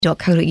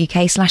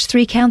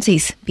.co.uk/Three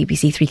Counties.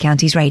 BBC Three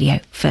Counties Radio.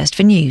 First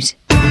for news.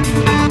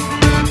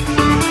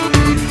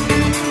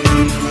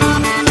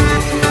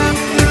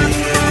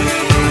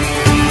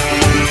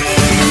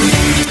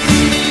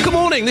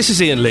 This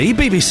is Iain Lee,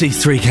 BBC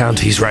Three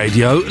Counties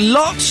Radio.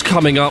 Lots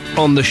coming up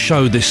on the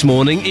show this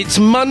morning. It's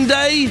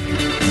Monday.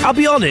 I'll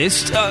be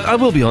honest, I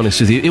will be honest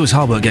with you, it was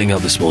hard work getting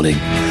up this morning.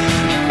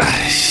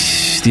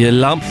 The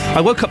alarm,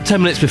 I woke up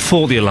 10 minutes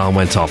before the alarm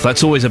went off.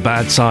 That's always a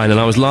bad sign, and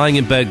I was lying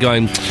in bed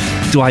going,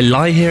 do I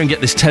lie here and get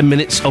this 10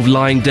 minutes of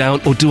lying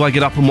down, or do I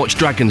get up and watch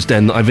Dragon's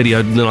Den that I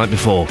videoed the night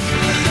before?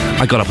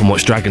 I got up and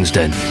watched Dragon's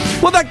Den.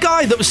 Well, that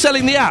guy that was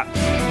selling the app,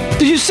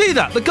 did you see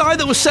that? The guy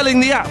that was selling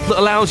the app that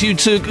allows you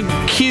to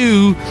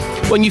queue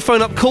when you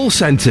phone up call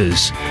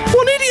centres.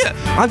 What an idiot!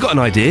 I've got an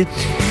idea.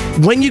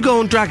 When you go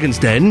on Dragon's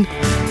Den,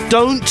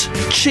 don't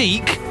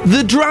cheek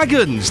the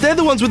dragons. They're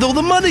the ones with all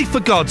the money,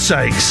 for God's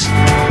sakes.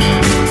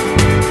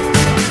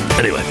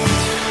 Anyway,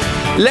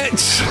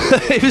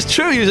 it was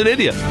true, he was an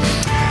idiot.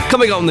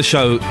 Coming up on the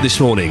show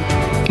this morning,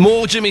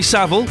 more Jimmy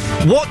Savile.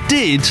 What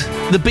did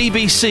the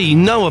BBC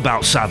know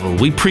about Savile?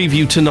 We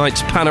preview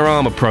tonight's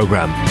Panorama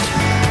programme.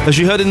 As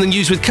you heard in the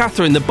news with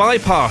Catherine, the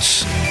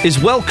bypass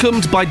is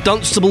welcomed by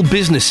Dunstable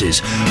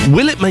businesses.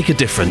 Will it make a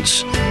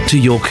difference to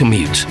your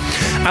commute?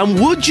 And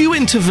would you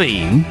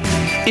intervene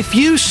if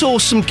you saw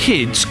some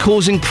kids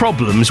causing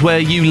problems where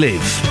you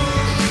live?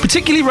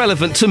 Particularly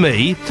relevant to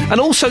me and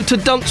also to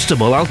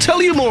Dunstable. I'll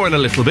tell you more in a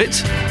little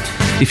bit.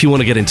 If you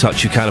want to get in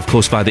touch, you can, of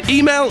course, via the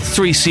email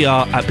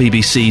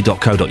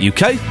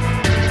 3cr@bbc.co.uk.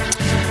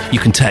 You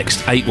can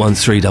text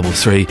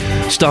 81333,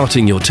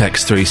 starting your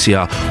text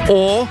 3CR,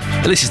 or,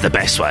 this is the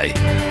best way,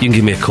 you can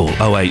give me a call,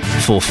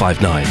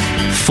 08459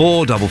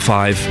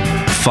 455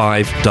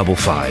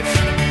 555.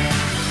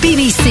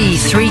 BBC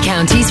Three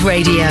Counties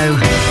Radio.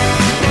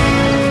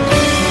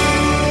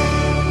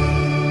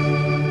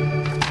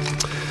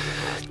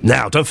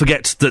 Now, don't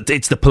forget that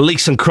it's the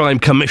Police and Crime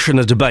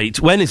Commissioner debate.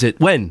 When is it?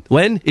 When?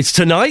 It's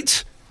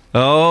tonight?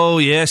 Oh,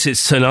 yes,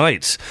 it's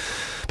tonight.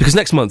 Because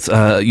next month,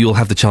 you'll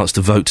have the chance to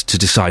vote to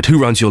decide who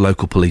runs your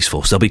local police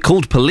force. They'll be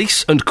called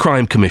Police and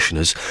Crime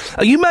Commissioners.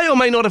 You may or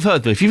may not have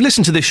heard them. If you've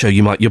listened to this show,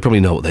 you'll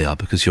probably know what they are,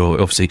 because you're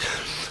obviously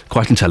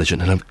quite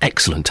intelligent and have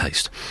excellent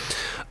taste.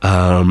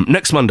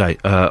 Next Monday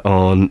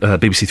on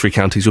BBC Three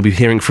Counties, we'll be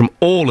hearing from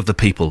all of the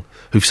people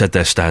who've said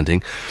they're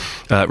standing.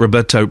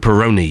 Roberto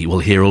Perroni will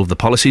hear all of the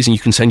policies, and you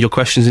can send your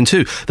questions in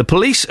too. The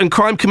Police and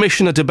Crime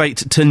Commissioner debate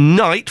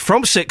tonight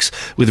from 6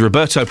 with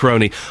Roberto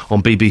Perroni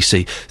on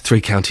BBC Three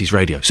Counties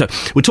Radio. So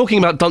we're talking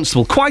about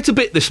Dunstable quite a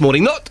bit this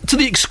morning, not to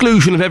the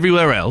exclusion of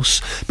everywhere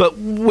else, but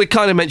we're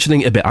kind of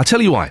mentioning it a bit. I'll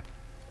tell you why.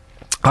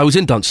 I was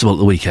in Dunstable at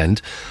the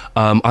weekend.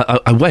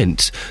 I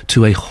went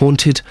to a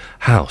haunted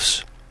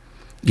house.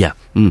 Yeah,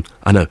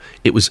 I know.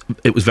 It was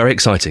very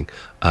exciting.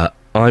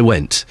 I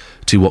went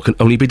to what can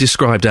only be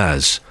described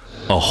as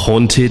a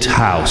haunted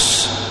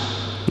house.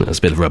 That's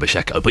a bit of a rubbish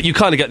echo, but you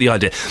kind of get the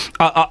idea.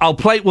 I'll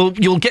play... Well,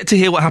 you'll get to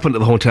hear what happened at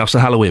the haunted house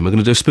on Halloween. We're going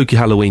to do a spooky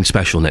Halloween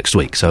special next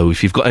week, so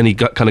if you've got any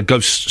kind of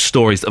ghost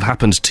stories that have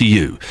happened to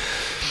you,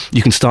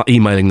 you can start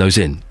emailing those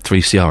in,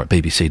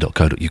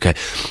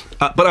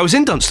 3cr@bbc.co.uk. But I was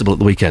in Dunstable at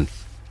the weekend,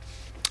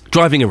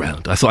 driving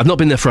around. I thought, I've not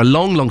been there for a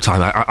long, long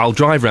time. I'll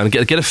drive around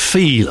and get a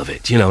feel of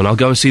it, and I'll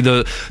go and see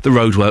the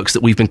roadworks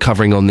that we've been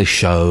covering on this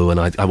show, and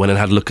I went and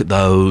had a look at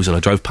those, and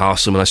I drove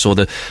past them, and I saw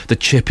the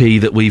chippy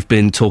that we've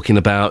been talking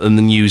about, and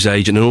the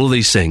newsagent, and all of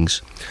these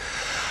things.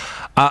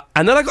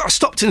 And then I got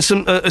stopped in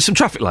some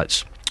traffic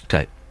lights,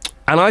 okay,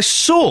 and I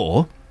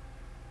saw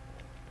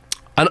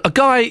a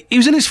guy, he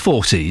was in his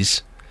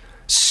 40s,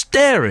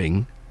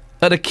 staring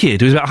at a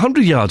kid who was about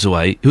 100 yards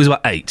away, who was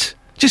about 8.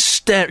 Just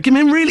stare, give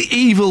him really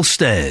evil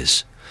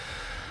stares.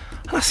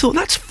 And I thought,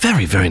 that's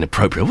very, very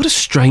inappropriate. What a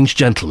strange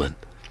gentleman.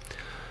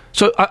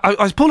 So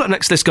I pulled up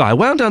next to this guy, I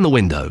wound down the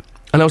window,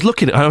 and I was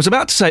looking at him, and I was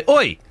about to say,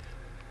 Oi,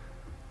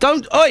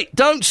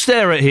 don't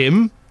stare at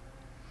him.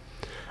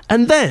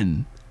 And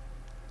then,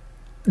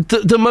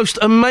 the most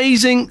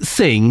amazing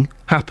thing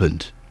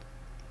happened.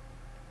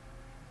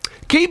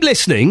 Keep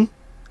listening,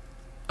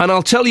 and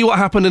I'll tell you what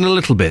happened in a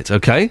little bit,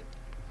 okay?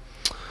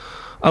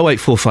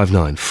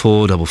 08459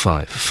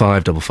 455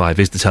 555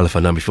 is the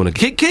telephone number if you want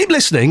to... Keep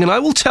listening, and I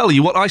will tell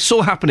you what I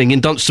saw happening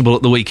in Dunstable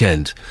at the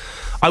weekend.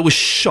 I was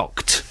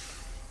shocked.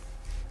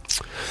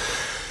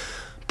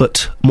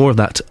 But more of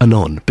that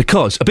anon,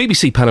 because a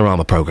BBC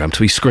Panorama programme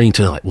to be screened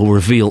tonight will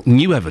reveal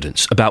new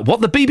evidence about what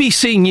the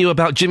BBC knew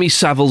about Jimmy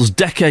Savile's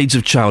decades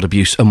of child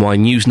abuse and why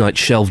Newsnight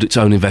shelved its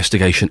own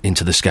investigation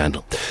into the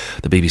scandal.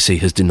 The BBC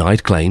has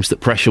denied claims that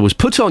pressure was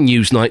put on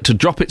Newsnight to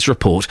drop its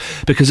report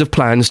because of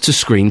plans to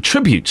screen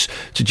tributes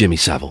to Jimmy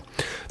Savile.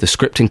 The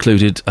script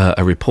included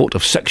a report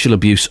of sexual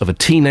abuse of a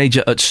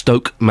teenager at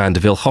Stoke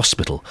Mandeville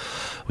Hospital.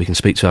 We can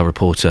speak to our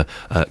reporter,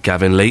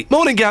 Gavin Lee.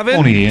 Morning, Gavin.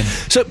 Morning, Ian.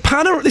 So,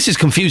 this is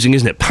confusing,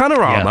 isn't it?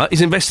 Panorama Panorama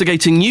is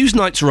investigating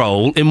Newsnight's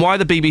role in why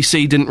the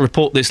BBC didn't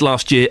report this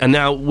last year, and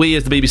now we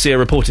as the BBC are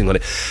reporting on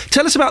it.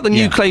 Tell us about the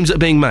new claims that are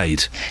being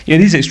made. Yeah,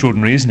 it is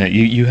extraordinary, isn't it?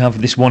 You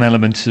have this one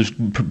element of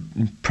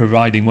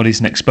providing what is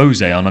an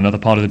expose on another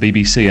part of the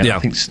BBC, and I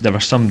think there are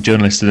some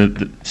journalists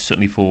that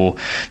certainly for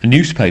the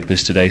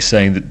newspapers today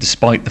saying that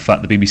despite the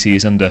fact the BBC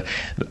is under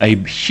a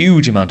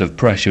huge amount of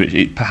pressure,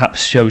 it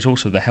perhaps shows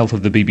also the health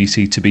of the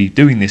BBC to be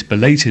doing this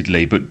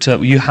belatedly. But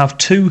you have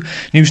two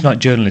Newsnight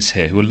journalists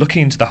here who are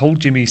looking into the whole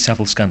Jimmy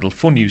Savile scandal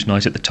for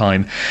Newsnight at the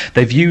time.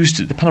 They've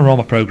used the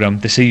Panorama programme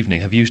this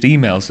evening, have used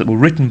emails that were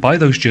written by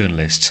those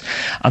journalists,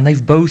 and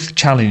they've both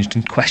challenged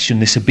and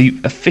questioned this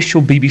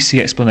official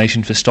BBC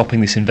explanation for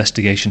stopping this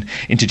investigation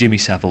into Jimmy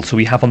Savile. So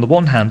we have on the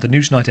one hand the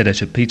Newsnight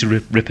editor Peter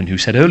Rippon, who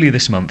said earlier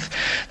this month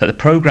that the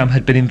programme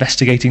had been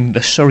investigating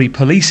the Surrey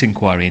police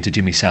inquiry into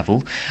Jimmy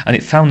Savile, and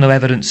it found no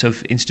evidence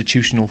of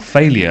institutional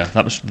failure.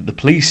 That was the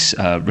police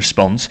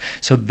response.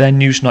 So then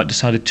Newsnight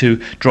decided to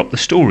drop the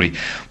story.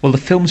 Well, the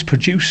film's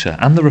producer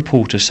and the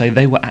reporter say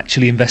they were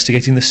actually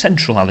investigating the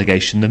central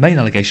allegation, the main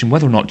allegation,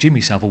 whether or not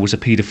Jimmy Savile was a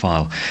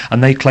paedophile.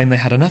 And they claim they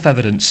had enough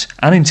evidence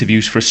and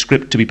interviews for a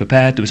script to be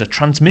prepared. There was a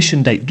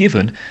transmission date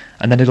given,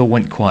 and then it all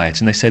went quiet.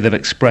 And they say they've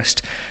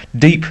expressed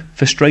deep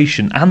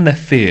frustration and their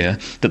fear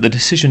that the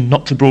decision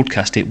not to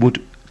broadcast it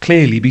would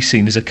clearly be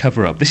seen as a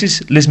cover-up. This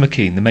is Liz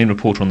McKean, the main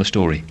reporter on the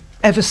story.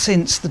 Ever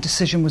since the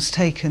decision was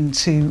taken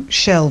to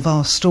shelve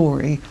our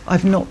story,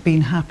 I've not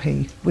been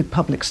happy with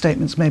public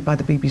statements made by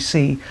the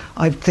BBC.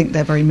 I think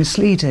they're very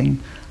misleading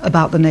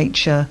about the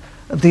nature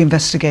of the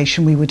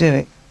investigation we were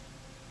doing.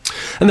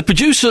 And the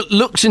producer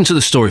looks into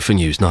the story for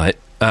Newsnight.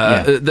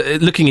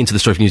 Looking into the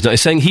story for Newsnight,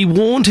 saying he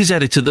warned his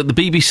editor that the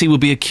BBC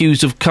would be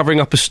accused of covering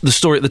up the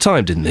story at the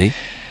time, didn't he?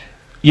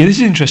 Yeah, this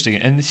is interesting,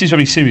 and this is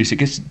very serious. It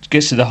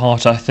gets to the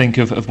heart, I think,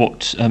 of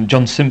what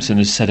John Simpson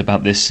has said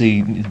about this,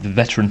 the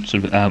veteran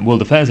sort of,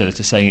 World Affairs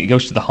editor, saying it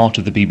goes to the heart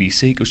of the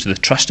BBC, it goes to the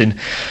trust in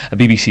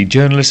BBC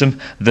journalism,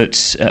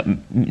 that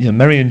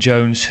Marion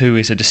Jones, who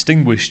is a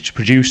distinguished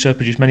producer,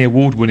 produced many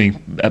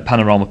award-winning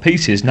Panorama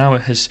pieces, now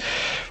has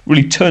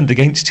really turned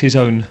against his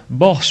own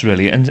boss,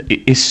 really, and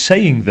is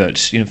saying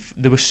that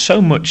there was so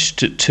much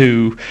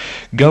to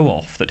go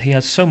off, that he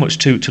has so much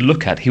to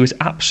look at. He was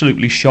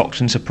absolutely shocked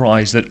and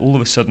surprised that all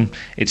of a sudden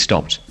it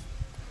stopped.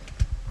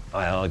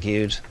 I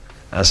argued,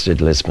 as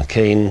did Liz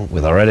McKean,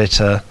 with our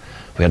editor.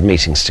 We had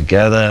meetings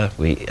together,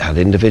 we had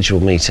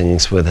individual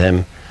meetings with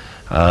him,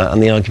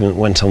 and the argument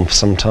went on for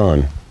some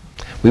time.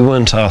 We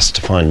weren't asked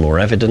to find more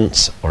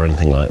evidence or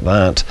anything like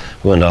that.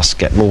 We weren't asked to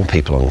get more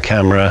people on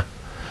camera.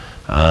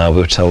 We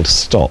were told to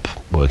stop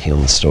working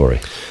on the story.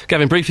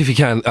 Gavin, brief if you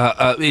can.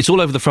 It's all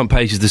over the front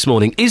pages this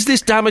morning. Is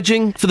this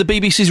damaging for the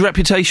BBC's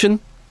reputation?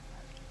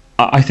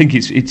 I think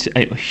it's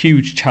a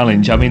huge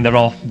challenge. I mean, there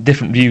are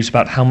different views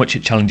about how much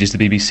it challenges the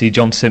BBC.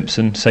 John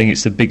Simpson saying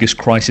it's the biggest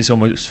crisis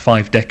almost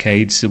 5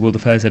 decades, the World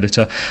Affairs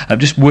editor.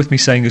 Just worth me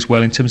saying as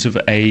well, in terms of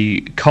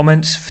a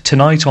comment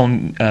tonight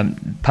on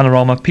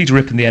Panorama, Peter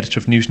Rippon, the editor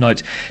of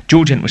Newsnight,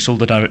 George Entwistle,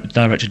 the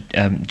Director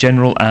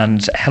General,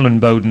 and Helen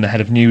Bowden, the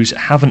head of news,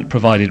 haven't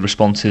provided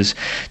responses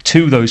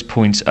to those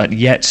points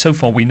yet. So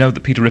far, we know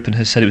that Peter Rippon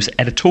has said it was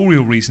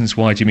editorial reasons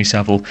why Jimmy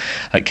Savile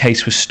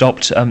case was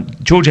stopped.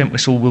 George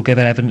Entwistle will give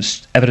evidence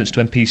to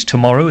MPs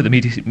tomorrow at the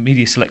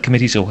Media Select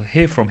Committee, so we'll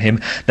hear from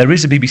him. There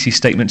is a BBC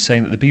statement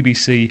saying that the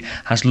BBC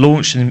has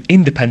launched an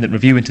independent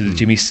review into the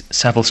Jimmy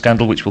Savile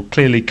scandal, which will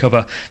clearly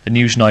cover the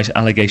Newsnight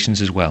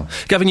allegations as well.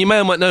 Gavin, you may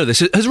or might know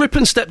this. Has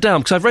Rippon stepped down?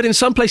 Because I've read in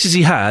some places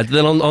he had,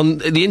 then on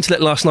the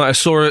internet last night I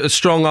saw a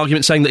strong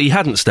argument saying that he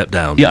hadn't stepped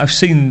down. Yeah, I've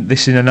seen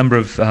this in a number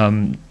of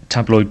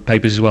tabloid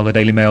papers as well, the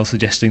Daily Mail,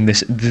 suggesting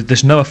this.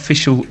 There's no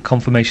official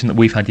confirmation that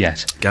we've had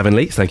yet. Gavin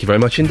Lee, thank you very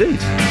much indeed.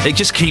 It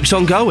just keeps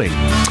on going.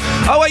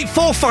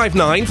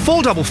 08459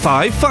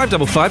 455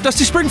 555,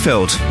 Dusty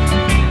Springfield.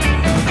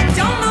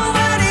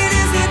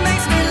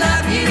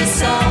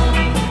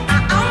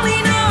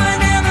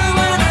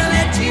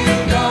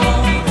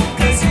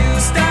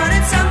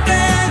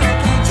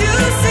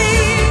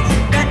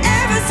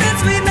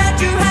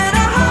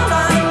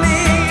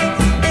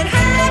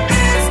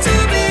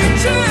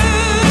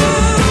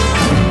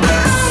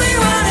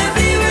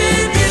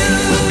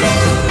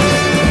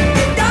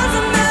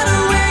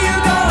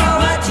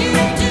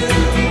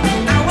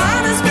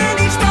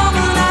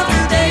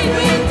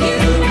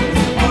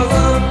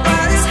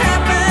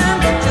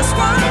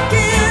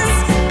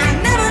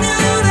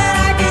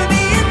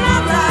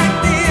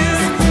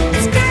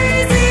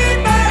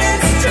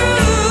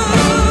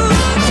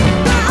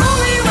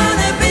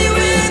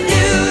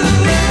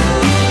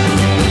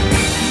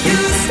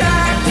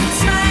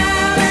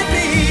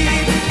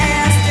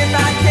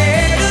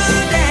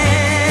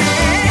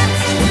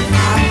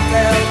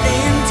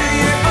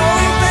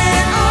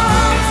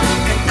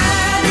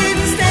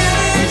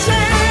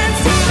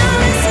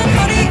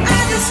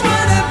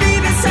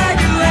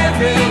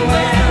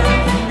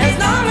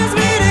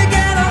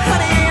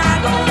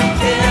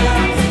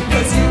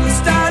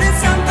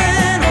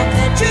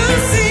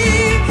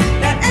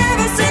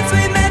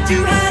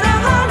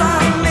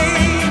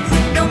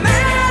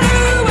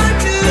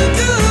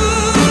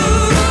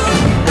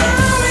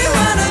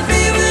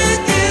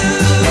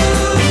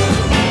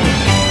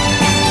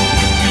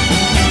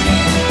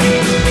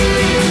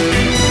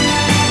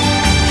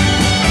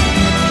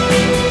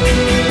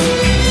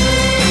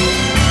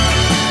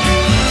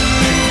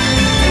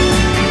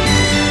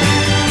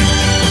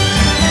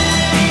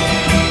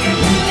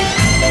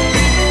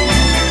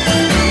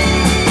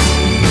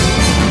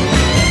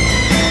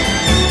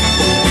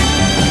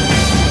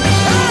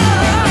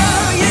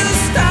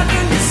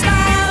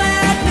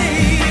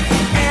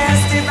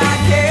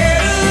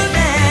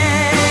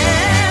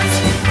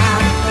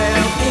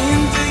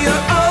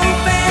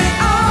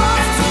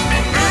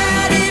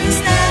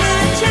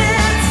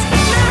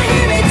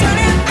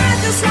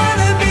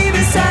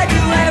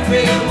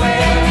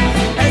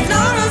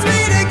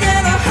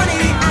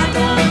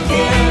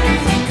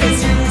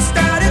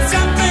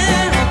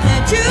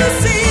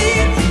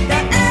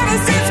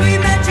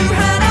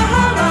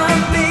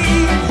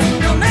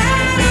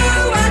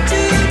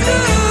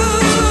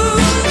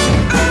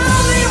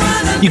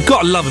 You've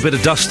got to love a bit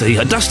of Dusty.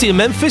 Dusty in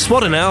Memphis,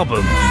 what an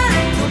album.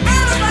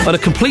 And a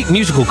complete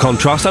musical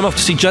contrast, I'm off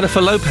to see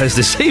Jennifer Lopez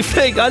this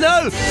evening. I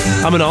know,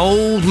 I'm an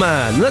old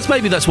man.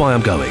 Maybe that's why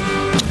I'm going.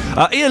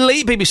 Iain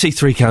Lee, BBC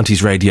Three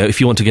Counties Radio. If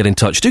you want to get in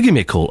touch, do give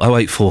me a call,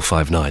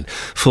 08459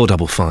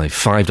 455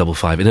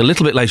 555. And a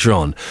little bit later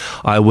on,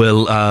 I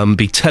will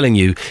be telling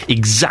you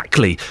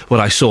exactly what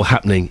I saw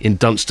happening in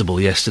Dunstable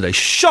yesterday.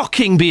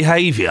 Shocking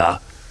behaviour.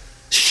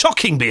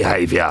 Shocking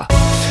behaviour.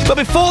 But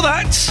before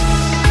that,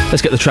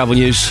 let's get the travel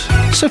news.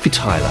 Sophie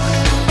Tyler.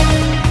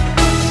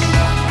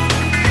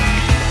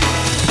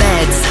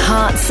 Beds,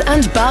 Hearts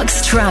and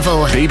Bucks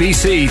Travel.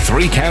 BBC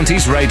Three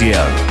Counties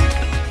Radio.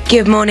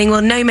 Good morning.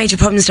 Well, no major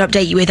problems to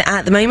update you with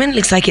at the moment.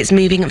 Looks like it's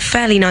moving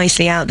fairly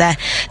nicely out there.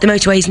 The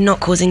motorway is not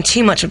causing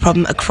too much of a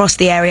problem across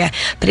the area,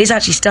 but it's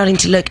actually starting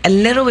to look a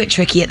little bit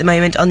tricky at the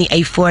moment on the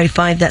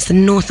A405. That's the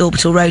North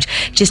Orbital Road,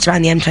 just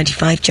around the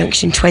M25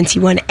 junction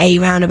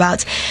 21A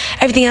roundabout.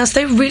 Everything else,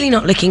 though, really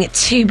not looking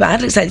too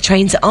bad. Looks like the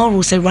trains are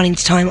also running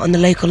to time on the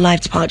local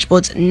live departure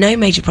boards. No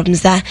major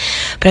problems there.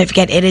 But don't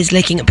forget, it is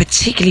looking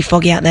particularly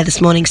foggy out there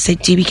this morning, so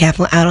do be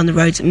careful out on the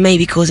roads. It may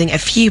be causing a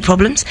few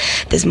problems.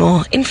 There's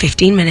more in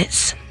 15 minutes.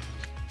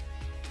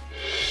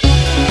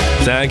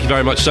 Thank you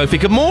very much, Sophie.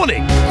 Good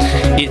morning.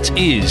 It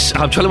is...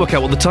 I'm trying to work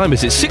out what the time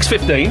is. It's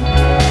 6:15.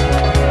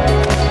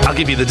 I'll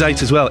give you the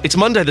date as well. It's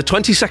Monday, the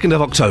 22nd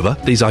of October.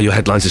 These are your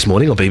headlines this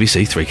morning on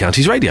BBC Three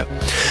Counties Radio.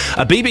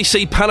 A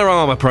BBC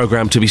Panorama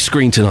programme to be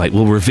screened tonight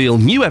will reveal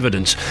new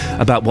evidence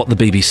about what the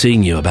BBC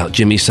knew about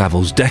Jimmy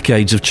Savile's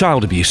decades of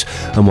child abuse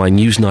and why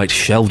Newsnight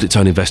shelved its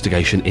own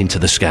investigation into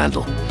the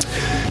scandal.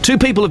 2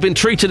 people have been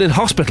treated in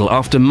hospital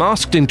after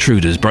masked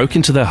intruders broke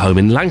into their home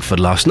in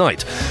Langford last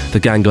night. The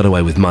gang got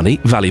away with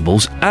money,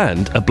 valuables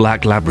and a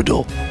black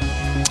Labrador.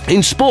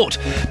 In sport,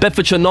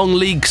 Bedfordshire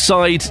non-league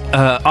side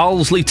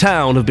Arleslie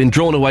Town have been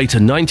drawn away to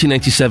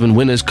 1987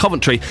 winners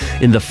Coventry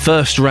in the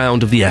first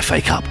round of the FA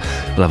Cup.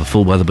 We'll have a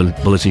full weather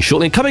bulletin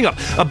shortly. And coming up,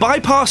 a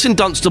bypass in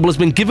Dunstable has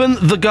been given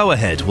the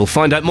go-ahead. We'll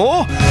find out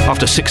more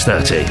after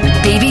 6:30.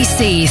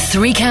 BBC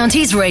Three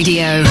Counties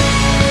Radio.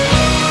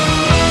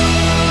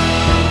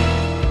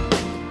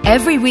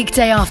 Every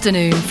weekday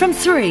afternoon from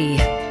 3.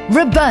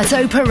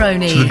 Roberto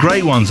Perroni. So the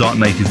grey ones aren't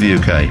native to the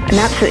UK?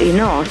 Absolutely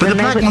not. But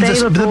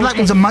the black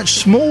ones are much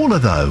smaller,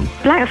 though.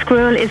 Black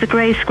squirrel is a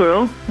grey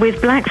squirrel with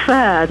black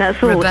fur,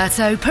 that's all.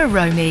 Roberto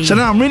Perroni. So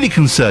now I'm really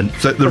concerned.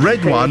 So the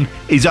red one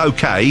is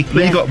okay,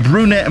 but you've got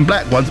brunette and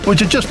black ones,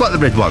 which are just like the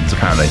red ones,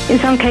 apparently. In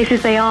some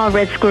cases, they are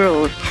red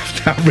squirrels.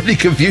 I'm really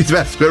confused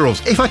about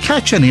squirrels. If I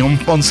catch any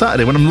on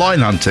Saturday when I'm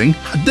line hunting,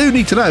 I do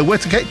need to know where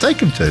to take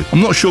them to.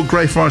 I'm not sure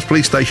Grey Forest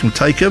Police Station will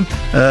take them.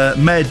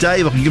 Mayor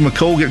Dave, I can give him a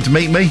call, get him to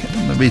meet me.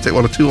 Maybe take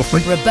 1 or 2 off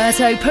me.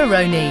 Roberto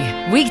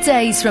Perroni.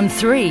 Weekdays from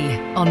 3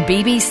 on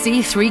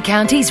BBC Three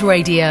Counties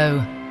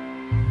Radio.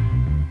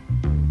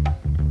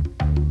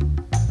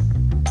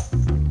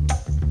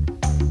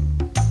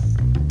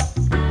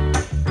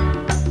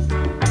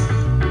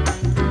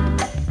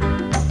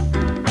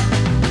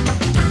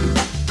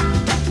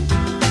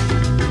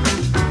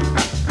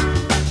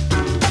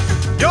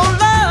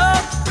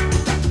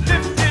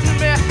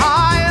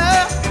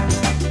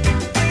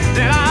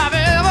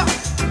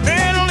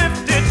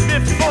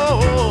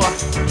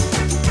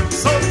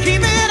 So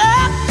keep it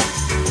up,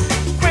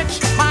 quench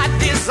my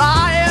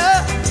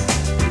desire.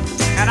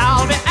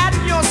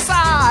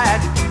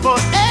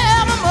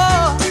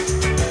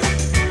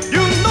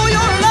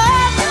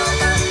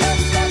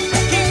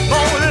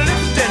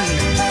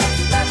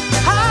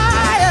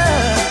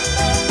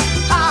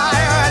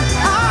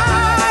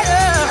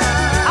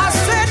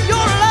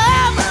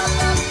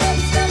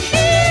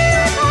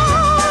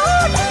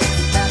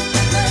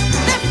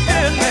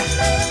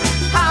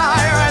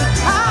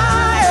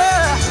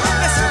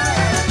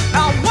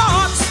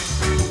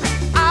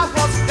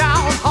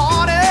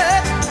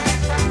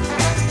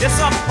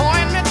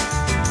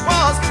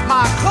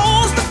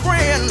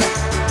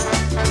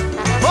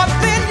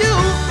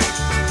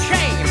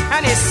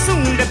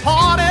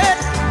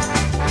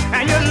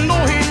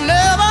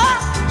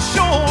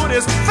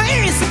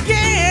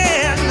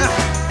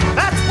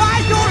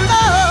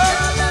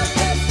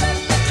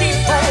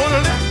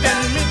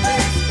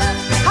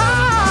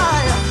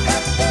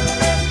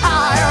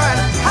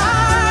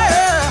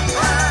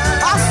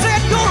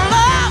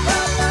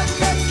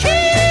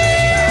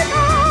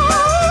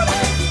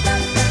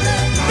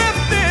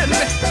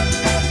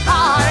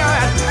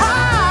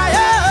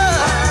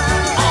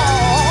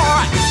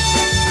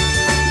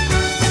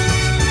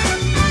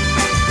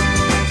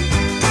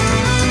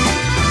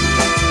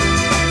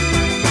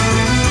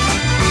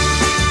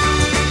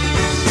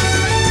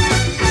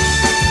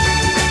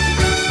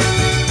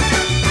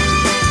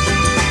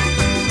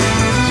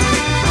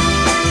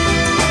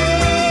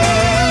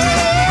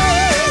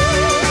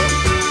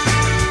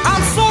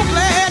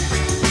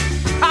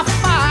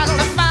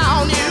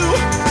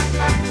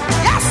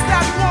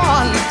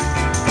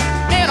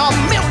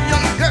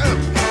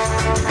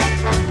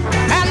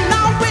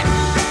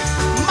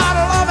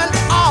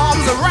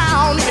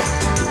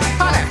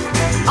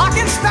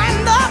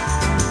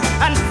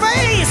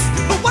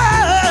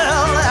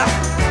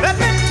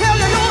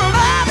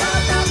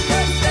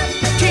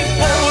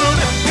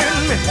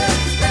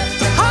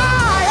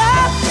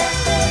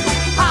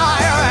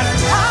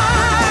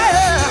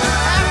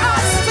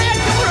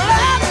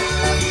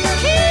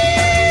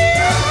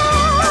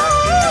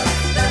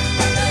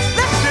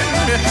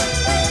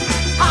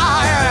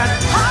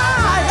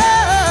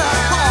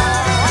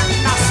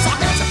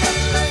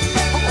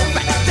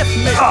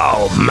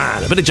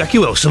 bit of Jackie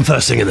Wilson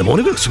first thing in the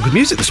morning. We've got some good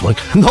music this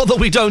morning. Not that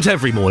we don't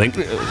every morning.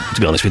 To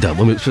be honest, we don't.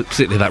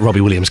 Particularly that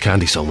Robbie Williams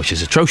Candy song, which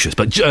is atrocious.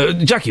 But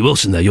Jackie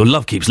Wilson there, your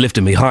love keeps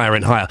lifting me higher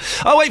and higher.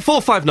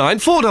 08459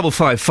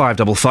 455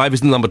 555 is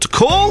the number to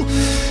call.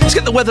 Let's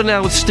get the weather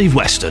now with Steve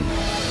Weston.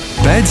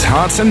 Beds,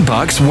 Hearts and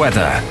Bucks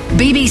weather.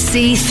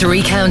 BBC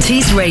Three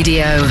Counties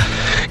Radio.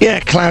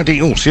 Yeah,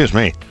 cloudy. Oh, excuse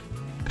me.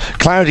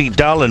 Cloudy,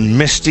 dull and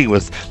misty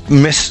with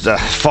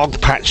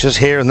fog patches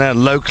here and there,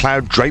 low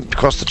cloud draped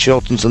across the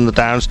Chilterns and the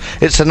Downs.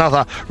 It's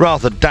another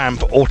rather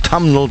damp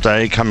autumnal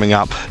day coming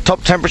up.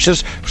 Top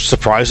temperatures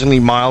surprisingly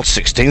mild,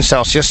 16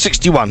 Celsius,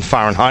 61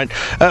 Fahrenheit,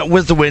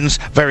 with the winds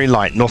very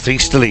light,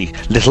 northeasterly.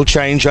 Little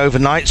change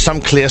overnight,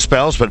 some clear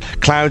spells, but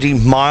cloudy,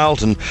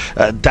 mild and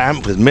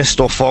damp with mist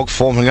or fog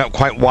forming up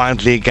quite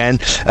widely again.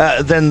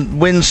 Then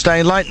winds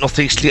stay light,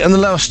 northeasterly, and the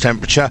lowest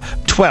temperature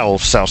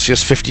 12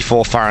 Celsius,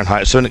 54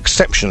 Fahrenheit, so an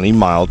exceptionally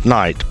mild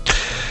night.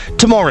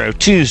 Tomorrow,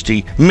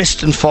 Tuesday,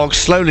 mist and fog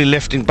slowly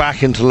lifting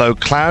back into low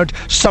cloud,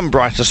 some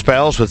brighter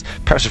spells with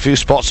perhaps a few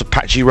spots of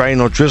patchy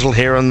rain or drizzle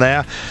here and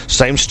there.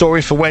 Same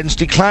story for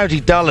Wednesday, cloudy,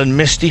 dull and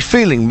misty,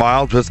 feeling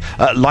mild with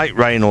light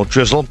rain or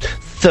drizzle.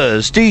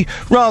 Thursday,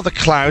 rather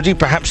cloudy,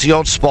 perhaps the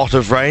odd spot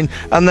of rain,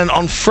 and then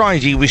on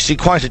Friday we see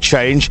quite a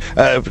change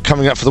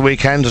coming up for the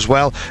weekend as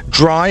well.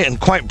 Dry and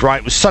quite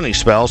bright with sunny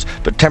spells,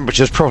 but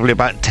temperatures probably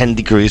about 10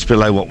 degrees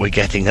below what we're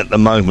getting at the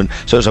moment,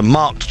 so there's a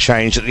marked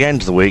change at the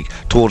end of the week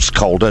towards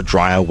colder,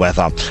 drier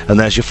weather. And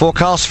there's your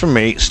forecast from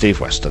me, Steve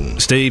Weston.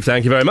 Steve,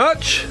 thank you very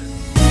much.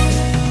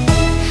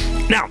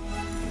 Now,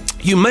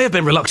 you may have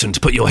been reluctant to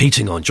put your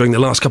heating on during the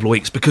last couple of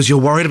weeks because you're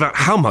worried about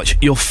how much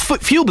your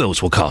fuel bills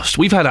will cost.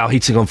 We've had our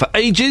heating on for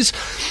ages,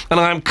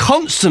 and I am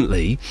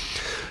constantly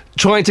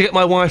trying to get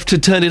my wife to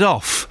turn it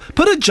off.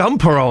 Put a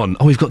jumper on.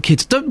 Oh, we've got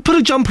kids. Don't put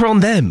a jumper on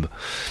them.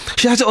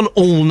 She has it on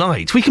all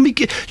night. You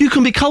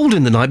can be cold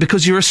in the night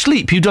because you're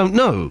asleep. You don't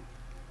know.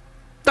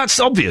 That's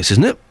obvious,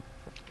 isn't it?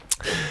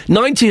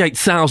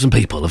 98,000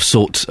 people have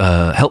sought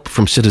help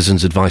from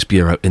Citizens Advice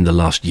Bureau in the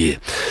last year.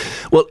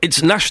 Well,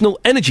 it's National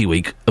Energy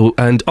Week,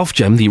 and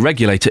Ofgem, the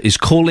regulator, is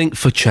calling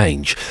for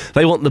change.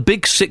 They want the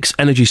big six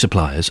energy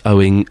suppliers,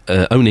 owning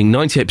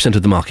 98%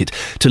 of the market,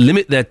 to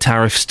limit their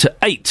tariffs to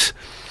 8,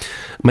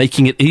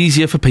 making it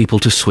easier for people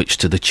to switch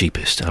to the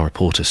cheapest. Our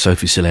reporter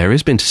Sophie Sileri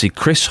has been to see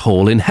Chris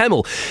Hall in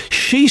Hemel.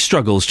 She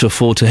struggles to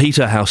afford to heat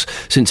her house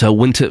since her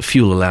winter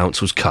fuel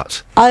allowance was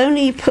cut. I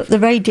only put the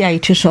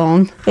radiators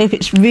on if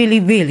it's really,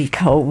 really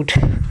cold.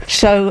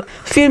 So a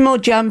few more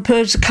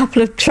jumpers, a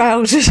couple of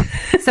trousers.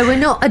 So we're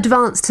not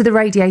advanced to the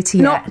radiator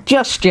yet? Not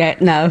just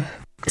yet, no.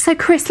 So,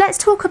 Chris, let's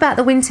talk about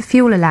the winter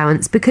fuel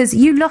allowance, because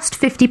you lost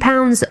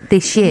 £50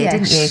 this year,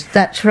 didn't you? Yes,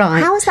 that's right.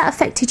 How has that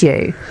affected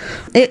you?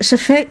 It's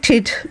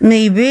affected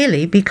me,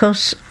 really,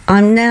 because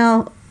I'm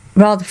now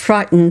rather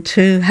frightened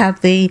to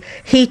have the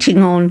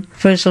heating on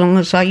for as long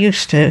as I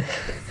used to.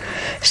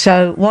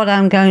 So what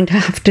I'm going to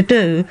have to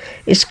do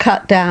is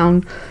cut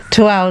down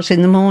 2 hours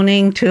in the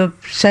morning to,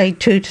 say,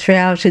 2 to 3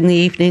 hours in the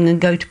evening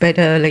and go to bed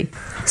early.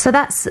 So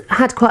that's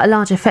had quite a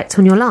large effect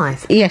on your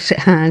life? Yes, it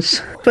has.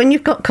 When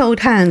you've got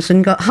cold hands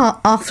and got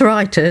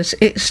arthritis,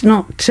 it's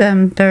not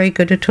very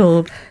good at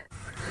all.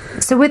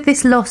 So with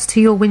this loss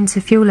to your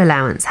winter fuel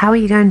allowance, how are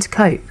you going to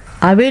cope?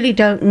 I really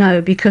don't know,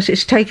 because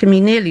it's taken me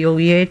nearly all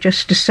year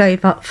just to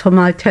save up for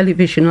my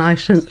television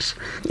licence.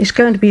 It's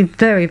going to be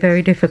very,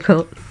 very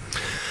difficult.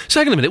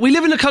 Second a minute, we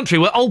live in a country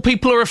where old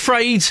people are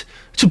afraid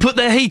to put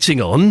their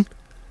heating on.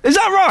 Is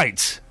that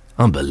right?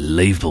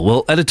 Unbelievable.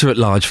 Well,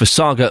 editor-at-large for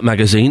Saga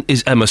magazine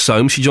is Emma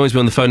Soames. She joins me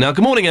on the phone now.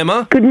 Good morning,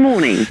 Emma. Good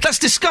morning. That's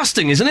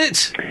disgusting, isn't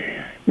it?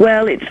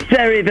 Well, it's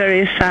very,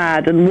 very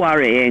sad and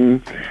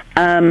worrying.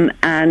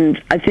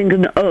 And I think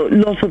a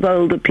lot of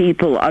older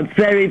people are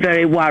very,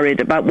 very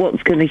worried about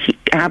what's going to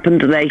happen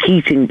to their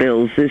heating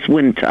bills this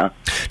winter.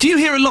 Do you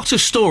hear a lot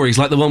of stories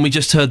like the one we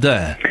just heard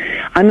there?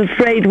 I'm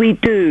afraid we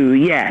do,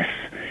 yes.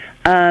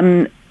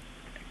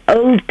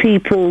 Old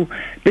people,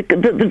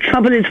 the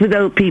trouble is with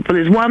old people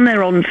is, one,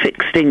 they're on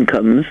fixed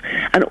incomes,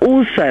 and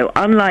also,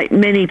 unlike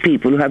many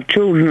people who have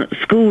children at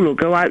school or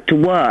go out to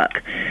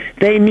work,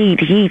 they need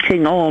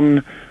heating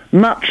on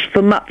much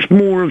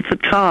more of the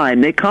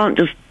time. They can't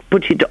just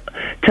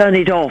turn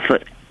it off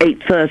at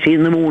 8:30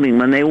 in the morning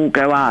when they all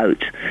go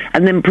out,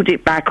 and then put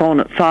it back on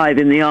at 5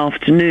 in the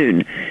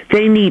afternoon.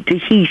 They need to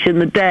heat in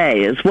the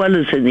day as well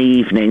as in the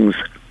evenings.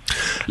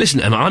 Listen,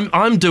 Emma,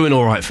 I'm doing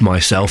all right for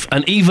myself,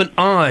 and even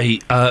I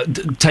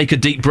take a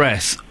deep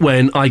breath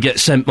when I get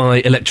sent my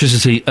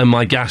electricity and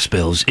my gas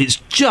bills. It's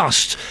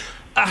just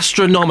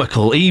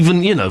astronomical,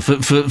 even, you know,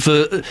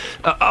 for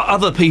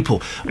other people.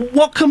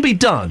 What can be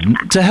done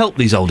to help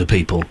these older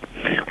people?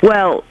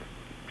 Well,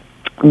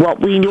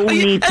 what we all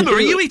need to do... Emma,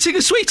 are you eating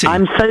a sweetie?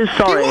 I'm so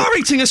sorry. You are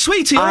eating a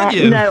sweetie, aren't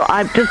you? No,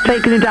 I've just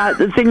taken it out.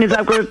 The thing is,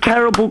 I've got a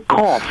terrible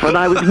cough, and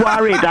I was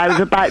worried I was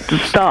about to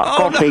start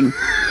coughing. No.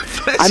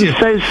 I'm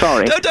so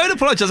sorry. Don't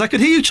apologise. I could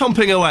hear you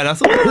chomping away, and I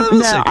thought...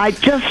 No, I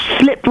just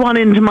slipped one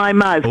into my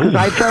mouth because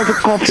I felt a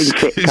coughing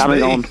fit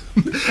coming on.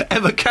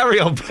 Emma, carry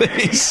on,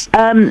 please.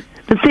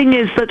 The thing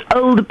is that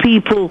older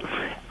people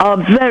are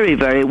very,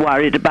 very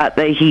worried about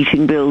their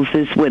heating bills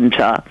this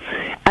winter.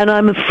 And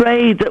I'm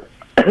afraid that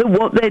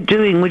what they're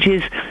doing, which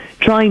is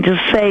trying to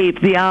save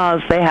the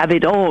hours they have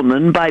it on,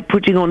 and by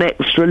putting on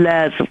extra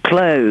layers of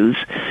clothes,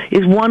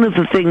 is one of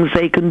the things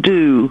they can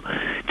do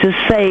to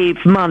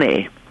save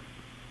money.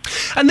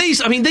 And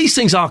these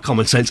things are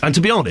common sense, and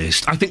to be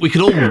honest, I think we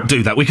could all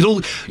do that. We could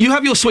all... You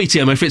have your sweetie,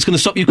 Emma, if it's going to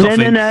stop you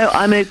coughing. No,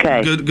 I'm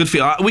okay. Good for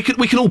you. We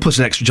can all put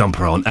an extra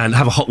jumper on and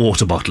have a hot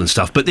water bottle and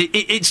stuff, but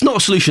it's not a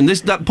solution.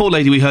 That poor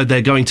lady we heard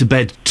there going to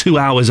bed 2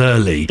 hours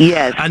early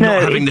and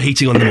not having the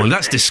heating on in the morning,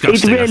 that's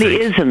disgusting.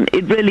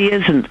 It really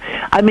isn't.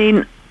 I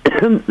mean...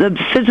 The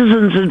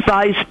Citizens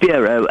Advice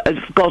Bureau has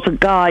got a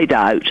guide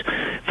out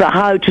for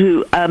how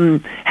to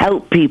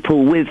help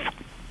people with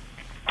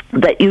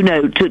that,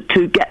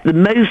 to get the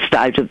most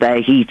out of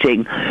their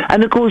heating.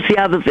 And of course the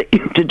other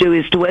thing to do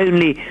is to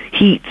only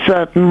heat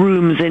certain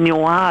rooms in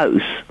your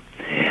house.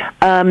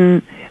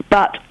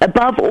 But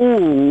above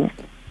all,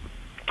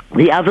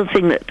 the other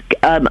thing that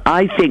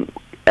I think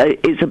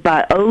is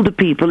about older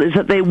people is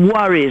that they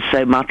worry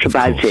so much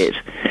about it.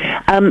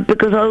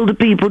 Because older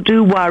people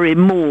do worry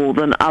more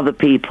than other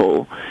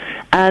people,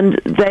 and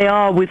they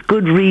are, with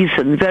good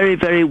reason, very,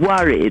 very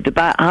worried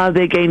about how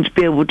they're going to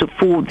be able to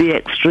afford the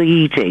extra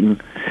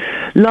heating.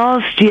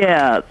 Last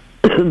year,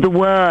 there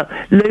were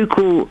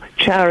local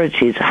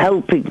charities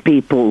helping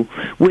people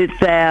with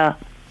their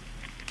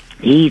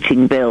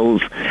heating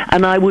bills,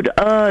 and I would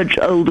urge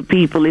older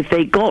people, if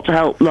they got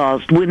help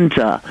last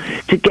winter,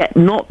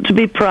 not to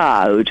be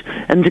proud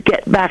and to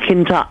get back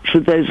in touch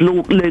with those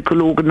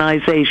local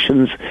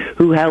organisations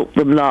who helped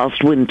them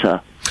last winter.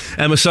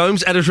 Emma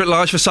Soames,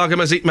 editor-at-large for Saga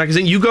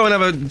magazine. You go and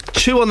have a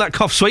chew on that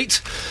cough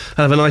sweet and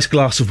have a nice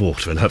glass of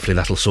water, and hopefully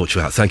that'll sort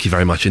you out. Thank you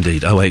very much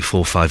indeed.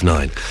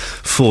 08459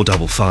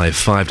 455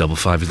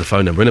 555 is the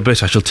phone number. In a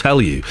bit I shall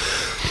tell you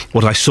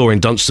what I saw in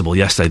Dunstable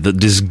yesterday that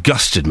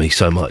disgusted me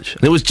so much.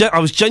 And I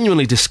was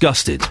genuinely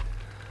disgusted.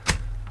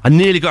 I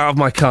nearly got out of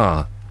my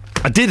car.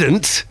 I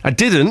didn't. I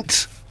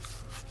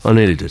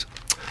nearly did.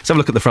 Let's have a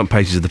look at the front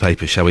pages of the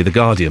papers, shall we? The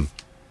Guardian.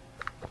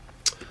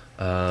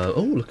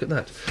 Look at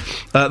that.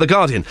 The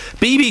Guardian.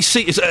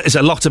 BBC is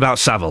a lot about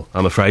Savile,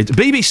 I'm afraid.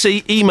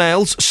 BBC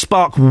emails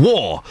spark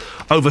war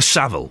over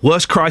Savile.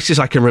 Worst crisis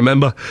I can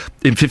remember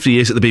in 50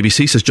 years at the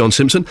BBC, says John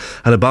Simpson.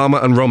 And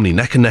Obama and Romney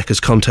neck and neck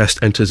as contest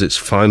enters its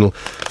final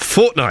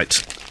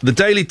fortnight. The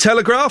Daily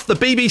Telegraph, the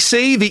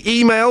BBC, the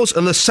emails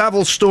and the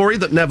Savile story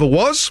that never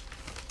was.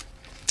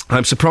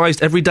 I'm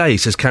surprised every day,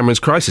 says Cameron's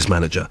crisis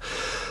manager.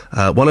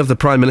 One of the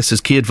Prime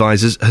Minister's key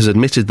advisers has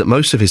admitted that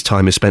most of his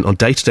time is spent on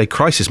day-to-day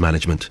crisis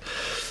management.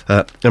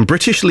 And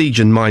British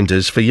Legion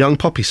minders for young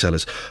poppy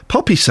sellers.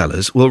 Poppy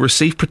sellers will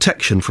receive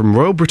protection from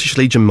Royal British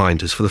Legion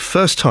minders for the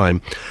first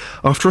time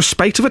after a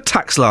spate of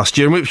attacks last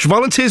year in which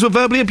volunteers were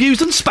verbally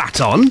abused and spat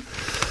on.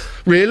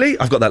 Really?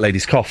 I've got that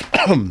lady's cough.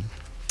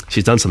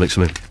 She's done something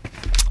for me.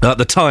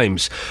 The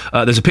Times.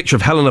 There's a picture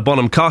of Helena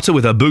Bonham Carter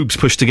with her boobs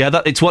pushed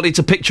together. It's what it's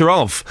a picture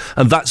of,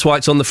 and that's why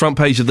it's on the front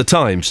page of the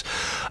Times.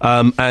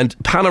 And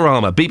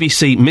Panorama.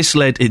 BBC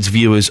misled its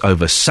viewers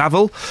over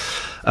Savile.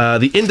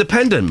 The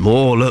Independent.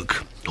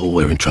 Look.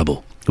 We're in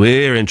trouble.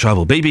 We're in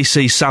trouble.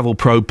 BBC Savile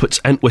probe puts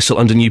Entwistle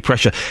under new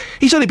pressure.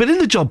 He's only been in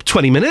the job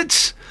 20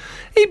 minutes.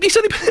 He's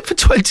only been in it for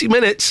 20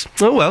 minutes.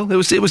 Oh, well,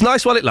 it was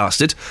nice while it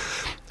lasted.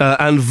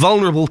 And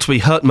vulnerable to be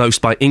hurt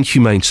most by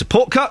inhumane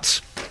support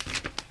cuts.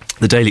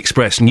 The Daily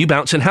Express, new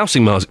bounce in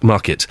housing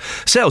market.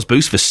 Sales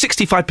boost for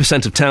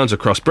 65% of towns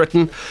across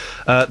Britain.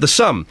 The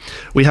Sun,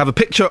 we have a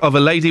picture of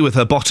a lady with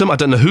her bottom, I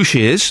don't know who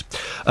she is,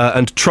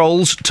 and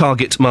trolls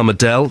target Mum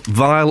Adele,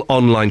 vile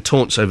online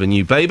taunts over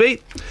new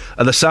baby.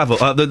 The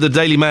Savile, the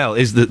Daily Mail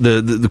is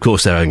of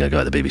course they're going to go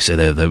at the BBC,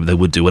 they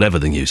would do whatever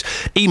the news.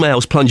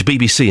 Emails plunge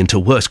BBC into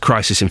worst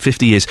crisis in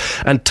 50 years.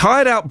 And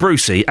Tired Out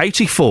Brucey,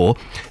 84,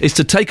 is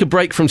to take a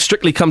break from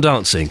Strictly Come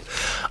Dancing.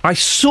 I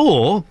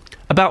saw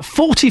about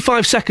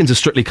 45 seconds of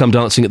Strictly Come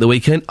Dancing at the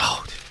weekend.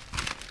 Oh,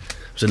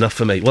 it was enough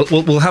for me. Well,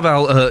 we'll have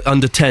our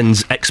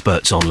under-10s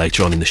experts on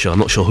later on in the show. I'm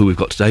not sure who we've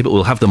got today, but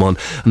we'll have them on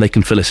and they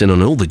can fill us in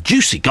on all the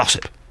juicy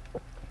gossip.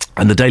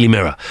 And the Daily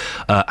Mirror.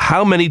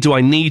 How many do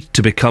I need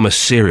to become a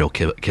serial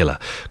killer?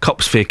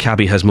 Cops fear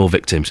cabbie has more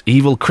victims.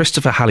 Evil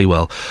Christopher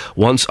Halliwell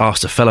once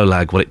asked a fellow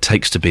lag what it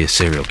takes to be a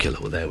serial killer.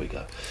 Well, there we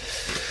go.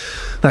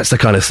 That's the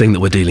kind of thing that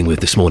we're dealing with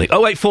this morning.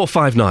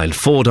 08459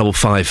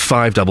 455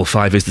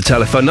 555 is the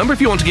telephone number. If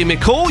you want to give me a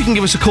call, you can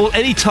give us a call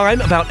any time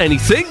about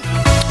anything.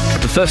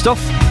 But first off,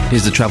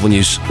 here's the travel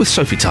news with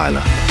Sophie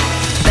Tyler.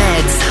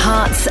 Beds,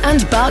 Hearts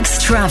and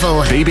Bucks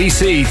travel.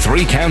 BBC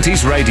Three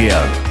Counties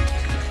Radio.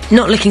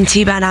 Not looking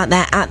too bad out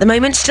there at the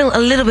moment. Still a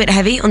little bit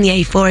heavy on the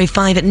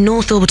A405 at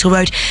North Orbital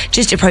Road,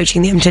 just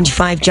approaching the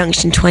M25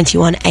 junction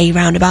 21A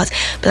roundabout.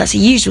 But that's a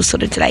usual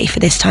sort of delay for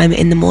this time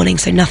in the morning,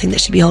 so nothing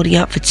that should be holding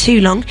up for too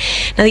long.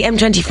 Now the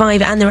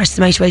M25 and the rest of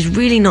the motorways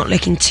really not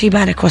looking too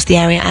bad across the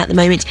area at the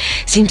moment.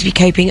 Seem to be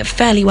coping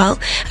fairly well,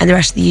 and the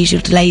rest of the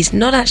usual delays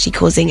not actually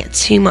causing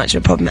too much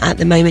of a problem at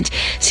the moment.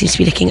 Seems to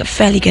be looking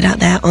fairly good out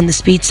there on the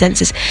speed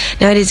sensors.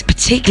 Now it is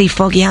particularly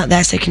foggy out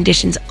there, so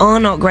conditions are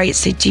not great,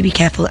 so do be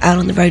careful out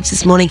on the road roads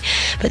this morning,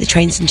 but the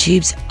trains and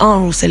tubes are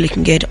also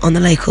looking good on the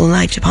local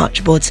live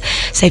departure boards.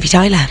 Sophie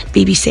Tyler,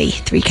 BBC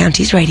Three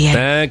Counties Radio.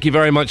 Thank you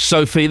very much,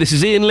 Sophie. This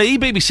is Iain Lee,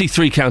 BBC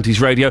Three Counties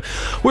Radio.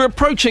 We're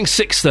approaching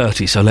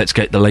 6:30, so let's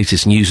get the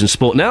latest news and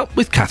sport now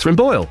with Catherine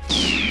Boyle.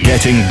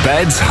 Getting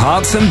beds,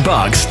 hearts and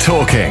bugs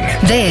talking.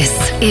 This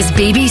is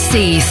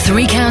BBC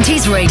Three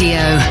Counties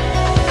Radio.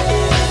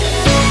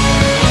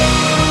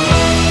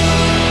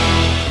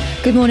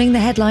 Good morning. The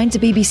headlines: a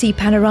BBC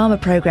Panorama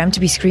programme to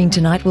be screened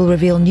tonight will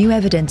reveal new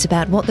evidence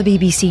about what the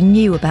BBC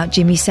knew about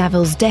Jimmy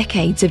Savile's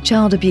decades of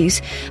child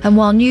abuse, and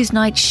while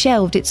Newsnight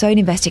shelved its own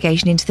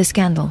investigation into the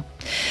scandal.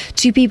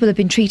 2 people have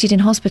been treated in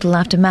hospital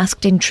after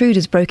masked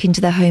intruders broke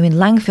into their home in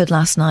Langford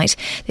last night.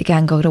 The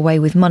gang got away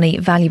with money,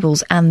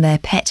 valuables and their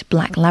pet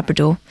black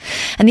Labrador.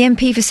 And the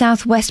MP for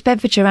South West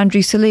Bedfordshire,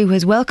 Andrew Selous,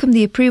 has welcomed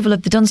the approval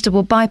of the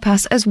Dunstable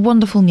bypass as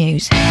wonderful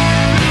news.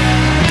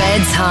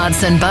 Beds,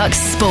 Hearts and Bucks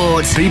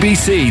Sport.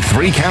 BBC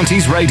Three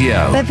Counties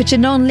Radio. Bedfordshire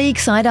non-league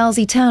side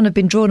Arlesey Town have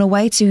been drawn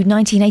away to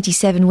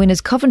 1987 winners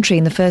Coventry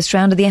in the first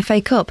round of the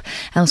FA Cup.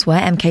 Elsewhere,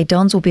 MK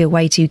Dons will be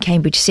away to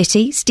Cambridge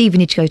City,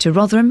 Stevenage go to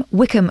Rotherham,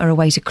 Wickham are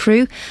away to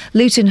Crewe,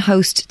 Luton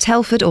host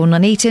Telford or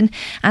Nuneaton,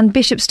 and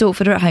Bishop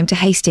Stortford are at home to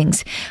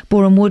Hastings.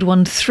 Boreham Wood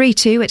won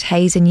 3-2 at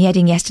Hayes and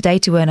Yeading yesterday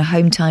to earn a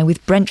home tie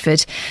with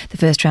Brentford. The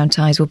first round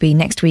ties will be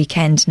next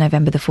weekend,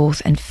 November the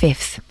 4th and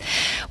 5th.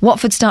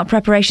 Watford start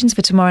preparations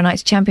for tomorrow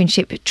night's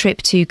Championship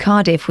trip to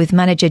Cardiff, with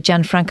manager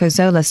Gianfranco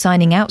Zola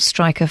signing out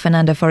striker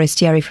Fernando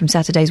Forestieri from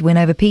Saturday's win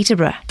over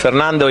Peterborough.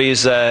 Fernando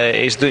is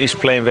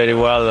playing very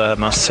well, I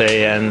must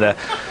say, and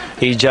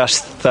he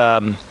just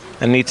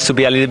needs to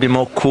be a little bit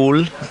more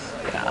cool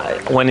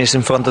when he's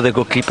in front of the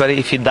goalkeeper.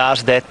 If he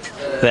does that,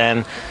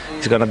 then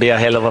he's going to be a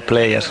hell of a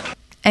player.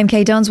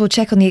 MK Dons will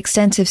check on the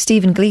extent of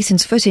Stephen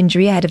Gleeson's foot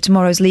injury ahead of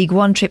tomorrow's League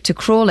One trip to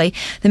Crawley.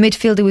 The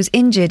midfielder was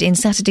injured in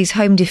Saturday's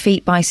home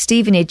defeat by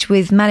Stevenage,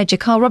 with manager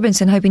Carl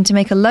Robinson hoping to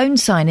make a loan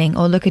signing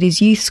or look at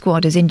his youth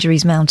squad as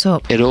injuries mount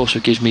up. It also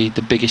gives me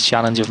the biggest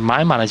challenge of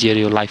my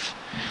managerial life,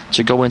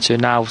 to go into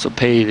now to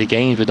period of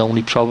games with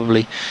only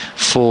probably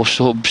 4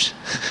 subs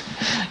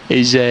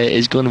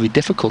is going to be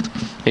difficult.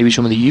 Maybe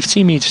some of the youth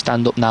team need to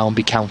stand up now and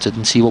be counted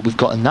and see what we've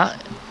got in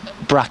that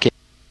bracket.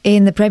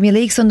 In the Premier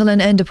League,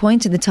 Sunderland earned a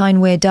point in the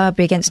Tyne-Wear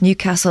derby against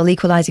Newcastle,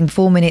 equalising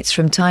 4 minutes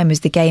from time as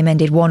the game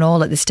ended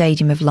 1-1 at the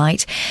Stadium of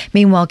Light.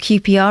 Meanwhile,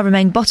 QPR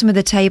remained bottom of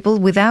the table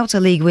without a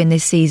league win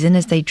this season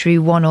as they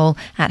drew 1-1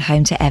 at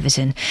home to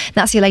Everton.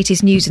 That's your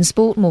latest news and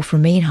sport. More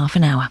from me in half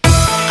an hour.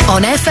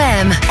 On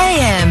FM,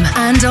 AM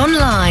and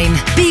online.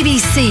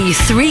 BBC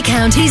Three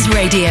Counties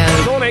Radio.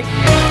 Good morning.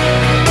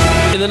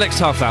 In the next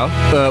half hour,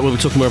 we'll be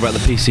talking more about the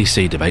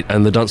PCC debate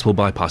and the Dunstable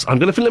bypass.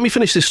 Let me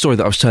finish this story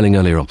that I was telling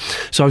earlier on.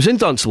 So I was in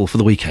Dunstable for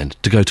the weekend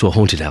to go to a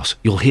haunted house.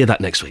 You'll hear that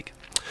next week.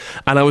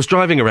 And I was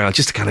driving around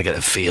just to kind of get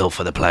a feel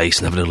for the place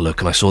and have a little look,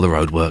 and I saw the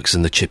roadworks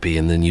and the chippy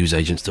and the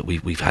newsagents that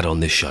we've had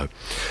on this show.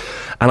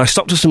 And I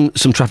stopped at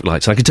some traffic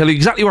lights, and I can tell you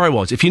exactly where I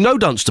was. If you know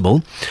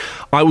Dunstable,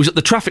 I was at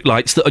the traffic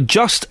lights that are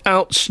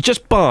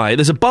just by,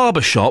 there's a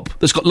barber shop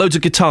that's got loads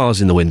of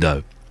guitars in the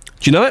window.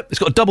 Do you know it? It's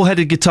got a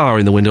double-headed guitar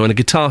in the window and a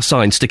guitar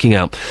sign sticking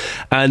out.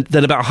 And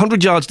then about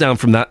 100 yards down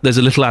from that, there's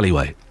a little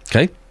alleyway,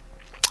 okay?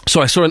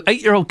 So I saw an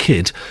 8-year-old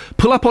kid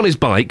pull up on his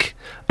bike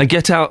and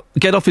get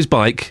off his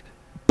bike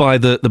by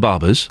the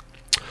barbers.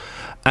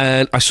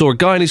 And I saw a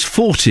guy in his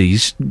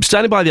 40s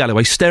standing by the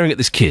alleyway staring at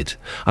this kid.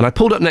 And I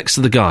pulled up next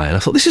to the guy and I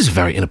thought, this is a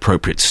very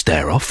inappropriate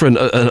stare-off for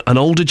an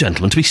older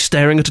gentleman to be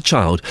staring at a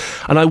child.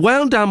 And I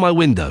wound down my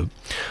window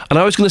and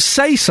I was going to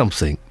say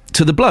something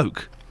to the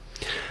bloke.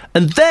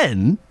 And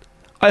then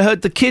I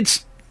heard the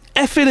kids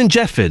effing and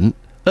jeffing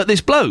at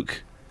this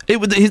bloke.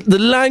 The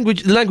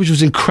language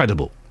was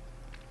incredible.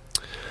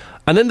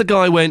 And then the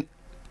guy went,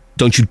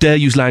 "Don't you dare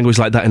use language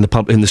like that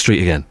in the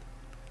street again."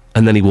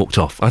 And then he walked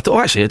off. I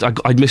thought, actually,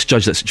 I'd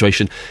misjudged that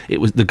situation.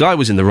 The guy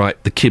was in the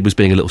right, the kid was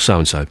being a little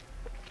so-and-so.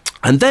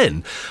 And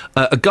then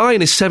a guy in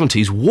his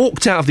 70s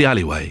walked out of the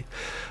alleyway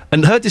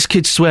and heard this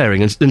kid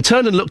swearing and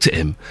turned and looked at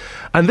him.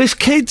 And this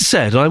kid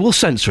said, and I will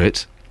censor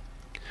it,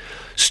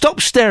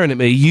 "Stop staring at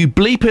me, you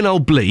bleeping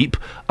old bleep,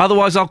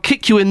 otherwise I'll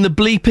kick you in the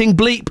bleeping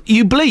bleep,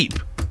 you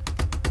bleep."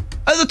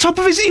 At the top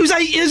of he was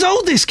 8 years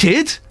old, this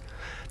kid.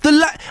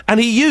 And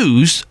he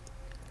used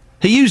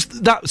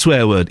that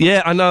swear word.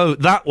 Yeah, I know,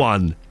 that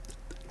one.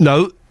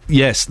 No,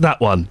 yes,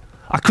 that one.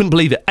 I couldn't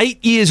believe it.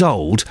 8 years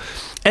old,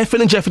 effing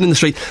and jeffing in the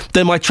street.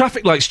 Then my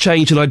traffic lights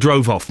changed and I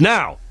drove off.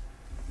 Now,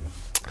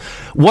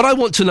 what I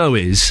want to know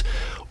is,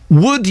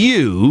 would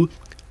you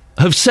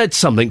have said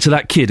something to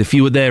that kid if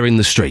you were there in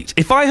the street?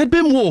 If I had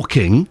been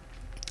walking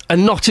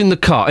and not in the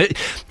car,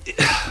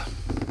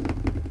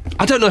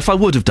 I don't know if I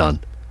would have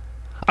done.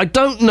 I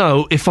don't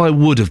know if I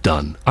would have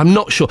done. I'm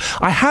not sure.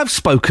 I have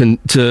spoken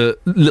to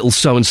little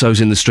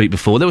so-and-sos in the street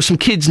before. There were some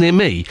kids near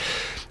me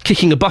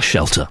kicking a bus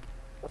shelter.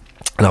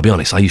 And I'll be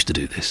honest, I used to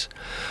do this.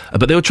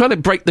 But they were trying to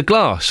break the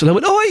glass. And I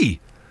went, "Oi!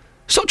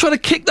 Stop trying to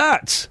kick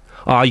that."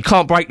 "Oh, you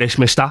can't break this,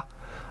 mister."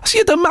 I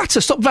said, "It don't matter.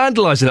 Stop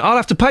vandalising it. I'll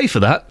have to pay for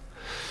that."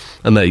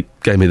 And they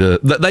gave me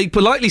they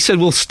politely said,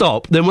 "We'll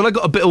stop." Then when I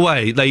got a bit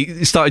away,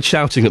 they started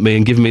shouting at me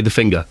and giving me the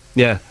finger.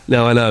 Yeah,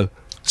 now I know.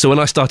 So when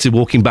I started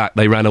walking back,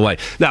 they ran away.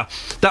 Now,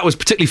 that was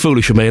particularly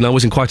foolish of me, and I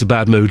was in quite a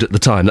bad mood at the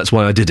time. That's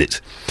why I did it.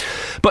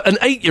 But an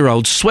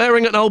 8-year-old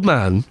swearing at an old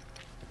man,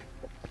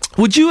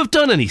 would you have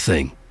done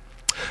anything?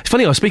 It's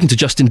funny, I was speaking to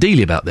Justin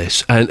Dealey about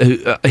this, and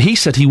he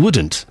said he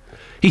wouldn't.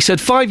 He said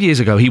 5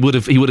 years ago he would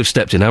have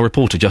stepped in. Our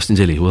reporter, Justin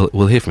Dealey,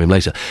 we'll hear from him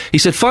later. He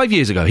said 5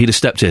 years ago he'd have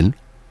stepped in.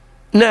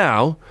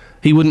 Now,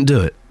 he wouldn't do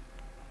it.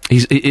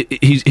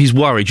 He's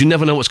worried. You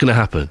never know what's going to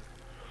happen.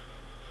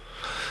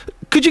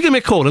 Could you give me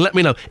a call and let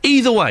me know?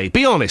 Either way,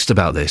 be honest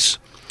about this.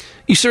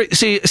 You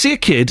see a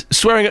kid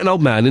swearing at an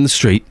old man in the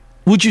street.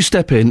 Would you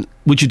step in?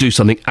 Would you do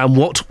something? And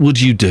what would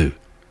you do?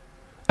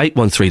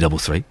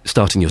 81333,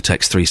 starting your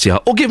text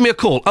 3CR. Or give me a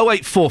call,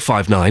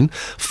 08459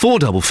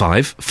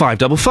 455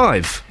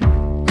 555.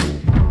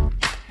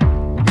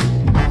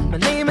 My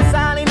name is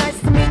Ali, nice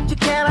to meet you,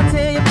 can I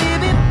tell you,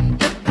 baby?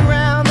 Look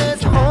around,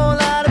 there's a whole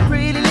lot of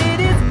pretty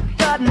ladies,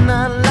 but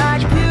none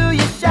like you,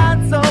 you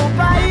shine so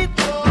bright.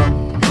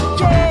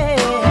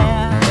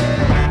 Yeah,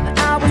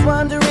 I was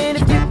wondering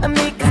if you and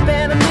me could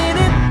spend a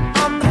minute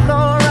on the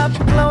floor up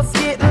close,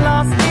 getting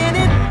lost in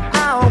it.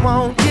 I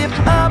won't give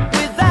up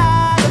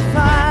without a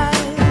fight.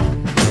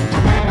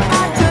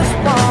 I just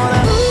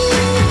wanna,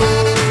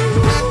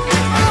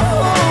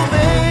 oh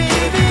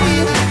baby,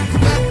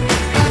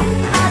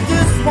 I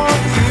just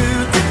want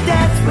you to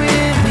dance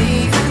with me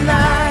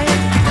tonight.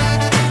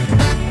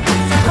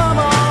 So come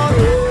on,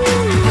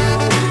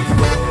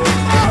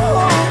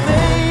 oh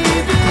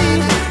baby,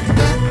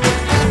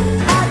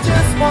 I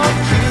just want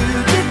you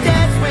to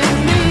dance with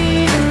me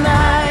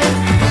tonight.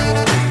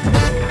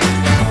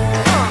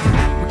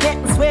 We're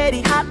getting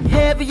sweaty, hot and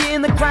heavy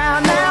in the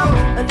crowd now.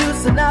 And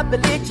loosen up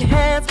and let your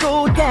hands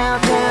go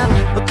downtown.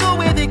 But go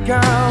with it,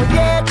 girl,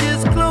 yeah,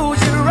 just close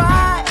your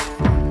eyes.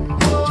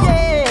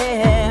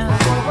 Yeah,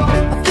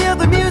 I feel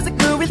the music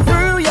moving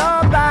through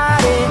your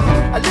body.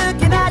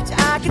 Looking at you,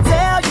 I can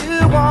tell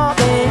you want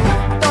me.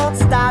 Don't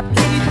stop,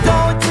 keep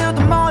going till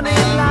the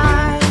morning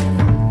light.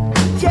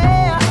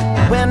 Yeah,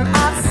 when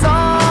I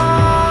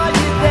saw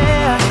you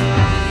there,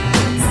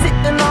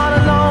 sitting all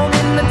alone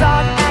in the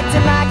dark,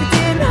 acting like you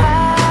didn't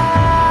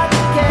have to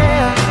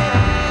care.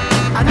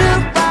 I knew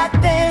right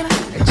then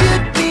that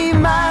you'd be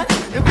mine,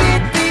 and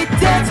we'd be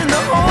dancing the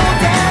whole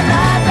damn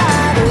night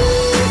like,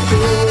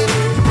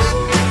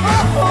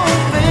 oh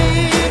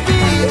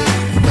baby,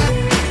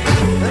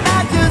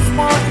 I just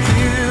want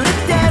you to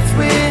dance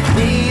with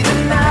me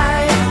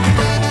tonight.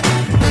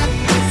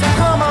 So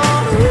come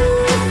on,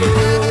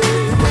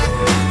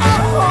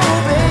 oh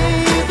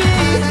baby,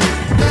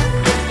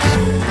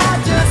 I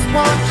just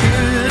want you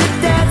to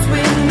dance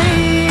with me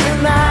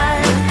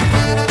tonight.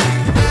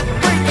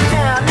 Break it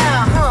down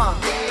now, huh?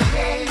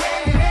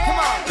 Come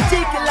on,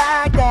 take it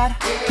like that.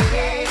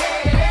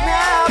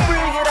 Now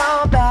bring it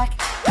on back.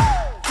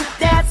 To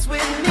dance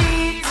with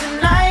me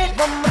tonight.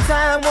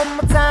 One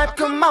more time,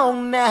 come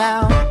on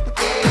now.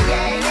 Do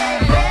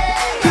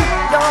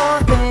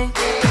your thing.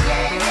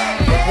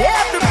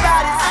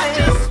 Everybody sing. I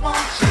just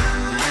want you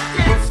to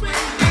dance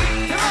with me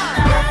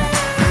tonight.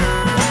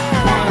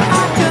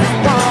 I just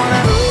wanna,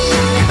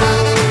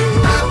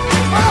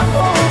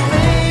 oh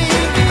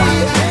baby,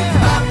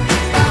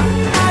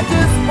 I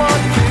just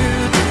want you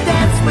to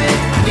dance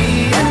with me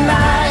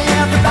tonight.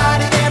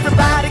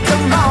 Everybody,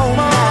 come on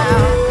now.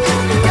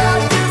 Girl,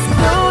 just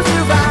close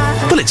your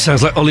eyes. Well, it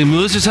sounds like Ollie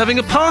Moores is having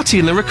a party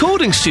in the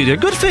recording studio.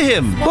 Good for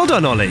him. Well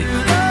done, Ollie.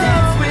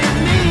 Dance with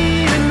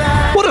me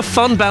tonight. What a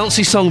fun,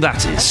 bouncy song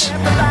that is.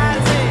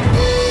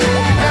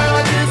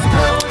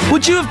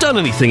 Would you have done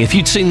anything if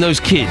you'd seen those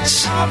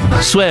kids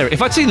swear?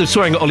 If I'd seen them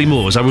swearing at Ollie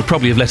Moores, I would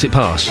probably have let it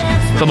pass,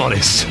 if I'm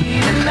honest.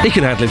 He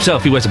can handle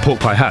himself, he wears a pork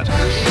pie hat.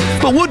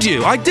 But would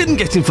you? I didn't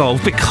get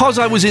involved because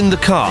I was in the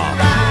car.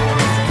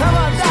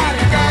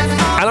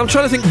 And I'm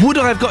trying to think, would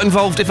I have got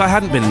involved if I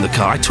hadn't been in the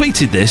car? I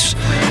tweeted this.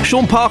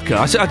 Sean Parker,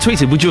 I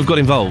tweeted, would you have got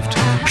involved?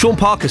 Sean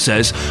Parker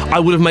says, I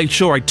would have made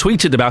sure I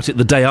tweeted about it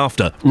the day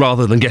after,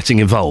 rather than getting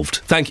involved.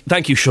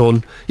 Thank you,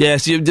 Sean.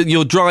 Yes,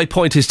 your dry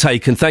point is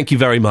taken. Thank you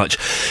very much.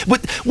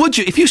 Would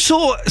you, if you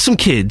saw some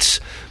kids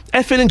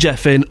effing and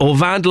jeffing, or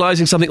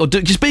vandalising something, or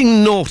just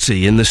being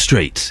naughty in the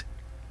street,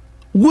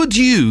 would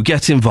you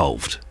get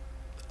involved?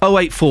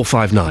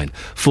 08459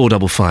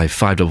 455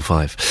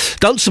 555.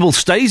 Dunstable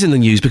stays in the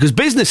news because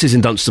businesses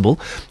in Dunstable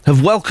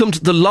have welcomed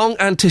the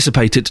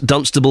long-anticipated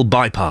Dunstable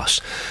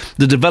bypass.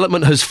 The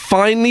development has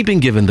finally been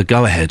given the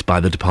go-ahead by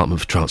the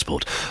Department for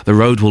Transport. The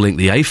road will link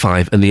the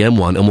A5 and the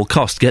M1 and will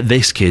cost, get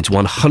this kids,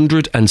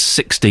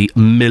 £160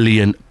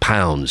 million.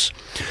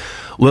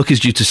 Work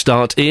is due to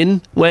start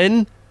in,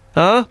 when?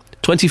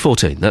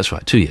 2014, that's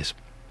right, 2 years.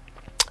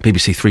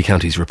 BBC Three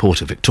Counties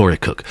reporter Victoria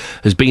Cook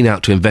has been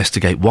out to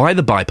investigate why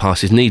the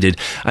bypass is needed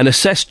and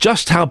assess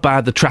just how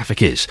bad the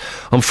traffic is.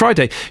 On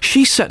Friday,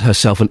 she set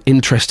herself an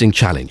interesting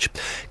challenge.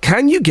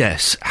 Can you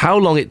guess how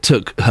long it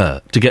took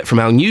her to get from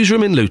our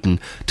newsroom in Luton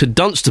to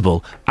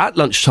Dunstable at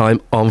lunchtime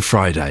on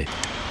Friday?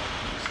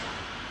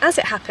 as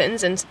it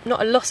happens, and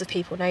not a lot of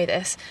people know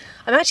this,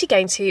 I'm actually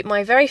going to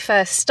my very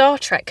first Star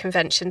Trek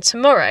convention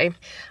tomorrow,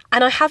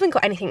 and I haven't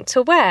got anything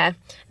to wear.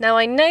 Now,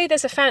 I know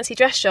there's a fancy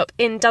dress shop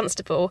in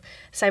Dunstable,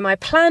 so my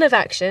plan of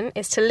action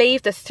is to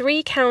leave the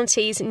Three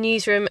Counties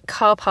newsroom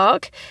car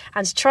park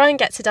and to try and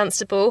get to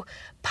Dunstable,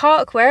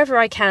 park wherever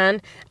I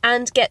can,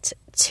 and get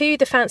to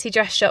the fancy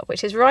dress shop,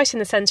 which is right in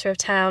the centre of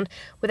town,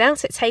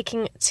 without it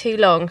taking too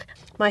long.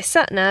 My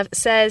sat-nav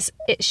says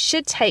it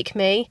should take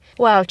me,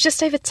 well,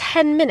 just over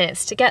 10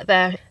 minutes to get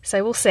there,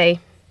 so we'll see.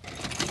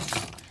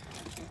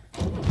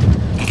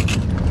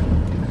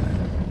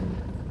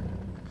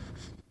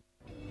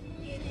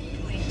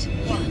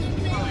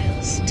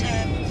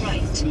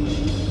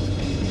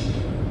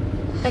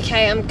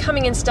 Okay, I'm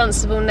coming into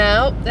Dunstable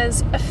now.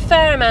 There's a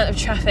fair amount of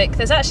traffic.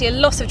 There's actually a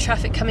lot of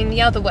traffic coming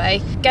the other way.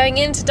 Going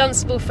into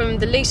Dunstable from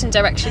the Luton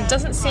direction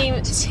doesn't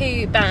seem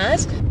too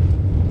bad.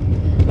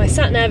 My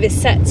sat-nav is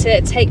set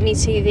to take me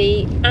to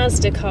the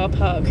Asda car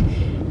park.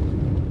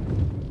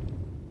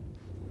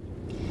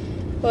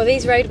 Well,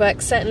 these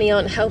roadworks certainly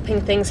aren't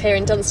helping things here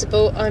in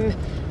Dunstable. I'm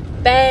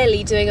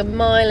barely doing a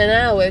mile an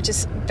hour,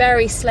 just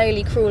very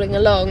slowly crawling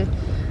along.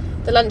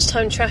 The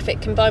lunchtime traffic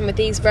combined with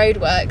these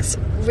roadworks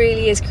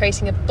really is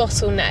creating a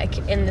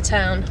bottleneck in the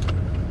town.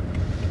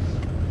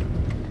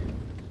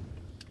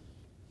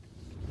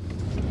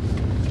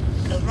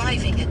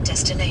 Arriving at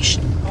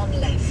destination on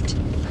left.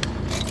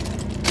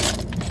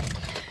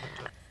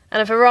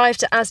 And I've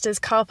arrived at Asda's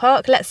car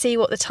park. Let's see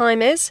what the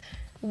time is.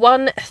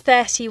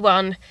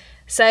 1:31.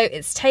 So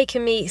it's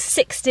taken me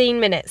 16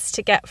 minutes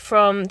to get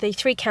from the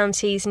Three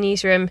Counties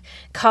newsroom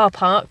car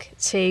park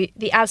to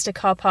the Asda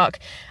car park.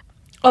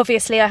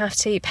 Obviously, I have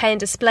to pay and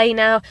display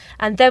now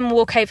and then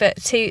walk over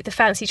to the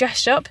fancy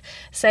dress shop.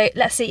 So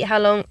let's see how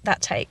long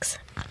that takes.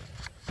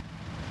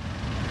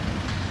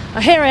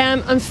 Here I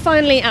am. I'm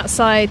finally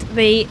outside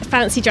the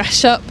fancy dress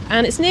shop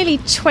and it's nearly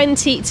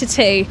 20 to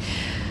 2.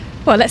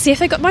 Well, let's see if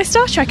they got my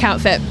Star Trek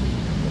outfit.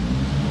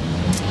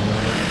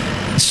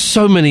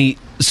 So many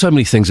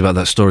things about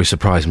that story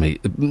surprise me.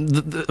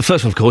 The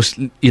first one, of course,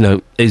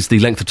 is the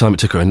length of time it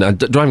took her. And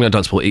driving around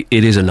Dunstable, it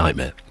is a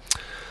nightmare.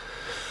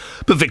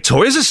 But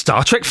Victoria's a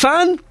Star Trek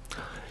fan?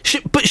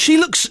 She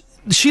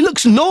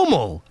looks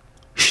normal.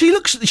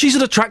 She's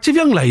an attractive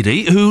young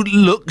lady who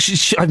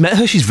looks... I've met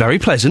her, she's very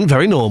pleasant,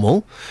 very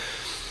normal.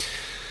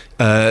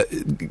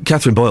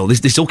 Catherine Boyle,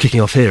 this is all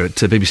kicking off here at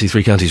BBC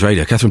Three Counties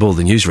Radio. Catherine Boyle,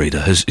 the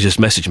newsreader, has just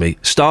messaged me.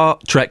 Star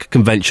Trek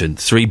convention,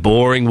 3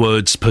 boring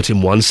words put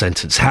in one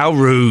sentence. How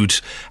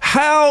rude.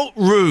 How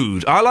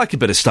rude. I like a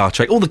bit of Star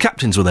Trek. All the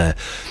captains were there.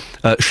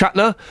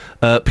 Shatner,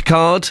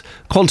 Picard,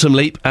 Quantum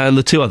Leap, and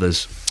the 2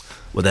 others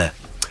were there.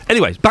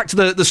 Anyway, back to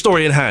the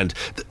story in hand.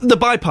 The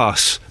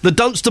bypass, the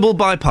Dunstable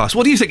bypass.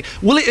 What do you think?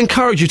 Will it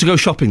encourage you to go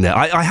shopping there?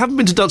 I haven't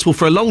been to Dunstable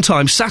for a long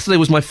time. Saturday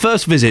was my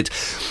first visit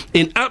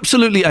in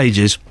absolutely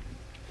ages.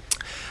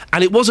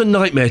 And it was a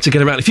nightmare to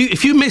get around.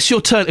 If you miss your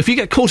turn, if you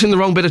get caught in the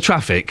wrong bit of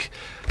traffic,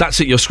 that's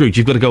it, you're screwed.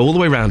 You've got to go all the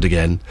way round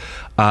again.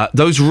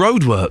 Those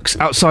roadworks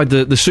outside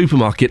the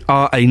supermarket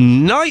are a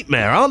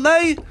nightmare, aren't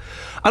they?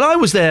 And I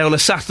was there on a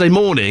Saturday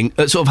morning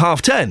at sort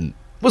of 10:30.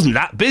 Wasn't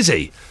that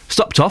busy.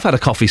 Stopped off, had a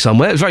coffee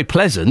somewhere. It was very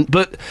pleasant,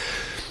 but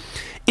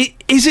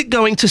is it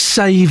going to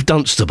save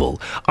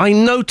Dunstable? I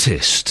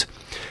noticed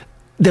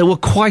there were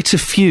quite a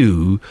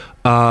few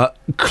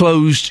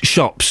closed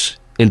shops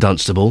in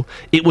Dunstable.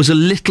 It was a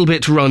little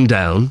bit run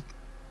down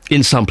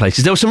in some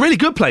places. There were some really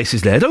good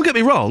places there, don't get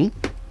me wrong.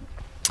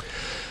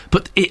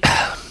 But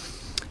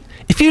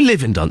if you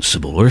live in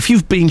Dunstable, or if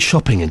you've been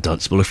shopping in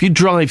Dunstable, or if you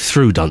drive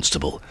through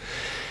Dunstable,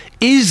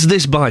 is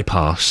this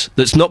bypass,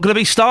 that's not going to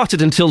be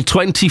started until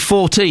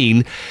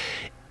 2014,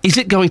 is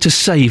it going to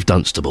save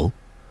Dunstable?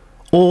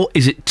 Or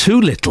is it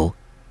too little,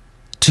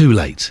 too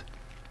late?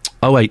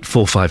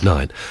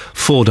 08459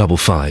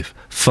 455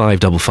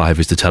 555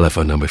 is the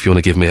telephone number if you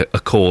want to give me a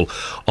call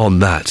on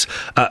that.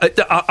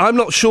 I'm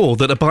not sure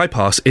that a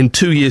bypass in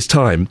 2 years'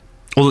 time,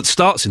 or that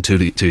starts in 2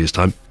 years'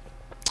 time,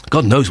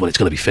 God knows when it's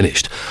going to be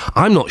finished,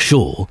 I'm not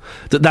sure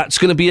that that's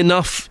going to be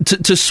enough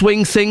to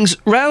swing things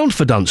round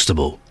for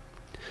Dunstable.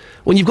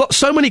 When you've got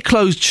so many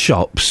closed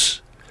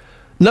shops,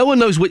 no one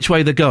knows which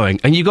way they're going,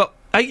 and you've got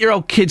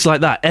 8-year-old kids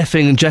like that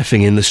effing and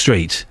jeffing in the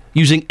street,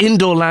 using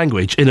indoor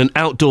language in an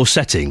outdoor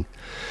setting.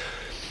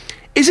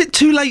 Is it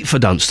too late for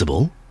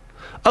Dunstable?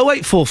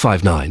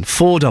 08459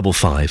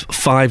 455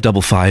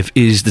 555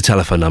 is the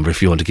telephone number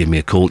if you want to give me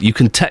a call. You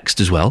can text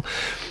as well.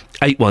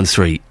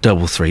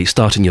 81333,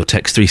 starting your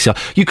text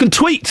 3CR. You can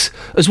tweet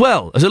as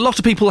well, as a lot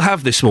of people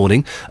have this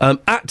morning,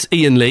 at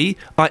Iain Lee,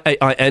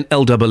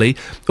 IAINLEE,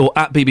 or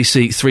at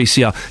BBC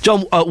 3CR.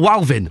 John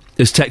Walvin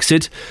has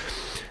texted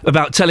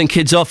about telling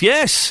kids off.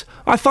 Yes,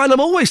 I find I'm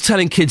always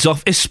telling kids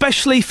off,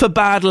 especially for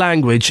bad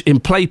language in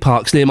play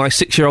parks near my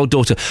 6-year-old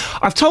daughter.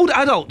 I've told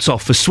adults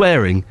off for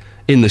swearing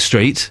in the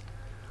street.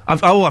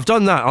 I've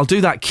done that. I'll do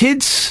that.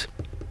 Kids?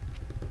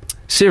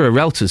 Sarah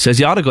Relton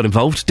says, yeah, I'd have got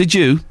involved. Did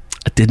you?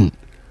 I didn't.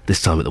 This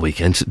time at the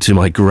weekend, to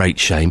my great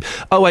shame.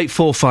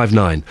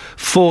 08459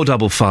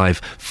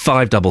 455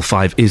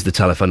 555 is the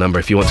telephone number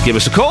if you want to give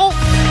us a call.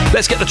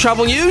 Let's get the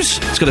travel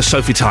news. Let's go to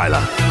Sophie Tyler.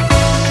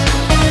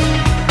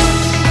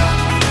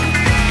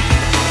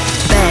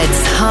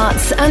 Beds,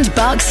 Hearts and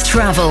Bucks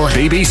travel.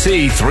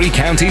 BBC Three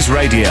Counties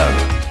Radio.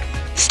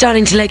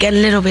 Starting to look a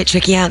little bit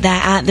tricky out there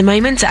at the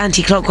moment.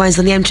 Anti-clockwise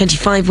on the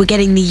M25, we're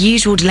getting the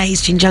usual delays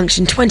between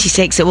junction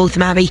 26 at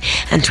Waltham Abbey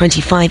and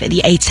 25 at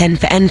the A10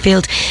 for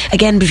Enfield.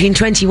 Again, between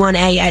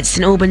 21A at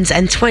St Albans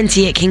and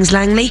 20 at Kings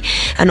Langley.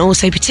 And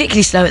also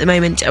particularly slow at the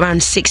moment,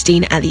 around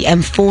 16 at the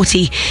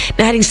M40.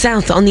 Now heading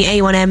south on the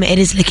A1M, it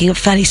is looking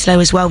fairly slow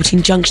as well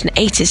between junction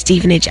 8 at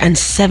Stevenage and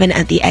 7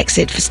 at the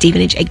exit for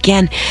Stevenage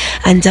again.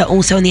 And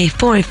also on the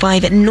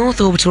A405 at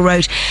North Orbital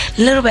Road,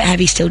 a little bit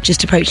heavy still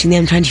just approaching the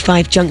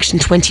M25 junction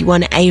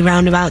 21A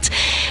roundabout.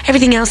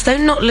 Everything else, though,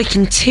 not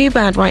looking too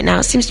bad right now.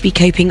 It seems to be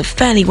coping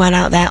fairly well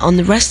out there on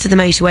the rest of the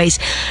motorways,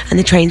 and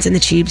the trains and the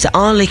tubes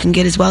are looking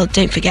good as well.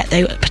 Don't forget,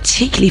 though,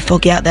 particularly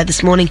foggy out there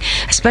this morning,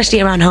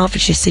 especially around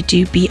Hertfordshire, so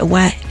do be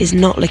aware it is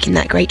not looking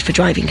that great for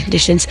driving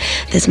conditions.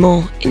 There's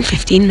more in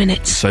 15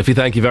 minutes. Sophie,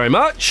 thank you very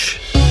much.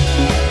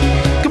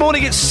 Good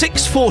morning, it's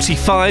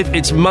 6:45.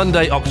 It's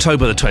Monday,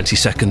 October the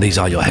 22nd. These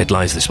are your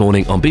headlines this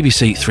morning on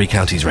BBC Three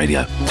Counties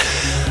Radio.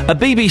 A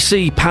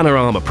BBC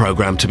Panorama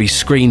programme to be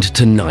screened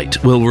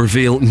tonight will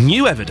reveal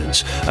new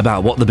evidence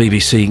about what the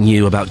BBC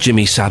knew about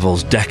Jimmy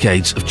Savile's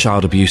decades of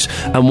child abuse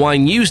and why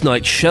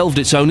Newsnight shelved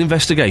its own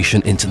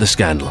investigation into the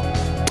scandal.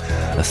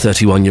 A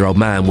 31-year-old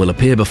man will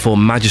appear before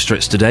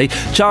magistrates today,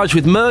 charged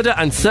with murder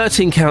and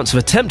 13 counts of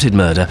attempted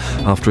murder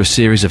after a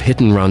series of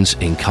hit-and-runs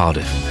in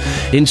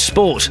Cardiff. In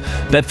sport,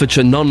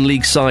 Bedfordshire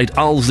non-league side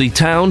Alsley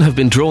Town have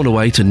been drawn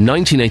away to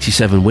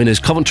 1987 winners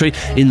Coventry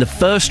in the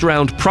first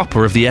round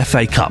proper of the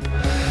FA Cup.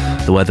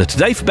 The weather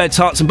today for Beds,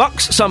 Hearts and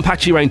Bucks. Some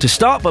patchy rain to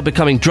start, but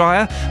becoming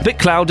drier, a bit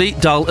cloudy,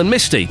 dull and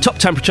misty. Top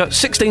temperature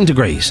 16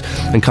 degrees.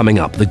 And coming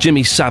up, the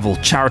Jimmy Savile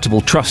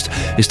Charitable Trust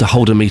is to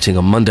hold a meeting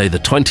on Monday the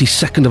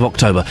 22nd of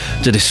October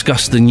to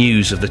discuss the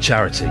news of the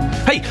charity.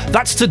 Hey,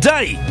 that's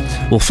today!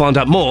 We'll find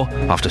out more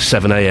after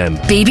 7am.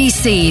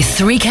 BBC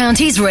Three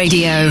Counties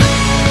Radio.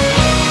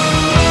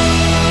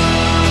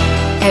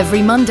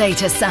 Every Monday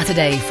to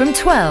Saturday from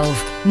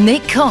 12,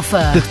 Nick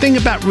Coffer. The thing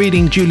about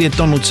reading Julia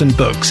Donaldson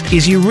books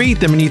is you read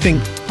them and you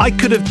think, I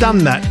could have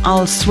done that.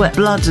 I'll sweat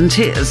blood and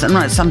tears and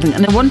write something,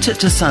 and I want it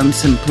to sound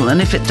simple,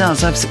 and if it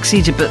does, I've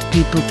succeeded, but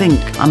people think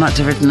I might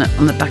have written it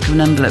on the back of an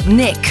envelope.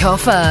 Nick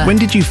Coffer. When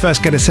did you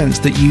first get a sense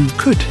that you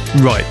could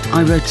write?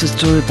 I wrote a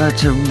story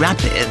about a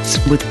rabbit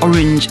with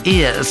orange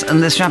ears,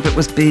 and this rabbit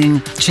was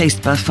being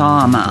chased by a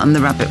farmer, and the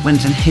rabbit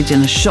went and hid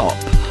in a shop.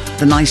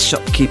 The nice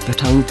shopkeeper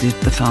told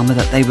the farmer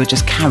that they were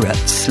just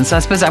carrots. And so I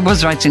suppose I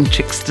was writing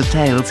trickster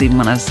tales even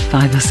when I was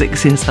 5 or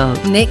 6 years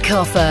old. Nick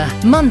Coffer,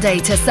 Monday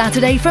to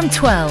Saturday from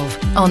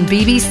 12 on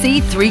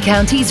BBC Three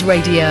Counties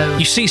Radio.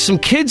 You see some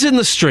kids in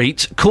the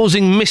street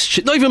causing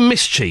mischief, not even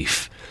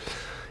mischief,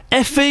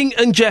 effing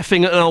and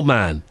jeffing at an old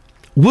man.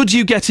 Would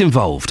you get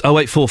involved?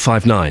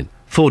 08459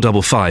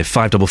 455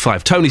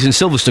 555. Tony's in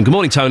Silverstone. Good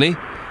morning, Tony.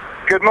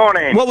 Good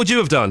morning. What would you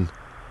have done?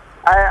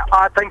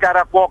 I think I'd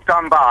have walked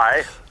on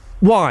by.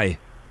 Why?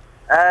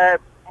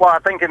 Well, I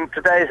think in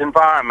today's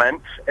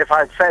environment, if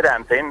I'd said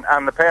anything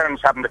and the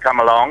parents happened to come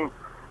along,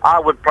 I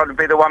would probably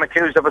be the one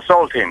accused of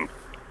assaulting.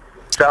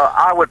 So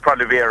I would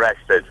probably be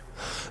arrested.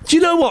 Do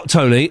you know what,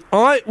 Tony?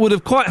 I would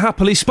have quite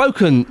happily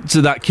spoken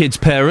to that kid's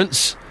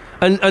parents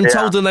and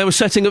told them they were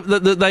setting up,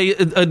 that they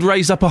had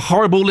raised up a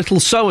horrible little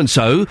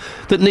so-and-so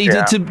that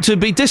needed to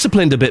be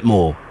disciplined a bit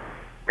more.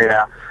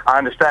 Yeah, I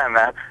understand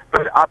that.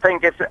 But I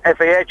think if a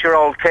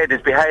 8-year-old kid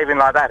is behaving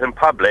like that in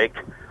public,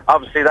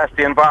 obviously that's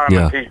the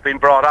environment he's been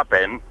brought up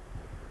in.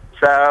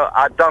 So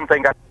I don't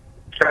think I'd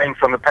change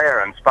from the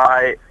parents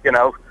by,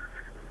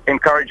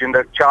 encouraging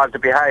the child to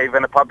behave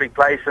in a public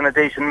place in a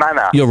decent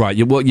manner. You're right.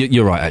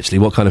 You're right, actually.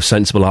 What kind of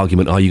sensible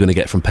argument are you going to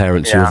get from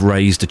parents who have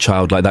raised a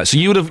child like that? So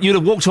you'd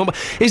have walked on.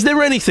 Is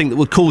there anything that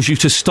would cause you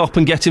to stop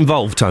and get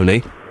involved,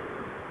 Tony?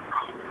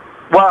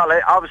 Well,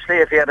 obviously,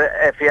 if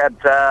he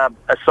had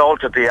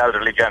assaulted the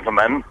elderly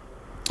gentleman,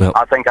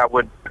 I think I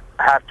would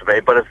have to be.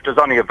 But if there's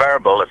only a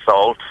verbal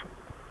assault,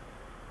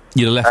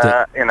 you'd have left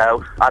it.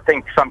 I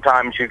think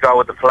sometimes you go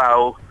with the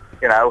flow.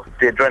 The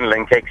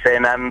adrenaline kicks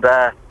in, and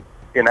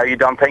you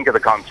don't think of the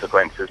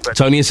consequences. But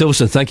Tony in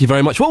Silverstone, thank you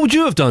very much. What would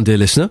you have done, dear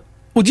listener?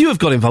 Would you have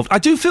got involved? I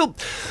don't feel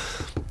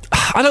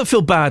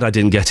bad I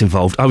didn't get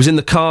involved. I was in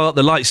the car,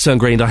 the lights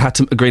turned green, I had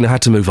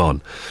to move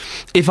on.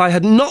 If I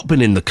had not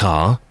been in the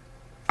car,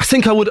 I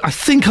think I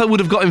would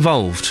have got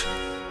involved.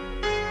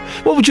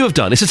 What would you have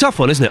done? It's a tough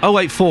one, isn't it?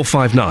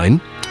 08459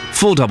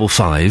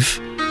 455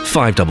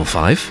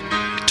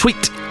 555.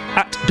 Tweet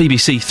at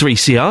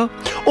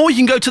BBC3CR, or you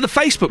can go to the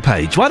Facebook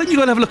page. Why don't you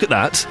go and have a look at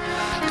that?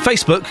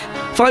 Facebook,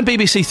 find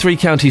BBC Three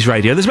Counties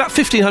Radio. There's about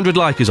 1,500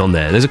 likers on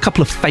there. There's a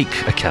couple of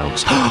fake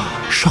accounts.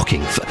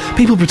 Shocking.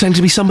 People pretend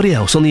to be somebody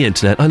else on the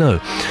internet, I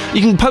know. You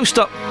can post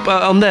up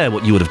on there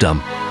what you would have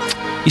done.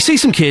 You see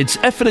some kids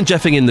effing and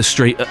jeffing in the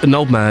street at an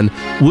old man.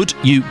 Would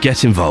you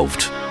get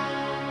involved?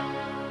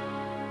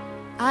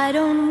 I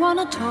don't want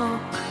to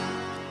talk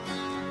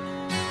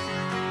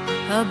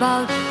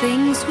about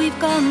things we've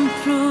gone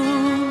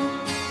through.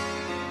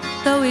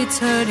 though it's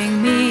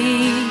hurting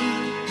me.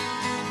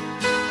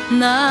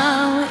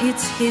 Now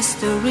it's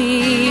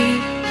history.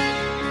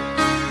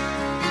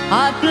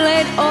 I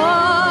played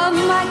all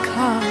my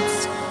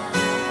cards,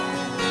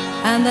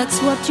 and that's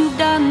what you've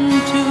done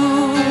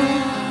too.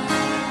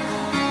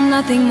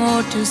 Nothing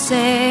more to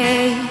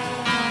say,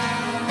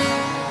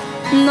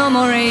 no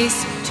more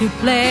race to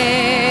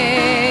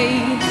play.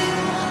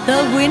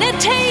 The winner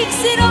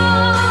takes it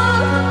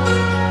all,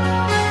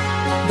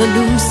 the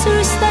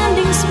loser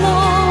standing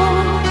small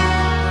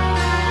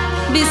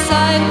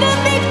beside the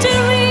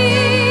victory.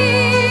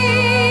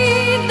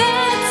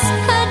 That's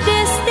her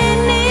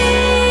destiny.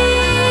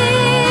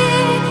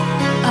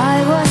 I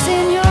was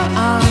in your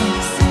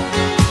arms,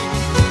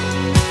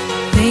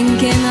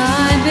 thinking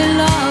I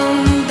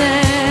belonged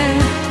there.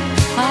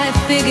 I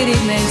figured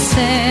it made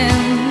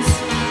sense,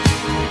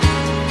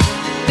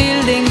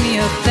 building me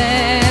a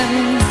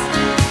fence,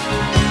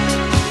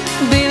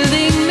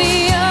 building me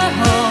a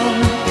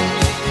home,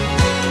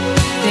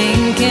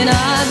 thinking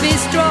I'd be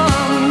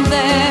strong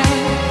there.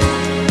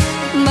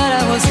 But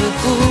I was a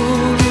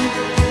fool,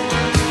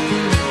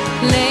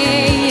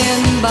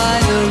 laying by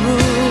the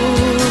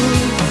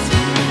rules.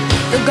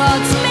 The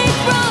gods make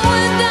wrong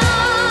with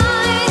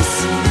eyes,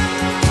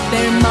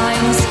 their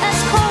minds as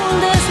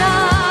cold as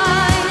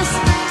ice,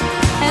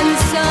 and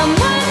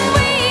someone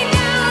way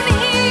down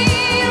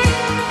here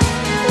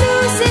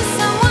loses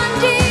someone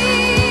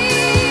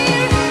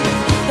dear.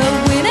 The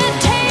winner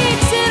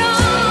takes it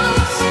all,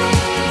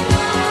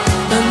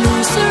 the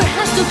loser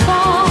has to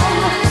fall.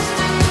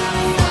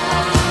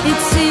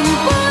 It's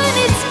simple and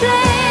it's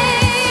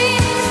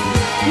plain.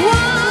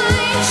 Why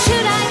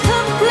should I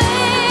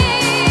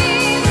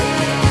complain?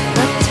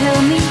 But tell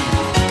me,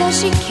 does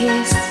she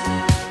kiss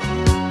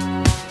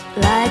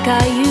like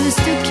I used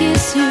to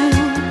kiss you?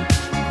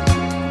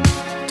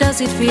 Does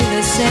it feel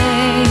the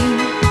same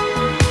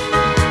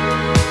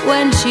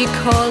when she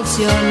calls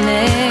your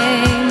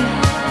name?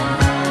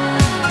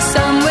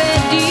 Somewhere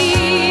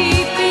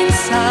deep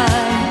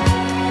inside,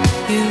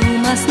 you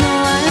must know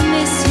I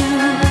miss you.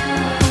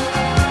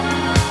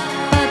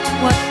 But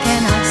what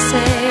can I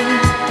say?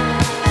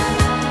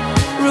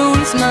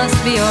 Rules must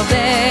be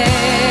obeyed.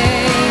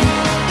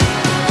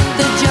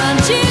 The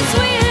judges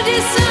will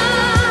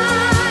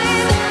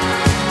decide,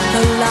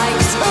 the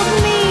likes of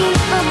me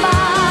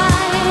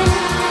abide.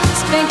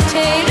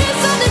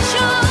 Spectators of the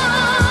show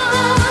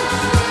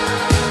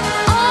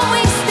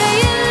always stay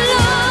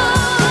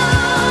alone.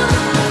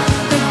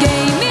 The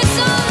game is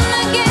on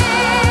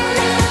again,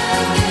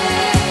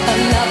 a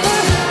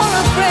lover or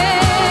a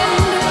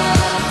friend,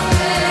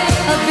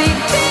 a big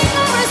thing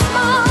or a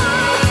small,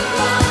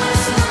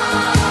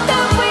 the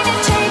winner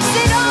takes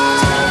it all.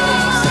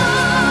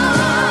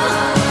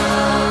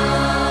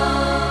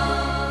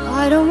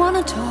 I don't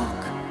wanna talk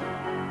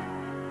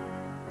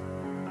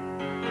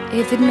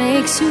if it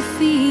makes you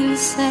feel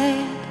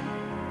sad,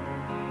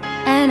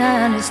 and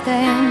I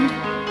understand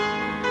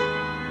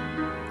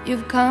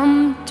you've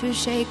come to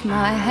shake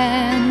my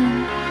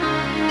hand.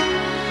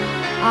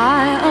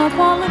 I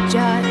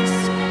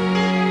apologize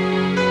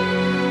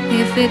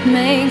if it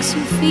makes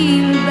you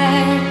feel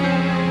bad,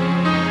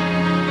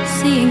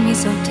 seeing me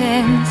so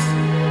tense,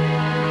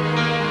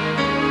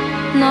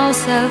 no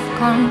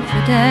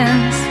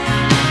self-confidence.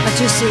 But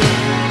you see,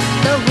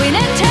 the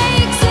winner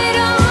takes it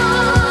all.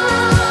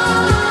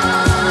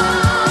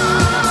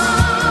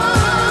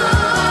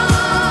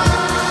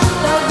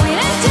 The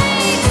winner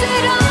takes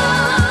it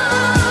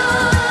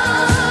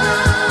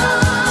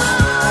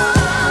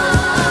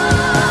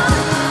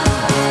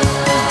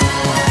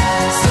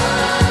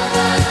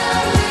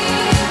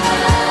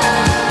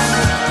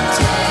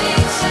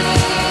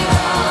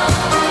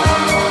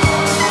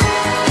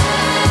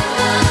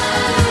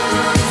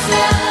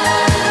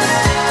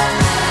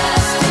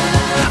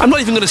I'm not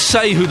even going to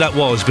say who that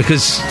was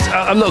because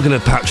I'm not going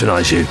to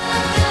patronise you.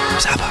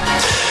 Zappa.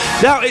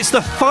 Now, it's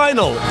the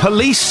final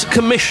Police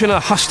Commissioner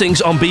hustings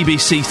on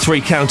BBC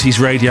Three Counties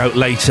Radio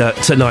later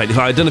tonight.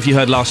 I don't know if you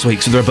heard last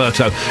week's with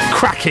Roberto.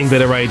 Cracking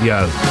bit of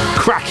radio.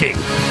 Cracking.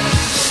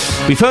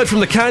 We've heard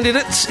from the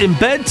candidates in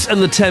Beds and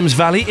the Thames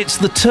Valley. It's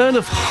the turn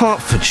of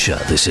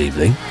Hertfordshire this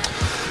evening.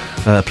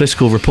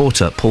 Political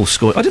reporter Paul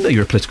Scoynes. I didn't know you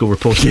were a political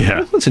reporter.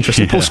 Yeah. That's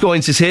interesting. Yeah. Paul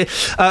Scoynes is here.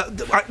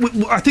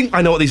 I think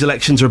I know what these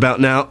elections are about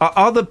now.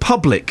 Are the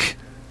public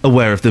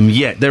aware of them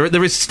yet?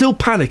 There is still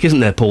panic,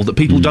 isn't there, Paul, that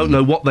people don't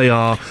know what they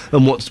are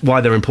and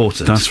why they're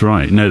important? That's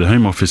right. No, the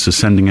Home Office are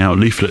sending out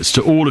leaflets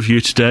to all of you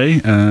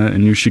today,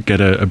 and you should get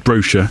a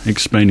brochure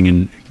explaining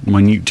in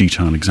minute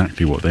detail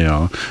exactly what they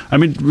are. I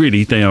mean,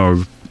 really, they are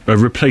a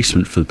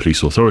replacement for the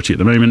police authority at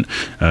the moment.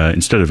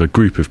 Instead of a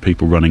group of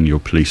people running your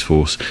police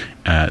force,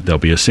 there'll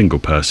be a single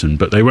person,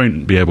 but they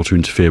won't be able to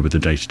interfere with the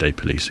day-to-day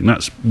policing.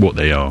 That's what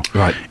they are,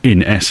 right,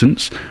 in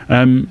essence.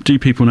 Do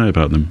people know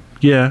about them?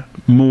 Yeah,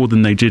 more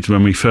than they did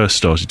when we first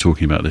started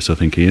talking about this, I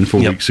think, Ian,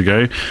 4 weeks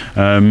ago.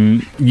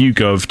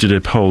 YouGov did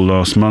a poll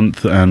last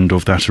month, and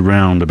of that,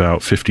 around about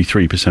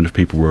 53% of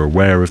people were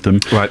aware of them.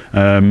 Right.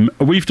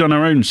 We've done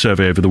our own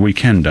survey over the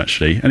weekend,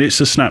 actually, and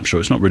it's a snapshot.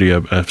 It's not really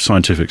a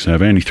scientific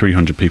survey. Only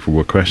 300 people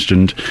were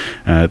questioned.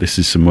 This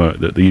is some work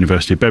that the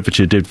University of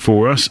Bedfordshire did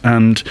for us,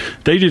 and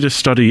they did a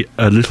study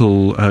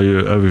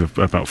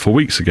about 4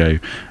 weeks ago,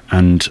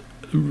 and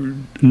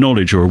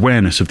knowledge or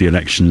awareness of the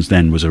elections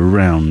then was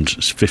around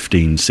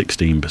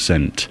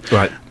 15-16%.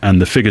 Right.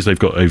 And the figures they've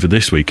got over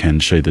this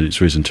weekend show that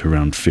it's risen to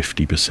around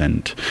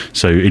 50%.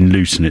 So in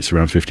Luton it's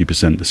around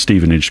 50%. The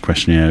Stevenage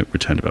questionnaire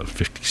returned about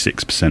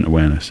 56%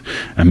 awareness,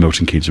 and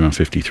Milton Keynes around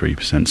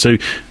 53%. So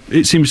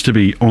it seems to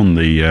be on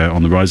the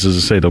rise. As I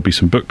say, there'll be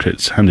some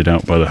booklets handed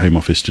out by the Home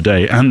Office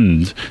today,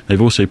 and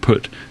they've also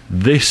put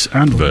this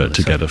advert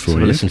together for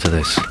you. Listen to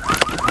this.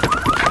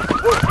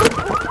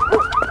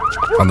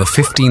 On the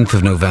 15th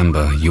of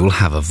November, you'll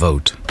have a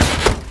vote.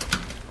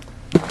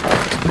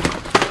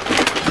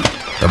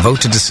 A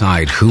vote to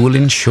decide who will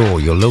ensure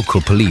your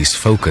local police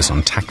focus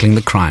on tackling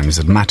the crimes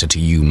that matter to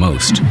you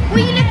most. What are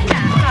you looking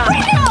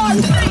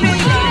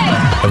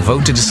at? A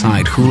vote to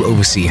decide who will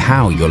oversee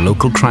how your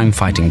local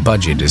crime-fighting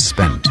budget is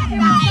spent.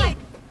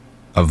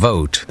 A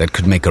vote that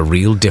could make a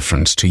real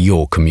difference to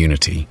your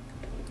community.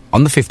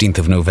 On the 15th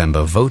of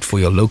November, vote for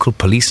your local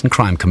police and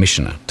crime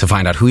commissioner. To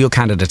find out who your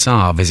candidates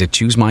are, visit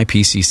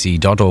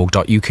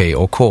choosemypcc.org.uk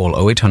or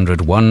call 0800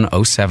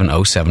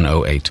 107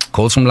 0708.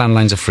 Calls from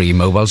landlines are free,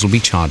 mobiles will be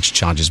charged,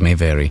 charges may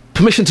vary.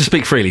 Permission to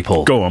speak freely,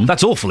 Paul. Go on.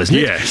 That's awful, isn't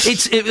it? Yes.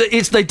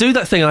 It's they do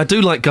that thing, and I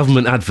do like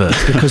government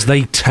adverts because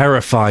they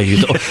terrify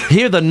you.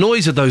 Hear the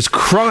noise of those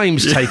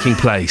crimes taking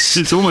place.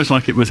 It's almost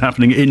like it was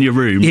happening in your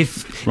room.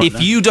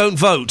 If you don't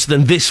vote,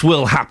 then this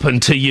will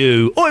happen to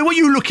you. Oi, what are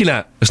you looking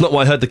at? That's not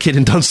what I heard the kid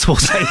in Dunstable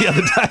say the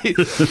other day.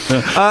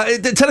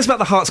 Tell us about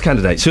the Hearts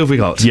candidates. Who have we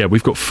got? Yeah,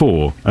 we've got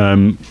 4.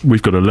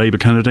 We've got a Labour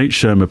candidate,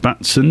 Sherma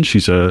Batson.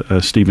 She's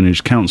a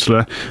Stevenage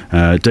councillor.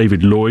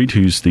 David Lloyd,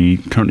 who's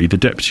currently the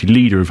deputy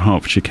leader of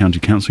Hertfordshire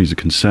County Council. He's a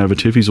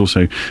Conservative. He's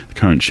also the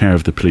current chair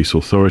of the Police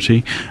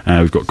Authority.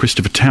 We've got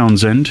Christopher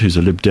Townsend, who's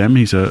a Lib Dem.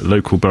 He's a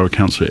local borough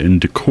councillor in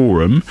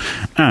Dacorum.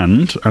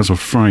 And as of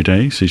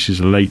Friday, so she's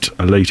a late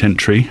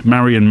entry,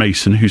 Marion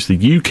Mason, who's the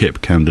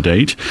UKIP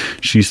candidate.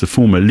 She's the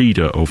former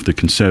leader of the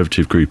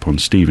Conservative group on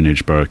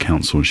Stevenage Borough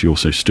Council, and she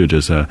also stood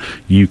as a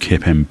UKIP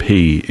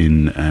MP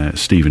in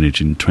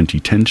Stevenage in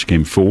 2010. She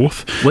came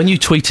 4th. When you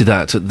tweeted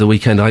that at the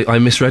weekend, I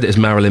misread it as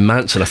Marilyn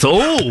Manson. I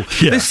thought,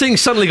 this thing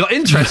suddenly got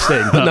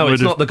interesting. But no,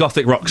 it's not the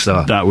gothic rock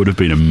star. That would have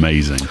been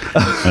amazing.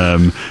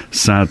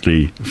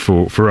 Sadly,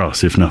 for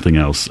us, if nothing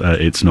else,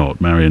 it's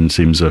not. Marion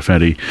seems a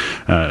fairly,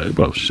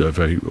 she's a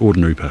very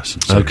ordinary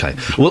person. So. Okay.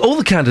 Well, all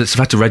the candidates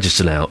have had to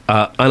register now,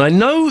 and I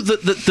know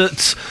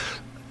that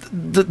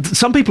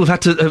some people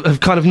have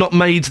kind of not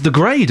made the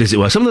grade, as it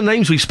were. Some of the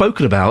names we've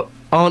spoken about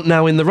aren't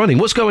now in the running.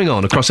 What's going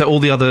on across all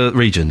the other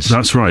regions?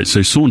 That's right. So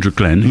Saundra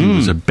Glenn, who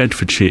was a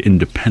Bedfordshire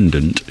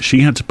independent,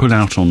 she had to pull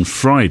out on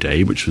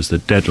Friday, which was the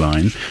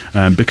deadline,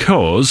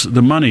 because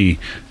the money,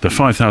 the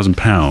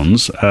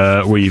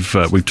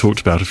 £5,000, we've talked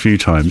about a few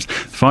times,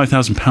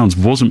 £5,000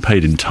 wasn't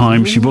paid in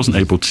time. She wasn't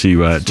able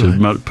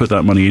to put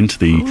that money into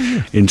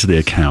the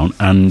account,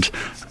 and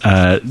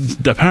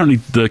apparently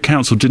the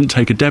council didn't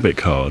take a debit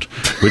card,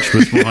 which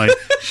was why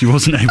she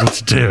wasn't able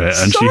to do it,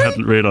 and she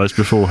hadn't realised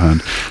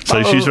beforehand.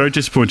 So she's very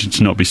disappointed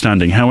to not be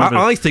standing. However,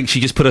 I think she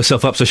just put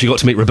herself up so she got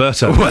to meet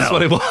Roberto. Well, that's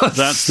what it was.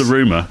 That's the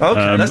rumour.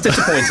 Okay, that's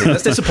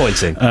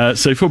disappointing.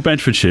 So for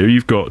Bedfordshire,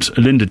 you've got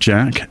Linda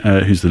Jack,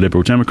 who's the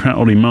Liberal Democrat,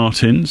 Ollie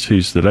Martins,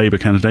 who's the Labour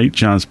candidate,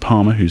 Jazz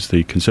Palmer, who's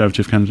the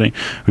Conservative candidate.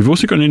 We've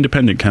also got an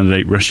independent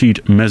candidate, Rashid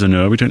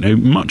Mezanur. We don't know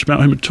much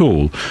about him at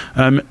all.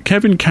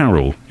 Kevin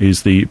Carroll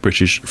is the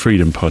British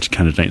Freedom Party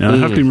candidate. Now, there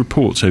have been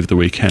reports over the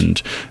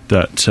weekend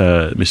that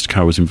Mr.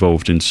 Carroll was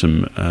involved in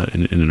some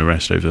in an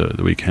arrest over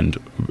the weekend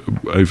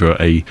over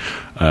a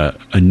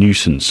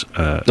nuisance.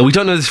 No, we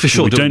don't know this for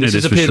sure. This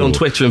has appeared on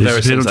Twitter and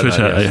various things like that.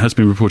 Yes. It has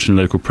been reported in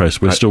local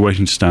press. We're still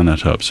waiting to stand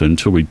that up, so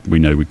until we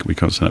know, we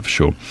can't say that for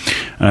sure.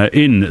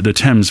 In the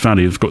Thames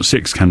Valley, we've got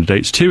 6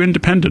 candidates, 2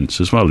 independents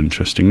as well,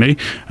 interestingly.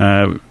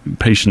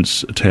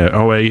 Patience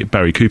Owe,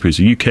 Barry Cooper, who's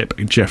a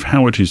UKIP, Jeff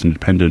Howard, who's an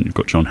independent, you've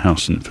got John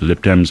Howson for the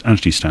Lib Dems,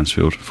 Anthony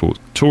Stansfield for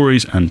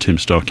Tories, and Tim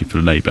Starkey for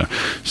Labour.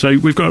 So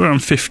we've got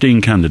around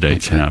 15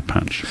 candidates in our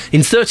patch.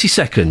 In 30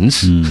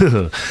 seconds,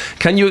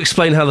 can you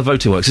explain how the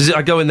voting works? Is it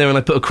I go in there and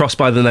I put a cross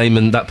by the name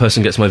and that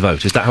person gets my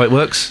vote? Is that how it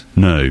works?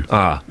 No.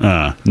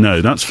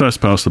 No, that's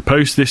first past the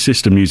post. This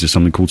system uses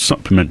something called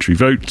supplementary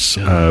votes,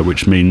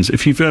 which means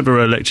if you've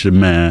ever elected a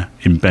mayor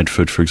in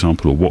Bedford, for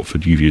example, or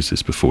Watford, you've used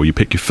this before, you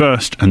pick your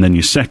first and then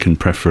your second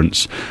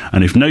preference,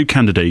 and if no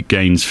candidate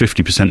gains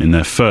 50% in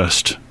their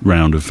first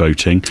round of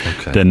voting,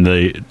 then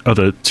the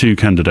other 2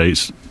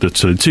 candidates the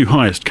two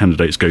highest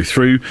candidates go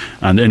through,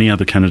 and any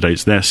other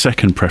candidates, their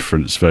second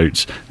preference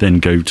votes then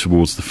go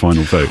towards the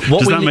final vote.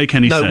 Does that make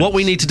any sense? No, what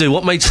we need to do,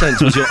 what made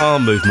sense was your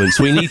arm movements.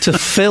 We need to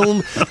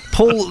film.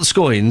 Paul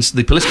Scoynes,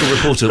 the political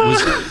reporter,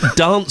 was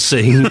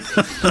dancing.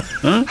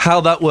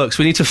 How that works.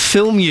 We need to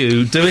film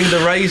you doing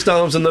the raised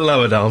arms and the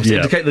lowered arms to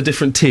indicate the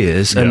different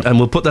tiers, and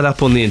we'll put that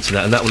up on the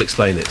internet, and that will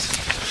explain it.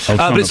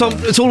 But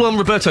it's all on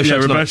Roberto's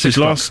show tonight. Roberto's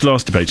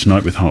last debate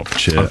tonight with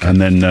Hertfordshire, and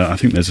then I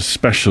think there's a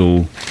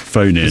special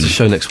phone-in. There's a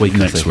show next week.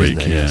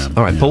 Yeah.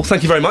 All right, Paul,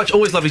 thank you very much.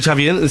 Always lovely to have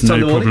you in at this time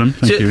No of the morning.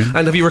 problem. Thank you.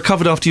 And have you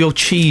recovered after your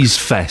cheese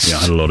fest? Yeah,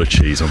 I had a lot of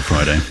cheese on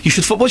Friday. You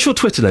should. What's your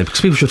Twitter name?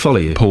 Because people should follow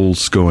you. Paul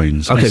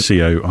Scoynes. Okay.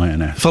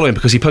 Scoins. Follow him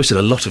because he posted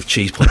a lot of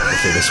cheese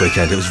pornography this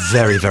weekend. It was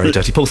very, very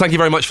dirty. Paul, thank you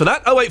very much for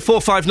that.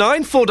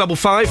 08459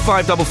 455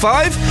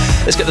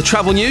 555. Let's get the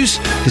travel news.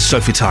 Here's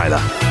Sophie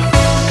Tyler.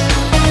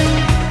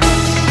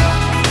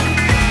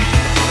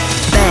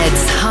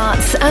 Beds,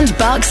 Hearts and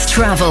Bucks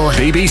travel.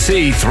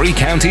 BBC Three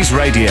Counties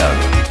Radio.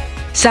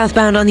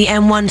 Southbound on the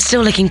M1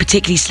 still looking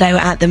particularly slow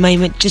at the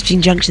moment, just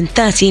between junction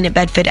 13 at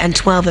Bedford and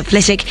 12 at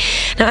Flitwick.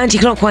 Now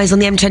anti-clockwise on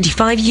the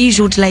M25,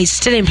 usual delays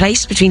still in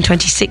place between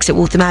 26 at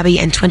Waltham Abbey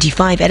and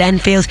 25 at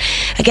Enfield.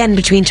 Again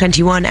between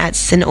 21 at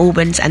St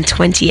Albans and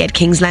 20 at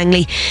Kings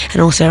Langley,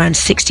 and also around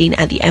 16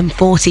 at the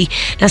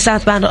M40. Now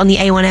southbound on the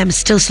A1M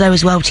still slow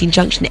as well between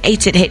junction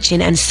 8 at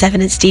Hitchin and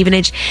 7 at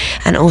Stevenage,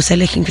 and also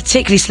looking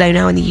particularly slow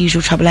now in the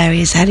usual trouble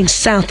areas heading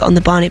south on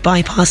the Barnet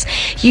bypass.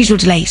 Usual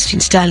delays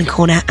between Stirling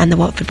Corner and the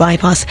Watford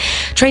bypass.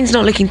 Trains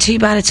not looking too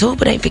bad at all,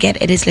 but don't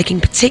forget it is looking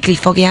particularly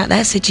foggy out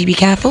there, so do be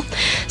careful.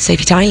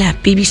 Sophie Tyler,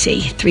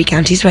 BBC Three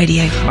Counties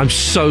Radio. I'm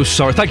so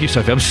sorry. Thank you,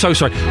 Sophie. I'm so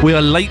sorry. We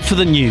are late for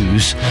the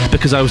news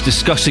because I was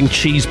discussing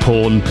cheese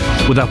porn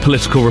with our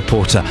political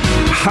reporter.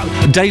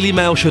 Daily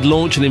Mail should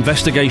launch an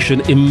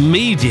investigation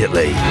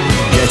immediately.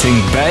 Getting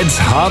beds,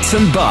 hearts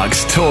and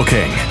bucks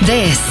talking.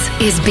 This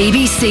is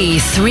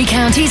BBC Three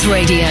Counties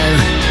Radio.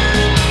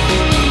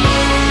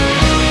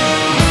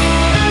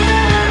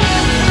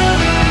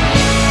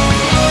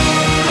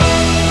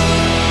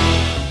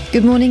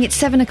 Good morning, it's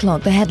 7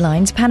 o'clock. The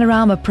headlines: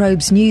 Panorama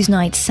probes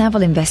Newsnight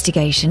Savile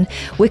investigation,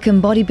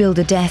 Wickham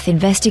bodybuilder death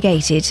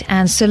investigated,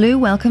 and Salou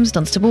welcomes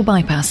Dunstable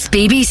bypass.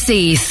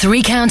 BBC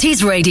Three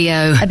Counties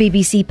Radio. A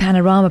BBC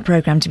Panorama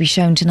programme to be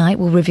shown tonight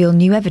will reveal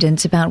new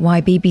evidence about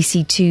why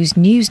BBC Two's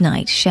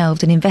Newsnight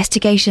shelved an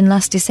investigation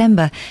last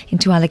December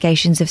into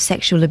allegations of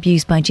sexual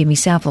abuse by Jimmy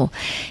Savile.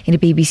 In a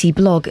BBC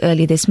blog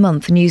earlier this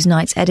month,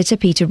 Newsnight's editor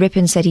Peter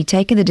Rippon said he'd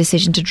taken the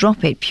decision to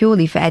drop it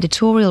purely for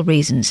editorial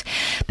reasons.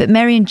 But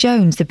Marion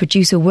Jones, the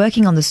producer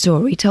working on the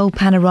story, told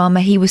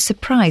Panorama he was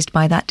surprised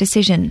by that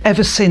decision.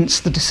 Ever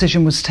since the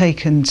decision was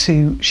taken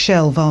to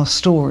shelve our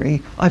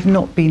story, I've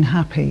not been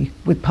happy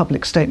with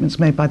public statements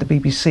made by the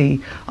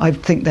BBC. I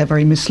think they're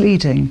very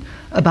misleading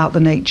about the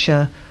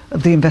nature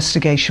of the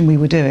investigation we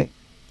were doing.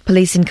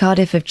 Police in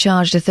Cardiff have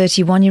charged a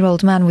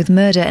 31-year-old man with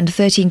murder and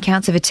 13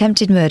 counts of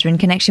attempted murder in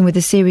connection with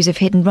a series of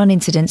hit-and-run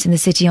incidents in the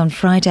city on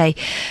Friday.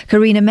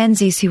 Karina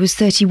Menzies, who was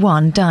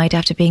 31, died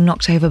after being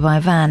knocked over by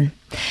a van.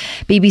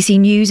 BBC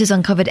News has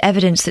uncovered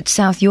evidence that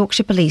South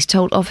Yorkshire Police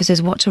told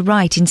officers what to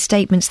write in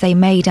statements they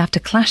made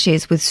after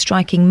clashes with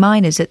striking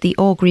miners at the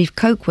Orgreave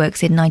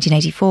Cokeworks in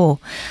 1984.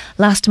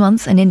 Last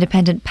month, an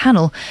independent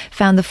panel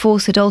found the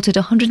force had altered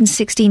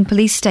 116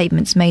 police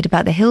statements made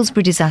about the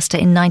Hillsborough disaster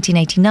in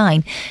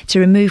 1989 to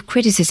remove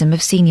criticism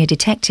of senior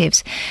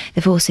detectives.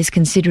 The force is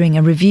considering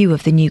a review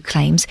of the new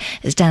claims,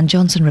 as Dan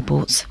Johnson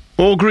reports.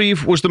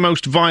 Orgreave was the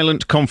most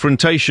violent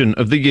confrontation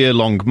of the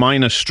year-long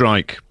miners'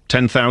 strike.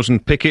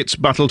 10,000 pickets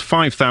battled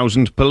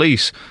 5,000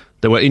 police.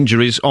 There were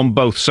injuries on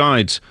both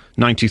sides.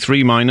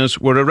 93 miners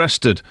were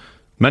arrested.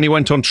 Many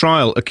went on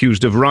trial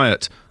accused of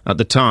riot. At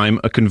the time,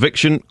 a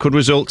conviction could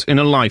result in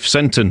a life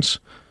sentence.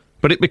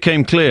 But it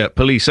became clear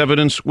police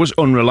evidence was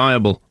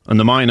unreliable, and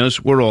the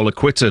miners were all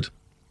acquitted.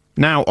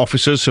 Now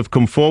officers have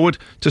come forward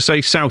to say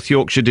South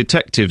Yorkshire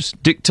detectives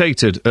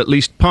dictated at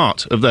least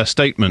part of their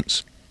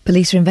statements.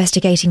 Police are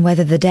investigating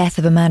whether the death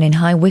of a man in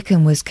High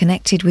Wycombe was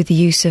connected with the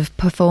use of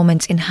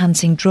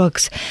performance-enhancing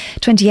drugs.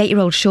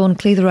 28-year-old Sean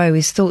Clitheroe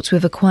is thought to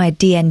have acquired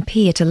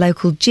DNP at a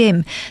local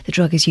gym. The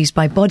drug is used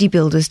by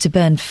bodybuilders to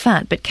burn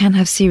fat but can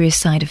have serious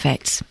side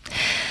effects.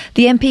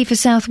 The MP for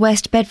South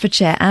West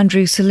Bedfordshire,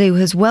 Andrew Salou,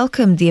 has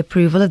welcomed the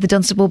approval of the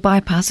Dunstable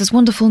bypass as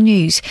wonderful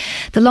news.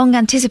 The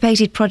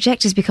long-anticipated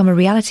project has become a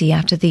reality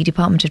after the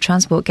Department of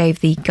Transport gave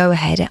the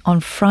go-ahead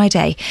on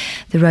Friday.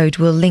 The road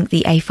will link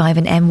the A5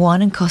 and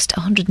M1 and cost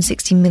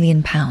 £160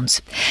 million.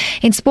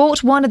 In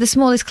sport, one of the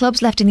smallest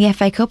clubs left in the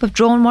FA Cup have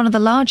drawn one of the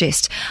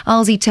largest.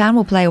 Arlesey Town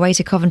will play away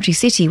to Coventry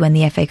City when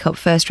the FA Cup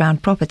first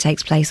round proper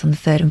takes place on the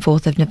 3rd and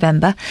 4th of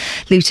November.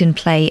 Luton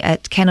play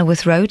at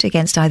Kenilworth Road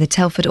against either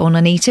Telford or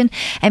Nuneaton.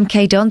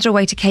 MK Dons are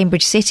away to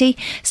Cambridge City.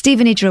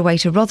 Stevenage are away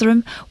to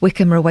Rotherham.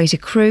 Wickham are away to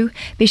Crewe.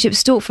 Bishop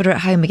Stortford are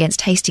at home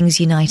against Hastings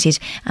United,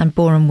 and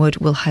Boreham Wood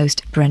will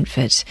host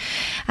Brentford.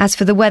 As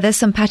for the weather,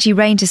 some patchy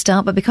rain to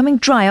start, but becoming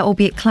drier,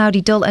 albeit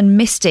cloudy, dull and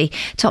misty.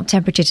 Top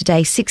temperature temperature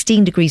today,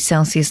 16 degrees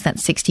Celsius,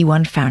 that's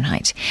 61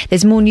 Fahrenheit.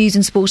 There's more news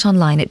and sport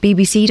online at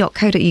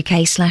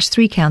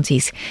bbc.co.uk/Three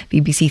Counties.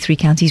 BBC Three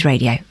Counties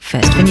Radio.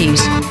 First for news.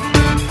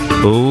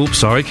 Oops,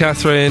 sorry,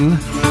 Catherine.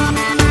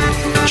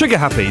 Trigger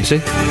happy, you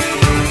see.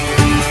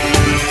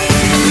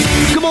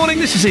 Good morning,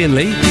 this is Iain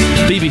Lee,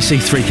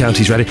 BBC Three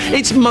Counties Radio.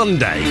 It's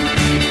Monday.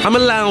 I'm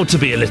allowed to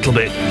be a little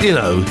bit,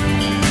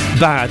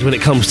 bad when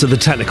it comes to the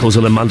technicals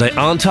on a Monday,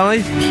 aren't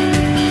I?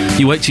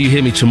 You wait till you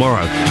hear me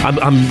tomorrow.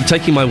 I'm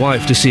taking my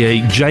wife to see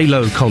a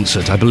J-Lo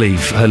concert, I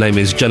believe. Her name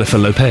is Jennifer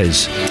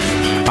Lopez.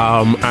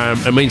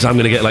 And it means I'm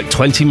going to get like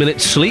 20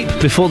 minutes sleep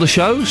before the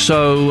show.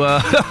 So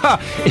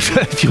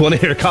if you want to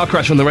hear a car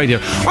crash on the radio,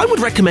 I would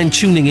recommend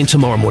tuning in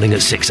tomorrow morning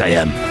at 6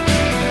 a.m.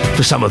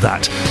 for some of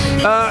that.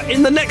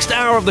 In the next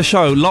hour of the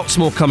show, lots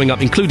more coming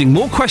up, including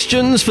more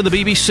questions for the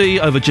BBC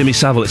over Jimmy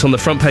Savile. It's on the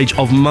front page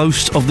of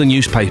most of the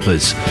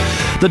newspapers.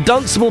 The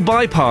Dunstable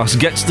bypass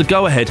gets the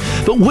go-ahead,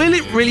 but will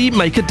it really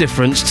make a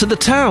difference to the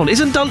town?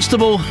 Isn't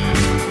Dunstable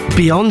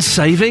beyond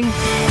saving?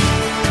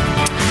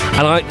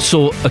 And I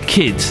saw a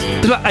kid, he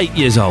was about 8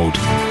 years old,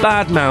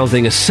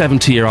 bad-mouthing a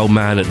 70-year-old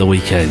man at the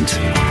weekend.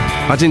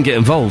 I didn't get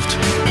involved.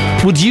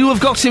 Would you have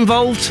got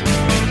involved?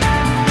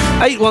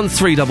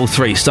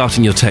 81333,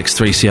 starting your text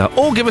 3CR,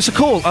 or give us a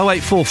call,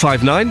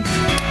 08459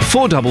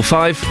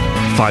 455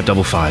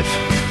 555.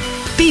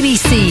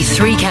 BBC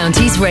Three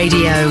Counties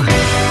Radio.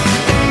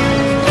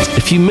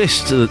 If you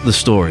missed the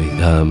story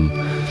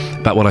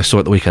about what I saw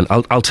at the weekend,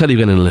 I'll tell you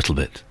again in a little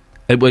bit.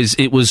 It was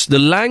the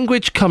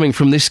language coming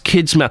from this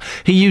kid's mouth.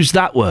 He used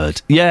that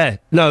word. Yeah,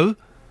 no.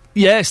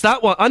 Yes,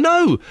 that one. I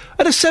know.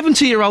 At a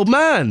 70-year-old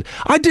man.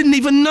 I didn't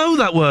even know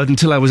that word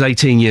until I was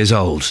 18 years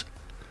old.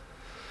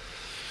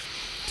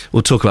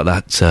 We'll talk about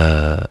that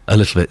a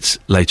little bit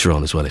later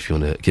on as well, if you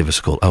want to give us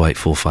a call.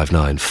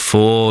 08459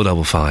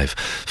 455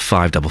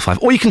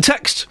 555. Or you can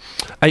text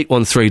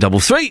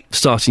 81333,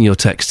 starting your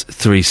text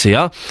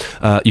 3CR.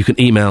 You can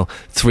email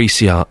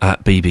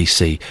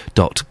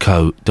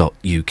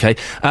 3cr@bbc.co.uk.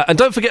 And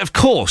don't forget, of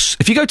course,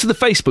 if you go to the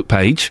Facebook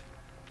page,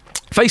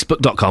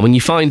 facebook.com, and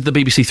you find the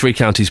BBC Three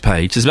Counties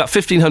page, there's about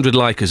 1,500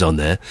 likers on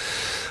there.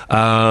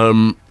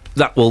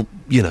 That will,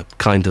 you can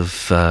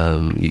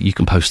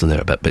post on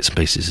there about bits and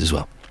pieces as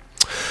well.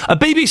 A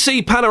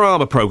BBC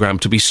Panorama programme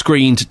to be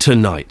screened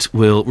tonight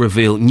will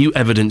reveal new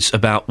evidence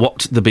about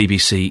what the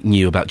BBC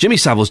knew about Jimmy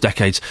Savile's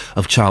decades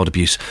of child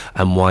abuse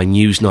and why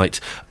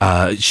Newsnight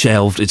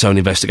shelved its own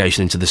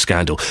investigation into the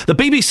scandal. The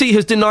BBC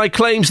has denied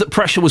claims that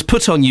pressure was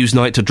put on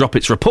Newsnight to drop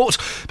its report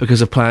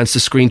because of plans to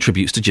screen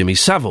tributes to Jimmy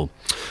Savile.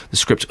 The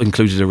script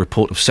included a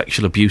report of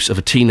sexual abuse of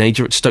a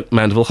teenager at Stoke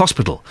Mandeville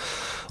Hospital.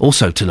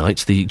 Also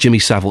tonight, the Jimmy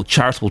Savile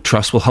Charitable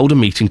Trust will hold a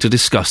meeting to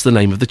discuss the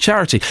name of the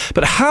charity.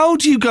 But how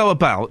do you go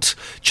about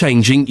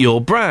changing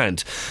your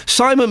brand?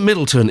 Simon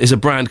Middleton is a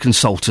brand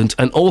consultant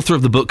and author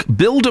of the book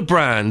Build a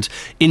Brand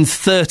in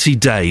 30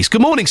 Days. Good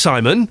morning,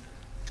 Simon.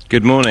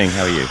 Good morning,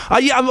 how are you?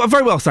 Yeah, I'm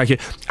very well, thank you.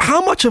 How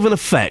much of an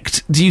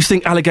effect do you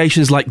think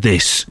allegations like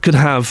this could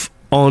have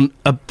on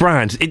a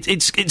brand?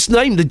 It's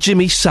named the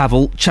Jimmy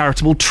Savile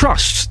Charitable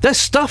Trust. They're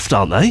stuffed,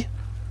 aren't they?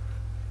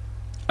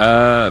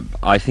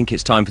 I think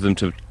it's time for them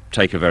to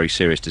take a very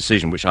serious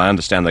decision, which I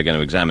understand they're going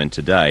to examine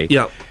today.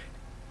 Yeah.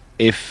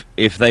 If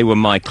they were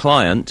my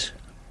client,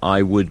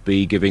 I would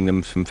be giving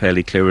them some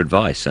fairly clear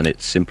advice, and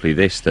it's simply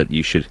this, that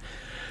you should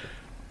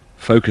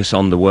focus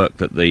on the work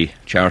that the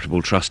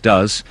charitable trust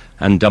does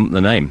and dump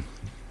the name.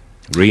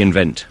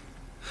 Reinvent.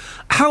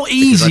 How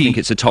easy... Because I think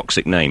it's a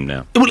toxic name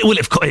now. Well,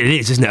 of course it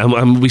is, isn't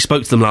it? We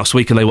spoke to them last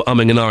week and they were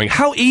umming and ahhing.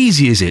 How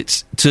easy is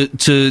it to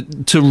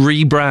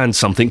rebrand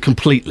something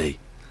completely?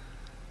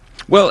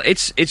 Well,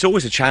 it's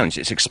always a challenge.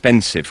 It's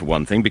expensive, for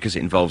one thing, because it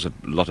involves a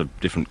lot of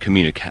different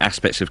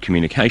aspects of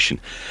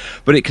communication.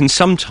 But it can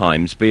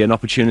sometimes be an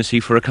opportunity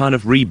for a kind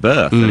of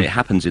rebirth, and it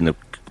happens in the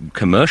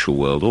commercial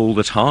world all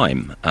the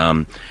time.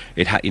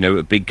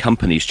 Big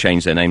companies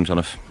change their names on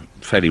a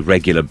fairly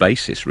regular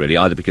basis, really,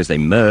 either because they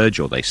merge,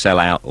 or they sell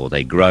out, or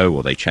they grow,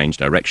 or they change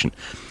direction.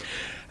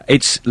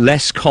 It's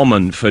less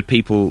common for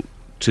people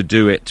to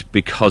do it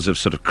because of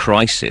sort of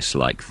crisis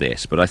like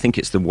this, but I think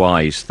it's the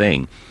wise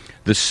thing.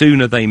 The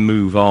sooner they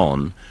move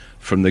on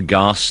from the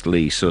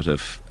ghastly sort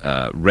of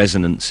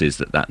resonances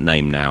that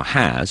name now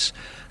has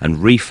and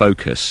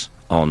refocus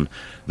on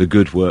the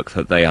good work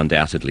that they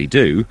undoubtedly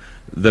do,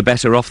 the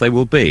better off they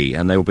will be,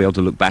 and they will be able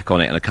to look back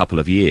on it in a couple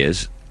of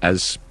years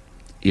as,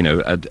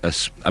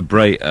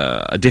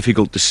 a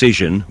difficult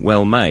decision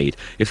well made.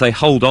 If they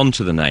hold on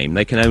to the name,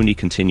 they can only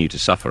continue to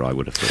suffer, I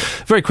would have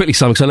thought. Very quickly,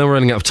 Simon, because I know we're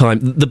running out of time.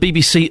 The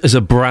BBC as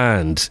a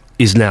brand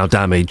is now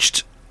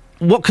damaged.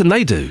 What can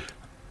they do?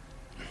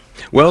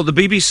 Well, the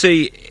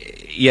BBC,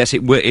 yes,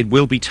 it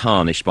will be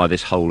tarnished by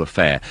this whole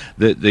affair.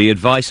 The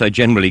advice I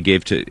generally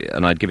give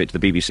and I'd give it to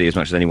the BBC as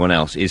much as anyone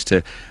else, is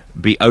to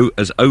be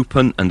as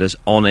open and as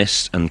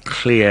honest and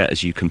clear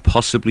as you can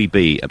possibly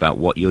be about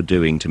what you're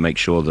doing to make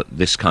sure that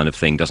this kind of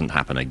thing doesn't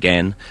happen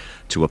again,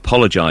 to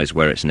apologise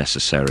where it's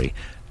necessary,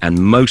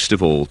 and most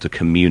of all, to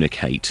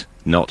communicate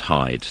not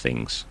hide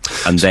things,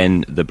 and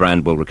then the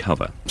brand will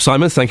recover.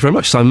 Simon, thank you very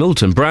much. Simon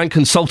Middleton, brand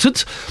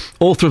consultant,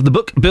 author of the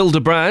book Build a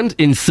Brand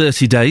in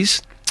 30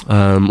 Days.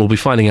 We'll be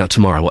finding out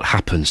tomorrow what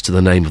happens to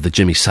the name of the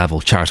Jimmy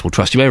Savile Charitable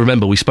Trust. You may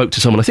remember we spoke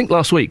to someone, I think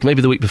last week,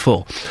 maybe the week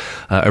before,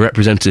 a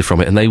representative from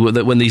it, and they were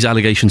when these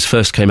allegations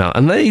first came out,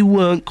 and they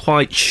weren't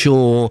quite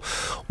sure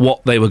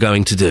what they were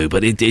going to do,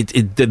 but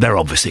they're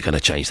obviously going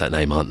to change that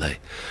name, aren't they?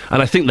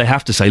 And I think they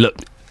have to say, look,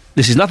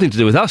 this is nothing to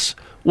do with us.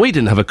 We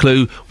didn't have a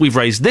clue. We've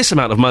raised this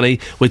amount of money.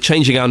 We're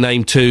changing our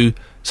name to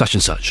such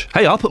and such.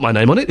 Hey, I'll put my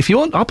name on it if you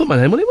want. I'll put my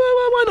name on it.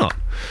 Why not?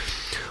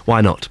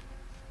 Why not?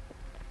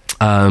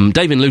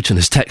 Dave in Luton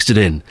has texted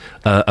in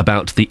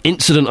about the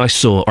incident I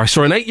saw. I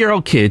saw an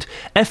 8-year-old kid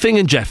effing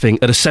and jeffing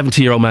at a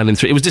 70-year-old man in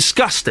 3. It was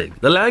disgusting.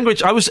 The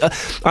language. I was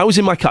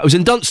in my car. I was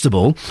in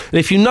Dunstable, and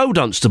if you know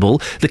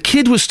Dunstable, the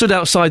kid was stood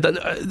outside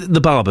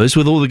the Barbers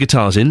with all the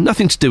guitars in.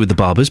 Nothing to do with the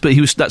Barbers, but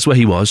that's where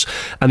he was.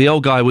 And the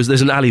old guy was.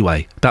 There's an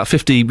alleyway about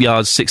 50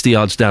 yards, 60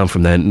 yards down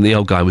from there, and the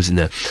old guy was in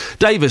there.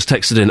 Dave has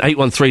texted in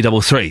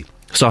 81333.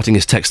 Starting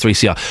his text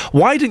 3CR.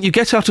 Why didn't you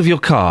get out of your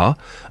car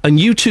and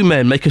you two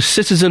men make a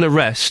citizen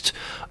arrest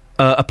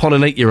upon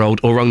an 8-year-old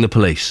or rung the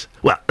police?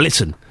 Well,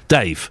 listen,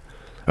 Dave,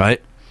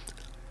 right?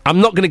 I'm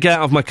not going to get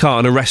out of my car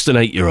and arrest an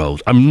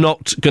 8-year-old. I'm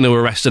not going to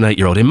arrest an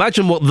 8-year-old.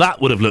 Imagine what that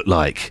would have looked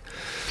like.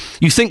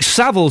 You think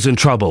Savile's in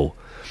trouble?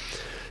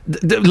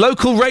 The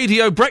local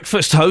radio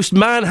breakfast host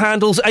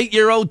manhandles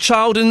 8-year-old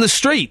child in the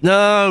street.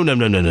 No.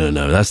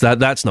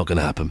 That's not going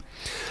to happen.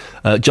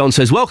 John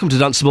says, welcome to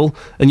Dunstable,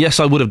 and yes,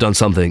 I would have done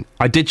something.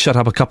 I did shut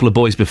up a couple of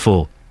boys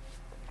before.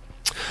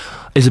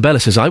 Isabella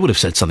says, I would have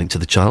said something to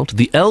the child.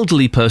 The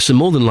elderly person,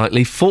 more than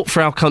likely, fought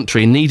for our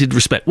country and needed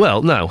respect.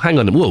 Well, no, hang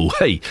on. Whoa,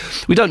 hey,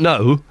 we don't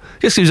know.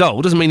 Yes, he was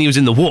old, doesn't mean he was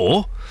in the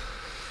war.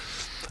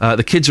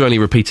 The kids are only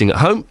repeating at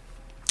home.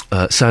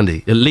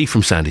 Lee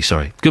from Sandy,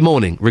 sorry. Good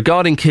morning.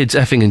 Regarding kids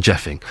effing and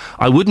jeffing,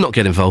 I would not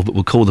get involved but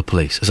would call the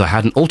police, as I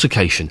had an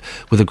altercation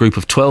with a group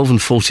of 12 and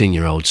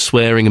 14-year-olds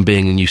swearing and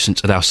being a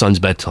nuisance at our son's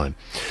bedtime.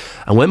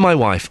 And when my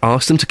wife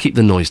asked them to keep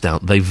the noise down,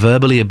 they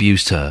verbally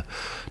abused her,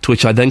 to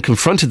which I then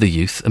confronted the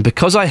youth, and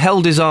because I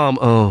held his arm...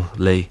 Oh,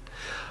 Lee,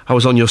 I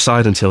was on your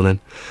side until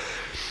then.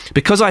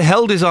 Because I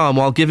held his arm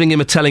while giving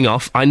him a telling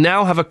off, I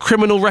now have a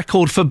criminal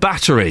record for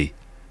battery.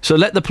 So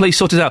let the police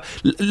sort it out.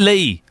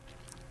 Lee...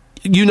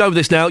 You know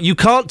this now. You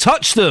can't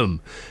touch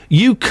them.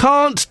 You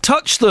can't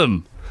touch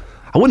them.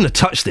 I wouldn't have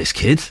touched this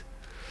kid.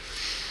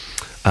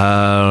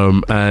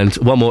 And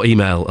one more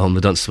email on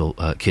the Dunstable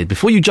kid.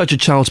 Before you judge a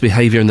child's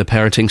behaviour in the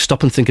parenting,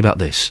 stop and think about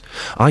this.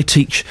 I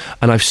teach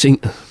and I've seen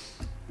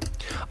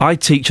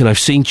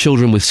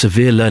children with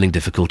severe learning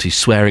difficulties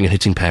swearing and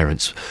hitting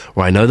parents,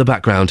 where I know the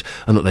background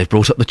and that they've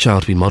brought up the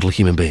child to be model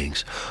human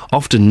beings.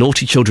 Often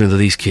naughty children are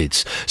these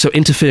kids, so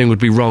interfering would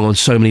be wrong on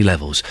so many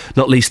levels,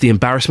 not least the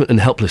embarrassment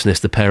and helplessness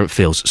the parent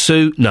feels.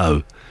 Sue,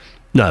 no.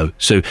 No,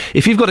 Sue.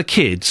 If you've got a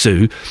kid,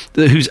 Sue,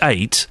 who's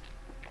 8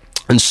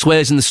 and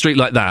swears in the street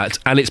like that,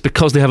 and it's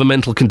because they have a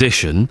mental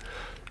condition,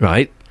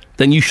 right,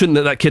 then you shouldn't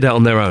let that kid out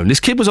on their own.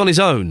 This kid was on his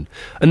own,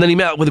 and then he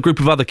met up with a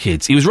group of other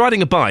kids. He was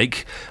riding a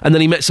bike, and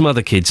then he met some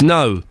other kids.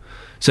 No.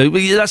 So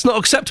that's not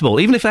acceptable.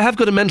 Even if they have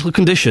got a mental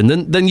condition,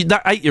 then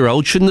that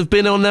 8-year-old shouldn't have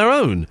been on their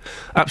own.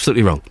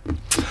 Absolutely wrong.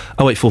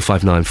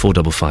 08459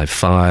 455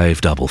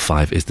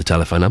 555 is the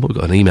telephone number. We've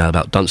got an email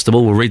about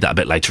Dunstable. We'll read that a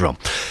bit later on.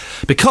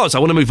 Because I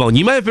want to move on.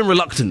 You may have been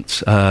reluctant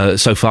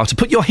so far to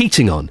put your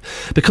heating on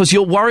because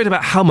you're worried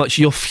about how much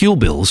your fuel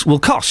bills will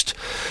cost.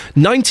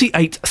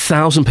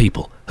 98,000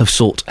 people have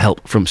sought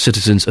help from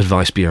Citizens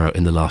Advice Bureau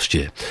in the last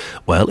year.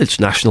 Well, it's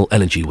National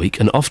Energy Week,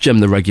 and Ofgem,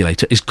 the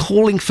regulator, is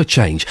calling for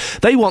change.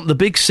 They want the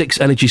big 6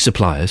 energy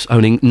suppliers,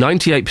 owning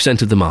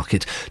 98% of the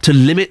market, to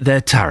limit their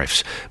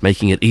tariffs,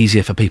 making it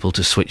easier for people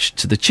to switch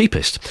to the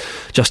cheapest.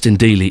 Justin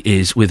Dealey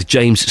is with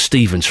James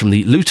Stevens from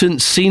the Luton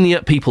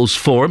Senior People's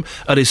Forum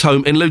at his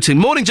home in Luton.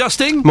 Morning,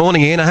 Justin.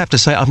 Morning, Ian. I have to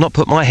say, I've not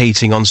put my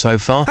heating on so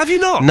far. Have you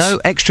not?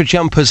 No extra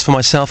jumpers for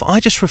myself. I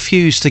just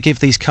refuse to give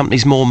these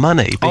companies more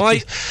money.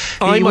 I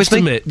must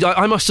admit,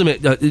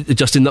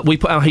 Justin, that we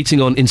put our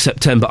heating on in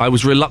September. I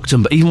was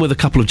reluctant, but even with a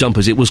couple of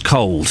jumpers, it was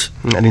cold.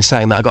 And in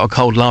saying that, I got a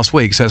cold last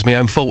week, so it's my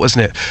own fault,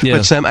 isn't it? Yeah.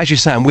 But as you're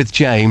saying, with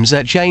James,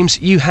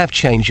 you have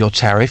changed your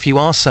tariff. You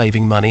are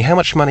saving money. How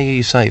much money are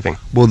you saving?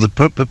 Well, the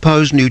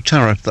proposed new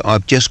tariff that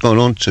I've just gone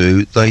on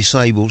to, they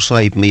say will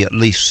save me at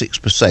least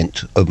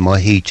 6% of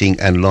my heating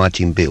and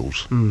lighting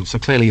bills. So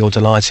clearly you're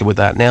delighted with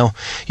that. Now,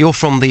 you're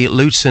from the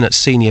Luton at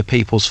Senior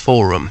People's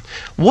Forum.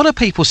 What are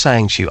people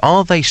saying to you?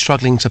 Are they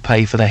struggling to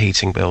pay for their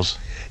heating bills?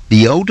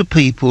 The older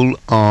people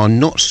are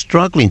not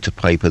struggling to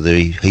pay for their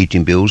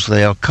heating bills,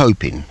 they are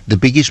coping. The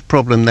biggest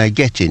problem they're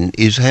getting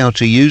is how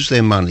to use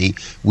their money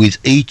with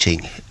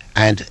heating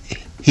and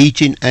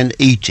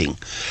eating.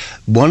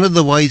 One of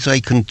the ways they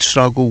can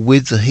struggle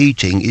with the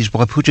heating is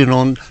by putting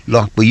on,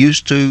 like we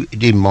used to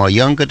in my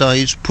younger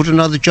days, put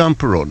another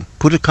jumper on,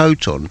 put a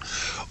coat on,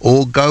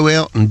 or go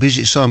out and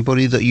visit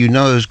somebody that you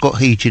know has got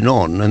heating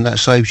on, and that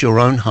saves your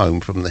own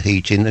home from the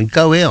heating, and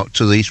go out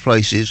to these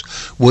places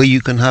where you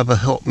can have a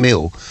hot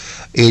meal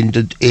in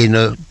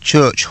a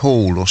church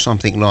hall or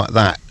something like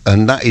that,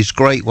 and that is a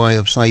great way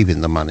of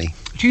saving the money.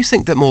 Do you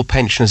think that more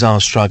pensioners are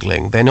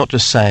struggling? They're not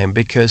just saying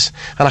because,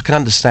 and I can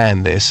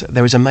understand this,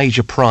 there is a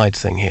major pride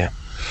thing here.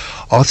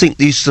 I think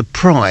it's the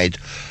pride.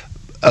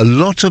 A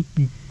lot of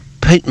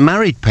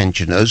married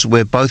pensioners,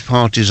 where both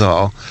parties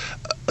are,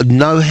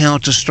 know how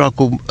to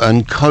struggle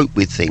and cope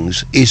with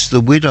things. It's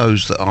the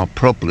widows that are a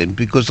problem,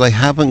 because they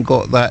haven't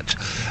got that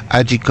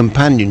added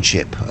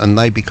companionship and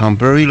they become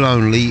very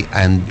lonely.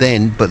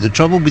 But the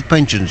trouble with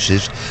pensioners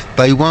is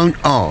they won't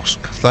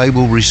ask. They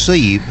will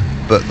receive,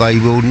 but they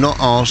will not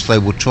ask. They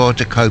will try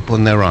to cope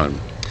on their own.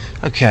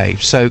 Okay,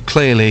 so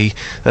clearly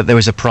that there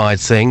is a pride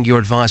thing. Your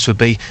advice would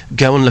be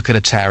go and look at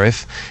a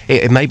tariff.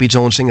 It may be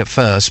daunting at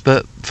first,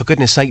 but for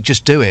goodness sake,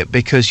 just do it,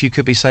 because you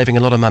could be saving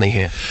a lot of money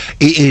here.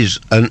 It is,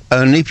 and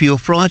if you're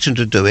frightened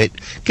to do it,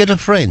 get a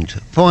friend.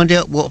 Find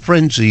out what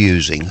friends are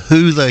using,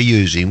 who they're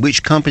using,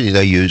 which company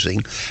they're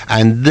using,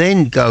 and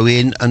then go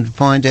in and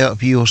find out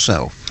for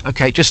yourself.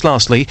 Okay, just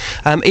lastly,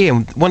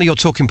 Iain, one of your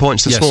talking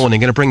points this morning,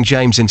 going to bring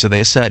James into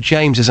this.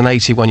 James is an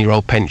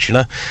 81-year-old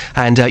pensioner,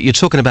 and you're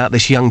talking about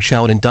this young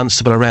child in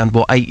Dunstable, around,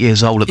 8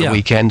 years old at the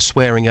weekend,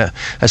 swearing at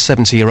a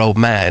 70-year-old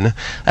man.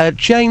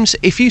 James,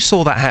 if you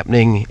saw that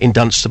happening in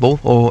Dunstable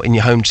or in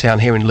your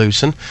hometown here in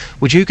Luton,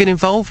 would you get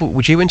involved?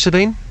 Would you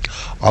intervene?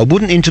 I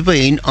wouldn't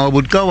intervene. I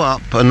would go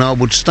up and I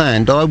would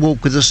stand. I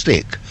walk with a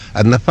stick.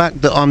 And the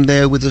fact that I'm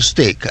there with a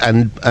stick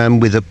and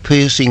with a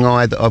piercing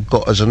eye that I've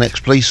got as an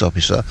ex-police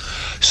officer,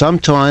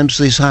 sometimes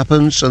this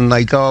happens and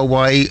they go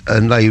away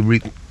and they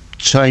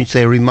change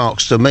their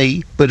remarks to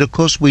me, but of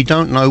course we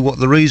don't know what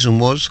the reason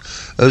was,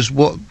 as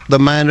what the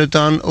man had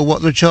done or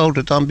what the child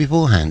had done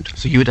beforehand.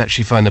 So you would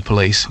actually phone the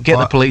police? Get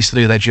the police to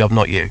do their job,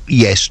 not you?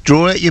 Yes,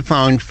 draw out your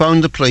phone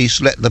the police,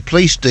 let the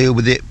police deal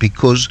with it,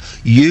 because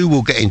you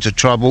will get into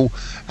trouble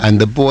and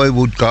the boy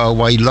would go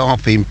away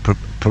laughing,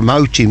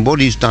 promoting what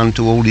he's done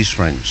to all his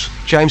friends.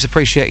 James,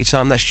 appreciate your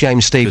time. That's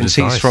James Stevens.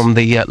 He's from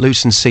the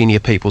Luton Senior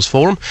People's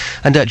Forum.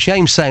 And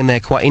James saying there,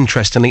 quite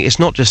interestingly, it's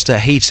not just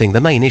heating.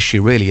 The main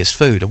issue really is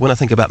food. And when I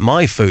think about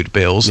my food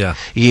bills,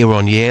 year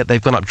on year,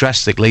 they've gone up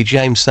drastically.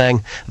 James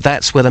saying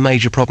that's where the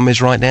major problem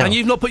is right now. And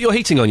you've not put your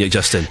heating on yet,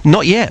 Justin?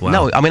 Not yet. Wow.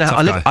 No, I mean,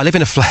 I live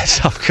in a flat.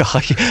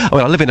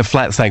 I live in a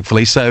flat,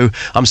 thankfully, so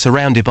I'm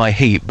surrounded by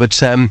heat.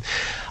 But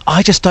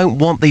I just don't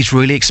want these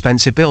really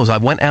expensive bills. I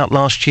went out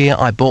last year,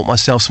 I bought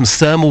myself some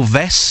thermal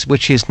vests,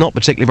 which is not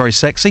particularly very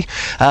sexy,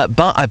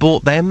 but I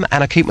bought them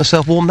and I keep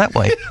myself warm that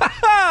way.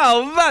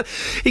 Oh, man.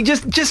 He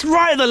just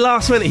right at the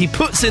last minute, he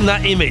puts in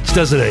that image,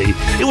 doesn't he?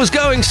 It was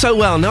going so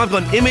well. Now I've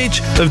got an image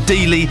of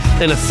Dealey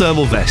in a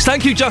thermal vest.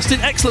 Thank you,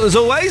 Justin. Excellent as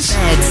always.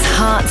 Beds,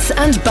 Hearts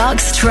and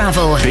Bucks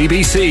travel.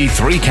 BBC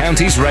Three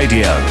Counties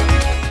Radio.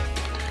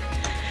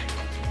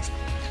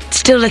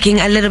 Still looking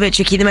a little bit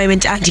tricky at the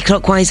moment,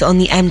 anti-clockwise on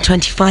the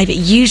M25.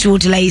 Usual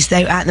delays, though,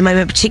 at the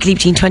moment, particularly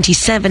between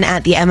 27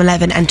 at the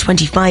M11 and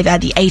 25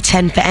 at the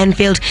A10 for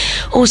Enfield.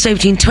 Also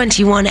between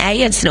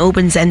 21A at St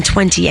Albans and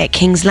 20 at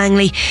Kings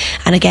Langley.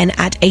 And again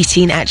at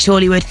 18 at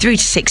Chorleywood, through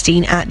to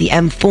 16 at the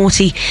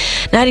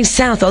M40. Now heading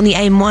south on the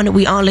AM1,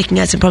 we are looking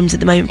at some problems at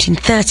the moment between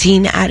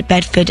 13 at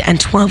Bedford and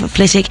 12 at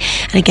Flitwick.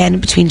 And again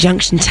between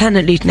junction 10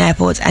 at Luton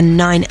Airport and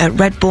 9 at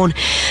Redbourne.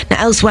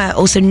 Now elsewhere,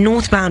 also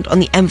northbound on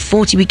the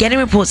M40, we're getting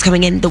reports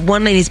coming in. The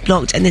one lane is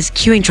blocked and there's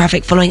queuing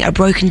traffic following a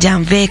broken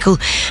down vehicle.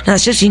 Now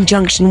that's just in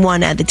junction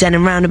 1 at the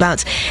Denham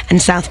roundabout,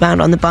 and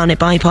southbound on the Barnet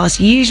bypass.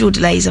 Usual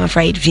delays, I'm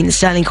afraid, between the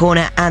Stirling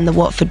corner and the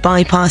Watford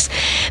bypass.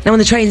 Now on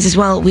the trains as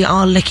well, we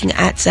are looking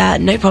at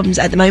no problems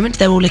at the moment.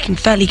 They're all looking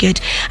fairly good,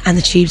 and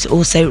the tubes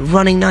also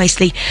running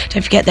nicely.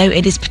 Don't forget though,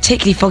 it is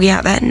particularly foggy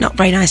out there, not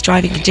very nice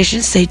driving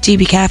conditions, so do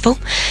be careful.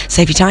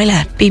 Sophie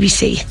Tyler,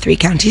 BBC Three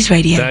Counties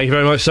Radio. Thank you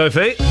very much,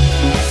 Sophie.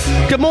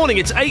 Good morning,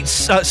 it's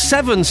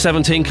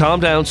 7:17, calm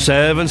down,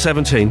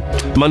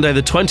 7:17. Monday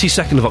the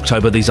 22nd of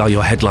October, these are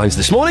your headlines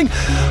this morning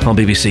on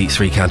BBC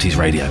Three Counties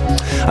Radio.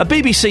 A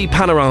BBC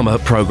Panorama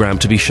programme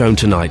to be shown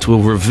tonight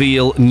will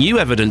reveal new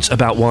evidence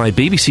about why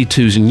BBC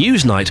Two's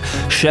Newsnight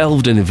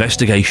shelved an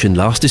investigation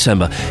last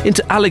December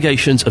into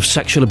allegations of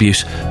sexual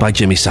abuse by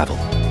Jimmy Savile.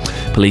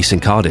 Police in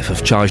Cardiff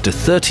have charged a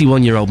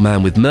 31-year-old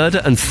man with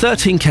murder and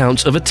 13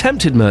 counts of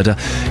attempted murder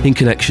in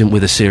connection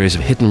with a series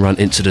of hit-and-run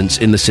incidents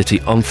in the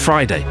city on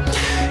Friday.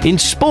 In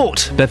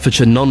sport,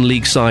 Bedfordshire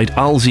non-league side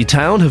Alzey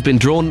Town have been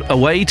drawn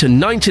away to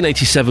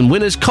 1987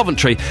 winners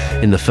Coventry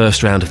in the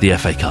first round of the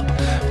FA Cup.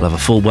 We'll have a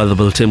full weather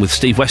bulletin with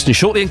Steve Weston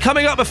shortly, and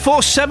coming up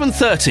before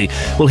 7:30,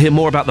 we'll hear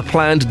more about the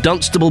planned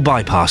Dunstable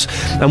bypass,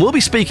 and we'll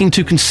be speaking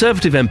to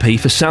Conservative MP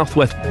for South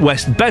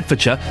West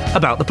Bedfordshire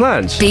about the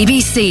plans.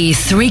 BBC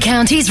Three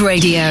Counties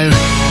Radio.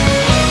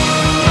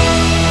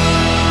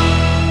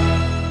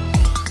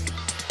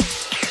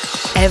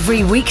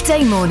 Every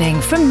weekday morning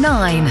from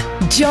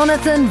 9,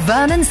 Jonathan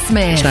Vernon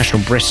Smith. It's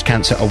National Breast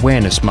Cancer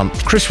Awareness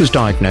Month. Chris was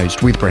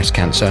diagnosed with breast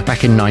cancer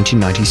back in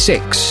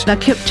 1996. I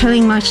kept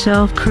telling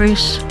myself,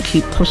 Chris,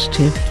 keep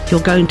positive.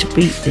 You're going to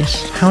beat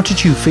this. How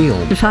did you feel?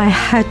 If I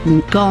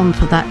hadn't gone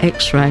for that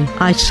X-ray,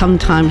 I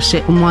sometimes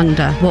sit and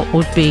wonder what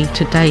would be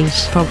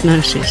today's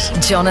prognosis.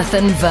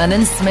 Jonathan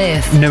Vernon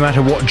Smith. No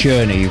matter what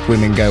journey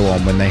women go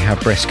on when they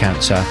have breast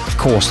cancer, of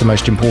course the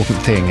most important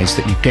thing is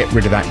that you get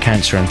rid of that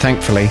cancer, and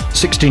thankfully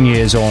 16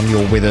 years on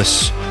you're with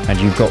us and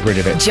you've got rid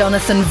of it.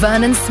 Jonathan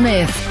Vernon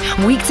Smith,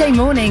 weekday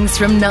mornings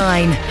from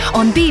 9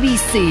 on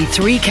BBC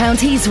Three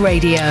Counties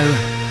Radio.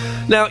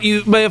 Now,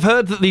 you may have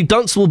heard that the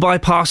Dunstable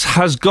bypass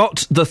has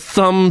got the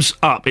thumbs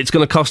up. It's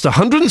going to cost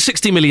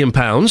 £160 million.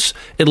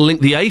 It'll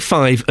link the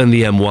A5 and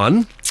the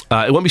M1.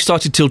 It won't be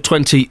started till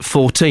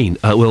 2014.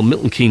 Well,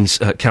 Milton Keynes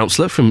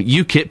councillor from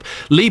UKIP,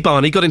 Lee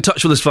Barney, got in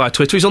touch with us via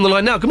Twitter. He's on the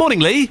line now. Good morning,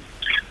 Lee.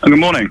 Good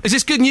morning. Is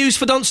this good news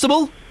for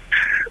Dunstable?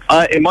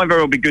 It might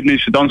very well be good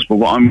news for Dunstable,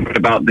 but I'm worried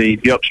about the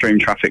upstream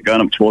traffic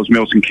going up towards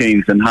Milton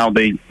Keynes and how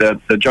the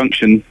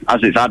junction,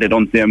 as it's added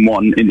onto the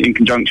M1, in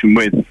conjunction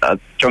with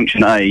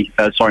Junction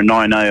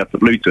 9A up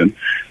at Luton,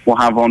 will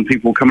have on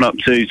people coming up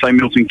to, say,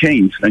 Milton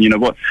Keynes. And, you know,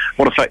 what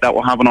effect that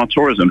will have on our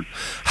tourism.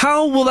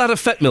 How will that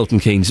affect Milton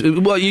Keynes?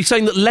 Well, are you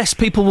saying that less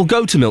people will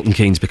go to Milton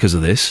Keynes because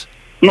of this?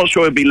 I'm not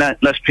sure it'll be less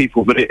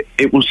people, but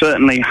it will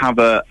certainly have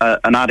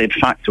an added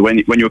factor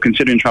when you're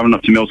considering travelling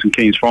up to Milton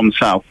Keynes from the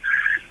south.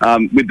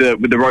 With the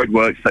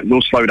roadworks, that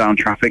will slow down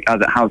traffic,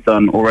 as it has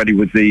done already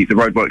with the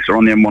roadworks that are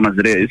on the M1 as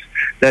it is.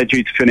 They're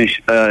due to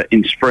finish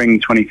in spring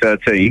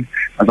 2013.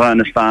 As I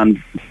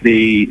understand,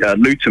 the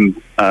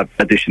Luton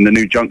addition, the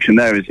new junction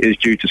there, is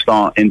due to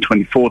start in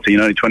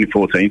 2014, early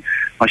 2014.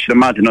 I should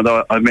imagine,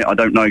 although I admit I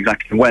don't know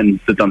exactly when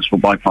the Dunstable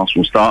bypass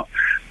will start,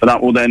 but that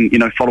will then,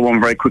 follow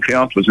on very quickly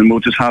afterwards, and we'll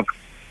just have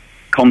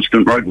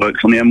constant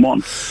roadworks on the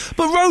M1.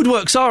 But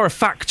roadworks are a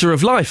factor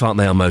of life, aren't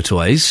they, on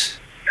motorways?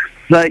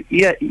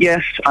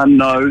 Yes and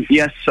no.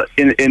 Yes,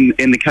 in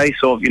the case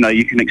of,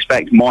 you can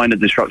expect minor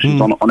disruptions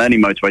on any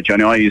motorway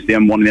journey. I use the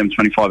M1 and the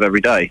M25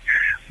 every day.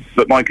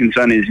 But my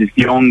concern is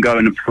the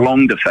ongoing and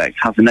prolonged effect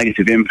has a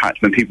negative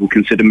impact when people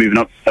consider moving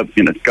up,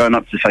 going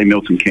up to, say,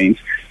 Milton Keynes.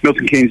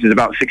 Milton Keynes is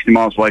about 60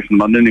 miles away from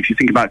London. If you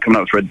think about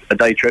coming up for a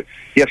day trip,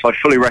 yes, I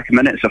fully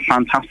recommend it. It's a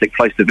fantastic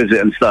place to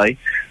visit and stay.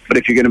 But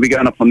if you're going to be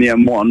going up on the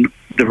M1,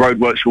 the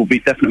roadworks will be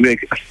definitely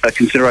a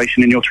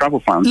consideration in your travel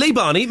plans. Lee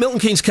Barney, Milton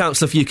Keynes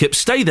councillor for UKIP,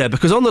 stay there,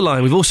 because on the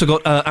line we've also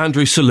got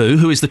Andrew Selous,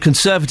 who is the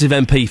Conservative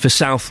MP for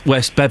South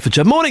West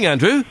Bedfordshire. Morning,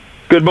 Andrew.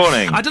 Good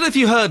morning. I don't know if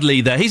you heard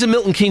Lee there. He's a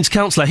Milton Keynes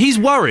councillor. He's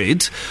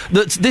worried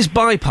that this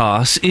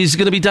bypass is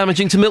going to be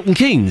damaging to Milton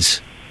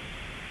Keynes.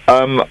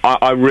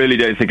 I really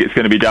don't think it's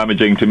going to be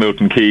damaging to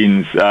Milton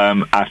Keynes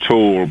at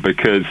all,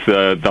 because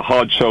the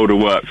hard shoulder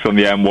works on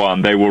the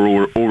M1, they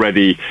were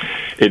already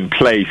in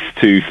place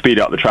to speed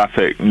up the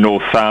traffic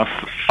north-south,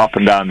 up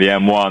and down the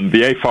M1.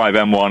 The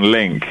A5-M1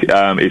 link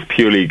is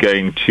purely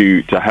going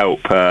to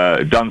help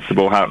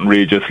Dunstable, Houghton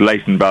Regis,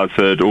 Leighton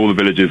Buzzard, all the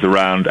villages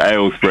around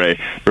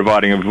Aylesbury,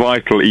 providing a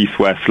vital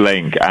east-west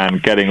link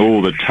and getting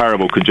all the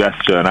terrible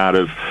congestion out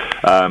of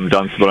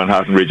Dunstable and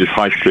Houghton Regis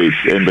high streets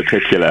in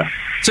particular.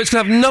 So it's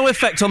going to have no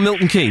effect on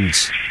Milton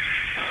Keynes?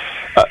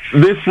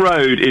 This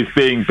road is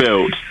being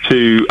built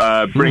to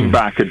bring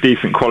back a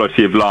decent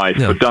quality of life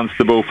for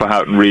Dunstable, for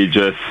Houghton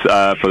Regis,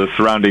 for the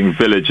surrounding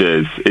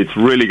villages. It's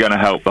really going to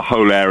help the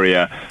whole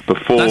area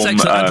perform. That's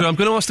excellent, Andrew. I'm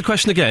going to ask the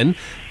question again.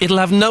 It'll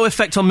have no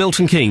effect on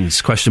Milton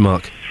Keynes, question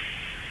mark.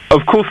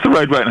 Of course the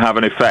road won't have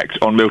an effect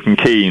on Milton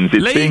Keynes.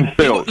 It's being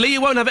built. Lee,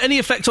 it won't have any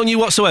effect on you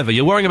whatsoever.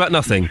 You're worrying about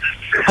nothing.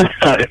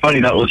 If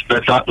only that was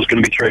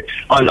going to be true.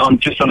 I'm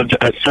just on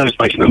a service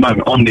station at the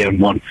moment on the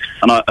M1,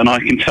 and I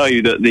can tell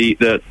you that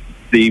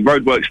the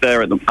roadworks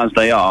there as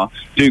they are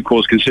do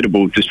cause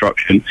considerable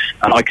disruption,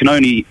 and I can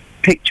only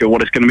picture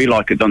what it's going to be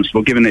like at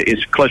Dunstable, given that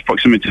it's close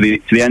proximity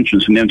to the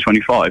entrance from the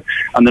M25,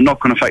 and the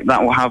knock-on effect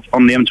that will have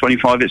on the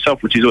M25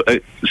 itself, which is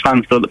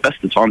stands still at the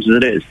best of times as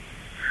it is.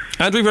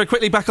 Andrew, very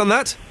quickly back on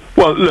that.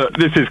 Well, look,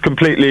 this is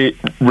completely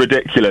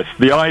ridiculous.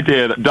 The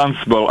idea that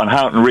Dunstable and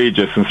Houghton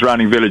Regis and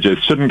surrounding villages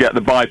shouldn't get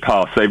the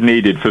bypass they've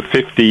needed for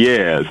 50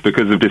 years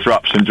because of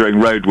disruption during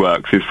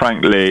roadworks is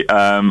frankly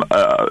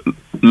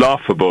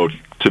laughable,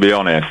 to be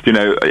honest.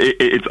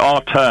 It's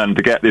our turn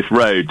to get this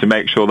road to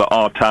make sure that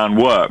our town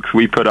works.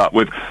 We put up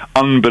with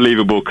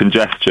unbelievable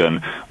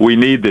congestion. We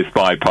need this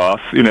bypass.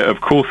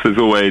 Of course, there's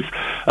always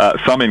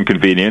some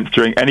inconvenience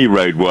during any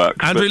road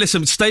works. Andrew,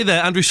 listen, stay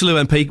there. Andrew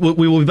Selous, MP.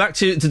 We will be back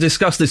to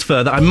discuss this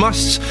further. I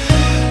must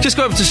just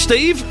go over to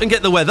Steve and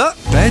get the weather.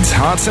 Beds,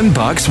 Hearts and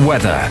Bucks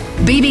weather.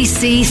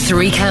 BBC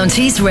Three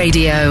Counties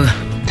Radio.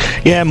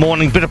 Yeah,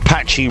 morning, bit of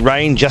patchy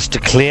rain just to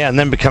clear and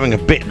then becoming a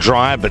bit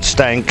drier but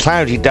staying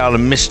cloudy, dull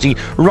and misty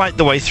right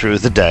the way through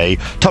the day.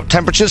 Top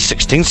temperatures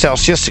 16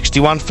 Celsius,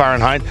 61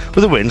 Fahrenheit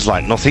with the winds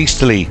light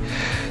northeasterly.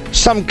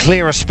 Some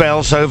clearer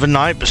spells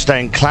overnight, but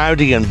staying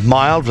cloudy and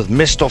mild with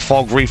mist or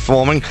fog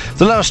reforming.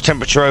 The lowest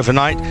temperature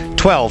overnight,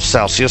 12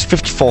 Celsius,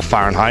 54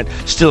 Fahrenheit,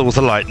 still with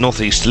a light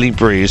northeasterly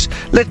breeze.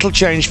 Little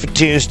change for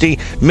Tuesday,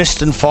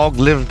 mist and fog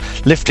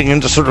lifting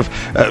into sort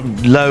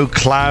of low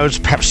clouds,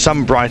 perhaps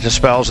some brighter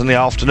spells in the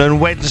afternoon.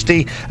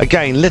 Wednesday,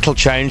 again, little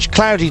change,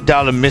 cloudy,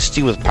 dull and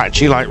misty with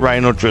patchy light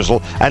rain or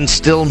drizzle, and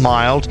still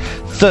mild.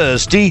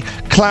 Thursday,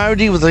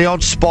 cloudy with the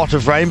odd spot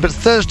of rain, but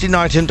Thursday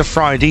night into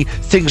Friday,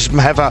 things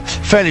have a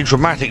fairly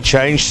dramatic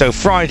change. So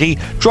Friday,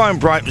 dry and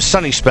bright with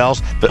sunny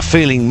spells, but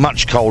feeling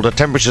much colder.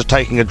 Temperatures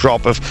taking a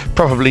drop of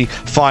probably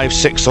 5,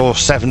 6 or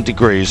 7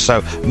 degrees,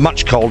 so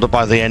much colder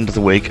by the end of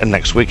the week and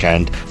next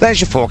weekend. There's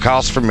your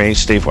forecast from me,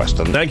 Steve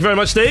Weston. Thank you very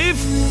much, Steve.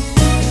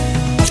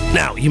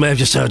 Now, you may have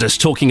just heard us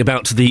talking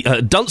about the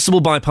Dunstable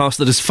bypass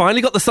that has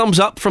finally got the thumbs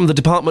up from the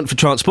Department for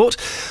Transport.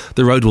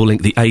 The road will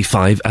link the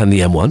A5 and the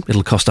M1.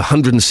 It'll cost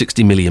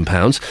 £160 million.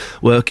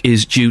 Work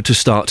is due to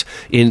start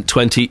in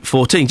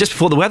 2014. Just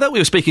before the weather, we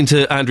were speaking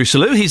to Andrew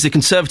Selous. He's the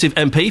Conservative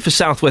MP for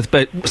South West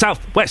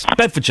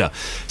Bedfordshire.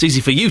 It's easy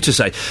for you to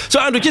say. So,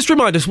 Andrew, just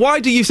remind us,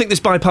 why do you think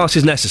this bypass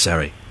is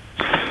necessary?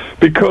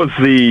 Because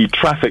the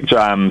traffic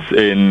jams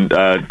in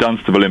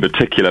Dunstable in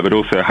particular, but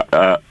also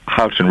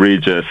Houghton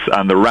Regis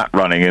and the rat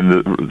running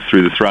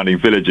through the surrounding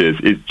villages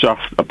is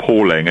just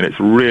appalling, and it's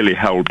really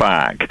held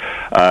back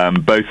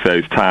both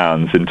those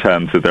towns in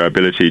terms of their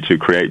ability to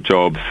create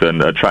jobs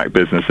and attract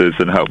businesses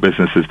and help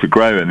businesses to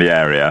grow in the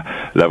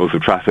area. Levels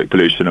of traffic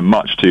pollution are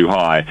much too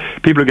high.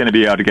 People are going to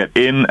be able to get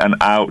in and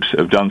out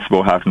of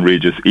Dunstable, Houghton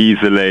Regis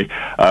easily.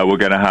 We're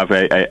going to have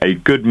a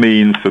good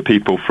means for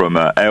people from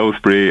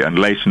Aylesbury and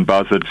Leighton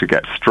Buzzard to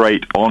get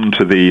straight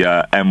onto the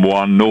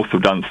M1 north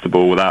of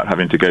Dunstable without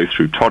having to go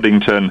through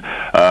Toddington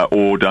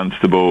or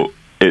Dunstable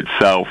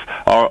itself.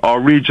 Our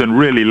region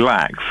really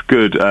lacks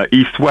good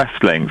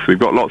east-west links. We've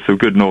got lots of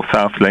good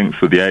north-south links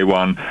with the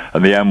A1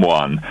 and the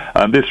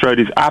M1. This road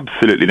is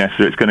absolutely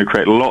necessary. It's going to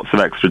create lots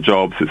of extra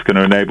jobs. It's going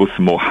to enable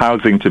some more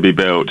housing to be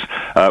built.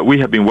 We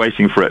have been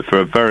waiting for it for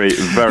a very,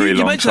 very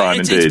long time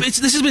indeed.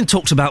 This has been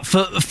talked about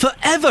for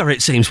forever,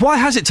 it seems. Why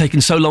has it taken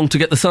so long to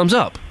get the thumbs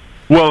up?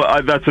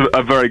 Well, that's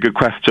a very good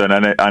question,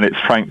 and it's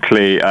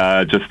frankly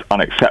just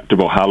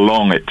unacceptable how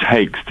long it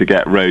takes to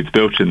get roads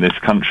built in this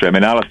country. I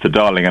mean, Alistair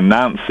Darling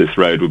announced this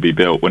road would be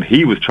built when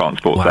he was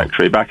Transport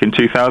Secretary back in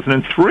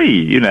 2003.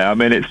 You know, I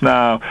mean, it's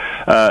now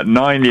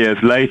 9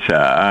 years later,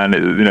 and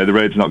the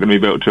road's not going to be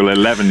built till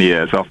 11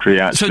 years after he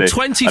actually.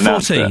 So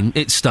 2014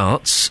 it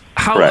starts.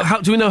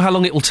 How do we know how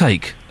long it will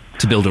take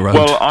to build a road?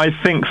 Well, I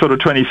think sort of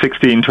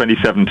 2016,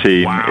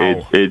 2017,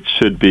 it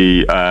should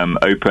be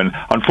open.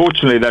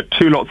 Unfortunately, there are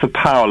two lots of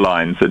power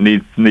lines that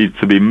need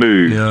to be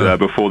moved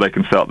before they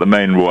can start the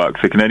main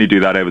works. They can only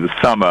do that over the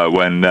summer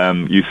when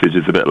usage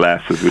is a bit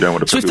less, as we don't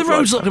want to. So if the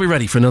road's not going to be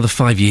ready for another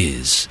 5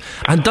 years,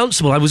 and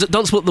Dunstable, I was at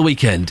Dunstable at the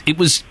weekend.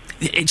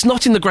 It's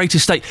not in the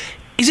greatest state.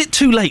 Is it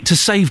too late to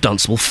save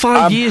Dunstable?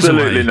 5 years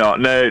away? Absolutely not.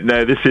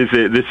 No, this is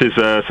it. This is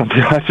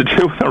something I have to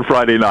deal with on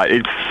Friday night.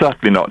 It's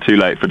certainly not too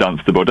late for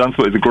Dunstable.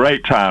 Dunstable is a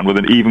great town with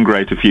an even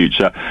greater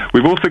future.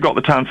 We've also got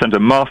the town centre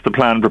master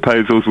plan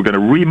proposals. We're going to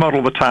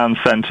remodel the town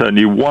centre, a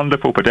new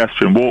wonderful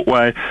pedestrian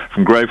walkway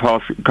from Grove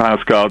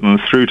House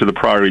Gardens through to the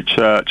Priory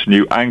Church,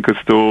 new anchor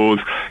stores,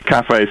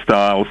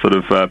 cafe-style sort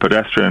of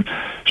pedestrian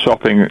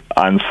shopping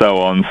and so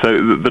on.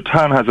 So the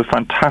town has a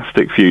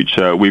fantastic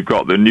future. We've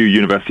got the new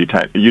University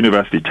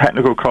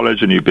Technical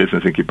College, a new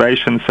business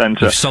incubation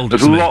centre.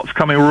 There's lots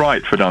coming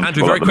right for Dunstable.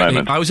 Andrew, very at the quickly,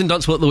 moment. I was in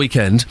Dunstable at the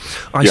weekend.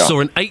 I saw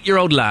an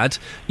 8-year-old lad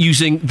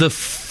using the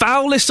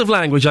foulest of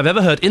language I've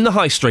ever heard in the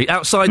high street,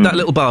 outside that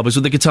little barber's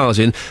with the guitars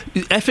in,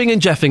 effing and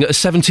jeffing at a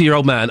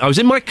 70-year-old man. I was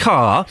in my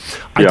car.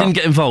 I didn't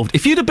get involved.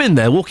 If you'd have been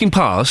there walking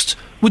past,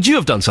 would you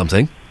have done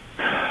something?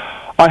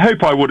 I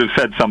hope I would have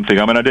said something.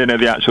 I mean, I don't know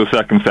the actual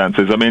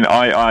circumstances. I mean,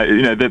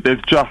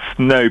 there's just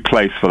no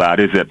place for that,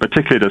 is it?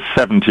 Particularly the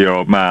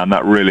 70-year-old man.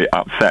 That really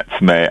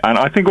upsets me. And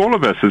I think all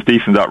of us as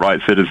decent,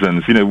 upright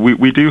citizens,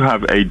 we do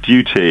have a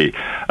duty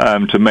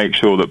to make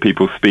sure that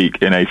people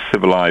speak in a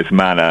civilised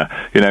manner.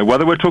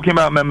 Whether we're talking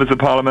about members of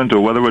Parliament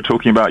or whether we're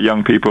talking about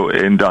young people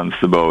in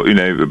Dunstable,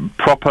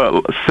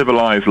 proper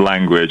civilised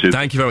language is...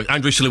 Thank you very much.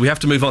 Andrew Selous, we have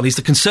to move on. He's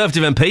the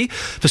Conservative MP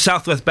for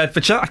South West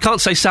Bedfordshire. I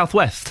can't say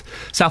Southwest.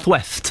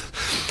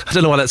 I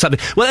don't know why that's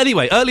happening. Well,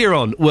 anyway, earlier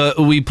on,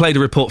 we played a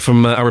report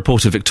from our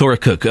reporter, Victoria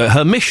Cook.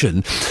 Her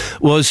mission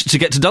was to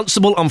get to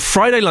Dunstable on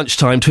Friday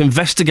lunchtime to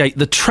investigate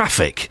the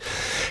traffic.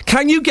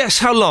 Can you guess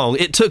how long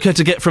it took her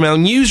to get from our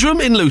newsroom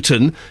in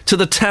Luton to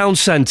the town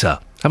centre?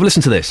 Have a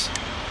listen to this.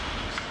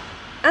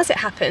 As it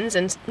happens,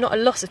 and not a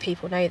lot of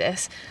people know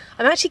this,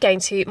 I'm actually going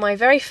to my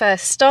very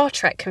first Star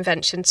Trek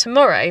convention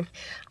tomorrow,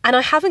 and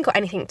I haven't got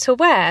anything to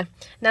wear.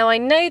 Now, I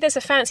know there's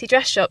a fancy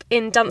dress shop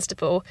in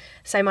Dunstable,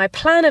 so my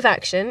plan of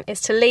action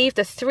is to leave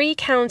the Three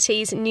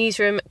Counties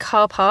newsroom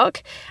car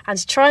park and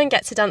to try and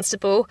get to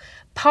Dunstable,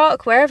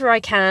 park wherever I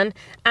can,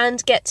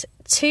 and get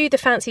to the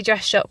fancy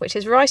dress shop, which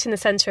is right in the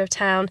centre of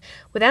town,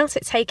 without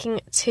it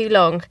taking too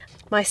long.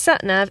 My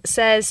sat-nav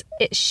says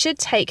it should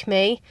take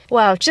me,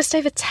 just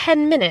over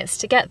 10 minutes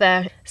to get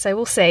there, so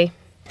we'll see.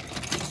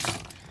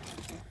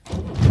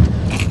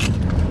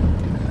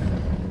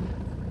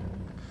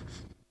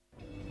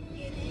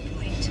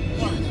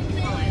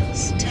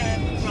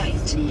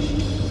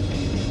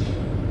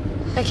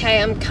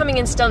 Okay, I'm coming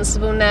into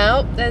Dunstable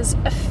now. There's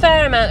a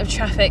fair amount of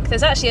traffic.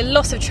 There's actually a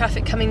lot of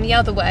traffic coming the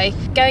other way.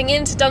 Going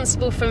into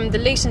Dunstable from the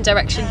Luton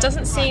direction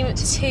doesn't seem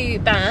too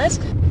bad.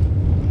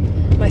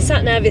 My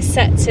sat-nav is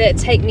set to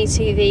take me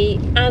to the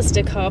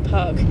Asda car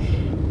park.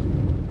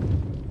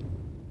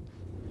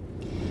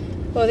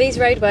 Well, these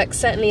roadworks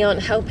certainly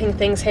aren't helping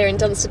things here in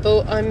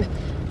Dunstable. I'm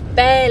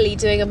barely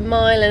doing a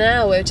mile an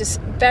hour,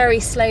 just very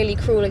slowly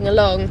crawling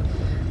along.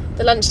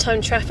 The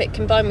lunchtime traffic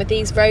combined with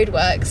these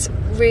roadworks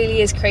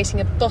really is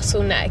creating a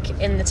bottleneck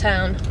in the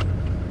town.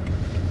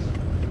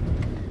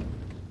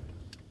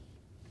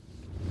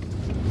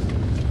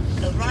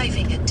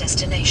 Arriving at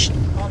destination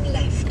on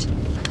left.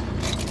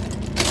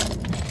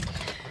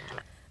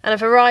 And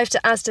I've arrived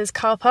at Asda's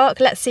car park.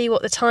 Let's see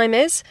what the time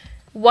is.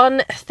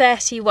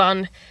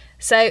 1:31.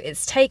 So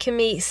it's taken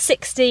me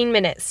 16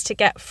 minutes to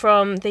get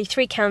from the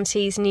Three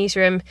Counties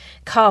newsroom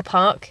car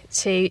park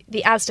to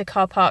the Asda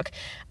car park.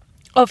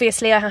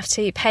 Obviously, I have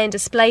to pay and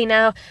display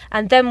now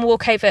and then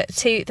walk over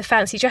to the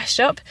fancy dress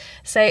shop.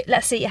 So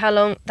let's see how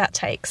long that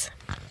takes.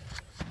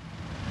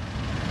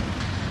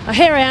 Well,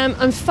 here I am.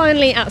 I'm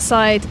finally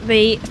outside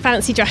the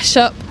fancy dress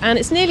shop and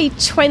it's nearly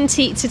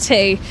 20 to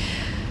 2.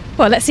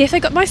 Well, let's see if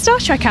they've got my Star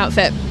Trek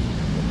outfit.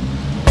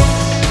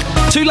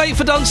 Too late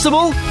for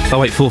Dunstable?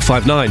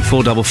 08459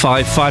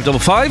 455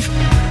 555.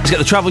 Let's get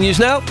the travel news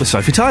now with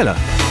Sophie Tyler.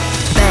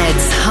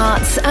 Beds,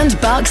 Hearts and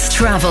Bucks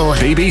travel.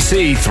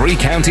 BBC Three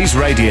Counties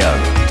Radio.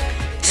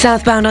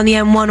 Southbound on the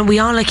M1, we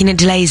are looking at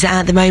delays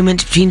at the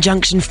moment between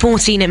junction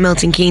 14 at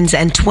Milton Keynes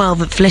and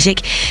 12 at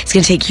Flitwick. It's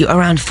going to take you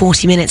around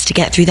 40 minutes to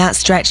get through that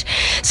stretch.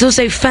 It's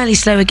also fairly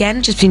slow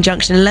again, just between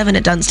junction 11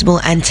 at Dunstable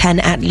and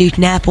 10 at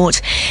Luton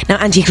Airport. Now,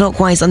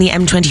 anti-clockwise on the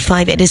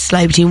M25, it is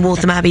slow between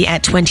Waltham Abbey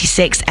at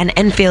 26 and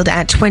Enfield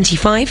at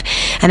 25.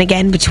 And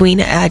again, between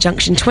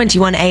junction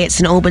 21A at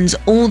St Albans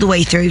all the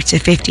way through to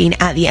 15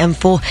 at the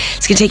M4.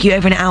 It's going to take you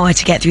over an hour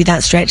to get through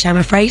that stretch, I'm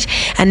afraid.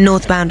 And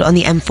northbound on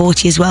the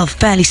M40 as well,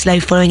 fairly slow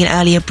following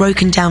an earlier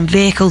broken down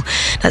vehicle.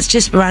 That's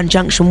just around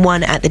junction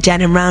 1 at the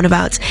Denham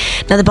roundabout.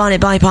 Now, the Barnet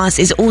bypass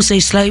is also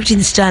slow between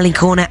the Stirling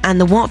corner and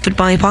the Watford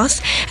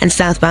bypass, and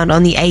southbound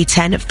on the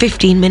A10,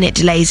 15-minute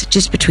delays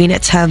just between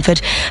at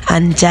Turnford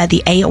and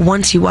the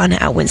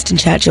A121 at Winston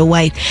Churchill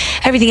Way.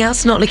 Everything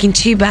else not looking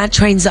too bad.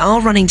 Trains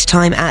are running to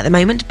time at the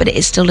moment, but it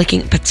is still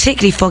looking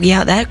particularly foggy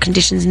out there.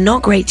 Conditions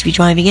not great to be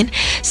driving in,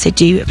 so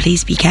do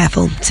please be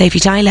careful. Sophie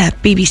Tyler,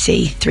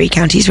 BBC Three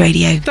Counties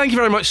Radio. Thank you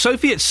very much,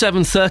 Sophie. It's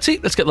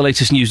 7:30. Let's get the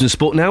latest news and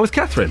sport now with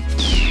Catherine.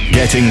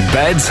 Getting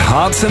beds,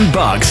 hearts and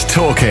bugs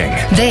talking.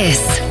 This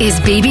is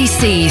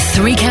BBC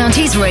Three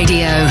Counties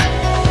Radio.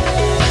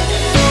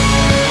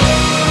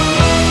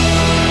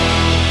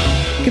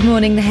 Good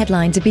morning. The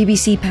headlines. A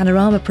BBC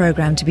Panorama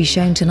programme to be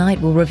shown tonight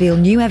will reveal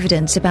new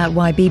evidence about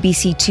why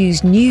BBC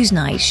Two's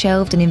Newsnight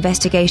shelved an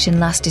investigation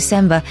last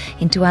December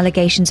into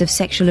allegations of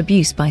sexual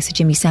abuse by Sir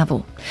Jimmy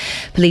Savile.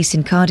 Police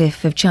in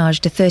Cardiff have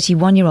charged a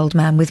 31-year-old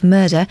man with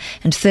murder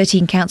and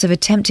 13 counts of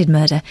attempted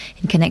murder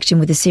in connection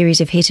with a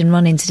series of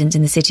hit-and-run incidents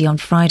in the city on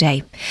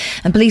Friday.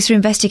 And police are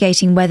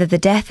investigating whether the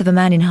death of a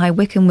man in High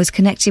Wycombe was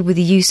connected with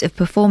the use of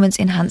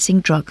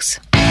performance-enhancing drugs.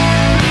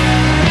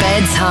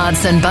 Beds,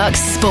 Hearts and Bucks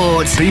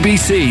Sport.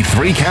 BBC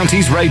Three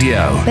Counties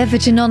Radio.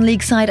 Bedfordshire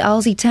non-league side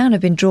Arlesey Town have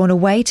been drawn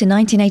away to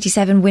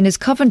 1987 winners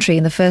Coventry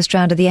in the first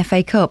round of the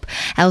FA Cup.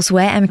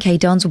 Elsewhere, MK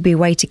Dons will be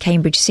away to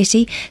Cambridge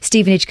City,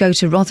 Stevenage go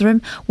to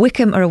Rotherham,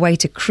 Wycombe are away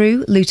to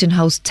Crewe, Luton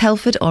host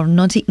Telford or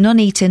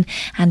Nuneaton,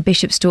 and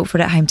Bishop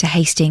Stortford at home to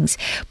Hastings.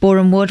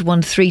 Boreham Wood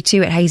won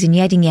 3-2 at Hayes and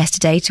Yeading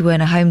yesterday to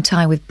earn a home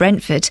tie with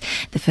Brentford.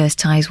 The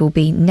first round ties will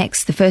be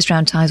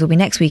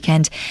next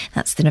weekend.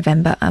 That's the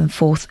November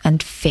 4th and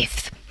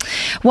 5th.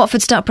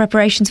 Watford start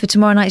preparations for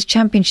tomorrow night's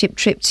championship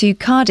trip to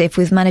Cardiff,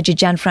 with manager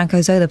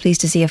Gianfranco Zola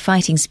pleased to see a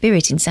fighting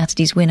spirit in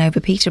Saturday's win over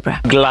Peterborough.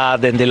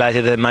 Glad and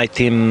delighted that my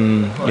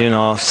team,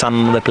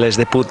 some of the players,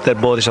 they put their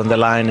bodies on the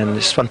line, and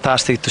it's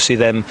fantastic to see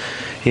them.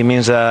 It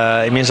means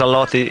a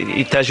lot.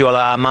 It tells you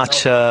how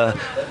much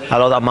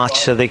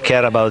they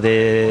care about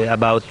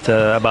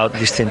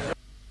this team.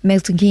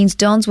 Milton Keynes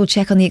Dons will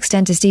check on the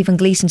extent of Stephen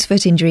Gleeson's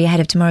foot injury ahead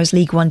of tomorrow's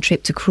League One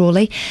trip to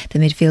Crawley. The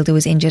midfielder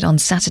was injured on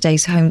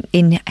Saturday's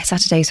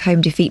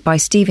home defeat by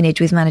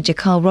Stevenage, with manager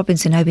Carl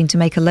Robinson hoping to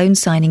make a loan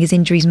signing as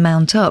injuries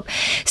mount up.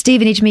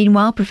 Stevenage,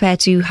 meanwhile, prepare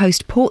to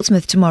host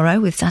Portsmouth tomorrow,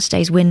 with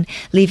Saturday's win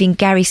leaving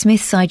Gary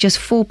Smith's side just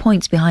 4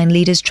 points behind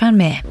leaders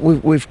Tranmere.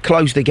 We've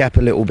closed the gap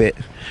a little bit.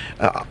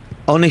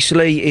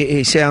 Honestly,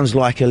 it sounds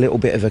like a little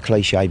bit of a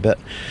cliche, but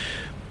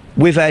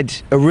we've had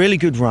a really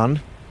good run.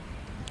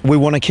 We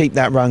want to keep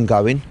that run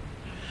going.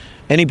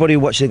 Anybody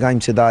who watched the game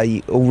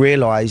today will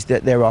realise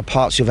that there are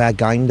parts of our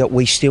game that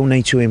we still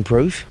need to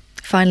improve.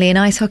 Finally, in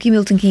ice hockey,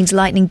 Milton Keynes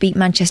Lightning beat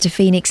Manchester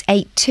Phoenix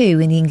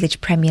 8-2 in the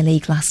English Premier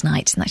League last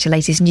night. And that's your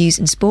latest news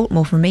and sport.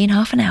 More from me in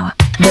half an hour.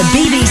 The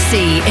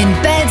BBC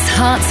in beds,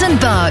 hearts and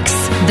bucks.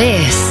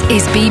 This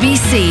is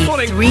BBC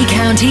Morning. Three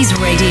Counties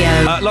Radio.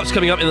 Lots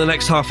coming up in the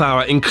next half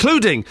hour,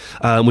 including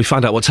we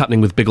find out what's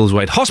happening with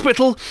Biggleswade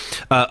Hospital.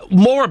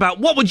 More about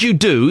what would you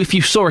do if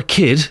you saw a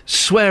kid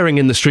swearing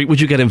in the street. Would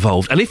you get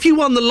involved? And if you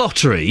won the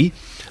lottery,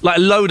 like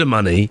a load of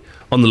money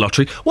on the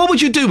lottery, what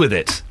would you do with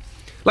it?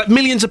 Like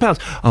millions of pounds.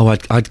 Oh,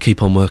 I'd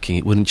keep on working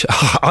it, wouldn't you?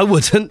 I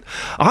wouldn't.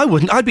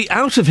 I'd be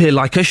out of here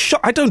like a shot.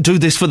 I don't do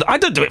this I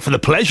don't do it for the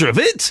pleasure of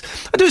it.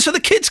 I do it so the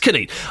kids can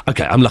eat.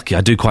 Okay, I'm lucky.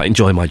 I do quite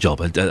enjoy my job,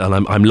 and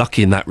I'm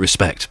lucky in that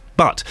respect.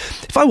 But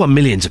if I won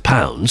millions of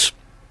pounds...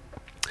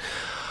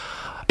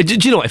 Do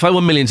you know what? If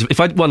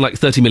I'd won like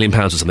 £30 million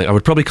or something, I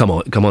would probably come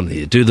on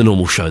here, do the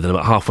normal show, then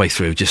about halfway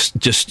through,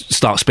 just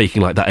start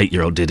speaking like that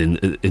 8-year-old did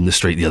in the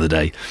street the other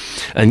day,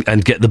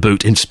 and get the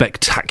boot in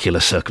spectacular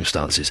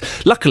circumstances.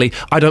 Luckily,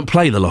 I don't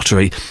play the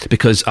lottery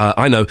because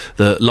I know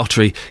the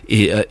lottery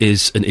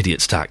is an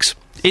idiot's tax.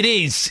 It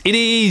is.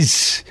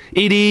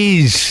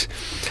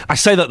 I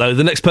say that, though,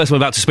 the next person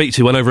I'm about to speak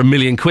to won over £1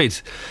 million.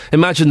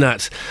 Imagine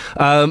that.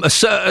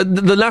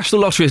 The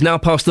National Lottery has now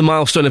passed the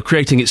milestone of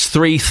creating its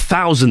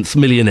 3,000th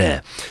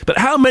millionaire. But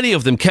how many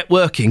of them kept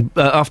working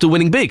after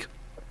winning big?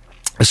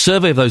 A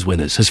survey of those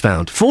winners has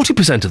found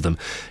 40% of them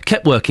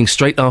kept working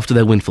straight after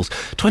their windfalls.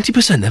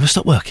 20% never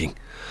stopped working.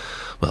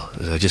 Well,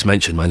 as I just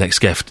mentioned, my next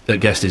guest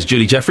is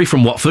Julie Jeffrey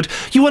from Watford.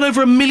 You won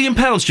over £1 million,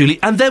 Julie,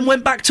 and then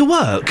went back to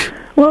work.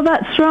 Well,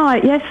 that's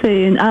right, yes,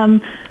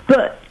 Ian.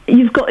 But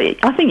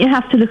I think you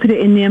have to look at it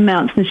in the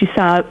amounts. And as you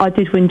say, I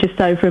did win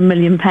just over £1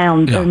 million,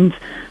 and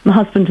my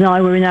husband and I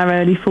were in our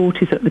early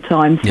 40s at the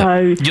time. So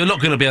you're not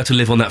going to be able to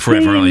live on that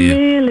forever, are you?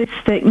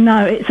 Realistic,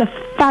 no, it's a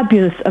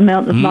fabulous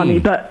amount of money,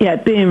 but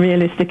being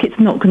realistic, it's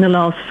not going to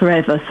last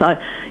forever.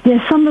 So,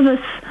 some of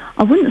us,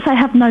 I wouldn't say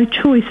have no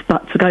choice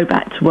but to go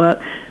back to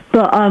work.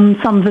 But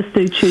some of us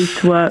do choose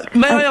to work.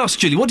 May I ask,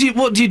 Julie, what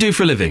do you do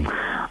for a living?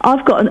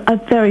 I've got a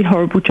very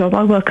horrible job.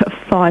 I work at a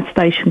fire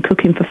station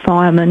cooking for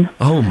firemen.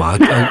 Oh, my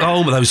God.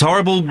 Oh, those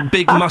horrible,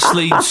 big,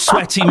 muscly,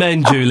 sweaty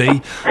men,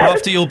 Julie,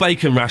 after your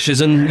bacon rashes,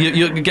 and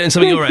you're getting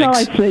some of your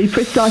eggs.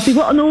 Precisely.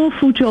 What an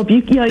awful job.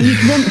 You'd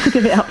want to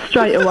give it up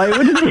straight away,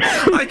 wouldn't you?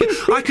 I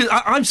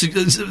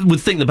would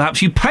think that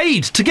perhaps you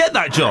paid to get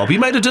that job. You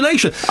made a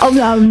donation. Oh,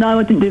 no,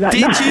 I didn't do that.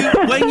 Did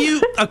you? When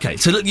you... Okay,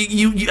 so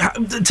you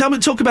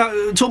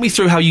talk me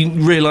through how you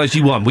realised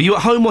you won. Were you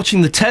at home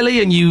watching the telly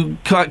and you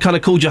kind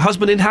of called your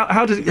husband in?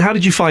 How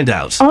did you find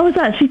out? I was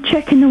actually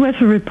checking the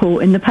weather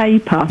report in the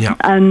paper,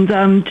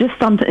 and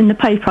just under in the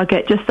paper I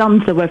get just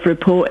under the weather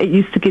report, it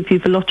used to give you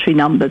the lottery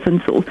numbers,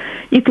 and sort of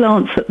you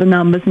glance at the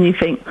numbers and you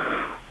think,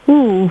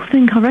 oh, I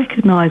think I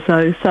recognise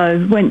those.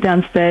 So went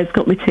downstairs,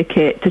 got my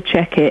ticket to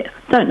check it.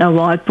 Don't know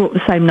why I'd brought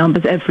the same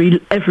numbers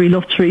every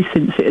lottery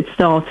since it had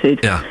started.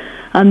 Yeah.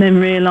 And then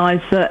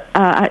realised that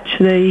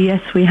actually,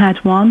 yes, we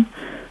had one.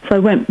 So I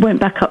went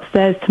back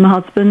upstairs to my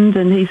husband,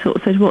 and he sort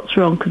of said, "What's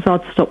wrong?" Because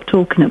I'd stopped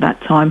talking at that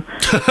time.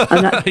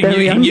 And that's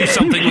very you knew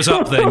something was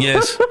up then,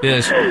 yes.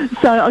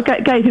 So I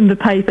gave him the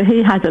paper.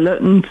 He had a look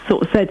and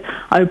sort of said,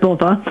 "Oh,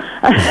 bother."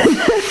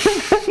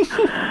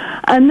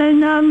 And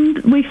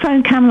then we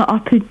phoned Camelot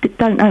up, who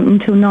don't open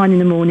until 9 in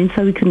the morning,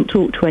 so we couldn't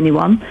talk to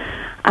anyone.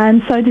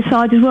 And so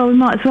decided, well, we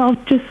might as well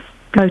just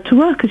go to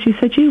work, as you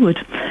said you would.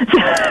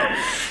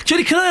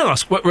 Julie, can I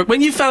ask,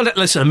 when you found out,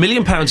 listen, £1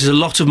 million is a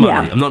lot of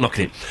money, I'm not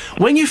knocking it.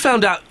 When you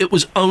found out it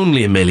was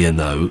only $1 million,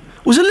 though,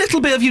 was a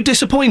little bit of you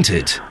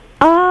disappointed?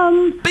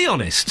 Be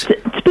honest.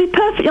 To be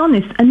perfectly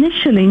honest,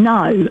 initially,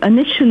 no.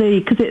 Initially,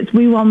 because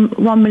we won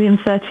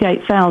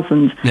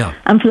 1,038,000. Yeah.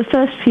 And for the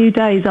first few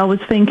days, I was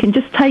thinking,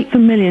 just take the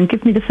million,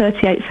 give me the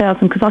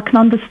 38,000, because I can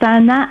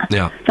understand that.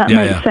 Yeah. That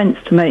makes sense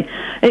to me.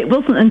 It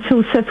wasn't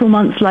until several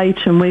months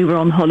later, and we were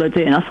on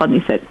holiday, and I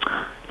suddenly said,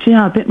 do you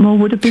know, a bit more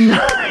would have been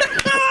nice.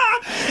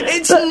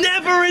 It's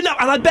never enough.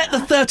 And I bet the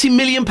 £30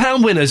 million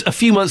winners a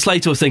few months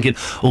later were thinking,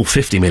 oh,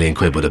 50 million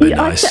quid would have been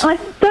nice. I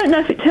don't know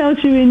if it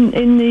tells you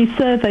in the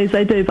surveys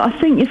they do, but I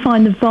think you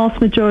find the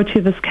vast majority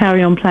of us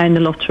carry on playing the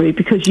lottery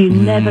because you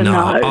never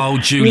know. Oh,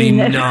 Julie,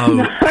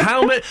 no.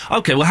 How many?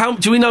 Okay, well,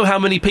 do we know how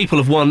many people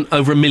have won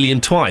over $1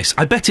 million twice?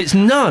 I bet it's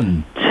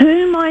none.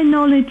 To my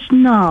knowledge,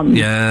 none.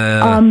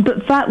 Yeah.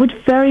 But that would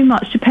very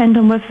much depend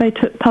on whether they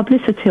took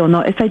publicity or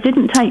not. If they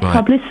didn't take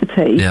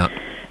publicity...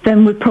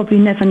 then we'd probably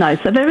never know.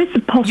 So there is a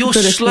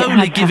possibility. You're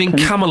slowly giving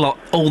Camelot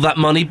all that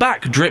money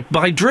back, drip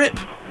by drip.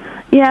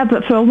 Yeah,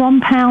 but for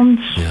 £1,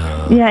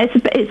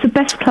 it's the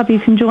best club you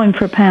can join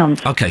for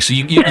 £1. Okay, so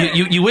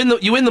you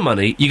win the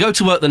money. You go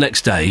to work the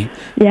next day.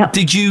 Yeah.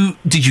 Did you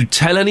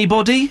tell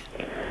anybody?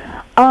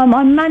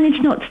 I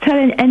managed not to tell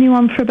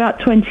anyone for about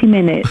 20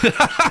 minutes.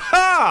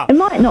 It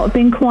might not have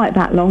been quite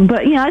that long,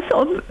 but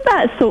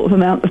that sort of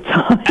amount of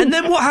time. And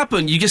then what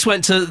happened? You just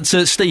went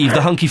to Steve,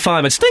 the hunky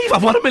fireman. Steve,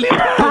 I've won £1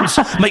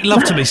 million. Make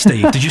love to me,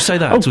 Steve. Did you say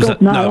that? Oh,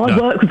 God, no, I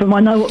work with them. I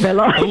know what they're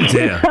like. Oh,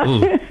 dear.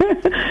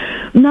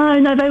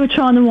 No, they were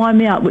trying to wind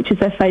me up, which is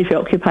their favourite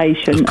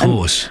occupation. Of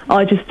course. And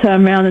I just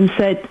turned around and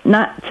said,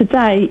 Nat,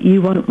 today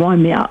you won't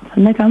wind me up.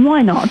 And they're going,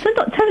 why not? I said, I'm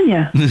not telling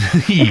you.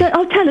 I said,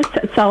 I'll tell us.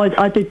 So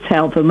I did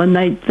tell them, and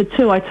the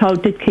two I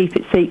told did keep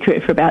it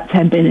secret for about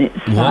 10 minutes.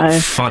 What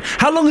fun.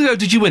 How long ago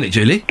did you win it,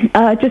 Julie?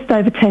 Just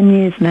over 10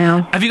 years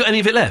now. Have you got any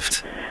of it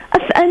left?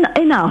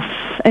 Enough.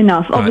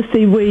 Right.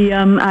 Obviously, we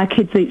our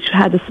kids each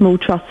had a small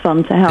trust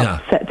fund to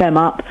help set them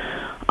up.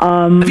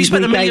 Have you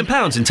spent £1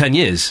 million in 10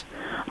 years?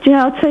 Do you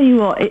know, I'll tell you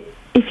what,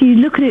 if you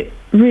look at it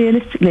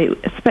realistically,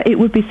 it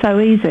would be so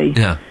easy.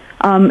 Yeah.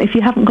 If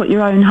you haven't got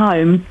your own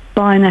home,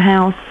 buying a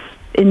house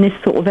in this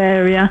sort of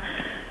area,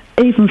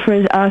 even for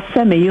a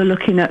semi, you're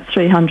looking at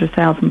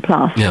 300,000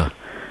 plus. Yeah.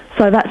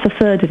 So that's a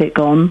third of it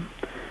gone.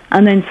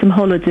 And then some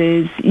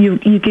holidays.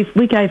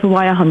 We gave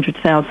away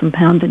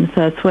 £100,000 in the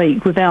first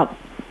week without,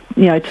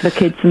 to the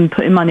kids and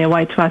putting money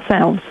away to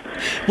ourselves.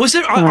 Was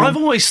there? I've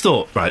always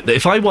thought, right, that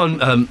if I won,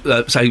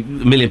 say,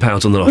 £1 million on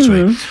the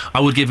lottery,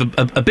 I would give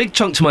a big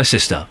chunk to my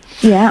sister.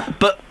 Yeah.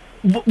 But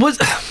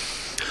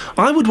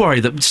I would worry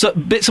that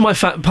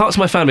parts of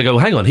my family go,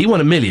 well, hang on, he won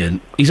 $1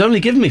 million. He's only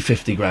given me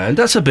 50 grand.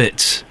 That's a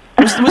bit.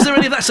 Was there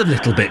any? That's a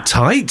little bit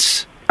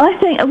tight. I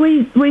think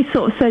we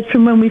sort of said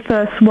from when we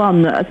first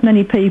won that as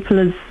many people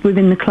as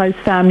within the close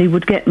family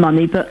would get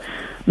money, but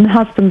my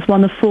husband's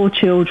one of 4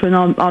 children.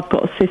 I've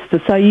got a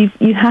sister, so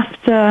you have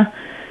to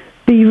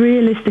be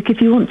realistic if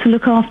you want to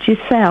look after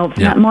yourselves.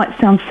 Yeah. That might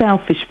sound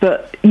selfish,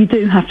 but you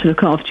do have to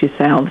look after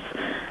yourselves,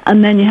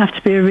 and then you have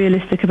to be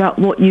realistic about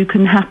what you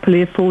can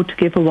happily afford to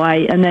give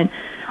away. And then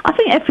I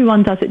think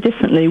everyone does it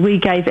differently. We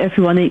gave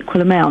everyone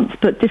equal amounts,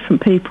 but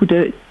different people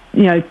do it.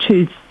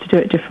 Choose to do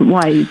it different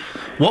ways.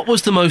 What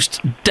was the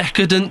most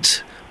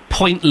decadent,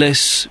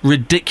 pointless,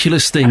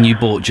 ridiculous thing you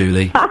bought,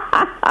 Julie?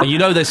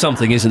 And there's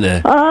something, isn't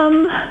there?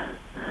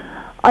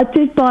 I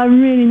did buy a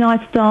really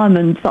nice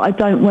diamond that I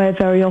don't wear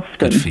very often.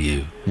 Good for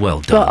you.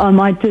 Well done.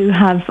 But I do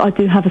have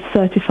a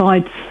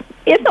certified.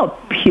 It's not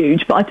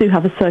huge, but I do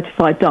have a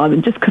certified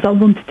diamond just because I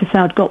wanted to say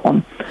I'd got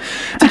one.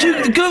 Did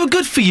you go?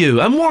 Good for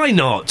you. And why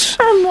not?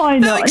 And why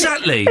not? No,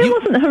 exactly. It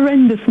wasn't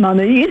horrendous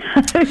money.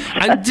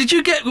 And did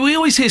you get? We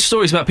always hear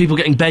stories about people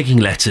getting begging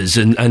letters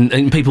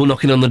and people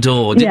knocking on the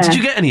door. Did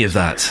you get any of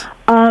that?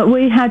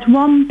 We had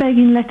one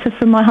begging letter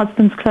from my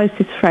husband's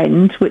closest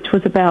friend, which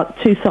was about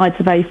 2 sides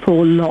of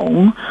A4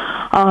 long.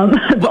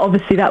 But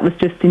obviously that was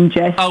just in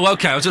jest. Oh,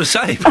 okay. I was going to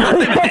say.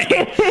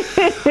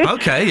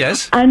 Okay,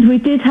 yes. And we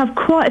did have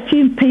quite a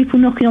few people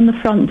knocking on the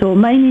front door,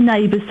 mainly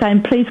neighbours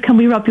saying, please can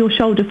we rub your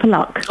shoulder for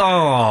luck?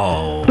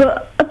 Oh.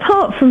 But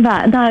apart from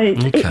that, no,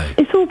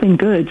 it's all been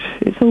good.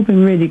 It's all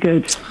been really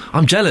good.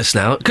 I'm jealous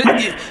now.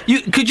 Could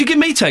you give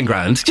me 10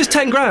 grand? Just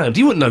 10 grand.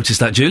 You wouldn't notice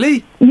that,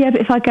 Julie. Yeah,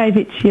 but if I gave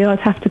it to you, I'd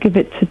have to give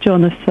it to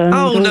Jonathan and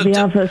all the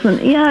others. And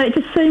it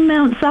just soon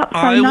mounts up.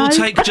 I will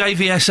take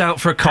JVS out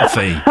for a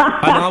coffee and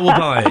I will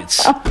buy it.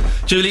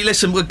 Julie,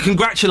 listen,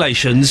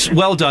 congratulations.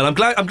 Well done. I'm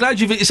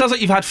glad it sounds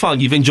like you've had fun.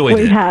 You've enjoyed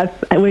it.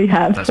 We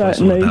have, That's certainly. what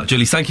it's all about.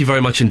 Julie, thank you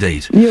very much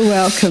indeed. You're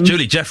welcome.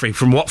 Julie Jeffrey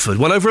from Watford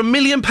won over £1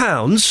 million.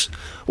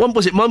 What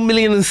was it?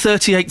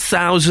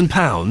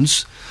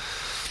 £1,038,000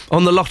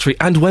 on the lottery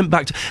and went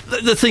back to...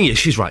 The thing is,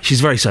 she's right.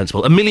 She's very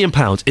sensible. £1 million,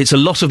 it's a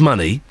lot of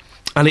money.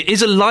 And it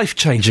is a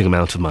life-changing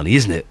amount of money,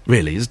 isn't it?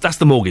 Really, that's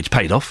the mortgage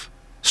paid off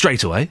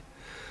straight away.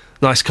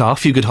 Nice car, a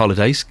few good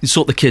holidays, you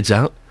sort the kids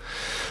out.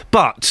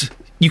 But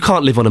you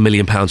can't live on £1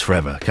 million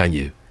forever, can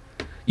you?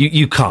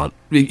 You can't.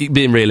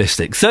 Being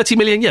realistic, 30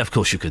 million, yeah, of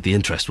course you could. The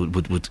interest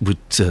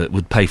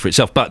would pay for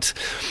itself. But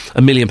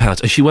 £1 million,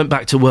 and she went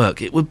back to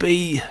work. It would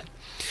be.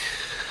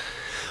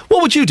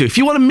 What would you do if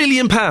you won £1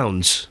 million?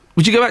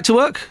 Would you go back to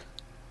work?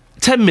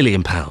 £10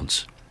 million.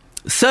 £30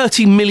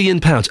 million.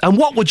 And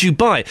what would you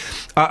buy?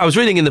 I was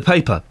reading in the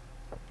paper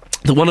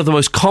that one of the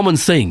most common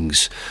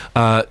things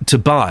to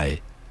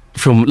buy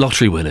from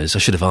lottery winners, I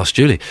should have asked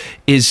Julie,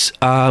 is,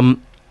 what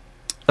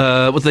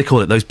do they call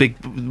it? Those big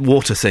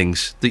water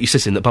things that you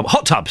sit in,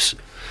 hot tubs.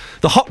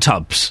 The hot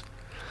tubs.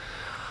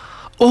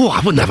 Oh, I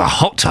wouldn't have a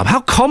hot tub.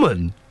 How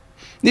common.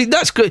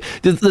 That's good.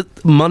 The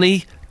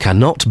money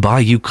cannot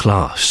buy you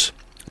class,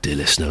 dear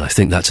listener. I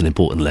think that's an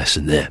important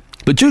lesson there.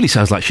 But Julie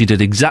sounds like she did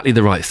exactly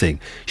the right thing.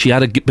 She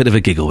had a bit of a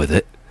giggle with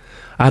it,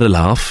 had a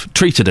laugh,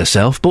 treated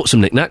herself, bought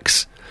some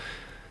knickknacks,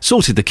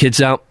 sorted the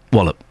kids out.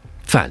 Wallop.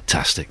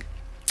 Fantastic.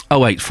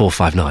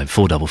 08459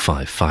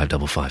 455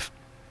 555.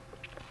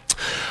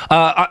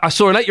 I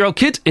saw an 8-year-old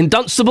kid in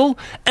Dunstable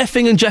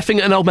effing and jeffing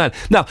at an old man.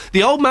 Now,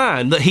 the old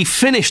man that he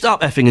finished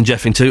up effing and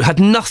jeffing to had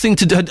nothing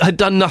to do, had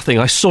done nothing.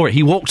 I saw it.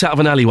 He walked out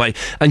of an alleyway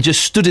and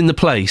just stood in the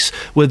place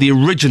where the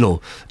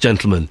original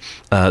gentleman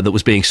that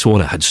was being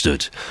sworn at had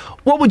stood.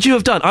 What would you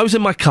have done? I was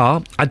in my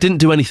car. I didn't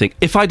do anything.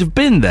 If I'd have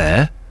been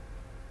there,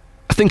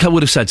 I think I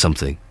would have said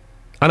something.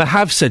 And I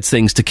have said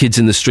things to kids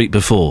in the street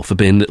before for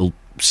being little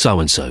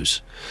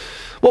so-and-sos.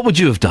 What would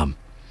you have done?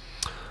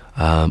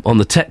 On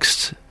the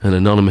text, an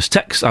anonymous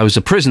text, I was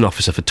a prison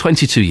officer for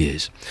 22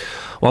 years.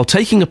 While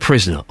taking a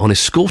prisoner on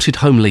escorted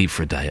home leave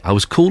for a day, I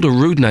was called a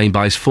rude name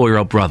by his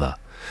 4-year-old brother.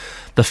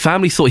 The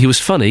family thought he was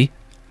funny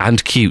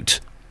and cute.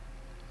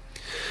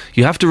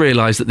 You have to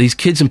realise that these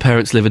kids and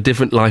parents live a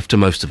different life to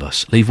most of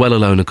us. Leave well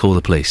alone and call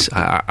the police.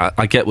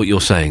 I get what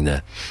you're saying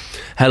there.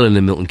 Helen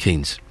in Milton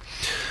Keynes.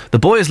 The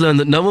boy has learned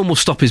that no one will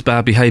stop his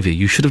bad behaviour.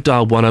 You should have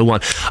dialed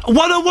 101.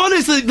 101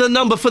 is the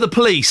number for the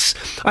police.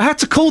 I had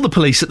to call the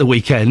police at the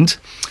weekend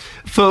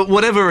for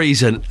whatever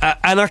reason,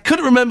 and I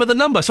couldn't remember the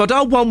number, so I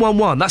dialed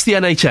 111. That's the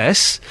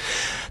NHS.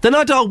 Then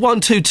I dialed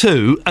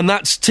 122, and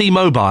that's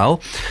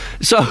T-Mobile.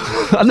 So,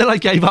 and then I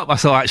gave up. I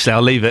thought, actually,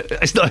 I'll leave it.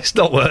 It's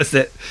not worth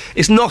it.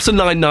 It's not a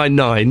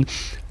 999,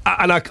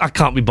 and I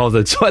can't be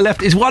bothered. So I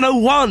left. It's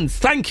 101.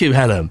 Thank you,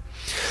 Helen.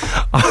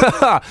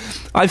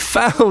 I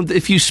found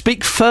if you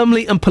speak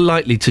firmly and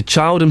politely to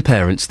child and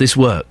parents, this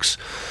works.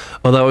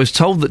 Although I was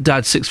told that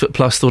Dad, 6 foot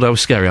plus, thought I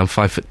was scary. I'm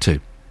 5'2".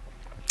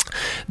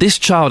 This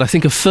child, I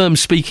think a firm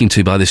speaking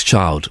to by this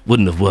child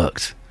wouldn't have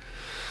worked.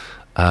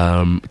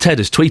 Ted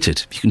has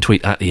tweeted. You can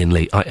tweet at Iain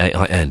Lee,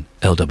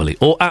 IAINLEE,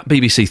 or at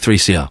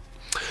BBC3CR.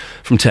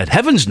 From Ted,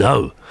 heavens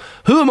no.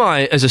 Who am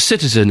I as a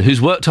citizen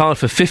who's worked hard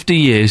for 50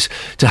 years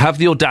to have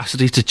the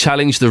audacity to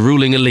challenge the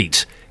ruling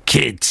elite?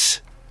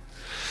 Kids.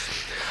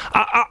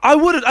 I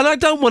wouldn't, and I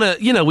don't want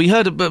to, you know, we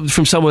heard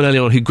from someone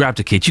earlier on who grabbed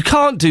a kid. You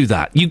can't do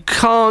that. You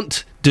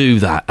can't do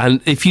that. And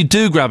if you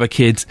do grab a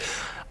kid,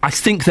 I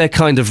think they're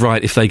kind of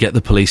right if they get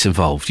the police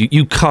involved.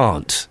 You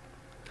can't.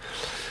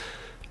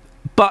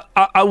 But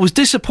I was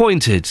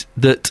disappointed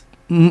that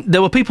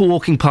there were people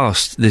walking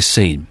past this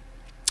scene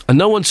and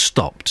no one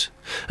stopped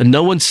and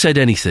no one said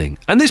anything.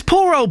 And this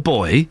poor old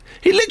boy,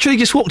 he literally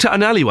just walked out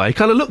an alleyway,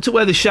 kind of looked at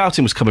where the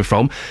shouting was coming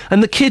from,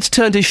 and the kids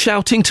turned his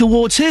shouting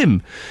towards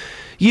him.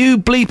 You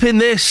bleeping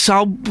this,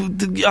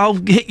 I'll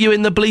hit you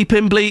in the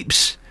bleeping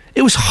bleeps.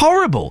 It was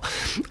horrible.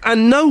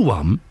 And no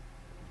one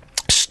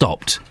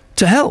stopped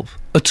to help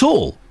at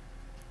all.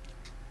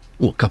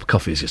 Oh, a cup of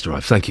coffee has just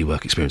arrived. Thank you,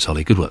 Work Experience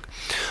Holly. Good work.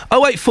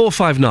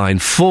 08459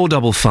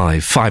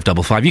 455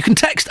 555. You can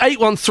text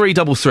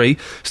 81333,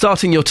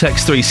 starting your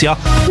text 3CR.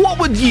 What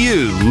would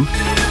you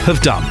have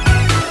done?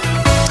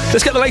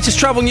 Let's get the latest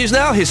travel news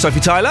now. Here's Sophie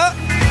Tyler.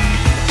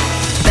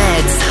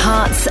 Beds,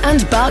 Hearts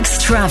and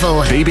Bucks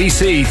travel.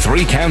 BBC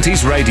Three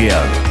Counties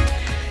Radio.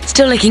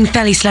 Still looking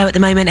fairly slow at the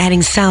moment,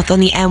 heading south on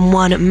the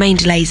M1. Main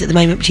delays at the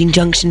moment between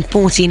junction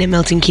 14 at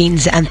Milton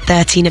Keynes and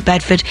 13 at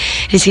Bedford.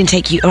 It is going to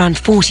take you around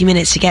 40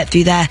 minutes to get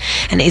through there,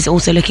 and it is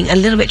also looking a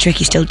little bit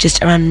tricky still,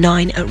 just around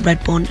 9 at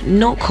Redbourne.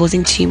 Not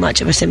causing too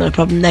much of a similar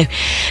problem though.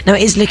 Now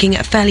it is looking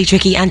fairly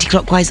tricky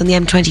anti-clockwise on the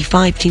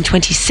M25 between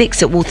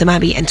 26 at Waltham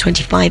Abbey and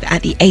 25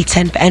 at the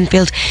A10 for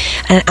Enfield,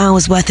 and an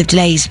hour's worth of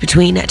delays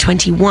between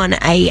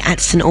 21A at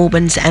St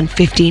Albans and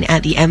 15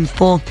 at the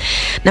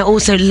M4. Now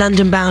also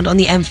London bound on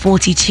the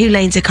M40. 2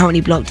 lanes are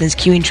currently blocked and there's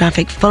queuing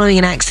traffic following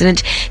an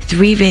accident.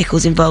 3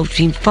 vehicles involved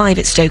between 5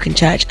 at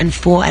Stokenchurch and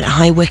 4 at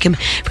High Wycombe.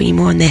 Bringing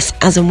more on this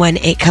as and when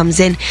it comes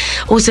in.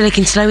 Also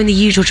looking slow in the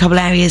usual trouble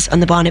areas on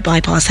the Barnet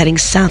bypass, heading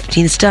south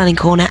between the Stirling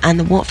corner and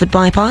the Watford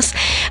bypass,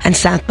 and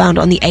southbound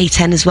on the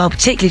A10 as well,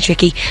 particularly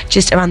tricky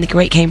just around the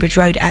Great Cambridge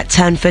Road at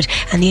Turnford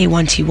and the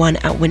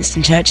A121 at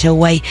Winston Churchill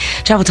Way.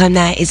 Travel time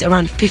there is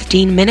around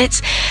 15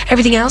 minutes.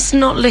 Everything else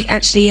not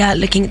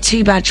looking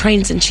too bad.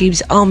 Trains and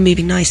tubes are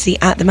moving nicely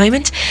at the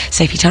moment.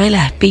 Sophie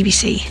Tyler,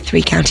 BBC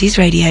Three Counties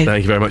Radio.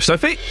 Thank you very much,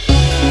 Sophie.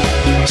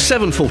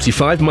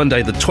 7:45,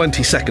 Monday the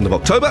 22nd of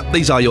October.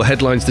 These are your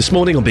headlines this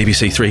morning on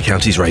BBC Three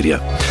Counties Radio.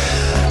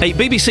 A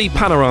BBC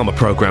Panorama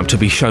programme to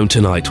be shown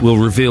tonight will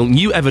reveal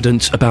new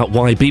evidence about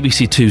why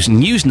BBC Two's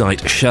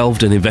Newsnight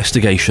shelved an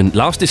investigation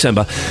last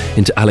December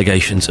into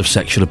allegations of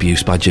sexual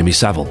abuse by Jimmy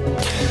Savile.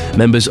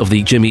 Members of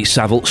the Jimmy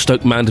Savile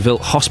Stoke Mandeville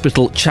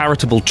Hospital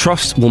Charitable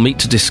Trust will meet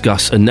to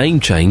discuss a name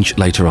change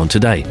later on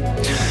today.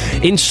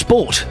 In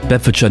sport,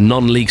 Bedfordshire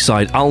non-league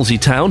side Alsey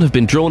Town have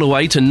been drawn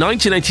away to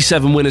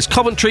 1987 winners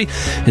Coventry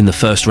in the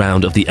first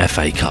round of the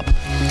FA Cup.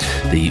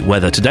 The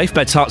weather today for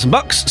Beds, Hearts and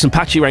Bucks. Some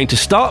patchy rain to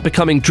start,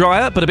 becoming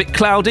drier but a bit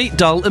cloudy,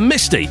 dull and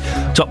misty.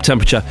 Top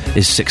temperature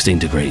is 16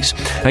 degrees.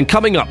 And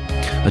coming up,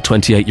 a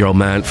 28-year-old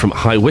man from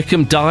High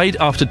Wycombe died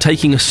after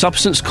taking a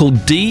substance called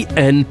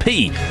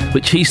DNP,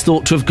 which he's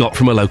thought to have got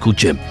from a local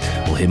gym.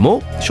 We'll hear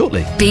more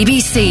shortly.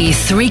 BBC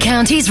Three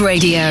Counties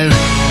Radio.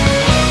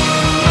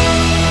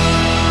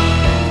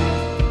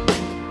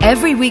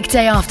 Every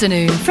weekday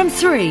afternoon from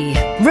 3,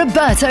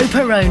 Roberto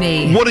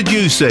Perrone. What did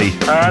you see?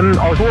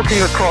 I was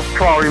walking across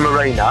Priory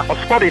Marina.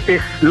 I spotted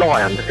this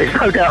lion. There's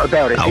no doubt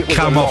about it. Oh,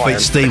 come off it,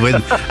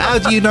 Stephen. How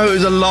do you know it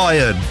was a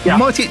lion? Yeah.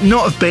 Might it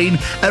not have been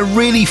a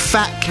really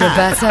fat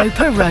cat? Roberto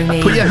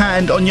Perrone. Put your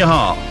hand on your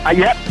heart.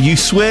 Yep. You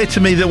swear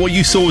to me that what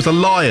you saw was a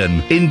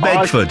lion in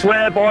Bedford? I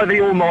swear by the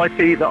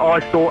Almighty that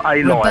I saw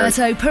a lion.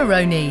 Roberto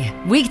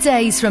Perrone.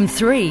 Weekdays from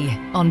 3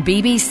 on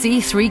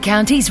BBC Three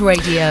Counties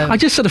Radio. I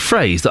just said a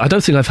phrase that I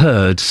don't think I've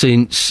heard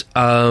since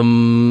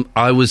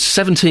I was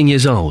 17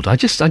 years old. I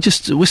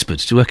just whispered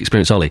to Work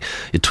Experience Ollie,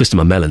 "You're twisting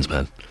my melons,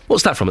 man."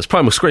 What's that from? It's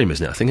Primal Scream,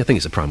 isn't it? I think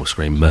it's a Primal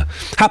Scream.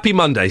 Happy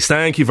Mondays.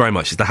 Thank you very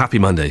much. It's the Happy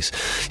Mondays.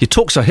 You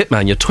talk so hip,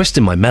 man. You're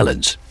twisting my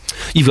melons.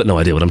 You've got no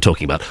idea what I'm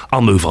talking about.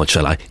 I'll move on,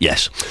 shall I?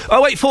 Yes.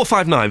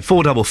 08459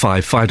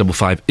 455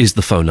 555 is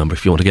the phone number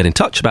if you want to get in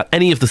touch about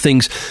any of the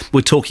things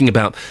we're talking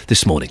about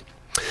this morning.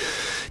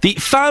 The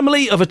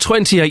family of a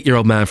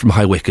 28-year-old man from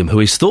High Wycombe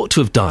who is thought to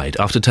have died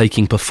after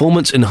taking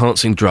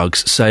performance-enhancing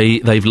drugs say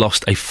they've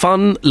lost a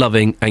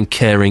fun-loving and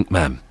caring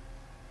man.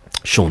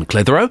 Sean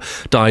Clitheroe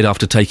died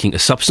after taking a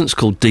substance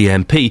called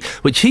DMP,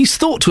 which he's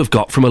thought to have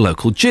got from a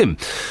local gym.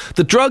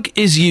 The drug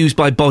is used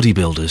by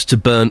bodybuilders to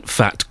burn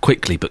fat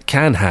quickly, but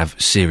can have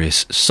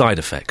serious side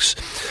effects.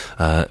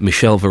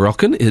 Michelle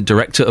Verrocken,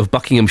 director of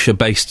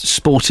Buckinghamshire-based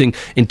Sporting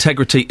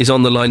Integrity, is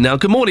on the line now.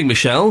 Good morning,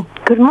 Michelle.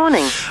 Good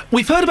morning.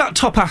 We've heard about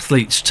top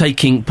athletes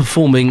taking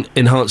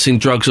performing-enhancing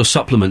drugs or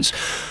supplements,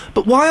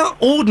 but why are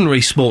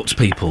ordinary sports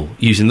people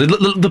using them?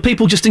 The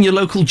people just in your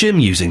local gym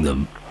using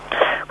them?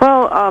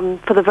 Well,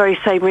 for the very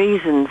same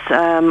reasons.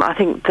 I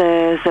think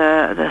there's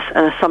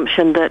an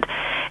assumption that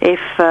if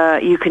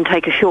you can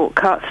take a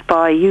shortcut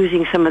by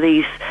using some of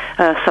these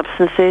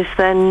substances,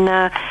 then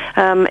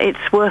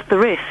it's worth the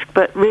risk.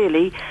 But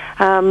really,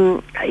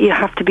 you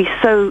have to be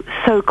so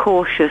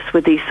cautious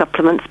with these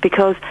supplements,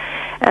 because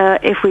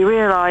if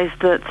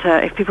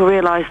people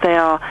realise they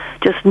are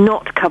just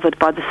not covered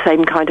by the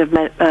same kind of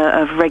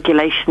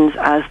regulations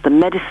as the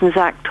Medicines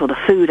Act or the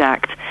Food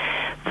Act,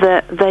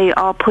 that they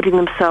are putting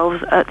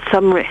themselves at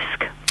some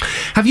risk.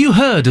 Have you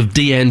heard of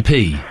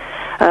DNP?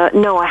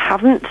 No, I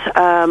haven't,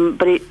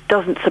 but it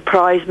doesn't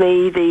surprise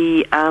me,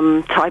 the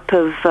type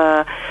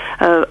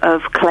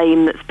of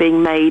claim that's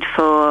being made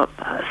for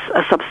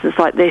a substance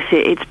like this.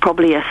 It's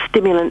probably a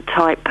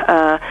stimulant-type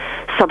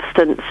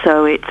substance,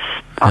 so it's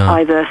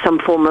either some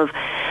form of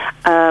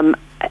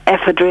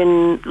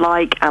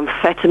ephedrine-like,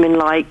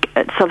 amphetamine-like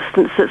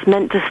substance that's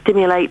meant to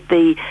stimulate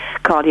the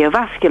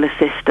cardiovascular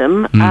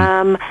system,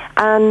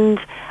 and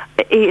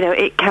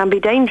it can be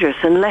dangerous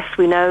unless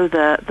we know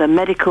the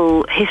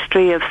medical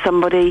history of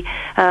somebody.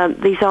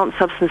 These aren't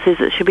substances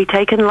that should be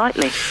taken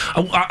lightly.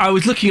 I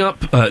was looking up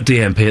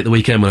DMP at the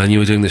weekend when I knew you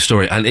were doing this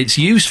story, and it's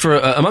used for,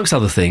 amongst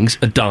other things,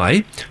 a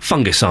dye,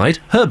 fungicide,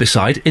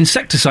 herbicide,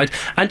 insecticide,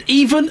 and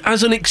even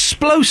as an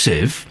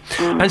explosive.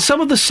 And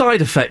some of the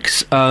side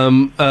effects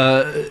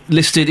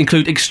listed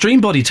include extreme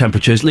body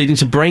temperatures leading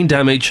to brain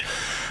damage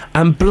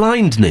and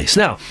blindness.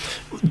 Now,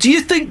 do you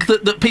think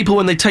that people,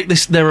 when they take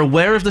this, they're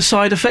aware of the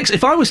side effects?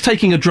 If I was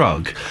taking a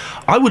drug,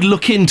 I would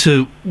look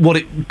into what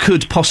it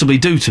could possibly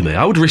do to me.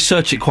 I would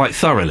research it quite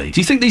thoroughly.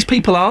 Do you think these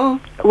people are?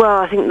 Well,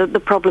 I think that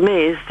the problem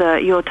is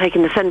you're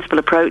taking the sensible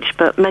approach,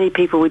 but many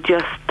people would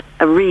just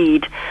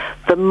read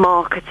the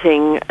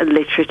marketing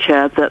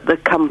literature that the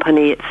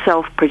company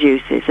itself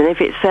produces. And if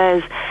it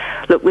says,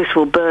 look, this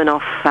will burn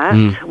off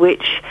fat,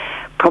 which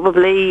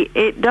probably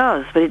it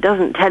does, but it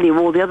doesn't tell you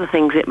all the other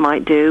things it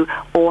might do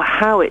or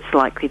how it's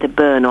likely to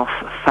burn off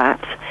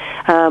fat,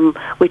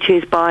 which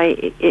is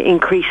by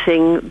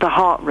increasing the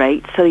heart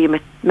rate, so your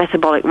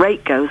metabolic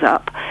rate goes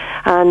up.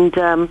 And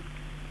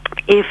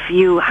if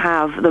you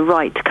have the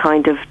right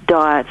kind of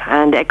diet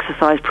and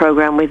exercise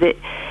program with it,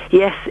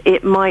 yes,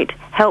 it might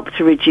help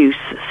to reduce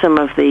some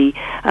of the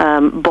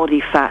body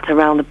fat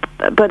around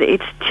but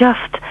it's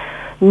just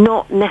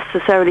not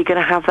necessarily going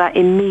to have that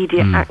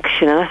immediate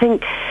action. And I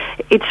think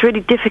it's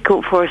really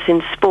difficult for us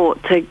in sport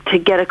to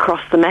get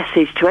across the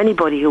message to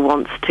anybody who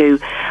wants to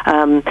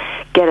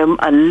get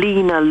a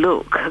leaner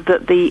look,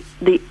 that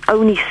the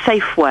only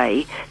safe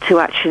way to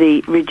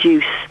actually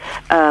reduce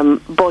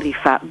body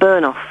fat,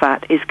 burn off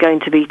fat, is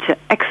going to be to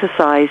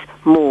exercise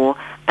more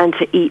and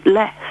to eat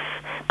less.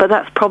 But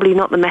that's probably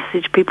not the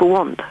message people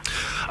want.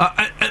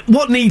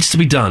 What needs to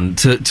be done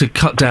to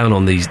cut down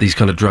on these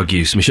kind of drug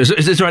use, Michelle?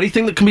 Is there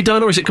anything that can be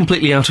done, or is it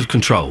completely out of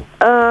control?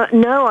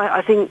 No,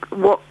 I think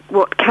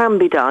what can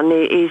be done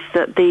is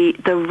that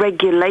the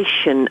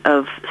regulation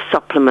of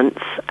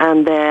supplements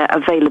and their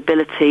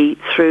availability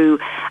through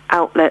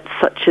outlets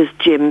such as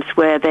gyms,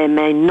 where there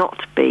may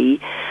not be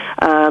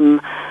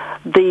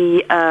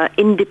the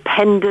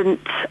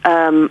independent,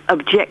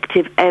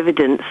 objective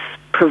evidence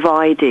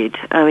provided.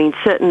 I mean,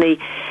 certainly,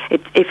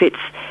 if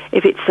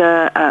it's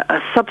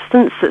a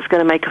substance that's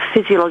going to make a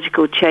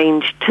physiological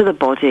change to the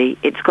body,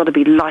 it's got to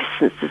be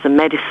licensed as a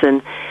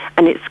medicine,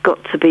 and it's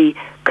got to be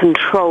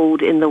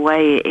controlled in the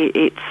way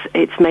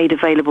it's made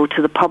available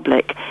to the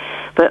public.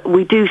 But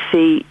we do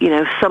see,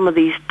 some of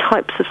these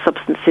types of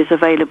substances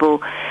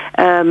available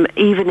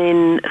even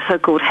in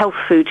so-called health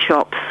food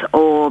shops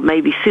or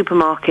maybe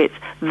supermarkets.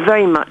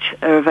 Very much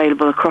are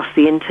available across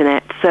the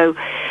internet. So,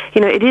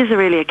 it is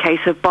really a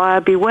case of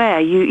buyer beware.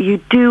 You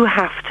do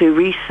have to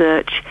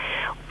research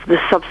the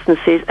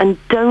substances and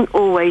don't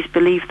always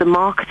believe the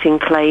marketing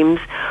claims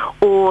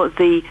or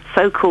the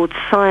so-called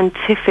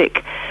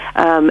scientific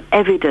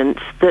evidence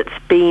that's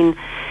been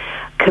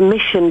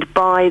commissioned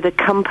by the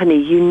company.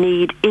 You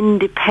need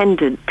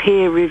independent,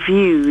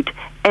 peer-reviewed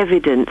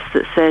evidence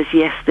that says,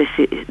 yes,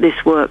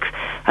 this works.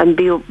 And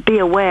be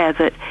aware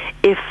that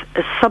if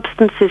a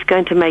substance is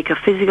going to make a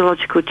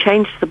physiological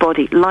change to the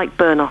body, like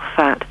burn off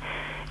fat,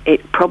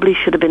 it probably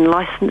should have been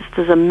licensed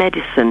as a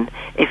medicine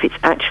if it's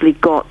actually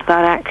got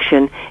that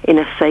action in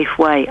a safe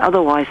way.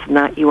 Otherwise than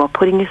that, you are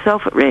putting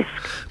yourself at risk.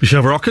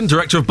 Michelle Verrocken,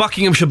 director of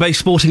Buckinghamshire-based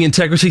Sporting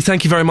Integrity,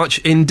 thank you very much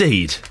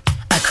indeed.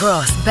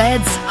 Across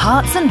beds,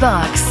 hearts and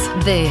bucks,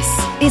 this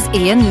is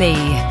Iain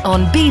Lee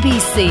on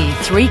BBC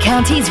Three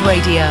Counties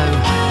Radio.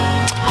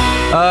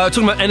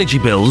 Talking about energy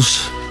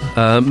bills.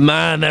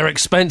 Man, they're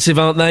expensive,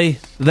 aren't they?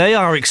 They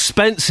are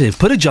expensive.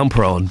 Put a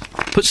jumper on.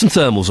 put some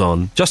thermals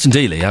on. Justin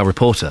Dealey, our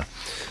reporter,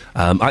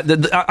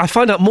 I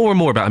find out more and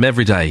more about him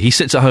every day. He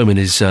sits at home in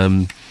his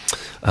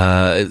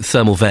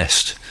thermal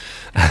vest.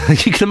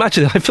 You can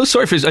imagine, I feel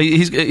sorry for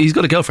he's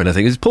got a girlfriend, I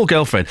think. His poor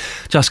girlfriend.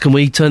 Just, can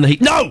we turn the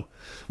heat? No!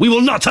 We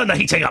will not turn the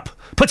heating up!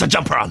 Put a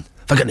jumper on,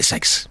 for goodness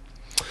sakes.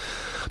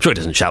 I'm sure he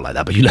doesn't shout like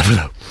that, but you never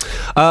know.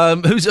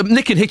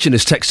 Nick in Hitchin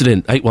has texted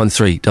in,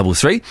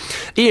 81333.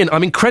 Ian,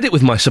 I'm in credit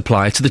with my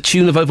supplier to the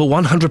tune of over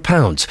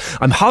 £100.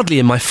 I'm hardly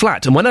in my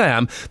flat, and when I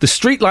am, the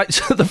street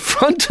lights at the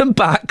front and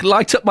back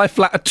light up my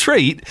flat a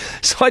treat,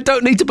 so I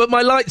don't need to put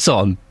my lights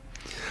on.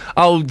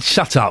 Oh,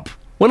 shut up.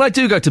 When I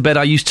do go to bed,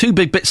 I use 2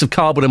 big bits of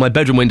cardboard in my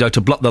bedroom window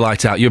to block the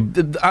light out. You're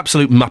an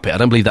absolute muppet. I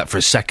don't believe that for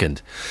a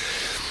second.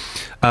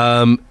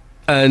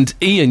 And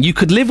Ian, you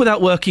could live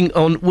without working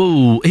on...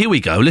 Whoa, here we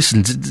go.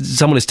 Listen,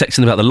 someone is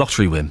texting about the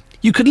lottery win.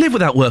 You could live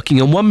without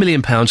working on £1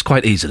 million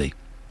quite easily.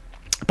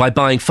 By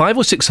buying 5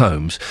 or 6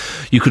 homes,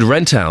 you could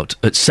rent out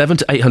at £700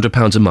 to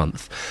 £800 a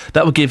month.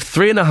 That would give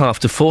 £3,500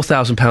 to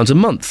 £4,000 a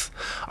month.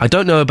 I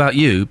don't know about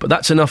you, but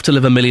that's enough to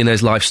live a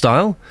millionaire's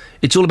lifestyle.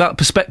 It's all about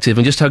perspective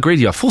and just how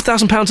greedy you are.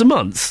 £4,000 a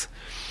month?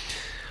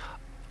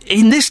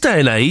 In this day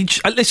and age...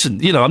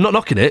 listen, you know, I'm not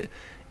knocking it.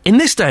 In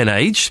this day and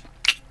age...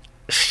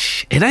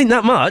 It ain't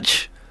that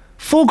much.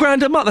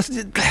 £4,000 a month.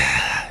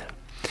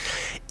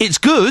 It's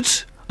good,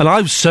 and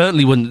I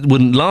certainly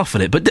wouldn't laugh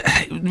at it. But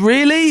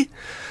really,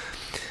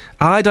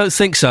 I don't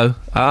think so.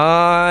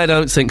 I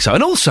don't think so.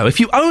 And also, if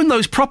you own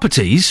those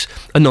properties,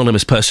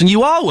 anonymous person,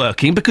 you are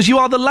working because you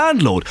are the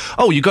landlord.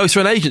 Oh, you go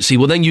through an agency.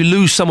 Well, then you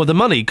lose some of the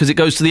money because it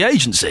goes to the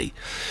agency.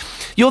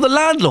 You're the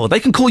landlord. They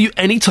can call you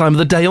any time of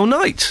the day or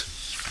night.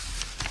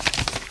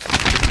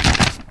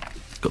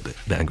 Got a bit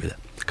angry there.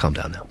 Calm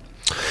down now.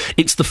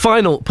 It's the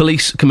final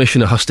Police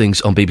Commissioner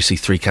hustings on BBC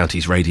Three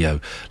Counties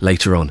Radio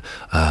later on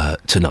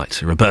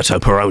tonight. Roberto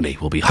Perrone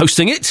will be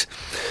hosting it.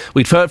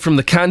 We've heard from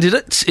the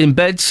candidates in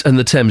Beds and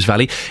the Thames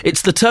Valley.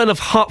 It's the turn of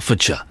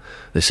Hertfordshire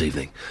this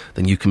evening.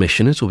 The new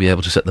commissioners will be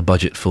able to set the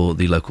budget for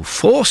the local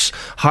force,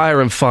 hire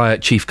and fire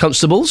chief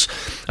constables.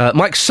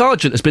 Mike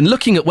Sargent has been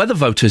looking at whether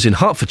voters in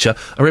Hertfordshire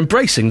are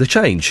embracing the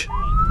change.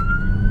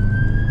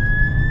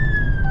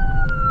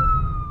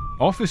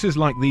 Officers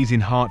like these in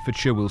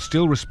Hertfordshire will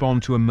still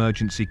respond to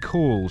emergency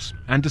calls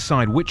and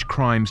decide which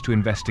crimes to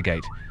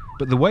investigate.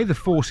 But the way the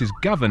force is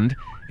governed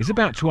is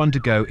about to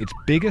undergo its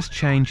biggest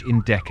change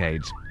in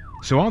decades.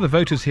 So are the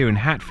voters here in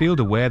Hatfield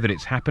aware that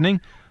it's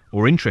happening,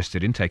 or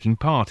interested in taking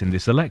part in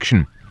this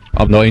election?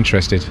 I'm not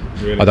interested.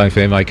 Really? I don't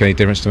think it make any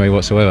difference to me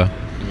whatsoever.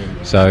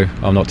 Really? So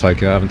I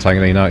haven't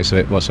taken any notice of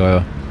it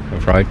whatsoever, I'm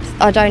afraid.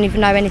 I don't even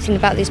know anything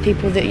about these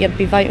people that you'd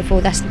be voting for,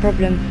 that's the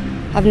problem.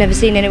 I've never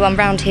seen anyone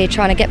round here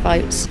trying to get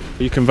votes.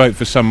 You can vote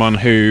for someone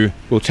who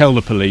will tell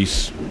the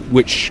police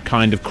which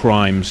kind of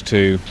crimes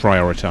to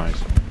prioritise.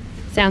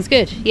 Sounds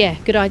good, yeah,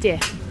 good idea.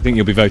 Think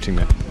you'll be voting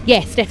then?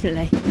 Yes,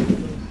 definitely.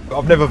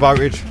 I've never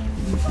voted.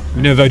 You've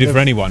never voted for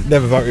anyone?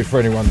 Never voted for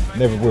anyone,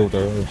 never will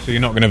do. So you're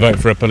not going to vote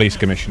for a police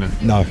commissioner?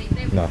 No.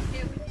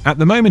 At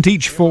the moment,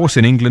 each force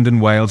in England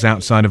and Wales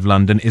outside of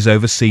London is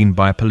overseen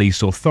by a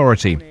police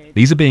authority.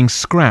 These are being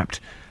scrapped.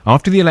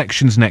 After the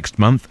elections next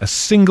month, a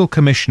single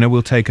commissioner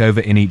will take over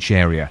in each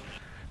area.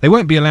 They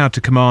won't be allowed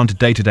to command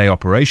day-to-day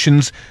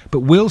operations, but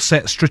will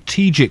set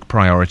strategic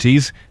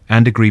priorities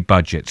and agree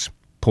budgets.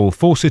 Paul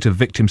Fawcett of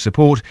Victim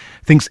Support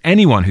thinks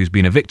anyone who's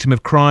been a victim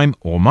of crime,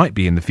 or might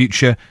be in the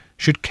future,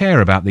 should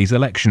care about these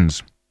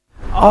elections.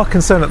 Our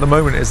concern at the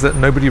moment is that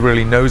nobody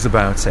really knows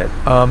about it.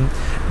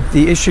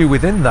 The issue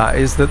within that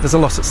is that there's a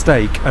lot at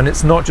stake, and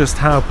it's not just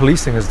how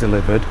policing is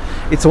delivered,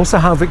 it's also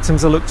how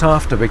victims are looked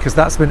after, because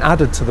that's been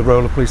added to the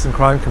role of police and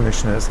crime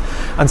commissioners.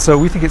 And so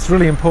we think it's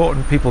really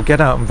important people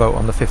get out and vote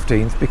on the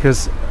 15th,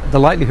 because the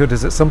likelihood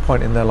is at some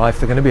point in their life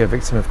they're going to be a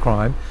victim of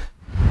crime.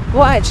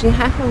 What actually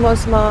happened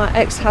was my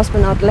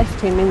ex-husband, I'd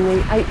left him in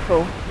the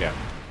April. Yeah.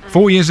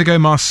 4 years ago,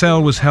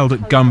 Marcelle was held at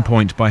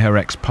gunpoint by her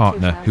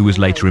ex-partner, who was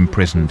later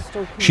imprisoned.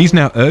 She's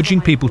now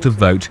urging people to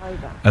vote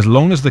as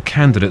long as the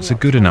candidates are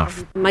good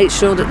enough. Make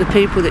sure that the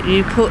people that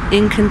you put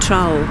in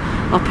control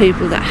are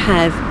people that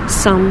have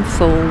some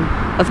form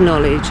of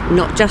knowledge,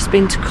 not just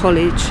been to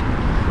college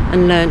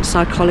and learnt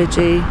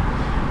psychology.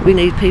 We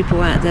need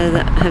people out there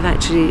that have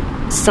actually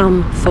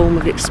some form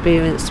of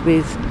experience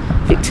with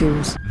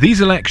victims.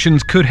 These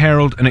elections could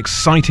herald an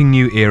exciting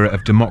new era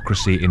of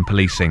democracy in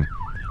policing,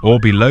 or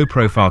be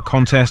low-profile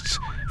contests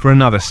for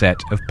another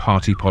set of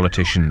party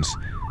politicians.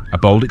 A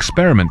bold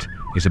experiment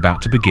is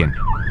about to begin.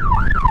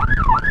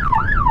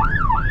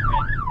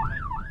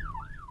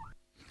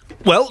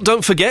 Well,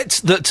 don't forget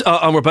that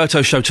on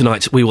Roberto's show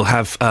tonight we will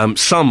have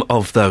some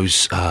of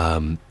those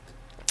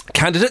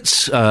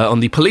candidates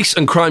on the Police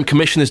and Crime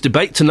Commissioners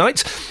debate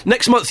tonight.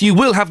 Next month you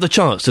will have the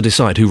chance to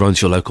decide who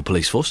runs your local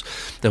police force.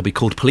 They'll be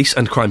called Police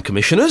and Crime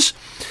Commissioners.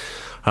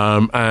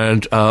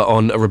 And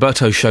on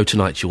Roberto's show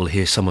tonight you will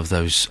hear some of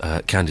those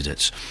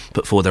candidates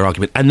put forward their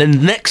argument. And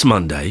then next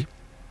Monday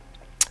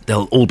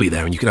they'll all be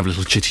there and you can have a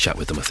little chitty-chat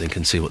with them, I think,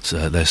 and see what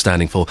they're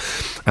standing for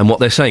and what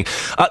they're saying.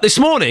 This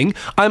morning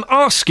I'm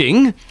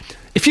asking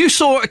If you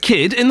saw a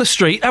kid in the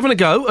street having a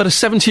go at a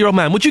 70-year-old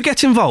man, would you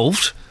get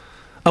involved?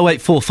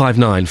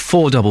 08459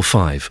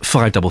 455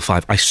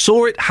 555. I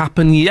saw it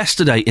happen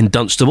yesterday in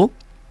Dunstable.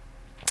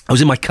 I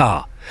was in my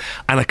car,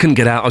 and I couldn't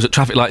get out. I was at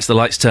traffic lights, the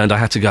lights turned, I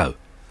had to go.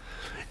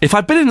 If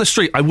I'd been in the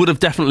street, I would have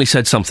definitely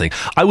said something.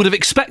 I would have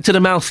expected a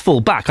mouthful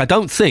back. I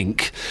don't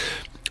think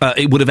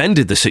it would have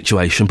ended the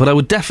situation, but I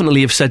would definitely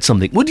have said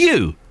something. Would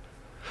you?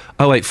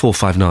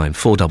 08459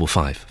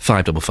 455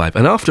 555.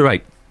 And after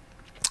 8,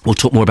 we'll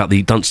talk more about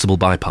the Dunstable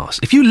bypass.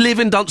 If you live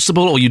in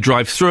Dunstable, or you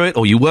drive through it,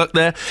 or you work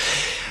there,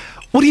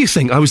 what do you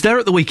think? I was there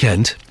at the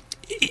weekend.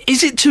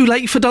 Is it too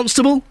late for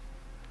Dunstable?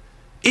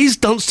 Is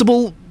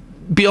Dunstable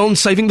beyond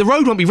saving? The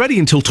road won't be ready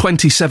until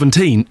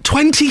 2017.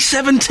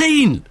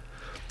 2017!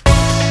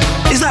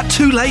 Is that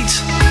too late?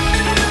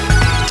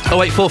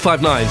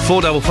 08459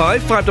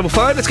 455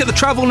 555. Let's get the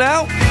travel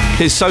now.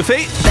 Here's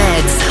Sophie.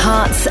 Beds,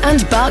 Hearts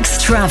and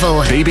Bucks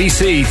travel.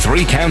 BBC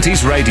Three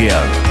Counties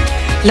Radio.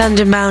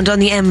 London bound on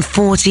the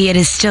M40, it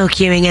is still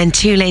queuing and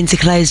 2 lanes are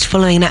closed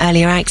following an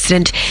earlier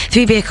accident.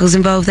 3 vehicles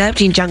involved there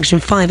between junction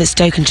 5 at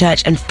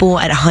Stokenchurch and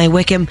 4 at High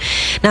Wycombe.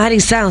 Now heading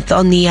south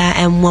on the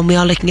M1, we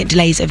are looking at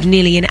delays of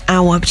nearly an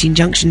hour between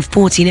junction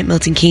 14 at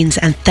Milton Keynes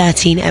and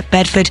 13 at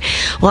Bedford.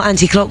 While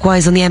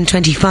anti-clockwise on the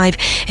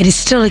M25, it is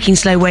still looking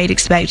slow. Wade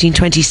expect between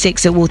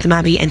 26 at Waltham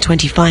Abbey and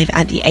 25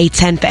 at the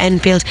A10 for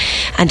Enfield,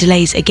 and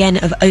delays again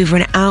of over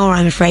an hour,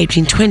 I'm afraid,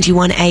 between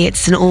 21A at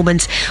St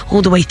Albans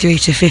all the way through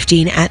to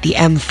 15 at the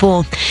M4.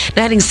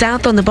 Now heading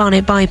south on the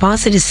Barnet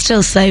bypass, it is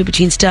still slow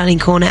between Stirling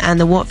Corner and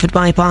the Watford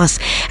bypass,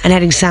 and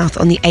heading south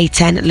on the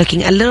A10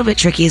 looking a little bit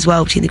tricky as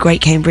well between the Great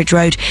Cambridge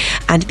Road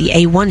and the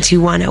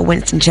A121 at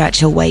Winston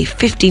Churchill Way.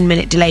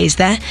 15-minute delays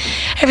there.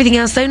 Everything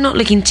else though not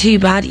looking too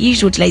bad.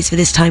 Usual delays for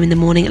this time in the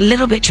morning, a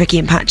little bit tricky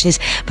in patches,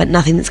 but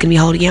nothing that's going to be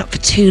holding you up for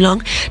too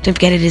long. Don't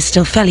forget it is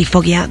still fairly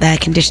foggy out there,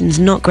 conditions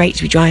not great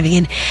to be driving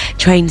in.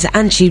 Trains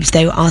and tubes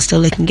though are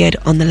still looking good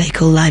on the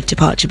local live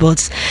departure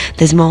boards.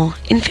 There's more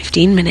in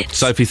 15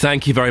 minutes. Sophie,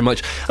 thank you very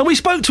much. And we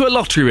spoke to a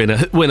lottery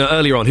winner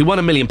earlier on who won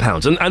 £1 million,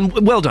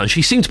 and well done.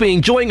 She seemed to be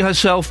enjoying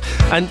herself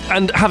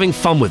and having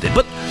fun with it.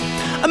 But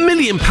 £1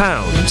 million,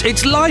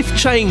 it's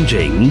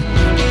life-changing,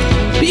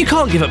 but you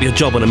can't give up your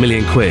job on £1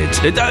 million.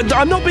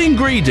 I'm not being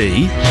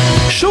greedy.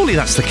 Surely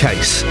that's the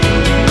case.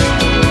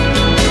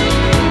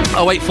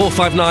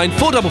 08459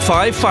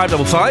 455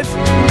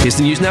 555. Here's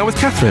the news now with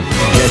Catherine.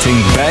 Getting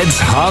beds,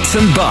 hearts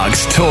and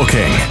bugs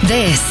talking.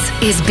 This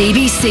is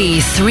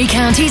BBC Three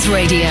Counties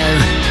Radio.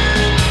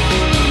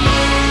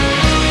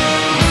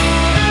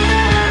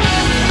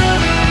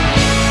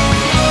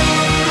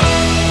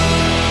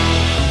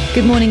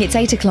 Good morning, it's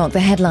 8 o'clock.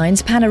 The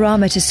headlines: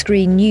 Panorama to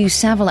screen new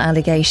Savile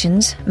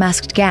allegations,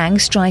 masked gang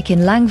strike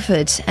in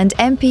Langford, and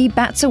MP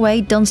bats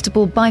away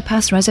Dunstable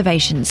bypass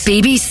reservations.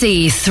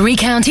 BBC Three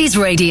Counties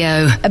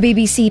Radio. A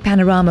BBC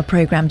Panorama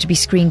programme to be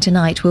screened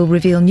tonight will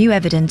reveal new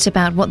evidence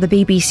about what the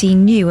BBC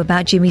knew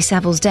about Jimmy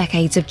Savile's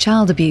decades of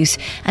child abuse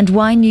and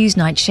why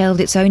Newsnight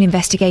shelved its own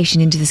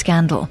investigation into the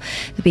scandal.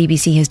 The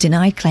BBC has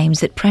denied claims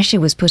that pressure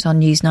was put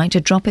on Newsnight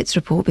to drop its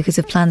report because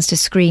of plans to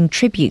screen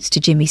tributes to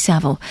Jimmy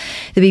Savile.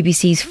 The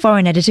BBC's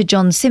foreign editor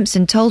John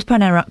Simpson told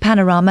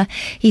Panorama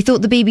he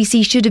thought the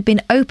BBC should have been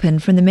open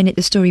from the minute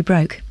the story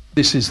broke.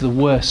 This is the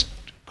worst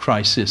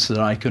crisis that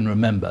I can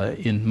remember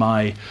in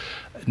my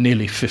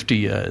nearly 50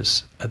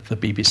 years at the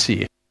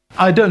BBC.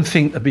 I don't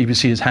think the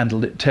BBC has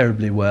handled it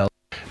terribly well.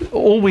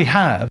 All we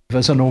have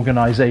as an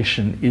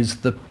organisation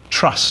is the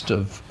trust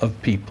of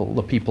people,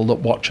 the people that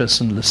watch us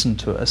and listen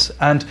to us.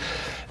 And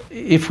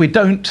if we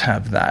don't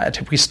have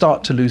that, if we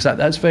start to lose that,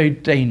 that's very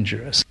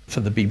dangerous for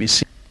the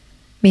BBC.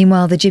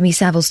 Meanwhile, the Jimmy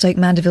Savile Stoke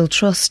Mandeville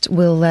Trust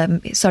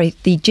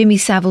the Jimmy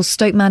Savile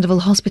Stoke Mandeville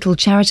Hospital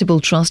Charitable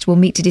Trust will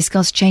meet to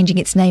discuss changing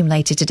its name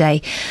later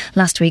today.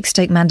 Last week,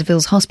 Stoke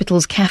Mandeville's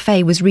Hospital's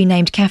Cafe was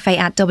renamed Cafe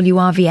at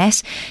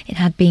WRVS. It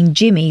had been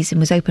Jimmy's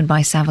and was opened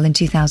by Savile in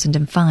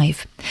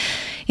 2005.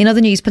 In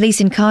other news,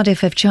 police in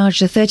Cardiff have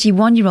charged a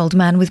 31-year-old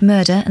man with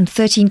murder and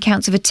 13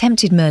 counts of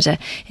attempted murder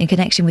in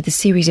connection with a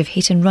series of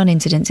hit-and-run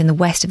incidents in the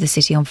west of the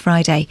city on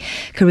Friday.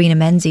 Karina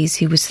Menzies,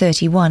 who was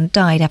 31,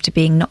 died after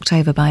being knocked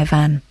over by a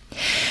van.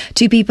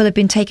 2 people have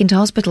been taken to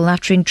hospital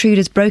after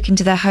intruders broke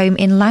into their home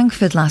in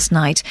Langford last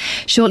night.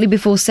 Shortly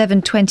before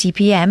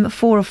 7:20pm,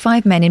 4 or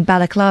 5 men in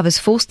balaclavas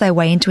forced their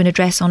way into an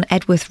address on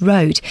Edworth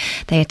Road.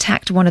 They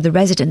attacked one of the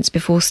residents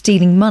before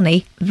stealing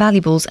money,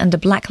 valuables and a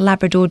black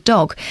Labrador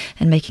dog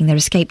and making their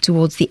escape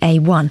towards the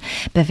A1.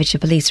 Bedfordshire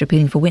Police are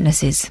appealing for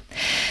witnesses.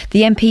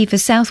 The MP for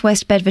South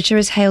West Bedfordshire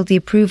has hailed the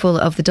approval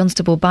of the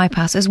Dunstable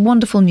bypass as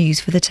wonderful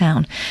news for the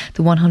town.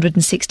 The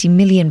 £160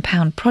 million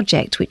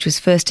project, which was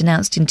first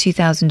announced in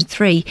 2003,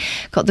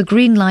 got the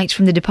green light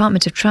from the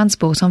Department of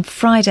Transport on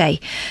Friday.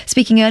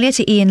 Speaking earlier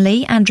to Iain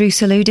Lee, Andrew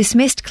Selous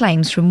dismissed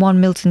claims from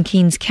one Milton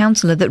Keynes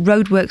councillor that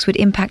roadworks would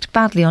impact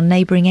badly on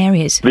neighbouring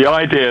areas. The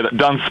idea that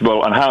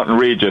Dunstable and Houghton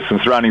Regis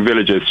and surrounding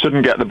villages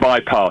shouldn't get the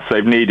bypass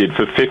they've needed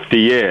for 50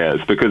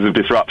 years because of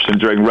disruption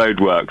during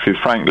roadworks is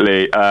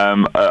frankly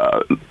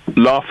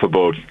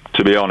laughable,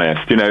 to be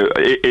honest. You know,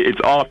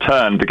 it's our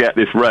turn to get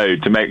this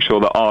road to make sure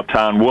that our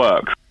town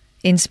works.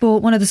 In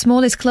sport, one of the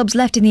smallest clubs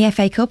left in the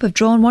FA Cup have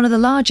drawn one of the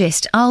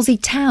largest. Arlesey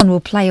Town will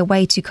play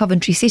away to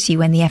Coventry City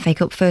when the FA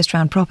Cup first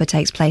round proper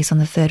takes place on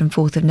the 3rd and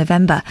 4th of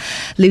November.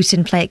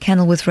 Luton play at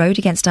Kenilworth Road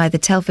against either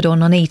Telford or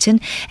Nuneaton.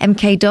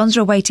 MK Dons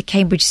are away to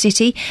Cambridge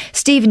City.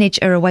 Stevenage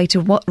are away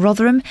to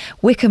Rotherham.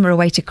 Wickham are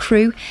away to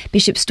Crewe.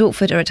 Bishop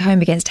Stortford are at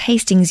home against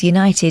Hastings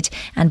United.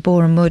 And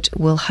Boreham Wood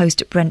will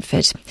host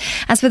Brentford.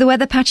 As for the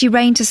weather, patchy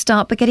rain to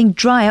start, but getting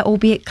drier,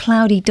 albeit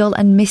cloudy, dull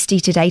and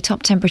misty today.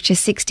 Top temperature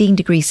 16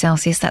 degrees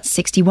Celsius. That's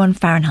 61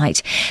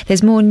 Fahrenheit.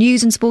 There's more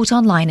news and sport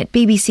online at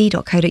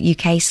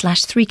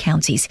bbc.co.uk/3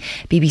 counties.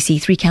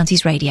 BBC Three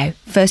Counties Radio.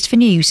 First for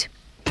news.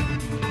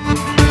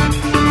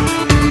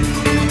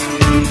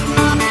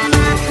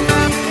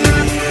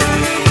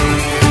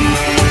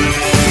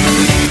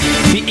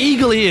 The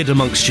eagle-eared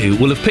amongst you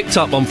will have picked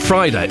up on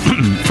Friday,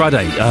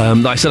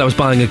 that I said I was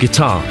buying a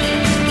guitar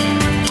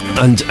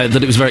and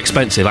that it was very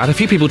expensive. I had a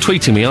few people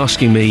tweeting me,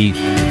 asking me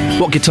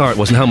what guitar it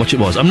was and how much it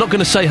was. I'm not going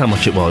to say how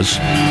much it was.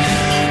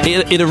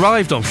 It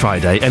arrived on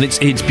Friday, and it's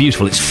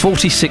beautiful. It's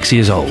 46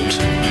 years old.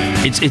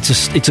 It's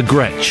a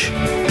Gretsch.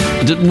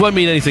 It won't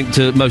mean anything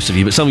to most of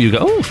you, but some of you go,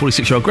 oh,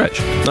 46-year-old Gretsch.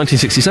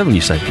 1967,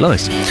 you say.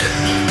 Nice.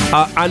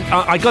 And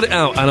I got it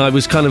out, and I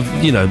was kind of,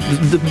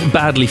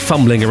 badly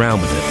fumbling around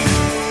with it.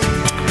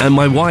 And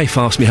my wife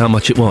asked me how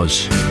much it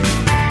was.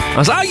 I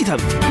was like, you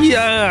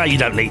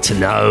don't need to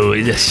know.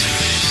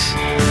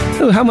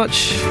 Oh, how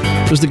much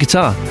was the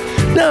guitar?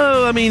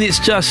 No, I mean, it's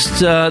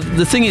just...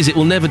 the thing is, it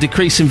will never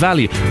decrease in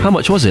value. How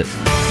much was it?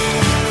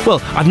 Well,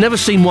 I've never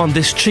seen one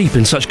this cheap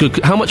in such good...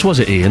 How much was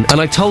it, Ian?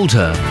 And I told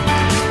her,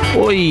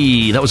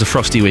 oi, that was a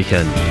frosty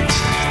weekend.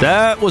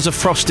 That was a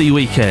frosty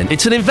weekend.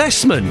 It's an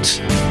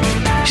investment.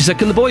 She said,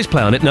 can the boys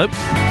play on it? Nope.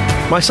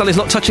 My son is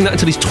not touching that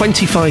until he's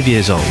 25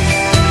 years old.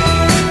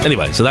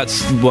 Anyway, so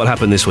that's what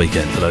happened this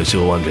weekend, for those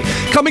who are wondering.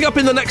 Coming up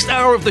in the next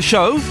hour of the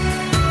show,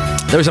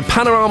 there is a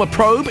panorama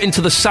probe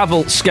into the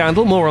Savile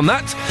scandal. More on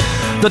that.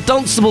 The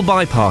Dunstable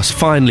bypass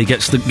finally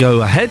gets the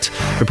go-ahead.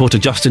 Reporter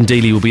Justin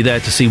Dealey will be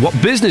there to see what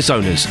business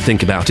owners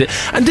think about it.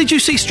 And did you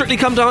see Strictly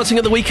Come Dancing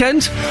at the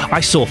weekend? I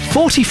saw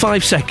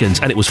 45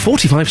 seconds, and it was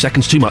 45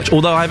 seconds too much.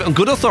 Although I have on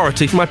good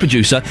authority from my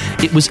producer,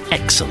 it was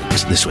excellent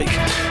this week.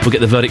 We'll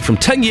get the verdict from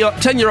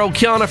 10-year-old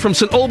Kiana from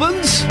St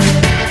Albans.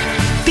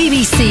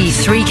 BBC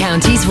Three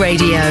Counties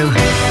Radio.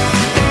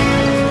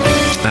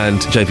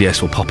 And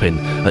JVS will pop in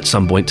at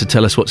some point to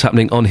tell us what's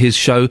happening on his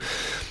show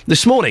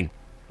this morning.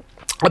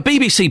 A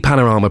BBC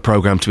Panorama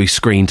programme to be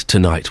screened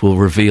tonight will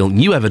reveal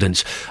new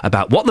evidence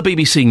about what the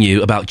BBC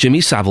knew about Jimmy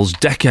Savile's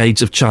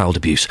decades of child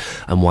abuse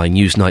and why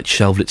Newsnight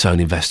shelved its own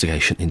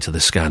investigation into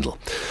the scandal.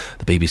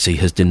 The BBC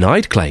has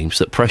denied claims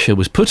that pressure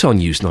was put on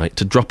Newsnight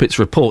to drop its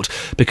report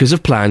because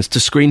of plans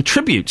to screen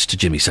tributes to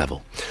Jimmy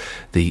Savile.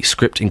 The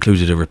script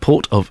included a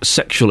report of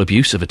sexual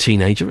abuse of a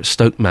teenager at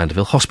Stoke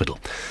Mandeville Hospital.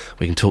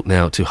 We can talk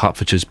now to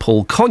Hertfordshire's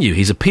Paul Connew.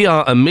 He's a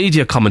PR and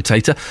media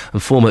commentator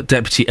and former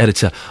deputy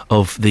editor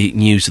of the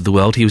News of the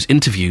World. He was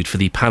interviewed for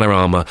the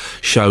Panorama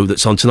show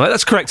that's on tonight.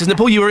 That's correct, isn't it,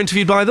 Paul? You were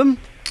interviewed by them?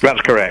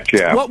 That's correct,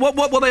 yeah. What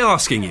were they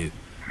asking you?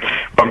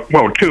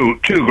 Well, two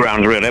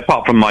grounds, really.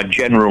 Apart from my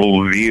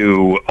general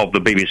view of the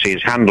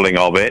BBC's handling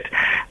of it,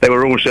 they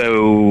were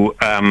also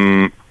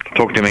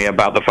talking to me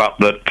about the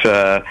fact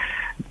that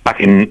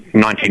back in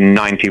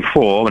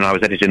 1994, when I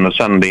was editing the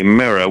Sunday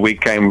Mirror, we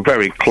came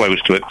very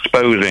close to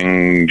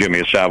exposing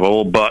Jimmy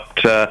Savile, but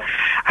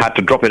had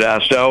to drop it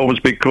ourselves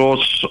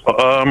because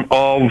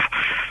of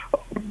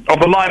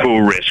the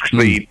libel risks.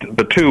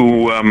 The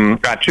two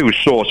our two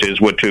sources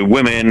were two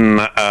women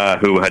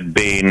who had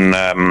been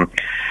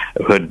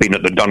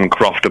at the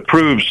Duncroft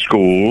approved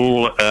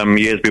school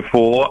years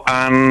before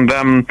and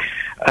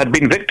had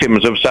been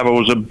victims of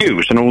Savile's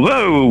abuse. And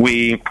although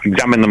we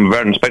examined them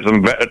and spoke to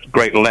them at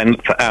great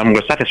length and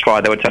were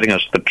satisfied they were telling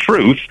us the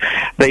truth,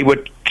 they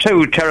were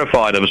so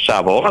terrified of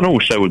Savile and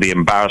also the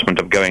embarrassment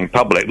of going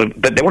public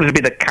that they wanted to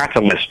be the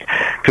catalyst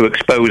to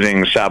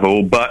exposing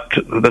Savile, but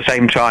at the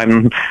same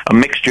time a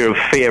mixture of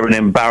fear and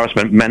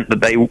embarrassment meant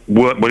that they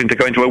weren't willing to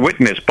go into a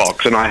witness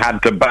box, and I had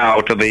to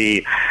bow to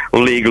the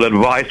legal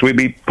advice. We'd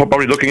be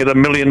probably looking at £1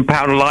 million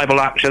libel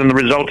action and the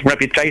resulting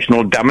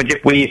reputational damage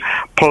if we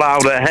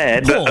ploughed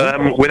ahead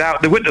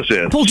without the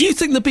witnesses. Paul, do you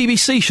think the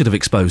BBC should have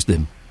exposed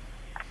him?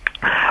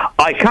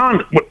 I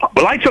can't.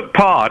 Well, I took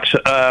part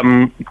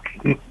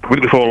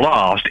week before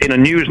last in a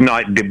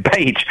Newsnight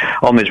debate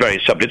on this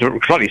very subject. It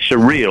was slightly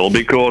surreal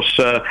because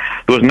there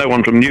was no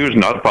one from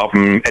Newsnight apart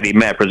from Eddie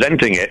Mair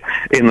presenting it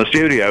in the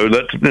studio.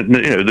 That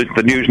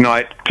the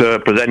Newsnight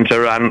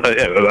presenter and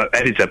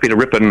editor Peter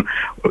Rippon,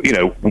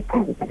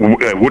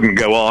 wouldn't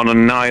go on,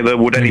 and neither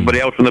would anybody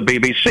else from the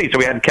BBC. So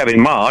we had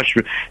Kevin Marsh,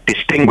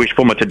 distinguished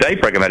former Today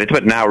programme editor,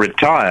 but now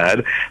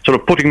retired, sort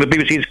of putting the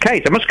BBC's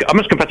case. I must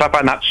confess I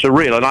find that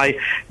surreal, and I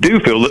do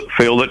feel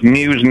that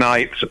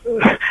Newsnight,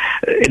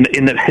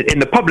 in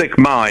the public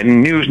mind,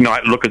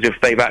 Newsnight look as if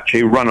they've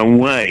actually run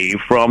away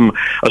from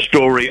a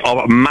story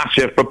of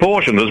massive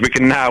proportions, as we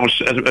can now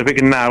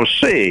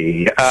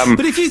see.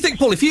 But if you think,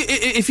 Paul,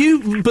 if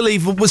you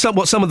believe what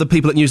some of the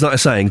people at Newsnight are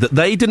saying, that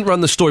they didn't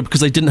run the story because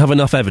they didn't have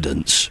enough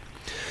evidence,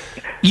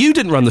 You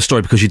didn't run the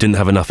story because you didn't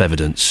have enough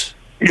evidence.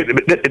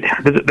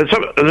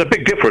 There's a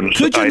big difference.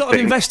 Could you not have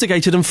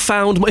investigated and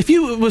found... If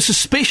you were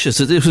suspicious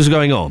that this was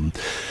going on,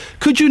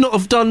 could you not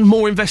have done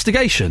more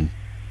investigation?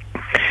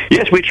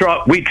 Yes, we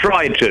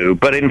tried to,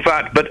 but in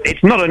fact,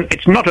 it's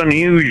not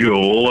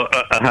unusual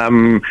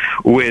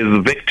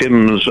with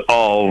victims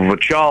of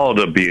child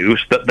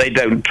abuse that they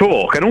don't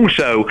talk. And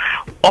also,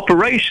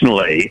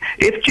 operationally,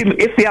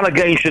 if the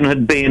allegation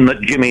had been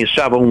that Jimmy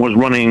Savile was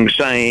running,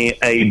 say,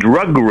 a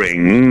drug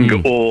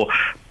ring or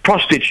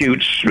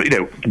prostitutes,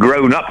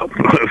 grown-up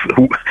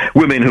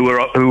women who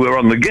were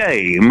on the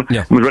game,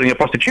 was running a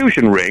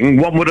prostitution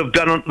ring, one would have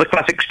done the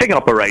classic sting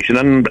operation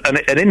and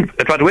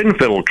try to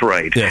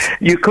infiltrate. Yes.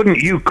 You couldn't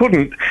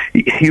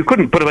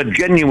put a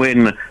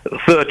genuine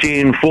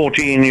 13,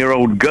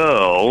 14-year-old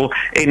girl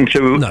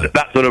into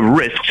that sort of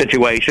risk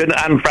situation.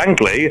 And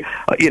frankly,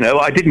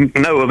 I didn't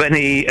know of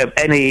any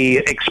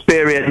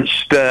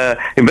experienced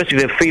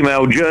investigative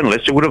female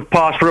journalist who would have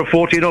passed for a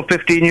 14 or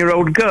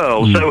 15-year-old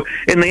girl. So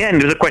in the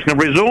end, it was a question of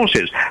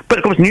resources. But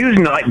of course,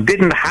 Newsnight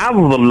didn't have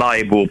the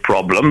libel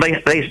problem.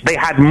 They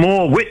had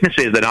more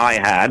witnesses than I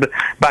had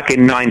back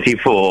in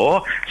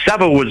 '94.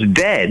 Savile was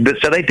dead,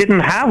 so they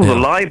didn't have the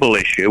libel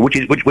issue,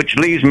 which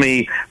leaves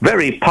me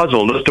very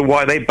puzzled as to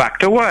why they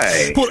backed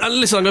away. Paul,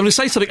 listen, I'm going to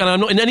say something, and I'm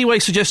not in any way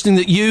suggesting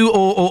that you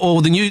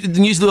or the News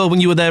of the World,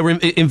 when you were there, were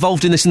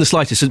involved in this in the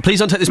slightest. So please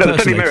don't take this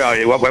personally.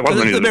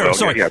 The Mirror,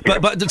 sorry. Yeah.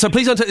 So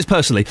please don't take this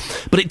personally.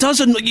 But it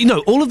doesn't,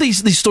 all of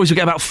these stories we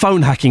get about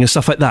phone hacking and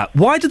stuff like that,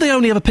 why do they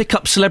only ever pick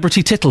up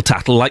celebrity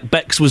tittle-tattle like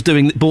Bex was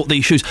doing that bought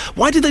these shoes?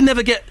 Why did they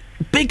never get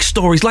big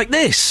stories like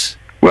this?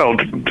 Well,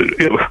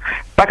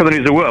 back in the News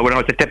of the World, when I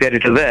was the deputy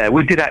editor there,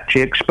 we did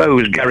actually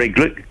expose Gary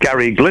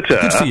Glitter.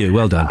 Good for you,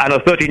 well done. And a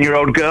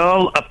 13-year-old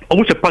girl,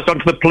 also passed on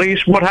to the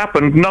police. What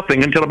happened?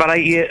 Nothing until about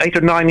 8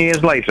 or 9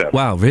 years later.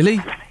 Wow, really?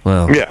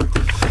 Well, yeah.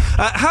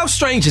 How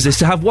strange is this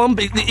to have one...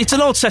 It's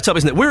an odd setup,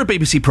 isn't it? We're a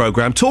BBC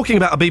programme talking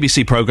about a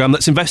BBC programme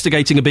that's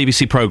investigating a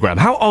BBC programme.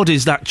 How odd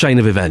is that chain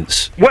of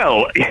events?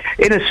 Well,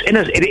 it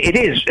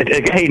is,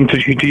 again,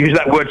 to use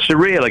that word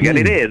surreal again,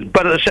 it is.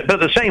 But at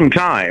the same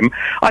time,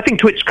 I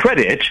think to its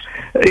credit,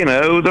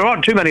 there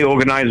aren't too many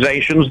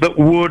organisations that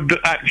would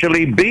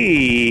actually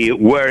be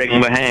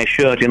wearing the hair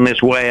shirt in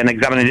this way and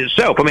examining it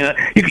itself. I mean,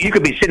 you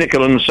could be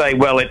cynical and say,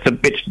 well, it's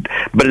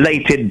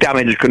belated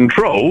damage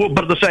control,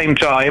 but at the same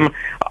time,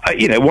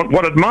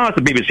 one admires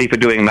the BBC for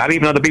doing that,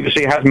 even though the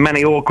BBC has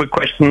many awkward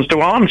questions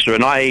to answer.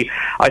 And I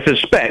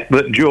suspect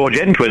that George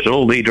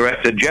Entwistle, the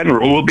Director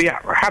General, will be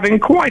having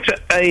quite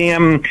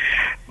a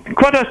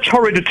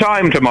torrid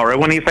time tomorrow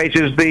when he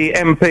faces the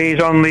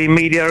MPs on the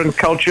Media and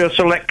Culture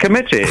Select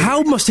Committee.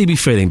 How must he be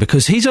feeling?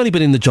 Because he's only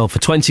been in the job for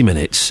 20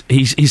 minutes.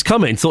 He's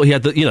come in, thought he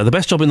had the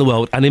best job in the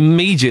world, and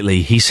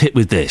immediately he's hit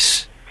with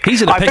this.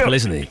 He's in a pickle,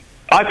 isn't he?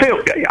 I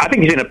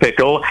think he's in a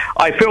pickle.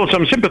 I feel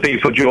some sympathy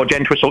for George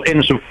Entwistle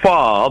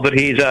insofar that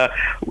he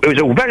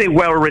was a very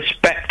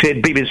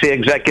well-respected BBC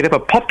executive, a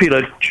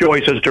popular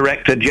choice as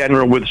Director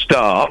General with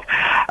staff,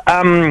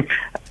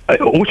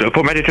 also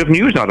former editor of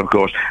Newsnight, of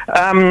course,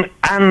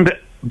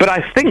 But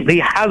I think he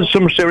has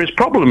some serious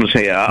problems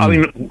here. I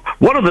mean,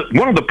 one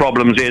of the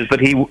problems is that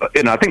he,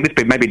 I think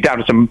this may be down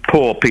to some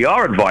poor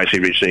PR advice he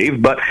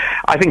received, but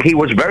I think he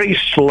was very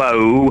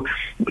slow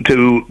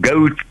to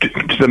go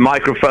to the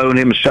microphone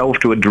himself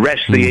to address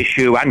the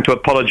issue and to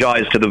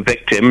apologise to the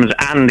victims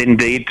and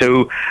indeed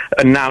to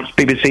announce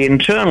BBC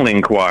internal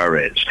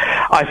inquiries.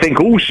 I think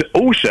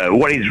also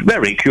what is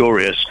very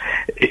curious,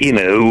 is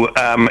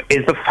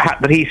the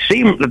fact that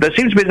there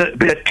seems to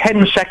be a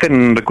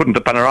 10-second, according to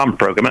the Panorama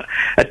programme,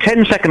 a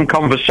 10-second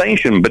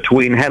conversation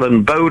between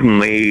Helen Bowden,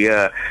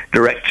 the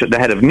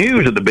head of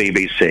news at the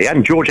BBC,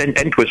 and George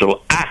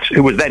Entwistle,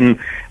 who was then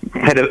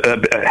head of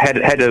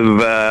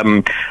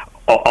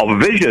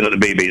vision at the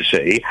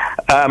BBC.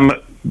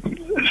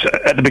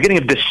 At the beginning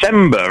of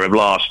December of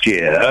last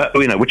year,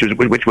 which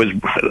was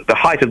the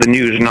height of the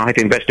Newsnight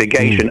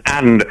investigation,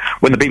 and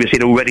when the BBC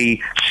had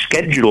already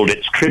scheduled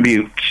its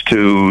tributes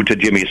to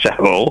Jimmy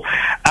Savile,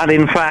 and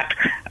in fact.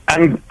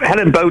 And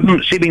Helen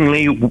Bowden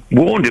seemingly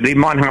warned him he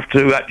might have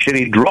to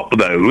actually drop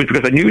those because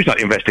of the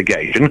Newsnight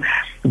investigation.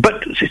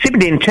 But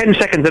seemingly in 10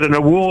 seconds at an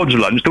awards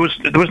lunch, there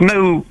was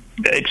no.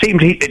 It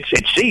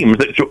seems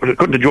that,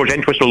 according to George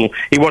Entwistle,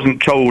 he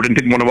wasn't told and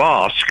didn't want to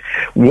ask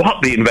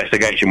what the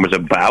investigation was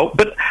about.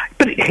 But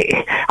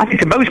I think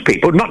to most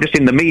people, not just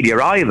in the media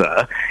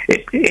either,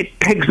 it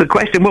pegs the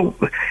question. Well,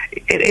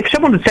 if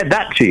someone had said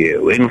that to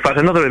you, in fact,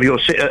 another of your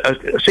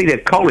senior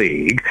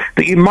colleague,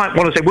 that you might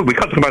want to say, well, we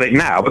can't talk about it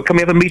now, but can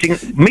we have a meeting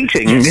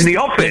in the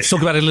office? Let's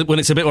talk about it when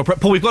it's a bit more...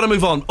 Paul, we've got to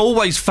move on.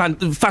 Always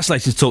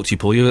fascinating to talk to you,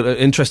 Paul. You've got an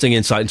interesting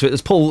insight into it.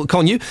 There's Paul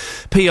Connew,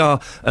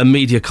 PR and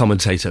media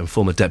commentator and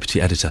former deputy Deputy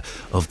Editor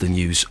of the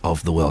News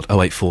of the World.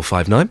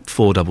 08459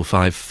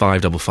 455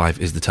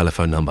 555 is the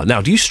telephone number.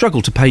 Now, do you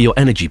struggle to pay your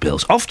energy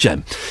bills?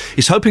 Ofgem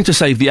is hoping to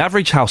save the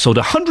average household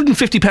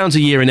 £150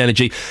 a year in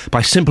energy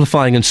by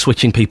simplifying and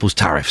switching people's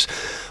tariffs.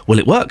 Will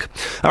it work?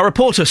 Our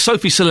reporter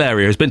Sophie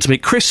Solaria has been to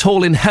meet Chris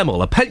Hall in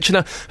Hemel, a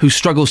pensioner who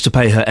struggles to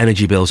pay her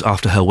energy bills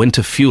after her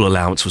winter fuel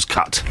allowance was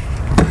cut.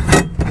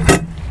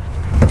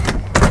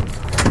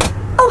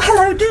 Oh,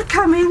 hello, do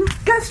come in.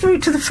 Go through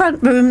to the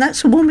front room.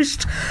 That's the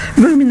warmest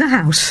room in the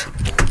house.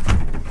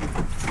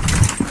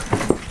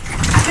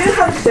 Do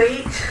have a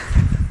seat.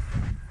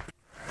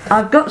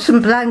 I've got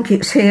some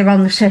blankets here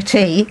on the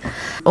settee,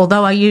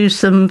 although I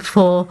use them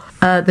for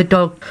the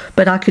dog,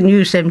 but I can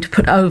use them to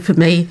put over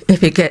me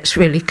if it gets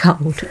really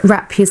cold.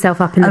 Wrap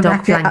yourself up in the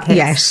dog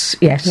blankets?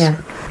 Yes. Yeah.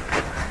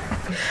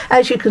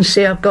 As you can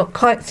see, I've got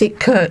quite thick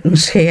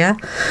curtains here,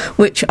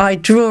 which I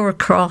draw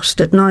across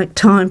at night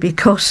time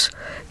because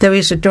there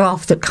is a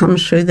draft that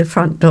comes through the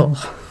front door.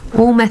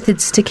 All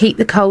methods to keep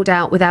the cold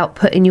out without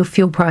putting your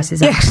fuel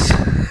prices up.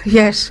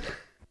 Yes.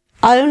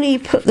 I only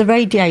put the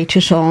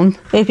radiators on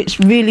if it's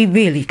really,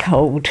 really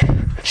cold.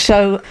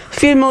 So, a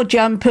few more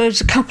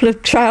jumpers, a couple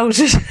of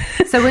trousers.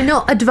 So we're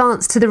not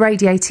advanced to the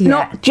radiator yet?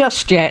 Not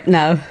just yet,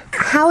 no.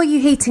 How are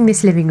you heating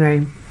this living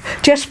room?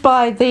 Just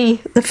by the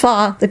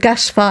fire, the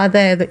gas fire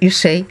there that you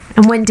see.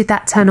 And when did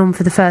that turn on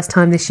for the first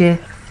time this year?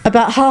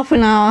 About half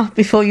an hour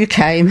before you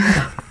came.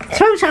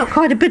 Throws out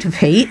quite a bit of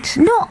heat.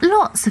 Not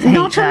lots of heat,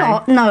 Not a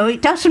lot, no.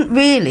 It doesn't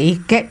really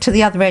get to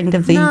the other end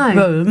of the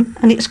room.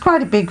 And it's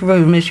quite a big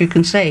room, as you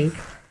can see.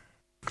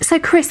 So,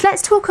 Chris,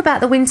 let's talk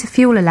about the winter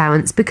fuel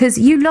allowance, because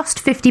you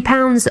lost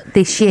 £50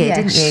 this year,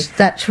 didn't you? Yes,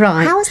 that's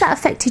right. How has that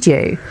affected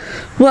you?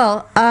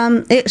 Well,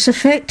 it's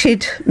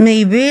affected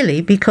me,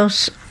 really,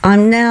 because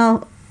I'm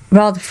now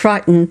rather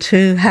frightened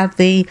to have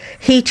the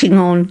heating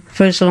on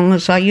for as long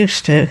as I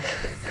used to.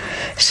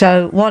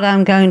 So what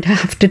I'm going to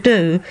have to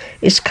do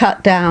is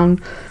cut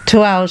down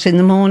 2 hours in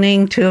the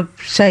morning to,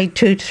 say,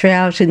 2 to 3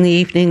 hours in the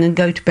evening and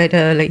go to bed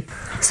early.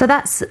 So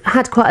that's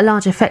had quite a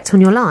large effect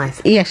on your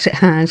life? Yes, it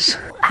has.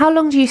 How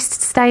long do you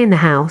stay in the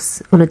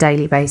house on a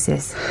daily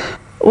basis?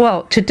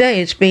 Well,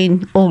 today it's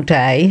been all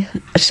day.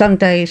 Some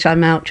days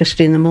I'm out just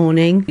in the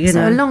morning.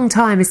 So a long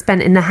time is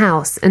spent in the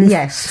house, and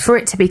yes, for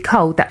it to be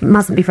cold, that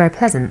mustn't be very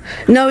pleasant.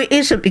 No, it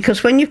isn't,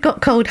 because when you've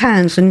got cold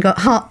hands and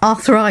got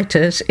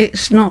arthritis,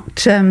 it's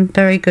not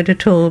very good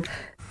at all.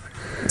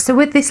 So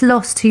with this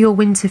loss to your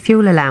winter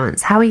fuel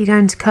allowance, how are you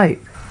going to cope?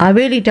 I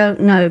really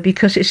don't know,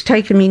 because it's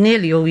taken me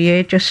nearly all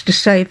year just to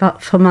save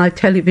up for my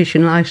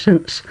television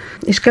licence.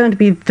 It's going to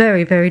be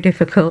very, very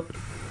difficult.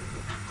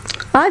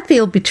 I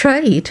feel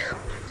betrayed.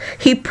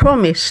 He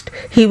promised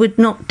he would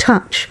not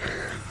touch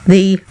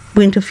the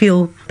winter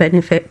fuel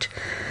benefit,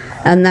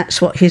 and that's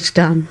what he's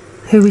done.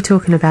 Who are we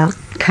talking about?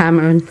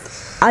 Cameron.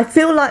 I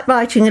feel like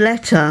writing a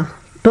letter,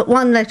 but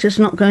one letter's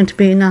not going to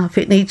be enough.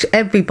 It needs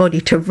everybody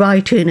to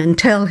write in and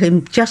tell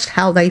him just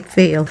how they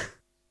feel.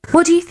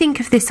 What do you think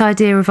of this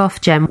idea of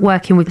Ofgem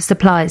working with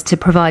suppliers to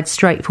provide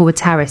straightforward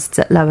tariffs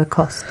at lower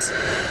costs?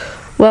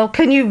 Well,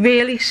 can you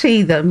really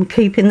see them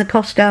keeping the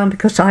cost down?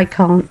 Because I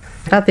can't.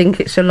 I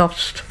think it's a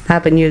lost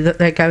avenue that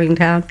they're going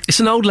down. It's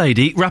an old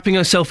lady wrapping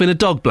herself in a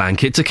dog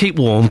blanket to keep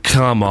warm.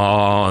 Come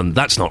on,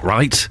 that's not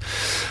right.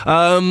 In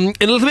a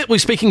little bit, we're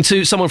speaking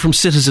to someone from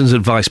Citizens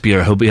Advice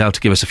Bureau who'll be able to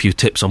give us a few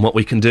tips on what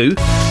we can do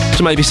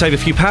to maybe save a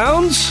few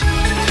pounds.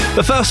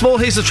 But first of all,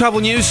 here's the travel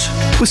news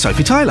with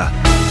Sophie Tyler.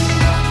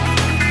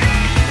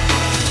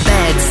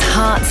 Beds,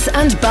 Hearts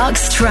and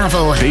Bucks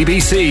travel.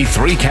 BBC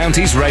Three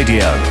Counties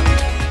Radio.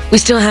 We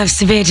still have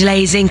severe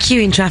delays in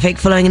queuing traffic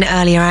following an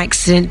earlier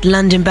accident,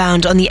 London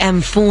bound on the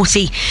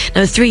M40.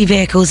 There were 3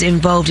 vehicles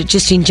involved at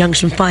Justine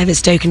Junction, 5 at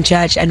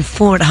Stokenchurch and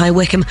 4 at High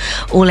Wycombe.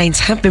 All lanes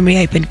have been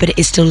reopened, but it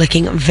is still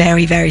looking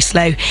very, very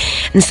slow.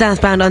 And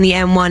southbound on the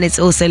M1, it's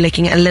also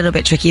looking a little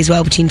bit tricky as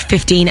well, between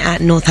 15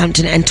 at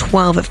Northampton and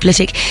 12 at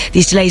Flitwick.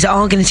 These delays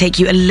are going to take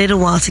you a little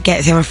while to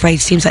get through, I'm afraid.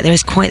 Seems like there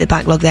is quite the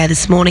backlog there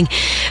this morning.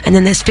 And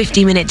then there's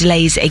 15-minute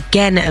delays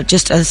again,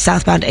 just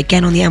southbound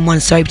again on the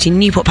M1, between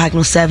Newport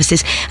Pagnell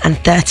services and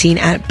 13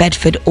 at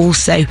Bedford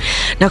also.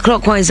 Now,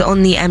 clockwise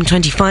on the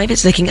M25,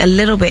 it's looking a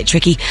little bit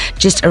tricky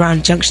just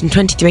around junction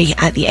 23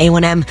 at the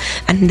A1M,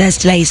 and there's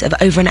delays of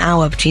over an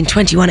hour between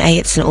 21A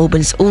at St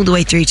Albans all the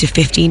way through to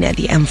 15 at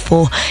the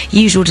M4.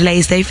 Usual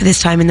delays though for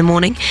this time in the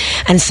morning.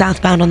 And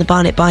southbound on the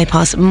Barnet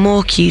bypass,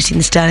 more queues in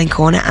the Stirling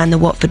corner and the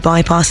Watford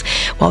bypass,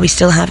 while we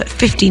still have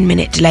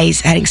 15-minute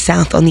delays heading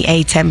south on the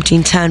A10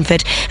 between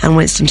Turnford and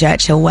Winston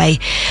Churchill Way.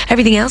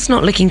 Everything else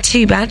not looking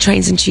too bad.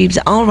 Trains and tubes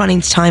are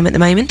running to time at the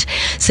moment.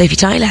 Sophie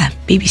Tyler,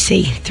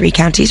 BBC Three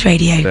Counties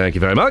Radio. Thank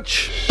you very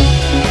much.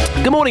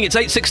 Good morning, it's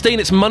 8:16,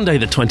 it's Monday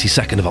the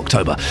 22nd of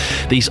October.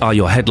 These are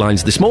your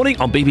headlines this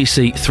morning on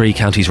BBC Three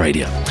Counties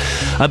Radio.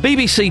 A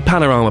BBC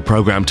Panorama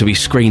programme to be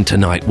screened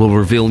tonight will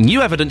reveal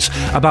new evidence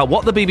about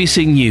what the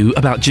BBC knew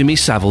about Jimmy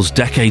Savile's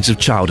decades of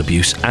child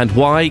abuse and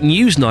why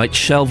Newsnight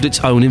shelved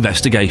its own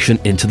investigation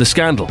into the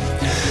scandal.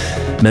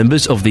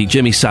 Members of the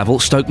Jimmy Savile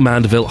Stoke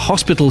Mandeville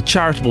Hospital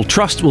Charitable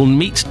Trust will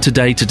meet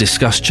today to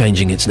discuss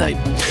changing its name.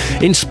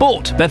 In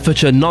sport,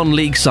 Bedfordshire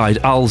non-league side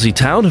Alsey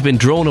Town have been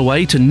drawn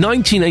away to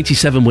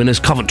 1987 winners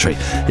Coventry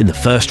in the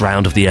first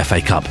round of the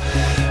FA Cup.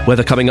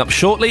 Weather coming up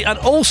shortly, and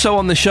also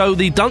on the show,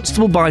 the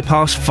Dunstable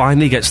bypass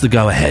finally gets the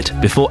go-ahead.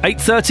 Before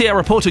 8:30, our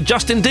reporter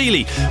Justin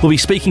Dealey will be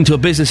speaking to a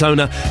business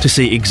owner to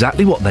see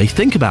exactly what they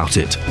think about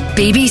it.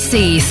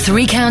 BBC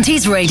Three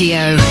Counties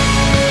Radio.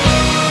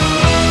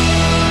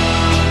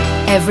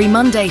 Every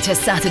Monday to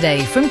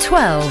Saturday from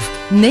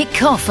 12, Nick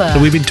Coffer.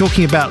 We've been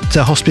talking about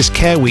Hospice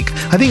Care Week.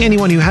 I think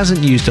anyone who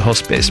hasn't used a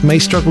hospice may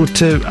struggle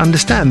to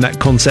understand that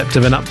concept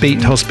of an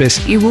upbeat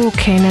hospice. You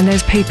walk in and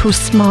there's people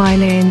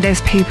smiling, there's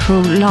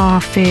people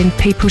laughing,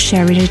 people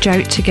sharing a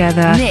joke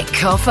together. Nick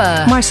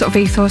Coffer. My sort of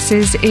ethos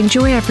is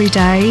enjoy every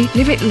day,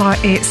 live it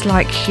like it's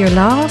like your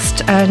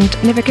last,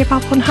 and never give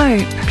up on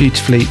hope.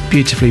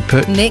 Beautifully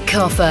put. Nick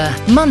Coffer,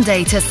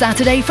 Monday to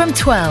Saturday from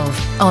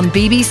 12 on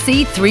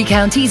BBC Three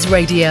Counties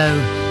Radio.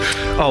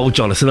 Oh,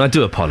 Jonathan, I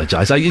do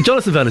apologise.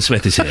 Jonathan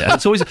Vernon-Smith is here.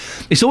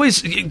 It's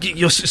always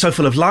you're so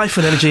full of life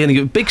and energy, and you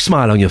get a big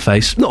smile on your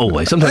face. Not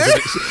always. Sometimes,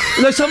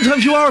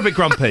 sometimes you are a bit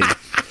grumpy,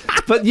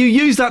 but you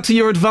use that to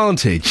your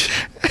advantage.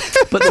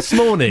 But this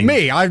morning...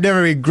 Me? I've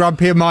never been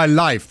grumpy in my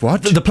life.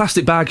 What? The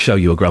plastic bag show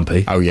you were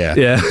grumpy. Oh, yeah.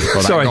 Yeah.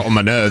 Well, Sorry. that got on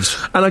my nerves.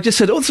 And I just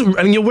said,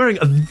 and you're wearing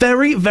a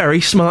very, very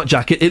smart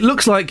jacket. It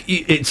looks like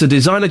it's a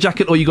designer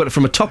jacket, or you got it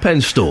from a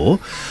top-end store.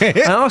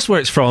 I asked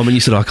where it's from, and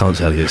you said, I can't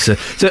tell you. So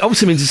it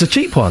obviously means it's a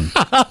cheap one.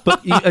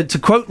 But to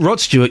quote Rod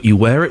Stewart, you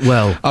wear it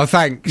well. Oh,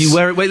 thanks. You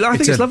wear it well. I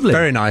think it's lovely.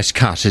 Very nice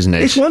cut, isn't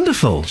it? It's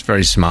wonderful. It's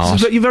very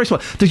smart. You're very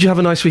smart. Did you have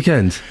a nice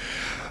weekend?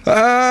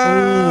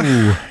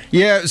 Yeah,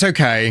 it's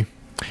okay.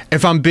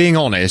 If I'm being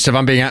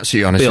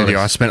absolutely honest with you,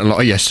 I spent a lot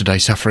of yesterday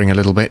suffering a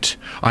little bit.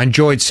 I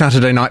enjoyed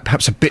Saturday night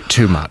perhaps a bit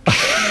too much.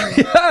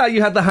 Yeah,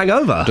 you had the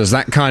hangover. Does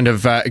that kind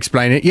of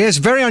explain it? Yeah, it's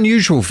very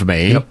unusual for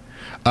me. Yep.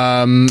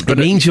 But it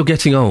means you're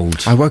getting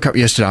old. I woke up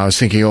yesterday, I was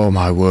thinking, oh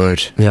my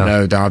word,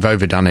 no, I've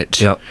overdone it.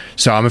 Yep.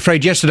 So I'm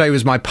afraid yesterday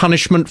was my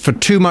punishment for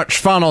too much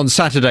fun on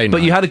Saturday night.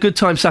 But you had a good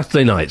time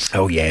Saturday night.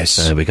 Oh yes.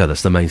 There we go,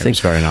 that's the main thing.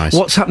 It's very nice.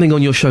 What's happening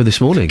on your show this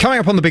morning? Coming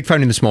up on the big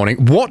phone in this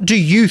morning, what do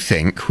you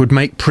think would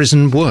make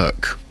prison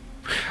work?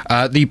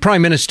 The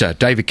Prime Minister,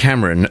 David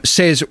Cameron,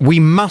 says we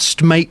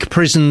must make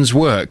prisons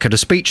work. At a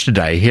speech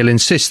today, he'll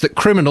insist that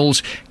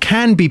criminals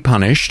can be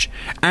punished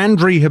and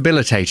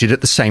rehabilitated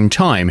at the same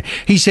time.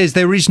 He says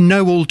there is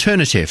no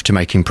alternative to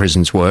making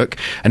prisons work,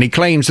 and he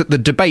claims that the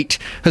debate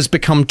has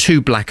become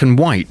too black and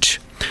white.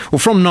 Well,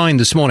 from 9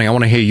 this morning, I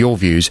want to hear your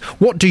views.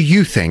 What do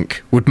you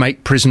think would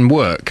make prison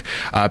work?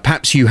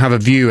 Perhaps you have a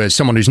view as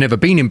someone who's never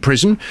been in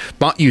prison,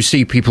 but you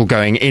see people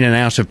going in and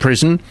out of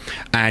prison,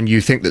 and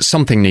you think that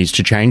something needs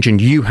to change,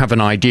 and you have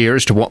an idea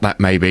as to what that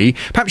may be.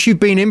 Perhaps you've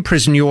been in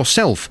prison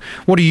yourself.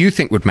 What do you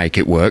think would make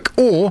it work?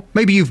 Or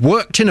maybe you've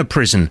worked in a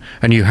prison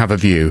and you have a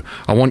view.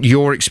 I want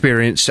your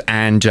experience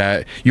and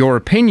your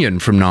opinion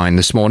from 9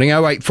 this morning.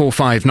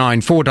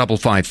 08459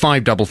 455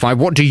 555.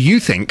 What do you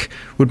think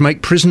would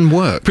make prison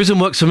work? Prison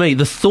works for me.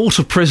 The thought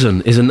of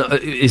prison is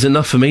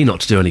enough for me not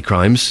to do any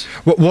crimes.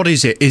 What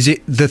is it? Is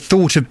it the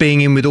thought of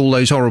being in with all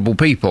those horrible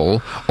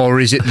people,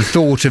 or is it the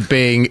thought of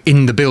being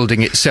in the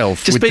building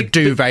itself with the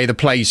duvet, the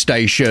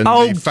PlayStation,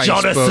 the Facebook?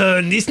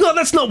 Jonathan,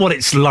 that's not what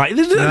it's like.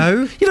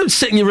 No? You don't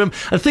sit in your room.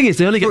 And the thing is,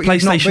 they only get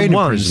PlayStation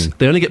 1s.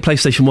 They only get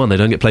PlayStation 1, they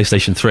don't get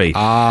PlayStation 3.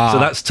 So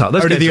that's tough.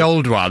 Only the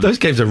old one. Those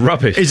games are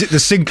rubbish. Is it the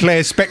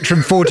Sinclair Spectrum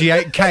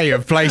 48K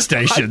of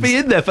PlayStation? I'd be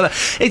in there for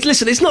that.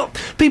 It's not...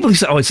 People who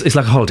say, it's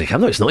like a holiday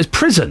camp. No, it's not. It's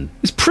prison.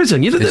 It's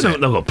prison. They've not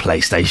got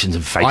PlayStations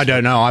and Facebook. I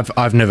don't know.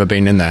 I've never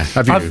been in there.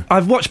 Have you?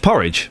 I've watched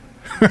Porridge.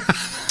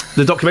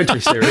 The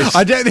documentary series.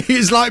 I don't think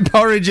it's like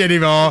Porridge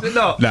anymore. Is it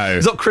not? No.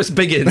 It's not Chris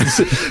Biggins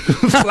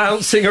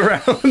flouncing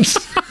around.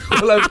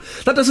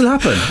 That doesn't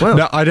happen. Wow.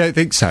 No, I don't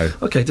think so.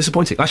 Okay,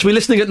 disappointing. I should be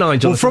listening at 9,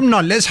 Jonathan. Well, from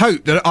 9, let's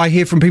hope that I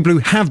hear from people who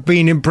have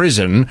been in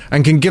prison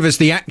and can give us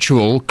the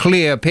actual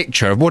clear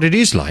picture of what it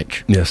is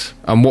like. Yes.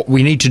 And what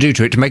we need to do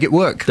to it to make it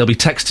work. They'll be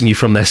texting you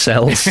from their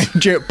cells.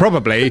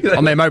 Probably,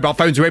 on their mobile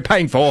phones we're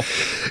paying for.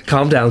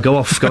 Calm down, go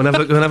off, go and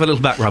have a little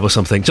back rub or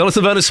something.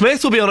 Jonathan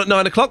Vernon-Smith will be on at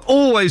 9 o'clock,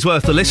 always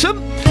worth a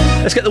listen.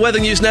 Let's get the weather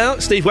news now.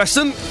 Steve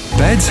Weston.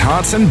 Beds,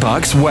 Hearts and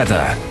Bucks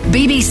weather.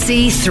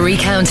 BBC Three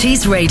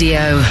Counties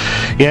Radio.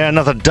 Yeah,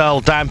 another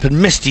dull, damp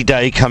and misty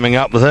day coming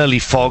up with early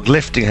fog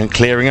lifting and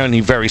clearing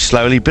only very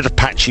slowly. Bit of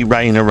patchy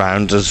rain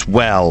around as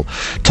well.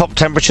 Top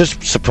temperatures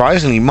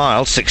surprisingly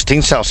mild,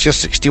 16 Celsius,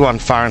 61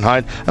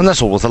 Fahrenheit, and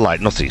that's all with a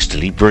light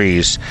northeasterly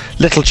breeze.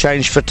 Little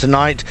change for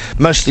tonight,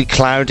 mostly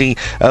cloudy,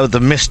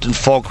 the mist and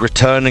fog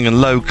returning and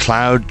low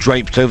cloud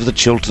draped over the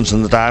Chilterns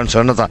and the Downs,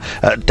 so another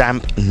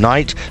damp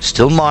night,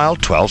 still mild,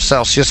 12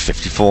 Celsius,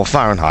 54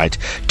 Fahrenheit.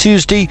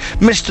 Tuesday,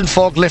 mist and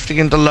fog lifting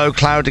into low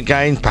cloud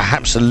again,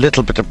 perhaps a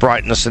little bit of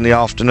brightness overcast in the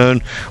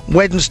afternoon.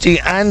 Wednesday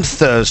and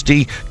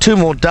Thursday, 2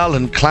 more dull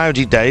and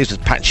cloudy days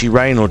with patchy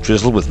rain or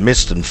drizzle with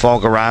mist and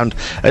fog around.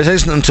 It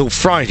isn't until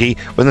Friday,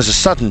 when there's a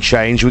sudden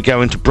change, we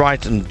go into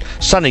bright and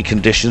sunny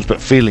conditions,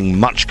 but feeling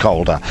much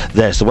colder.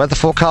 There's the weather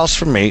forecast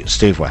from me,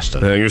 Steve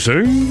Weston. There you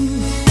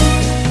see.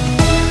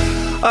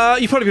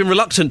 You've probably been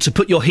reluctant to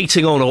put your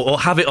heating on or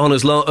have it on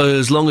as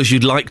long as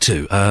you'd like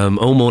to.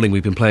 All morning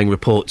we've been playing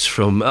reports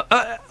from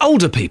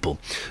older people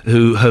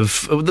who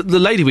have... The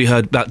lady we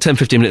heard about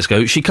 10-15 minutes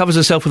ago, she covers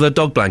herself with her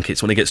dog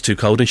blankets when it gets too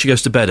cold and she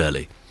goes to bed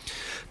early.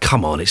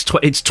 Come on, it's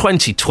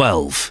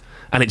 2012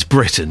 and it's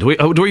Britain. Do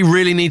we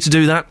really need to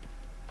do that?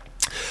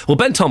 Well,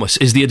 Ben Thomas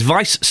is the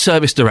Advice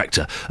Service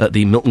Director at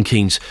the Milton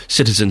Keynes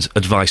Citizens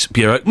Advice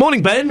Bureau.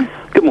 Morning, Ben.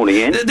 Good morning,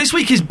 Ian. This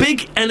week is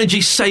Big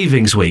Energy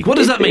Savings Week. What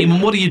does that mean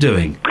and what are you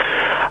doing?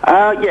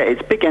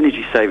 It's Big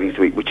Energy Savings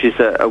Week, which is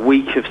a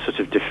week of sort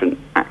of different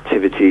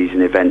activities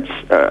and events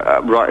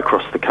right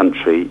across the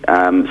country.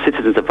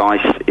 Citizens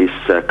Advice is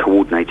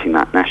coordinating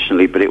that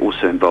nationally, but it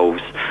also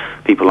involves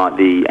people like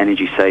the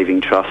Energy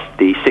Saving Trust,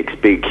 the 6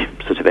 big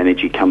sort of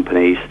energy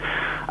companies,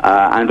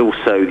 and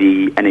also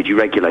the energy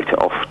regulator,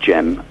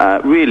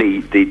 Ofgem. Really,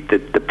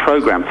 the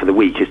programme for the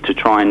week is to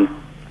try and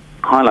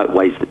highlight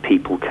ways that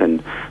people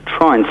can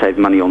try and save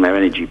money on their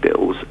energy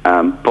bills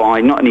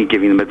by not only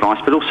giving them advice,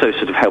 but also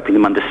sort of helping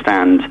them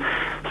understand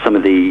some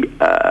of the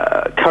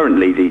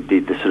currently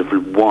the sort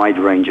of wide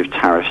range of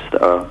tariffs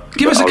that are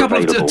Give us a couple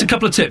available. of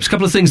tips, a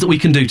couple of things that we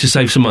can do to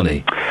save some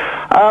money.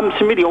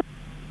 Some really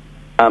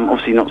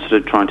obviously not sort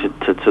of trying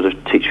to sort of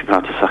teach people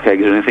how to suck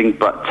eggs or anything,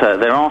 but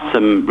there are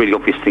some really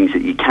obvious things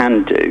that you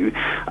can do.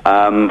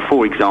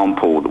 For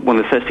example, one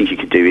of the first things you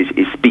could do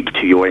is speak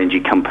to your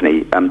energy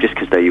company. Just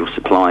because they're your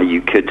supplier,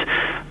 you could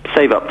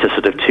save up to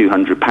sort of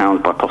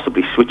 £200 by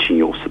possibly switching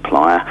your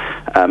supplier.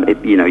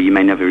 You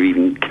may never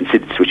even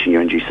considered switching your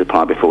energy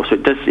supplier before, so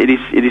it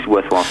is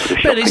worthwhile sort of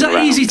shopping Ben, is that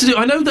around. easy to do?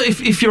 I know that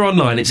if you're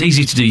online, it's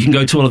easy to do. You can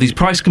go to one of these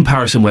price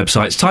comparison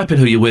websites, type in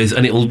who you're with,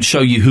 and it'll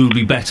show you who will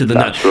be better than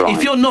That's that. right.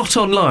 If you're not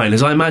online,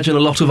 as I imagine a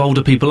lot of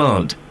older people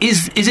aren't,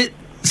 is it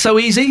so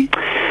easy?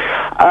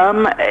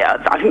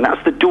 I think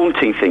that's the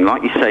daunting thing.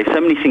 Like you say,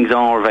 so many things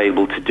are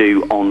available to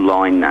do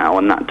online now,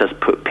 and that does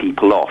put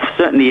people off.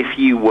 Certainly if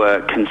you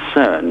were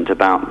concerned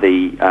about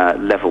the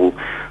level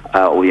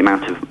or the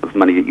amount of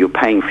money that you're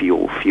paying for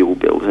your fuel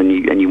bills, and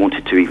you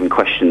wanted to even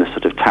question the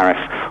sort of tariff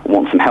or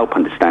want some help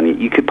understanding it,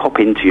 you could pop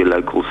into your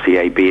local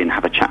CAB and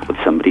have a chat with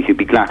somebody who'd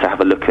be glad to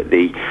have a look at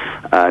the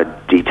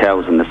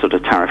details and the sort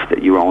of tariff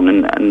that you're on,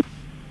 and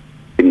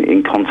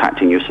in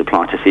contacting your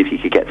supplier to see if you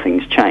could get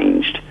things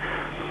changed.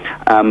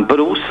 But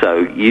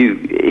also,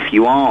 if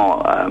you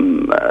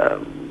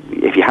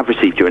have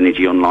received your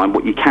energy online,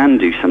 what you can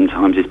do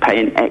sometimes is pay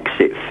an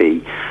exit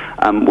fee,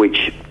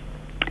 which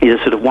is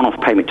a sort of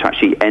one-off payment to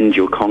actually end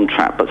your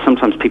contract. But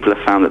sometimes people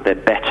have found that they're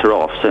better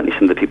off. Certainly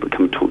some of the people that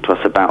come and talk to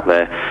us about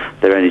their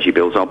energy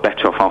bills are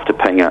better off after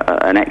paying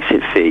an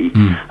exit fee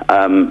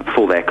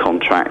for their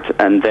contract.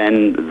 And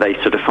then they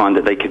sort of find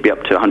that they could be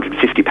up to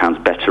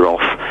 £150 better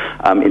off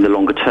in the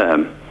longer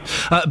term.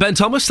 Ben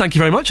Thomas, thank you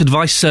very much.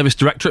 Advice Service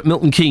Director at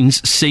Milton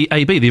Keynes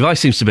CAB. The advice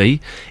seems to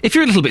be, if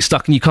you're a little bit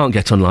stuck and you can't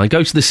get online,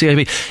 go to the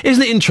CAB.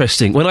 Isn't it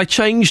interesting? When I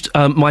changed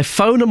my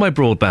phone and my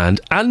broadband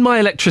and my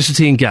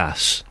electricity and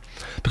gas,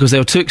 because they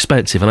were too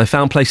expensive, and I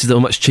found places that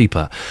were much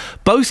cheaper,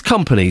 both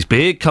companies,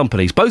 big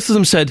companies, both of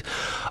them said,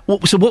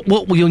 so what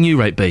will your new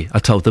rate be? I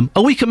told them,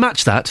 we can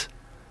match that.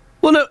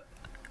 Well, no,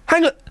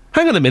 hang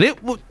on a minute.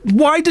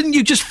 Why didn't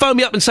you just phone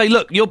me up and say,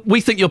 look, we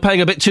think you're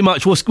paying a bit too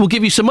much. We'll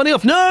give you some money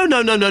off.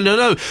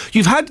 No.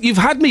 You've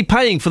had me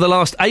paying for the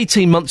last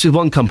 18 months with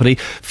one company,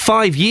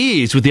 5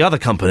 years with the other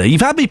company.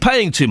 You've had me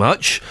paying too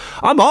much.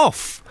 I'm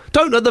off.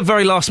 Don't at the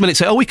very last minute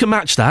say, we can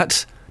match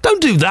that.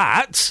 Don't do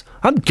that.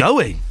 I'm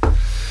going.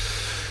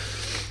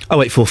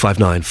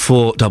 08459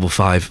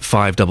 455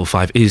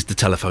 555 is the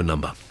telephone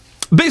number.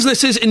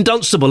 Businesses in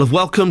Dunstable have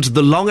welcomed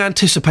the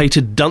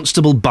long-anticipated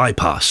Dunstable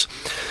bypass.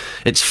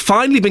 It's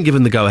finally been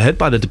given the go-ahead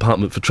by the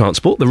Department for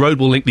Transport. The road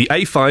will link the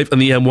A5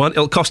 and the M1.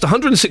 It'll cost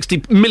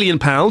 £160 million.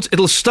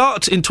 It'll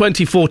start in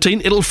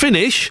 2014. It'll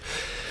finish,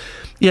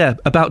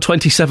 about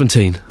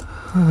 2017.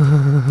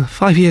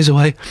 5 years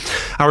away.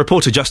 Our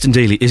reporter Justin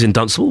Dealey is in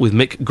Dunstable with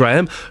Mick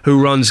Graham,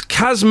 who runs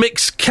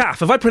Casmix Caf.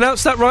 Have I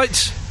pronounced that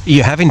right?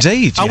 You have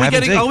indeed. Are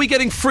we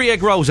getting free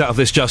egg rolls out of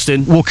this,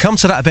 Justin? We'll come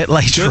to that a bit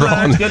later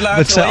on. Good lad.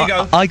 But, There you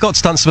go. I got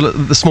to Dunstable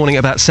this morning at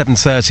about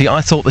 7:30.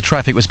 I thought the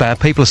traffic was bad.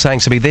 People are saying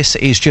to me, this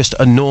is just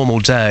a normal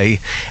day.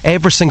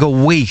 Every single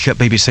week at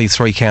BBC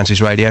Three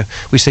Counties Radio,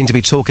 we seem to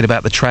be talking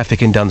about the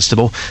traffic in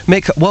Dunstable.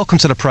 Mick, welcome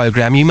to the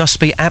programme. You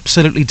must be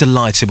absolutely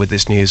delighted with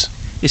this news.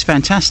 It's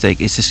fantastic.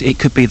 It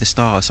could be the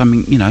start of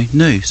something,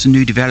 new. It's a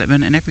new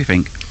development and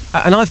everything.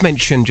 And I've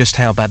mentioned just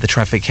how bad the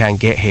traffic can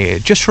get here.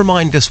 Just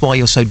remind us why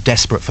you're so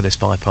desperate for this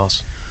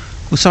bypass.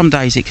 Well, some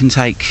days it can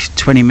take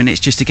 20 minutes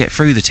just to get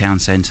through the town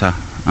centre,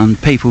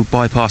 and people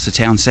bypass the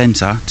town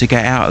centre to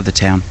get out of the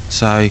town.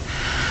 So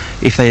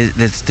if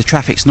the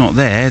traffic's not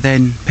there,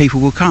 then people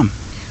will come.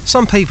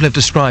 Some people have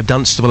described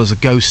Dunstable as a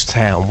ghost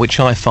town, which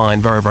I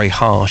find very, very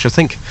harsh. I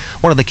think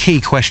one of the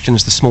key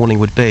questions this morning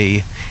would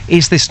be,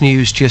 is this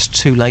news just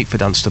too late for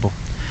Dunstable?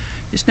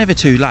 It's never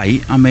too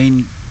late. I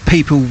mean,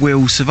 people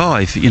will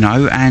survive, you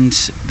know, and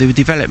the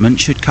development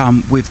should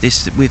come with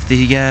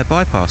the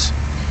bypass.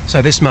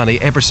 So this money,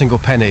 every single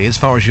penny, as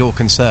far as you're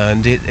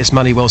concerned, it's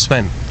money well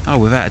spent? Oh,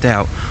 without a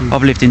doubt.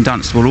 I've lived in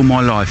Dunstable all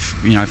my life,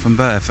 you know, from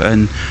birth,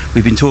 and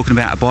we've been talking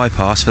about a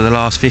bypass for the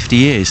last 50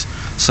 years.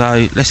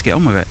 So let's get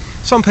on with it.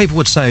 Some people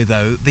would say,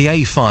 though, the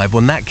A5,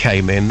 when that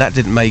came in, that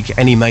didn't make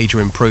any major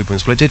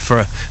improvements. Well, it did for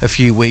a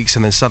few weeks,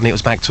 and then suddenly it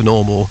was back to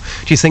normal.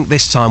 Do you think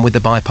this time, with the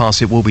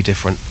bypass, it will be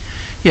different?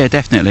 Yeah,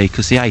 definitely,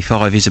 because the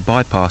A5 is a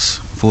bypass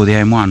for the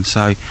M1,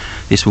 so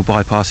this will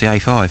bypass the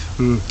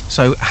A5.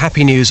 So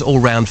happy news all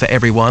round for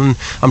everyone.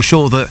 I'm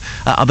sure that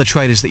other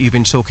traders that you've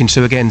been talking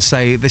to, again,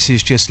 say this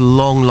is just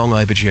long, long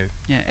overdue.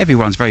 Yeah,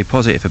 everyone's very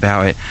positive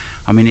about it.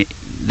 I mean,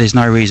 there's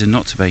no reason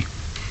not to be.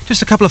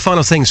 Just a couple of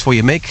final things for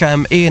you, Mick.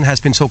 Iain has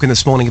been talking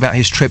this morning about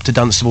his trip to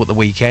Dunstable at the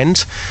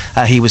weekend.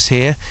 He was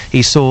here.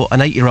 He saw an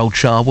 8-year-old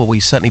child, well, we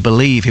certainly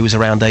believe he was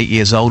around 8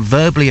 years old,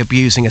 verbally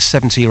abusing a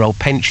 70-year-old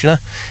pensioner.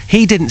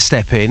 He didn't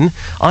step in.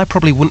 I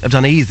probably wouldn't have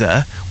done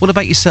either. What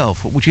about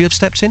yourself? Would you have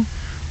stepped in?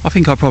 I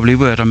think I probably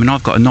would. I mean,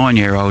 I've got a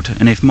 9-year-old,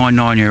 and if my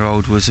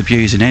 9-year-old was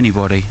abusing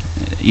anybody,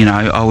 you know,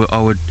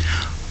 I would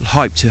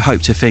hope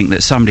to think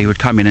that somebody would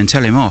come in and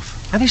tell him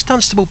off. And is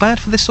Dunstable bad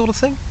for this sort of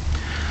thing?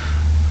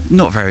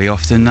 Not very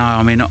often, no.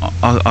 I mean,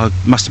 I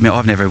must admit,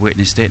 I've never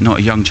witnessed it, not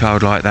a young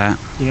child like that.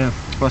 Yeah.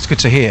 Well, that's good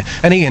to hear.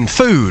 And Iain,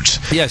 food.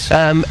 Yes.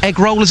 Egg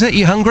roll, is it?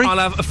 You hungry? I'll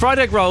have a fried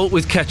egg roll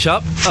with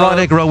ketchup. Fried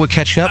egg roll with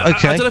ketchup,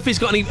 OK. I don't know if he's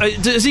got any...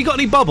 has he got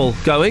any bubble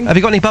going? Have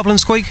you got any bubble and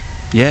squeak?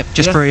 Yeah,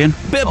 just for Iain.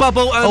 Bit of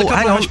bubble and a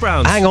couple of hash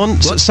browns. Hang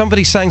on,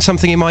 somebody's saying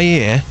something in my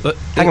ear.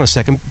 Hang on a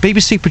second.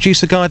 BBC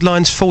Producer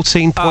Guidelines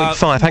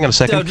 14.5. Hang on a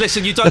second.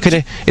 Listen, you don't... Look at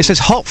it. It says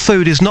hot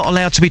food is not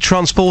allowed to be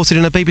transported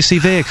in a BBC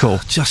vehicle.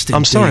 Justin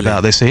I'm sorry Dealey.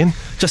 about this, Iain.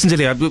 Justin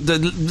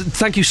Dealey,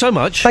 thank you so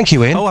much. Thank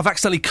you, Iain. Oh, I've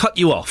accidentally cut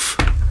you off.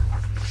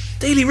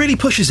 Dealey really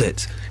pushes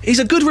it. He's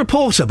a good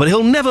reporter, but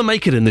he'll never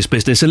make it in this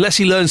business unless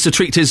he learns to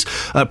treat his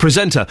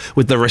presenter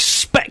with the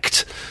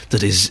respect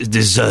that is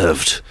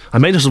deserved. I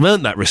may not have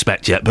earned that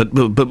respect yet, but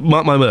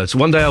mark my words,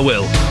 one day I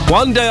will.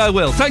 One day I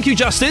will. Thank you,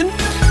 Justin,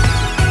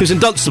 who's in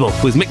Dunstable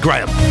with Mick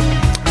Graham.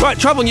 Right,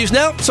 travel news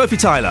now, Sophie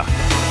Tyler.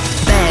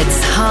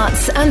 Beds,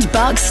 hearts and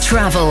bucks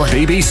travel.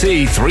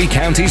 BBC Three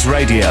Counties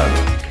Radio.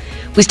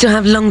 We still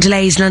have long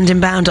delays London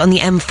bound on the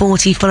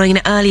M40 following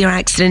an earlier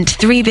accident.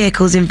 3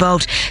 vehicles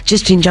involved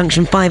just between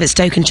junction 5 at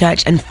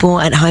Stokenchurch and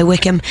 4 at High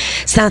Wycombe.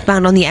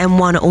 Southbound on the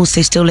M1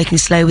 also still looking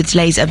slow with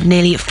delays of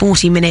nearly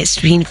 40 minutes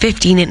between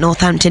 15 at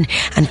Northampton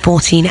and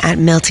 14 at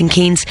Milton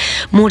Keynes.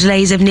 More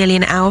delays of nearly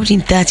an hour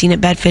between 13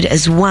 at Bedford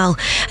as well.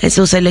 And it's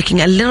also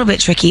looking a little bit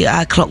tricky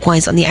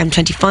clockwise on the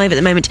M25 at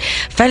the moment.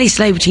 Fairly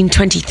slow between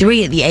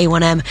 23 at the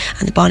A1M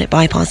and the Barnet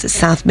bypass at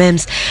South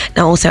Mims.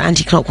 Now also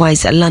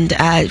anti-clockwise at London,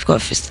 we've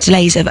got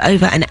delays of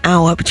over an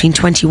hour between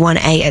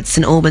 21A at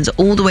St Albans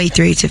all the way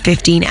through to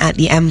 15 at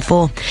the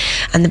M4.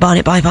 And the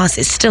Barnet bypass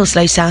is still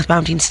slow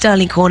southbound between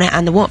Stirling Corner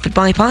and the Watford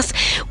bypass,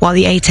 while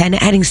the A10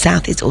 heading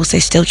south is also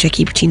still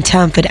tricky between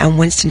Turnford and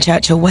Winston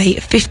Churchill Way.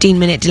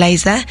 15-minute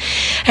delays there.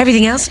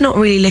 Everything else not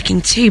really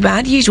looking too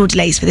bad. Usual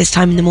delays for this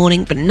time in the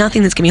morning, but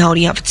nothing that's going to be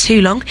holding up for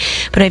too long.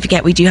 But don't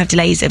forget, we do have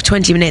delays of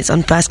 20 minutes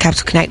on First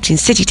Capital Connect between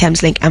City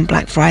Thameslink and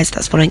Blackfriars.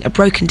 That's following a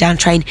broken down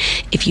train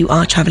if you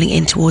are travelling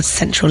in towards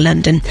central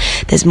London.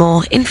 There's more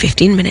in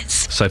 15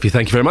 minutes. Sophie,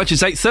 thank you very much.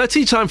 It's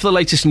 8:30, time for the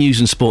latest news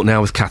and sport now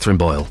with Catherine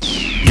Boyle.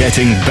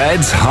 Getting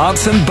beds,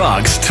 hearts and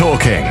bugs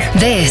talking.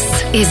 This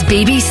is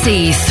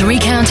BBC Three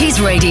Counties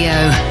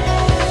Radio.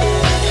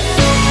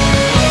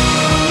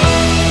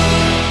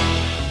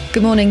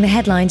 Good morning. The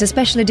headlines. A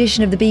special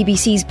edition of the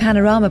BBC's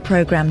Panorama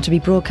programme to be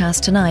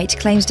broadcast tonight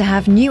claims to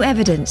have new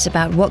evidence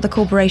about what the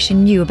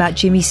corporation knew about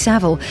Jimmy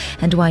Savile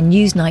and why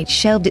Newsnight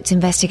shelved its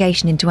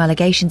investigation into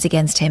allegations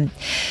against him.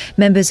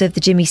 Members of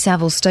the Jimmy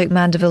Savile Stoke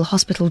Mandeville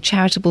Hospital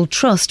Charitable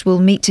Trust will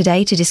meet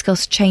today to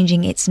discuss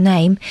changing its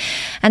name.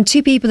 And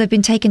 2 people have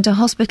been taken to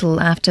hospital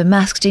after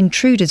masked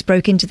intruders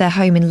broke into their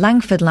home in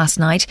Langford last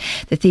night.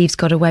 The thieves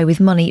got away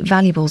with money,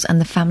 valuables and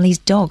the family's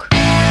dog.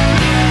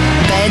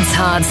 Beds,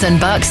 Hearts and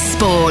Bucks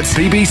Sport.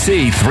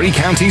 BBC Three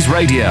Counties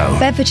Radio.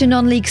 Bedfordshire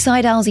non-league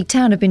side Alzey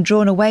Town have been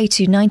drawn away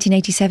to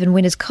 1987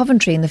 winners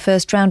Coventry in the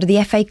first round of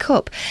the FA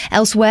Cup.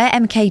 Elsewhere,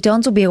 MK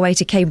Dons will be away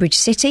to Cambridge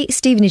City,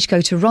 Stevenage go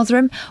to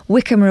Rotherham,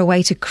 Wycombe are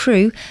away to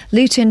Crewe,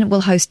 Luton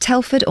will host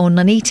Telford or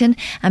Nuneaton,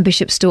 and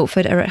Bishop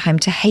Stortford are at home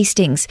to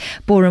Hastings.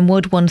 Boreham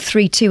Wood won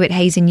 3-2 at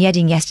Hayes and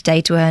Yedding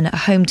yesterday to earn a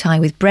home tie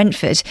with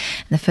Brentford.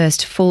 And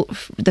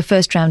the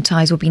first round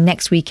ties will be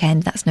next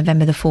weekend, that's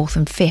November the 4th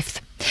and 5th.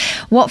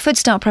 Watford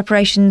start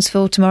preparations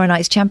for tomorrow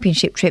night's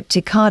championship trip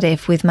to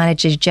Cardiff, with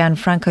manager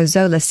Gianfranco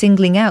Zola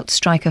singling out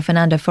striker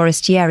Fernando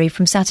Forestieri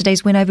from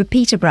Saturday's win over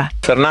Peterborough.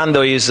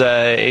 Fernando is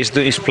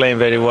playing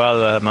very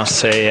well, I must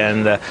say,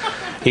 and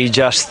he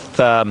just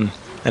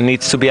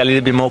needs to be a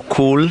little bit more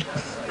cool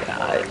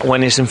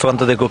when he's in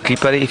front of the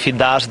goalkeeper. If he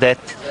does that,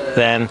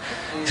 then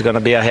he's going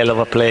to be a hell of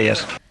a player.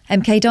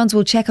 MK Dons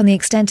will check on the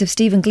extent of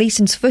Stephen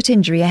Gleeson's foot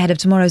injury ahead of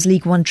tomorrow's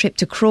League One trip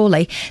to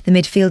Crawley. The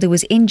midfielder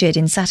was injured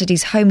in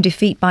Saturday's home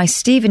defeat by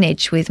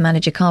Stevenage, with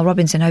manager Carl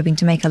Robinson hoping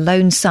to make a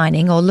loan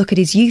signing or look at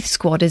his youth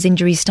squad as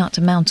injuries start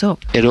to mount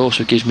up. It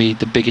also gives me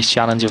the biggest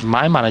challenge of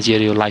my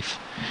managerial life,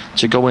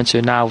 to go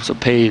into now to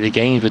play the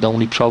games with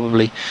only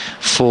probably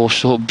 4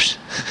 subs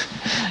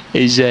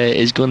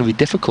is going to be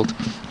difficult.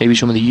 Maybe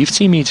some of the youth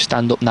team need to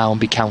stand up now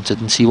and be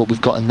counted and see what we've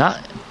got in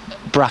that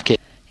bracket.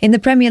 In the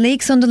Premier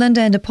League, Sunderland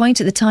earned a point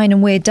at the Tyne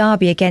and Wear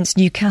derby against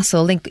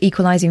Newcastle,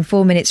 equalising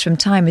 4 minutes from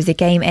time as the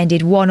game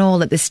ended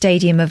 1-1 at the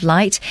Stadium of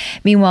Light.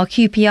 Meanwhile,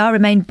 QPR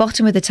remained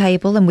bottom of the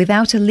table and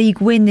without a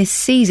league win this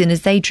season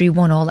as they drew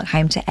 1-1 at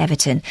home to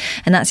Everton.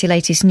 And that's your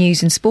latest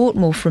news and sport.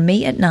 More from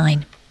me at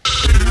 9.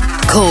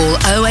 Call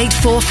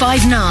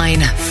 08459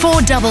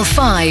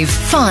 455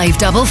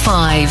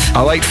 555.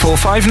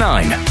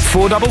 08459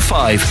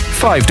 455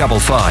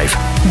 555.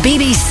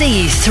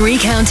 BBC Three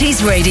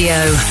Counties Radio.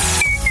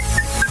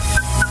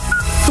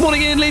 Good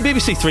morning, Iain Lee,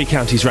 BBC Three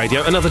Counties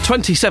Radio. Another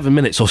 27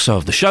 minutes or so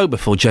of the show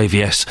before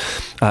JVS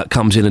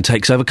comes in and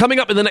takes over. Coming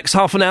up in the next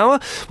half an hour,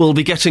 we'll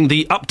be getting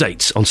the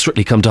updates on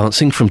Strictly Come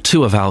Dancing from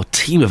 2 of our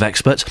team of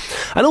experts.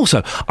 And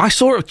also, I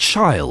saw a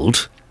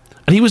child,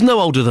 and he was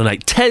no older than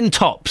 8, 10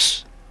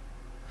 tops,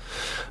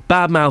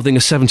 bad-mouthing a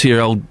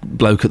 70-year-old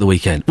bloke at the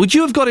weekend. Would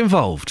you have got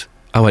involved?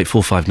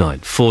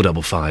 08459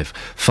 455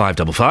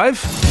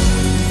 555.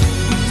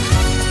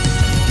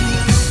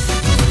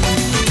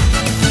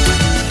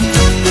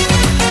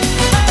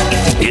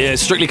 Yeah,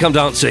 Strictly Come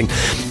Dancing.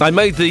 I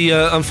made the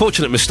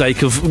unfortunate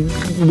mistake of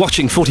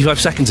watching 45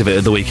 seconds of it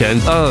at the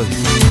weekend. Oh.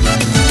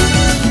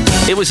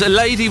 It was a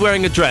lady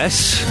wearing a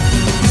dress.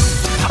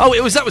 Oh,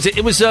 that was it.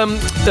 It was,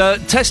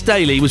 Tess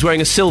Daly was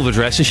wearing a silver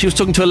dress and she was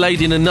talking to a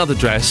lady in another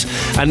dress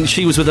and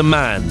she was with a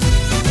man.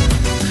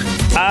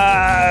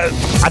 I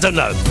don't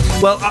know.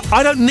 Well,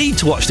 I don't need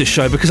to watch this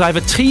show because I have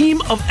a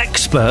team of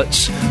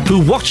experts who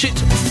watch it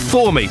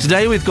for me.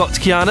 Today we've got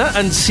Kiana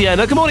and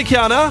Sienna. Good morning,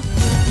 Kiana.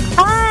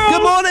 Hi.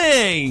 Good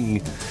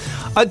morning.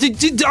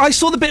 I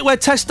saw the bit where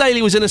Tess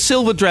Daly was in a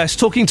silver dress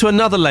talking to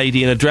another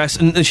lady in a dress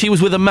and she was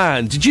with a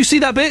man. Did you see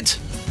that bit?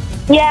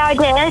 Yeah, I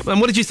did. And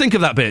what did you think of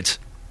that bit?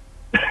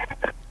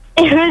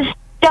 It was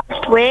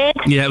just weird.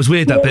 Yeah, it was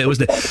weird, that bit,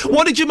 wasn't it?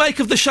 What did you make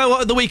of the show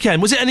at the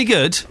weekend? Was it any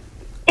good?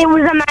 It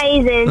was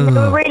amazing. They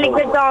were really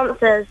good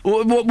dancers.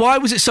 Why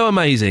was it so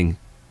amazing?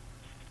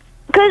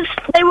 Because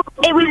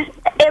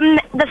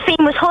the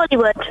theme was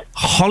Hollywood.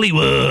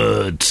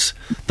 Hollywood!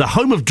 The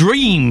home of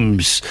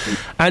dreams!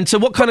 And so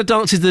what kind of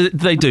dances did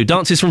they do?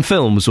 Dances from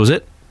films, was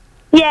it?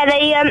 Yeah,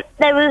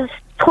 there was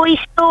Toy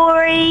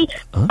Story,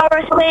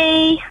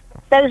 Dorothy,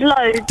 there was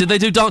loads. Did they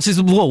do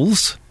dances with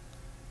wolves?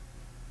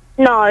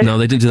 No. No,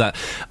 they didn't do that.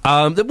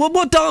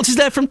 What dance is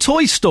there from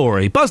Toy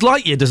Story? Buzz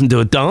Lightyear doesn't do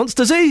a dance,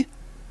 does he?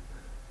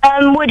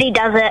 Woody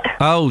does it.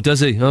 Oh, does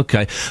he?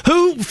 Okay.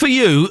 Who, for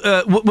you,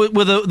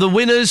 were the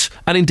winners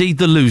and indeed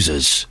the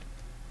losers?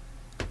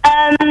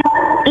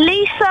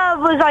 Lisa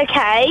was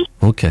okay.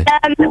 Okay.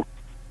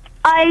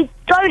 I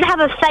don't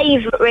have a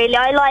favourite, really.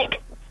 I like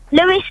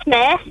Lewis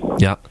Smith.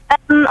 Yeah.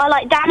 I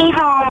like Danny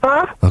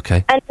Harmer.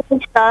 Okay. And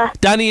Lisa.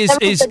 Danny is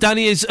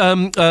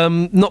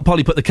not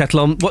Polly put the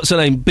kettle on. What's her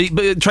name?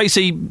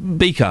 Tracy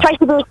Beaker.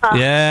 Tracy Beaker.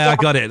 Yeah, I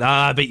got it.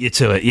 I beat you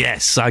to it.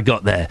 Yes, I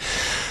got there.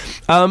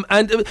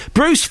 And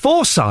Bruce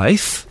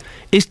Forsyth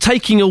is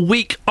taking a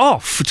week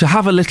off to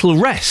have a little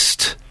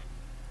rest.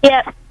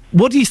 Yeah.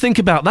 What do you think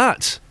about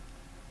that?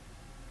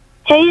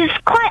 He's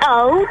quite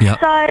old,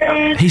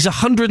 so... He's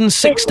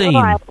 116.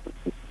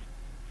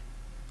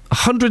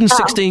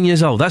 116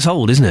 years old. That's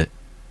old, isn't it?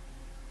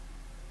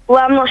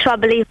 Well, I'm not sure I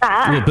believe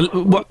that. Yeah,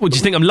 what do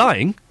you think, I'm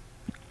lying?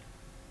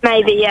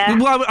 Maybe, yeah.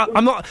 Well,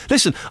 I'm not...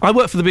 Listen, I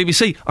work for the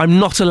BBC. I'm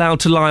not allowed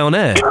to lie on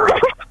air.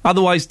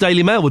 Otherwise,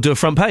 Daily Mail will do a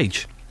front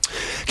page.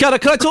 Kiana,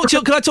 can I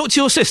talk to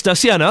your sister,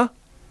 Sienna?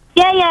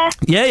 Yeah.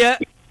 Yeah.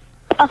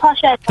 I'll pass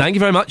you over. Thank you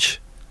very much.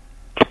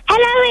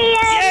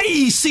 Hello, Ian.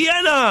 Yay,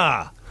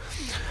 Sienna!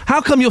 How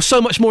come you're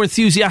so much more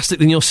enthusiastic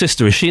than your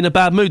sister? Is she in a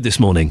bad mood this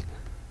morning?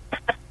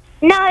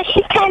 No,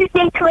 she turns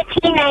into a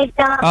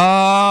teenager.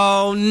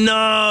 Oh,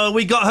 no,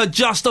 we got her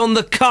just on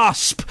the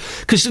cusp.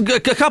 Because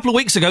a couple of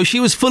weeks ago, she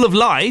was full of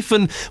life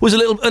and was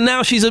and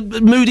now she's a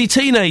moody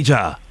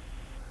teenager.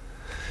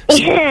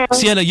 Yeah.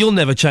 Sienna, you'll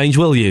never change,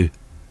 will you?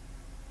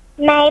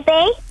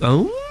 Maybe.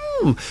 Oh.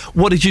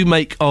 What did you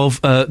make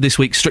of this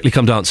week's Strictly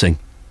Come Dancing?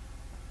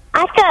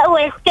 I thought it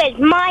was good.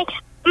 My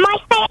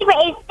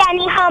favourite is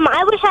Danny Harmer.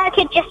 I wish I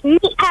could just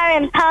meet her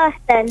in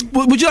person.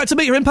 Would you like to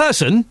meet her in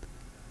person?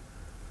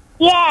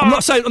 Yeah. I'm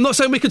not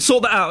saying we could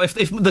sort that out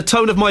if the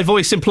tone of my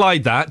voice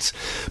implied that,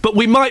 but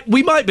we might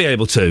be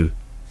able to.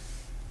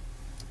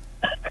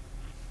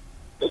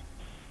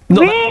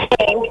 Really?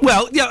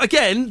 Well, yeah,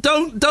 again,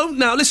 don't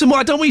now. Listen, what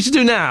I don't want you to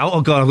do now...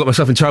 Oh, God, I've got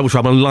myself in terrible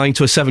trouble. I'm lying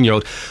to a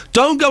 7-year-old.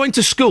 Don't go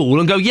into school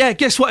and go, yeah,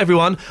 guess what,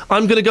 everyone?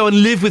 I'm going to go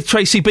and live with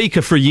Tracy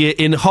Beaker for a year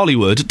in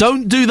Hollywood.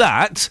 Don't do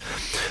that.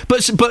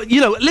 But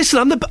you know, listen,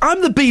 I'm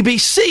the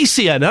BBC,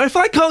 Sienna. If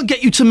I can't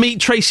get you to meet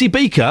Tracy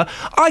Beaker,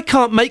 I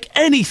can't make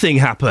anything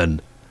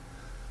happen.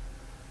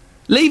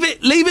 Leave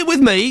it with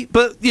me,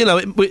 but, you know,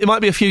 it might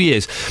be a few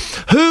years.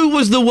 Who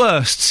was the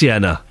worst,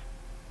 Sienna?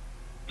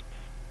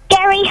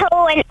 Gary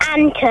Hall and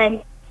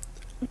Anton.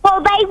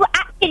 Well, they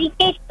actually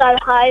did go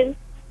home.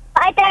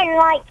 But I don't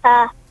like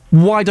her.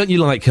 Why don't you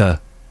like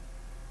her?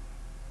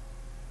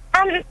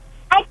 I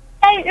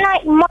don't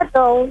like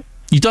models.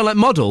 You don't like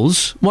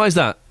models? Why is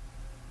that?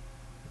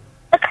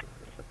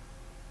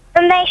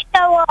 And they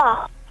show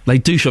off. They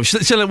do show off.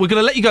 So we're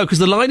going to let you go because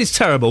the line is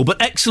terrible, but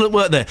excellent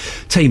work there.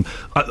 Team,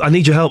 I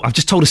need your help. I've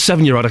just told a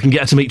 7-year-old I can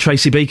get her to meet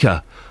Tracy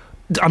Beaker.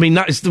 I mean,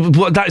 that is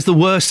the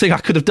worst thing I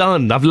could have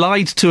done. I've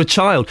lied to a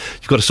child.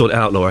 You've got to sort it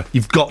out, Laura.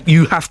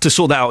 You have to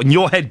sort that out. In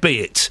your head be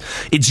it.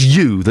 It's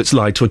you that's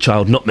lied to a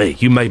child, not me.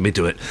 You made me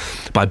do it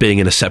by being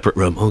in a separate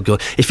room. Oh,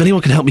 God. If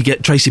anyone can help me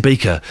get Tracy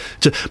Beaker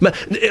to...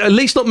 At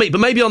least not me, but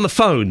maybe on the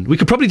phone. We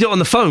could probably do it on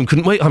the phone,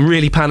 couldn't we? I'm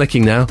really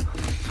panicking now.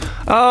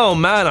 Oh,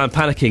 man, I'm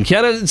panicking.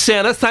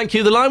 Sienna, thank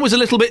you. The line was a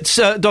little bit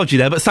dodgy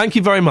there, but thank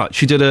you very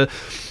much. You did a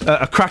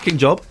cracking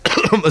job,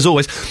 as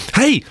always.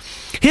 Hey,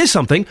 here's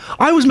something.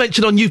 I was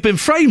mentioned on You've Been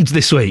Framed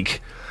this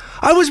week.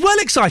 I was well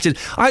excited.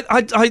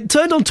 I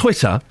turned on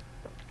Twitter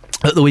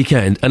at the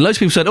weekend, and loads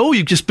of people said, "Oh,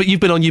 you've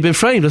been on You've Been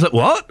Framed." I was like,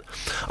 "What?"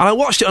 And I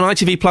watched it on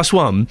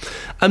ITV+1,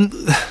 and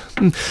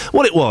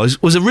what it was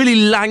a really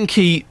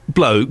lanky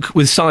bloke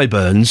with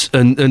sideburns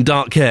and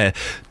dark hair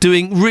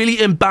doing really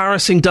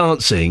embarrassing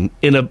dancing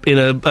at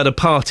a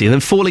party, and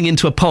then falling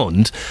into a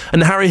pond.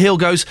 And Harry Hill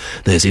goes,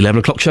 "There's 11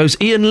 o'clock show's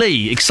Iain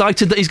Lee,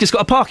 excited that he's just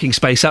got a parking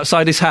space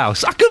outside his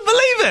house." I couldn't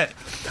believe it.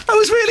 I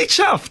was really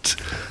chuffed.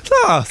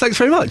 Thanks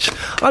very much.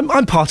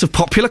 I'm part of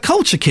Popular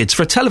Culture Kids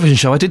for a television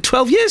show I did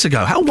 12 years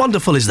ago. How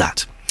wonderful is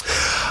that?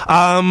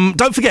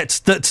 Don't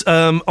forget that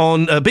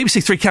on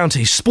BBC Three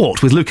Counties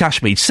Sport with Luke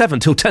Ashmead, 7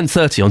 till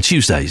 10:30 on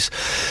Tuesdays.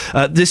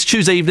 This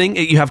Tuesday evening,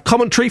 you have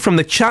commentary from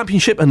the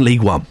Championship and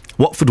League One.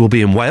 Watford will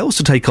be in Wales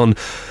to take on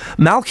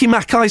Malky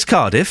Mackay's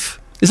Cardiff.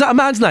 Is that a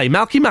man's name?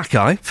 Malky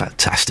Mackay?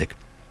 Fantastic.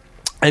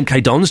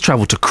 MK Dons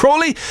travel to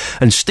Crawley,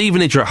 and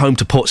Stevenage are at home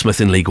to Portsmouth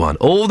in League One.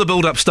 All the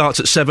build-up starts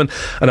at 7,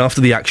 and after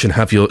the action,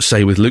 have your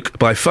say with Luke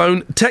by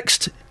phone,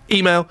 text,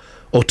 email,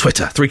 or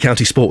Twitter. Three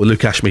County Sport with Luke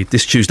Ashmead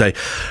this Tuesday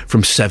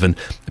from 7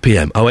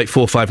 p.m.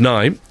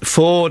 08459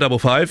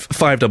 455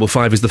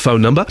 555 is the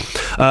phone number.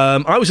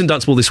 I was in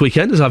Dunstable this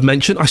weekend, as I've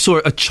mentioned. I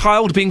saw a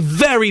child being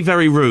very,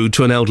 very rude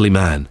to an elderly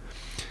man.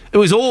 It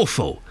was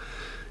awful.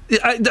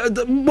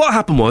 What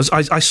happened was,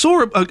 I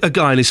saw a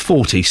guy in his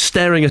 40s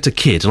staring at a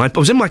kid, and I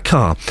was in my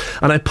car,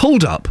 and I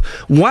pulled up,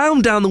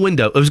 wound down the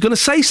window. I was going to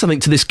say something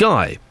to this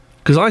guy,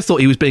 because I thought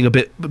he was being a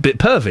bit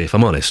pervy, if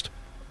I'm honest.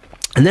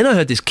 And then I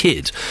heard this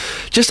kid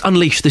just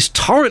unleash this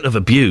torrent of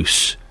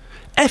abuse,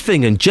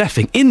 effing and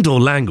jeffing, indoor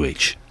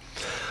language.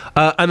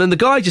 And then the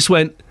guy just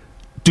went,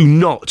 "Do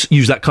not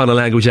use that kind of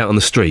language out on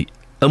the street,"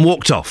 and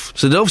walked off.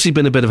 So there'd obviously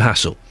been a bit of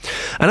hassle.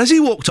 And as he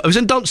walked... I was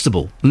in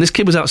Dunstable, and this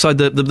kid was outside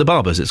the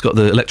barber's. It's got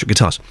the electric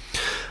guitars.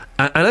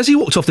 And as he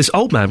walked off, this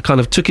old man kind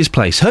of took his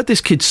place, heard this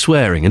kid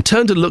swearing, and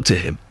turned and looked at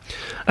him.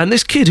 And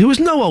this kid, who was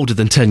no older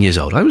than 10 years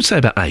old, I would say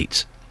about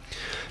 8,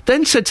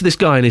 then said to this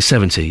guy in his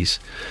 70s,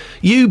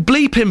 "You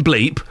bleeping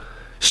bleep,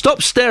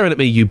 stop staring at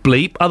me, you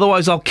bleep,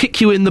 otherwise I'll kick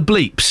you in the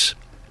bleeps."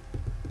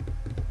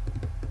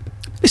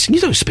 Listen, you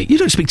don't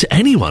speak to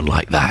anyone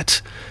like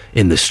that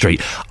in the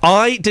street.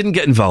 I didn't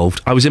get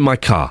involved. I was in my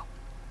car.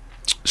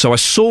 So I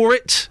saw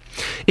it.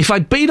 If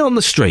I'd been on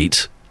the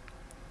street,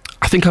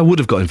 I think I would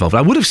have got involved.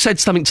 I would have said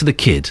something to the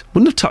kid.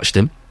 Wouldn't have touched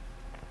him,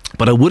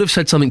 but I would have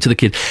said something to the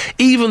kid,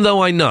 even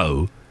though I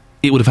know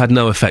it would have had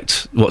no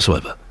effect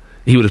whatsoever.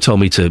 He would have told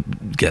me to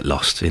get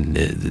lost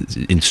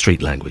in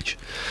street language.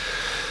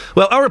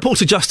 Well, our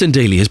reporter Justin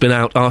Dealey has been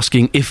out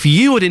asking if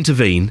you would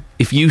intervene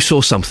if you saw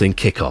something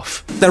kick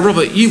off. Now,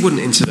 Robert, you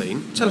wouldn't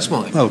intervene. Tell us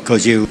why. Well,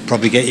 because you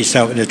probably get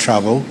yourself into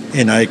trouble.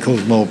 You know, it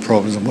causes more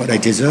problems than what they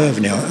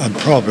deserve now. And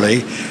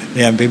probably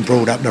they haven't been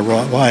brought up the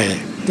right way.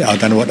 I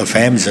don't know what the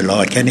families are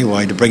like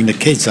anyway to bring the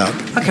kids up.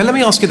 OK, let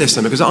me ask you this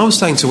then, because I was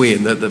saying to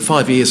Ian that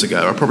 5 years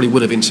ago I probably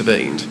would have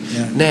intervened.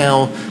 Yeah.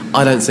 Now,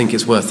 I don't think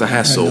it's worth the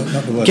hassle. No,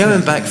 not the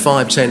Going back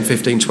 5, 10,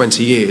 15,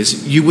 20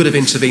 years, you would have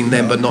intervened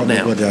then, but not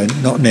now.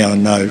 Not now,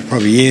 no.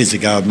 Probably years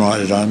ago I might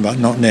have done, but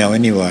not now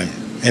anyway.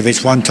 If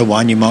it's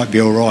 1-to-1, you might be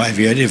all right. If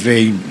you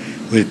intervene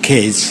with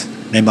kids,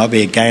 there might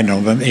be a gang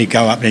of them. You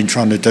go up there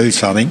trying to do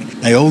something.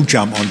 They all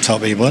jump on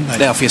top of you, wouldn't they?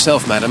 Now, for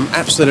yourself, madam,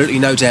 absolutely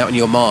no doubt in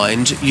your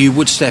mind, you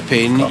would step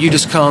in. You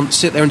just can't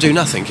sit there and do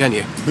nothing, can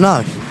you?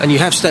 No. And you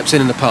have stepped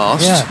in the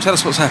past. Yeah. Tell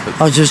us what's happened.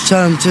 I just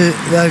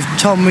they've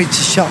told me to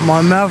shut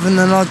my mouth, and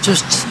then I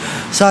just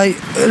say,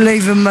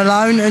 leave them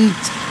alone, and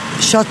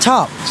shut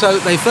up. So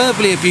they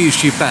verbally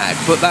abused you back,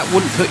 but that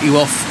wouldn't put you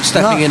off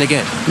stepping in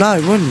again? No,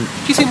 it wouldn't.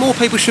 Do you think more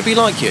people should be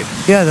like you?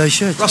 Yeah, they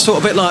should. Russell,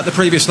 a bit like the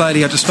previous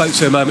lady I just spoke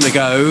to a moment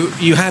ago,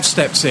 you have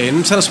stepped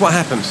in. Tell us what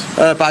happened.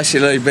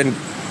 Basically,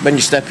 when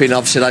you step in,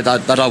 obviously they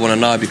don't want to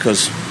know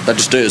because they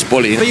just do it as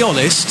bullying. Be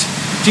honest,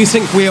 do you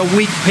think we are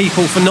weak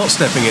people for not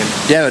stepping in?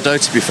 Yeah, I do,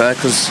 to be fair,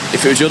 because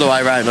if it was the other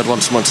way around, I'd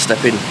want someone to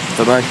step in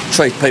for me.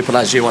 Treat people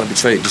as you want to be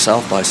treated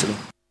yourself, basically.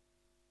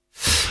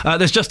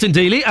 There's Justin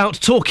Dealey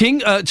out talking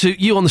to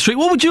you on the street.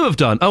 What would you have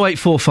done?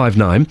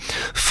 08459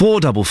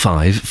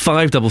 455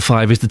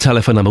 555 is the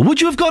telephone number. Would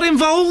you have got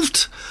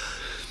involved?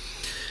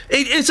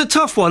 It's a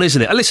tough one,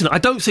 isn't it? Listen, I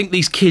don't think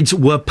these kids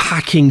were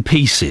packing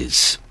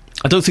pieces.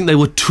 I don't think they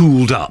were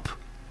tooled up.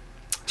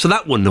 So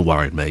that wouldn't have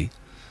worried me.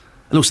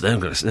 And also,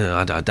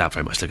 I doubt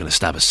very much they're going to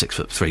stab a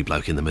 6'3"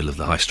 bloke in the middle of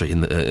the high street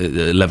at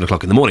 11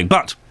 o'clock in the morning.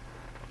 But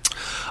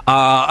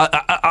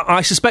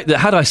I suspect that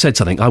had I said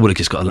something, I would have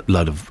just got a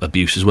load of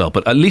abuse as well.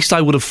 But at least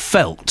I would have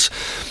felt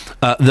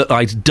that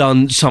I'd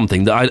done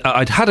something, that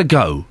I'd had a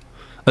go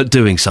at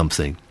doing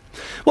something.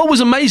 What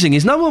was amazing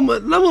is no one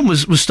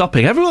was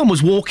stopping. Everyone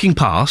was walking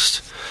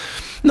past.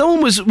 No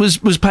one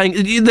was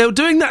paying. They were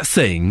doing that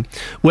thing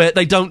where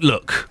they don't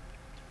look.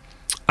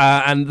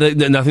 And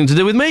nothing to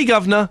do with me,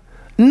 Governor.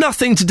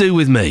 Nothing to do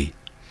with me.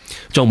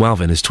 John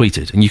Walvin has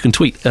tweeted, and you can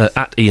tweet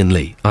at Iain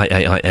Lee,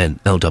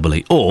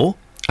 IAINLEE, or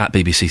at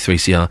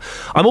BBC3CR.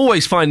 I'm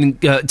always finding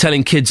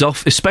telling kids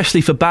off,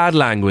 especially for bad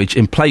language,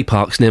 in play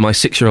parks near my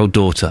 6-year-old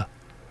daughter.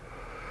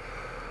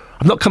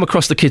 I've not come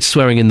across the kids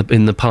swearing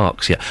in the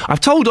parks yet. I've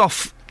told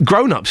off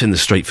grown-ups in the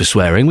street for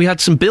swearing. We had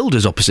some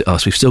builders opposite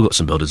us. We've still got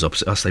some builders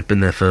opposite us. They've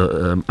been there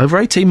for over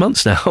 18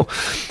 months now.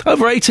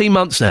 Over 18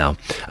 months now.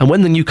 And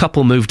when the new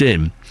couple moved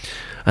in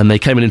and they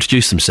came and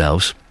introduced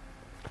themselves,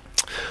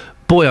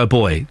 boy, oh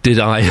boy, did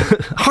I...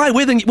 Hi,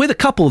 we're the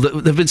couple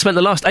that have been spent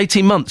the last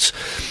 18 months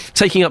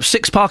taking up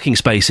 6 parking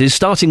spaces,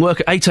 starting work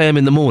at 8 a.m.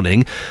 in the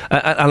morning,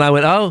 and I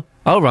went, oh,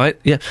 right,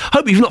 yeah.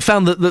 Hope you've not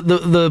found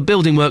the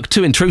building work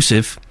too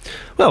intrusive.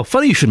 Well,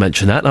 funny you should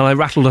mention that, and I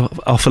rattled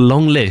off a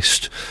long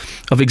list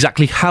of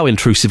exactly how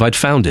intrusive I'd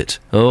found it.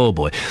 Oh,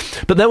 boy.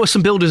 But there were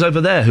some builders over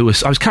there I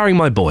was carrying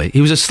my boy.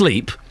 He was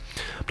asleep,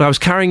 but I was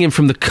carrying him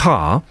from the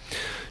car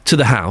to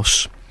the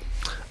house,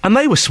 and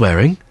they were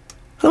swearing.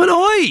 I went,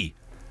 oi!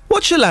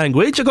 Watch your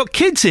language, I've got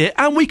kids here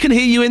and we can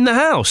hear you in the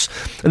house.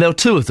 And there were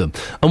 2 of them.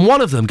 And one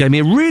of them gave me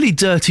a really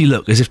dirty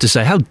look, as if to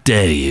say, how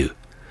dare you?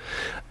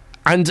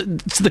 And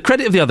to the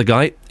credit of the other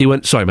guy, he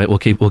went, sorry mate, we'll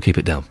keep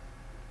it down.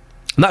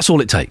 And that's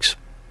all it takes.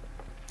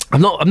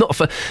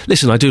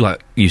 Listen, I do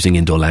like using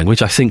indoor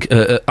language. I think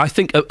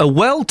a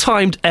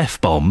well-timed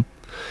F-bomb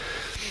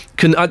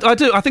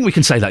I think we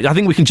can say that. I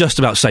think we can just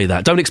about say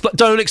that. Don't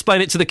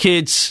explain it to the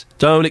kids.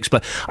 Don't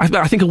explain.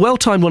 I think a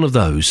well-timed one of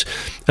those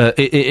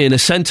in a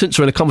sentence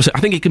or in a conversation, I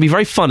think it can be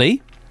very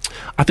funny.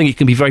 I think it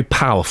can be very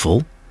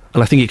powerful.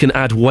 And I think it can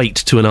add weight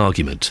to an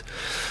argument.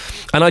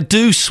 And I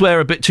do swear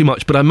a bit too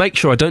much, but I make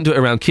sure I don't do it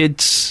around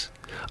kids.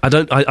 I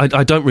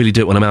don't really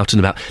do it when I'm out and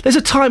about. There's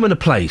a time and a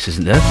place,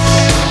 isn't there?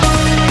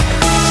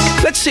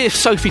 Let's see if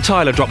Sophie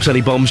Tyler drops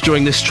any bombs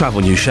during this travel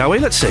news, shall we?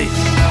 Let's see.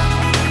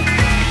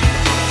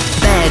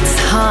 Beds,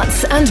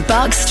 Hearts and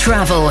Bucks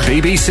travel.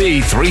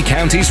 BBC Three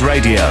Counties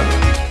Radio.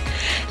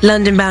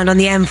 London bound on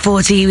the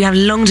M40, we have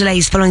long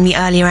delays following the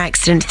earlier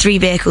accident. 3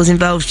 vehicles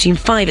involved, between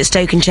 5 at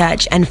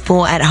Stokenchurch and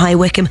 4 at High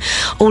Wycombe.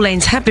 All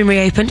lanes have been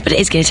reopened, but it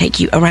is going to take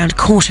you around a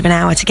quarter of an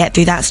hour to get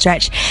through that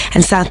stretch.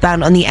 And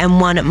southbound on the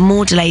M1,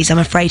 more delays, I'm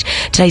afraid.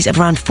 Delays of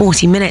around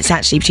 40 minutes,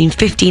 actually, between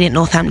 15 at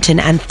Northampton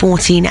and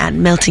 14 at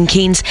Milton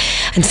Keynes.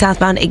 And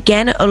southbound,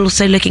 again,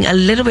 also looking a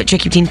little bit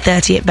tricky between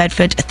 13 at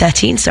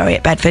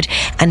Bedford,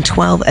 and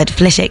 12 at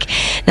Flitwick.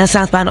 Now,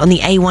 southbound on the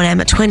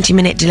A1M,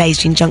 20-minute delays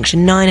between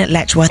junction 9 at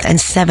Letchworth and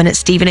 7 at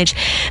Stevenage,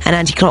 and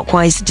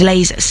anti-clockwise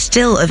delays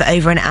still of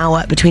over an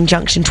hour between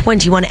junction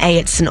 21A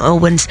at St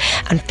Albans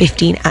and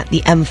 15 at the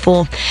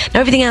M4.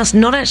 Now, everything else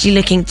not actually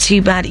looking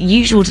too bad.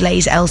 Usual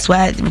delays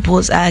elsewhere.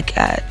 Reports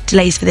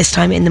delays for this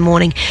time in the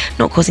morning,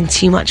 not causing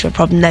too much of a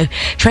problem though.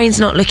 Trains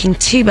not looking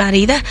too bad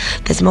either.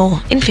 There's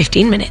more in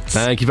 15 minutes.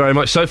 Thank you very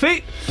much,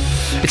 Sophie.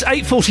 It's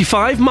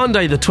 8:45,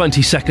 Monday the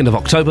 22nd of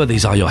October.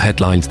 These are your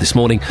headlines this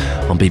morning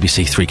on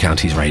BBC Three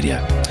Counties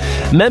Radio.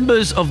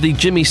 Members of the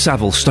Jimmy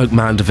Savile Stoke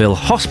Mandeville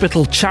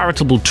Hospital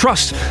Charitable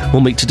Trust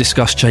will meet to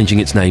discuss changing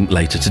its name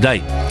later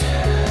today.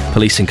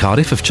 Police in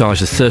Cardiff have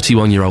charged a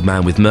 31-year-old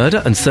man with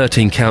murder and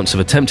 13 counts of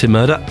attempted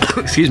murder,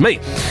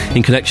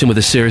 in connection with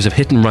a series of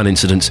hit-and-run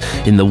incidents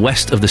in the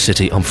west of the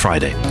city on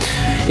Friday.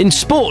 In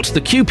sport,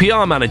 the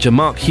QPR manager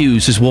Mark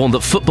Hughes has warned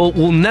that football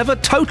will never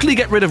totally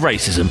get rid of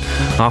racism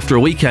after a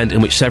weekend in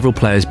which several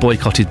players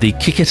boycotted the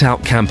Kick It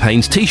Out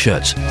campaign's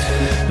T-shirts.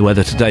 The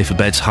weather today for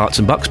Beds, Hearts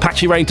and Bucks.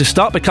 Patchy rain to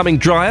start, becoming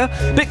drier,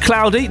 bit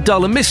cloudy,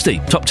 dull and misty.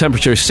 Top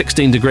temperature is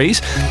 16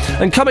 degrees.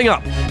 And coming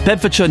up,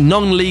 Bedfordshire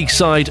non-league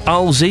side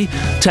Alsey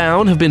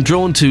Town have been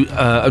drawn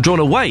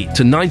away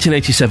to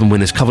 1987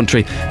 winners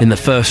Coventry in the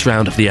first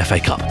round of the FA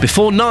Cup.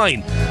 Before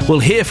 9, we'll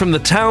hear from the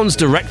town's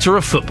director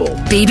of football.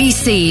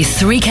 BBC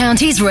Three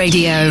Counties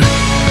Radio.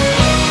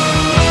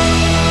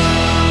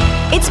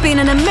 been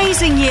an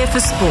amazing year for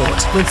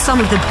sport, with some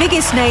of the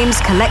biggest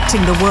names collecting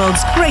the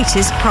world's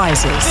greatest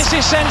prizes. This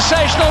is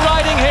sensational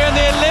riding here in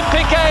the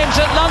Olympic Games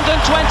at London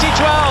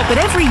 2012. But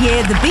every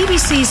year, the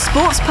BBC's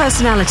Sports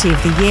Personality of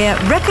the Year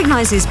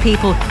recognises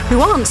people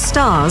who aren't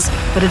stars,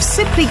 but have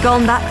simply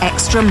gone that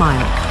extra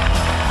mile.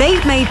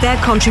 They've made their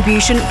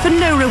contribution for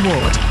no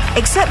reward,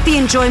 except the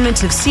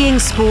enjoyment of seeing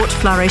sport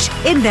flourish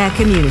in their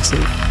community.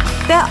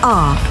 There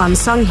are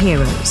unsung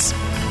heroes.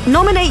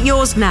 Nominate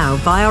yours now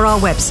via our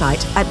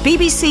website at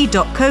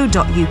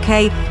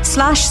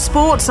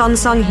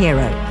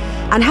bbc.co.uk/sportsunsunghero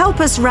and help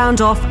us round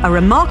off a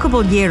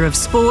remarkable year of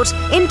sport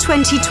in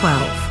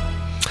 2012.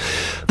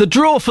 The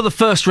draw for the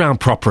first round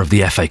proper of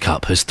the FA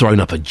Cup has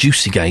thrown up a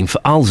juicy game for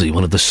Alzey,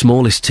 one of the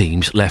smallest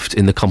teams left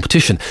in the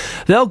competition.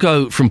 They'll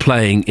go from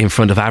playing in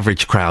front of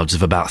average crowds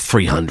of about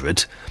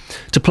 300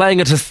 to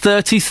playing at a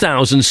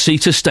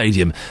 30,000-seater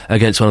stadium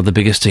against one of the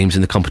biggest teams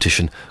in the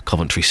competition,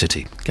 Coventry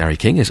City. Gary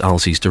King is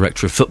Alzey's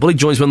Director of Football. He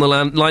joins me on the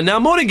line now.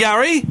 Morning,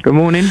 Gary. Good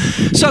morning.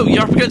 So,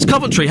 you're up against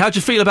Coventry. How do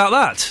you feel about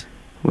that?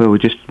 Well,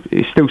 it's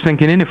still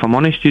sinking in, if I'm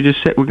honest. You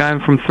just said we're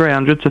going from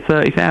 300 to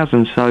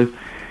 30,000, so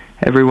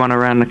everyone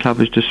around the club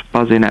is just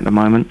buzzing at the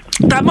moment.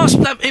 It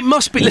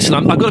must be. Listen,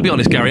 I've got to be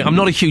honest, Gary. I'm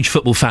not a huge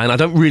football fan. I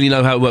don't really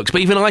know how it works.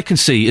 But even I can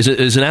see,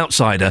 as an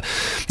outsider,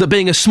 that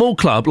being a small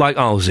club like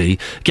Alzey,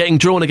 getting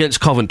drawn against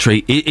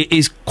Coventry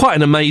is quite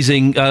an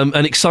amazing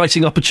and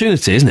exciting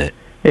opportunity, isn't it?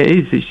 It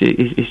is.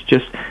 It's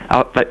just.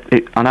 I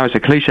know it's a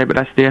cliche, but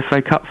that's the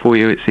FA Cup for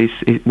you.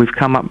 We've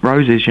come up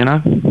roses, you know.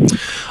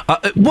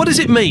 What does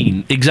it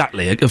mean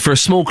exactly for a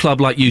small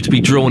club like you to be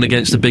drawn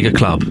against a bigger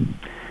club?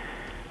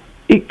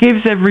 It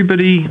gives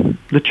everybody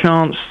the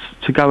chance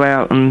to go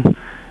out and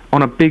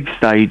on a big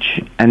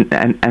stage and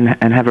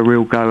have a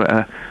real go at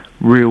a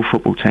real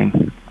football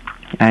team,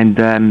 and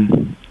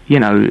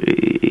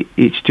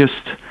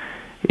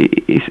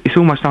it's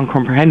almost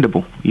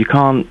incomprehensible. You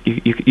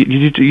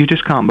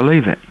just can't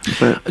believe it.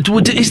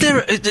 But is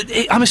there?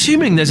 I'm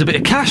assuming there's a bit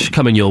of cash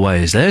coming your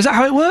way. Is there? Is that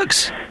how it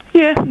works?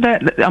 Yeah,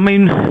 I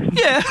mean,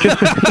 yeah,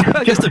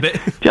 just a bit.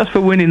 Just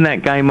for winning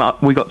that game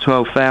up, we got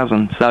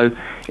 12,000. So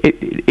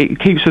it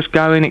keeps us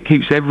going. It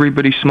keeps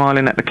everybody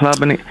smiling at the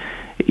club, and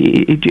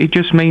it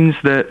just means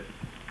that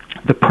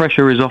the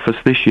pressure is off us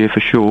this year for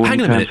sure. Hang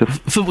on a minute.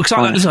 Listen, I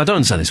don't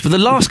understand this. For the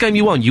last game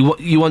you won,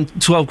 you won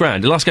 12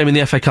 grand. The last game in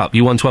the FA Cup,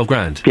 you won 12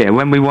 grand. Yeah,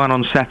 when we won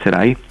on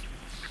Saturday,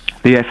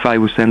 the FA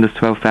will send us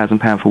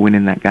 £12,000 for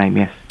winning that game.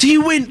 Yes. Do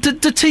you win?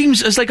 Do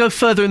teams, as they go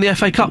further in the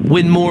FA Cup,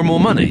 win more and more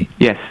money?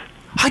 Yes.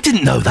 I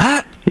didn't know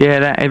that.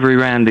 Yeah, that every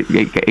round it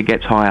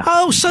gets higher.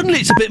 Oh,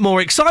 suddenly it's a bit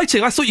more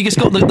exciting. I thought you just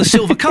got the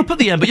silver cup at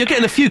the end, but you're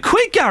getting a few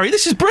quid, Gary.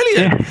 This is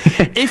brilliant.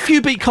 Yeah. If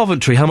you beat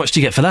Coventry, how much do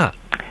you get for that?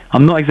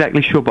 I'm not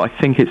exactly sure, but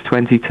I think it's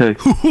 22.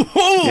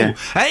 Yeah.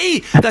 Hey,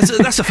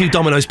 that's a few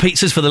Domino's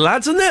pizzas for the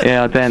lads, isn't it?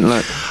 Yeah, I don't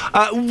look.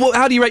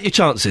 How do you rate your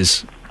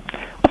chances?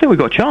 I think we've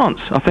got a chance.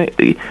 I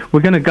think we're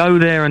going to go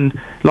there, and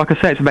like I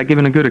say, it's about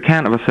giving a good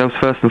account of ourselves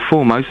first and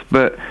foremost.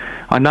 But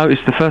I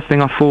noticed the first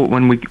thing I thought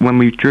when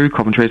we drew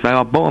Coventry is they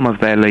are bottom of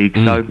their league,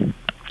 so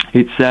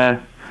it's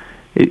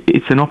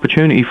an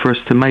opportunity for us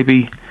to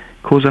maybe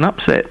cause an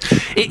upset.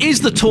 It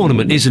is the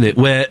tournament, isn't it,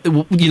 where,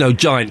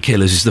 giant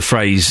killers is the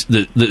phrase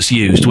that's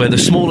used, where the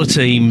smaller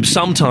team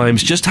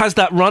sometimes just has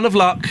that run of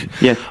luck,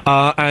 yes,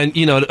 and,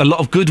 a lot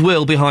of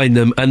goodwill behind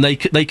them, and they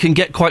can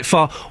get quite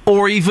far,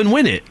 or even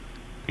win it.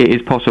 It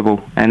is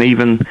possible, and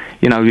even,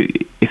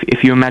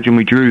 if you imagine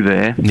we drew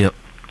there, yep,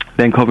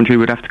 then Coventry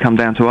would have to come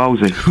down to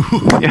Alzey.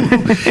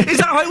 Is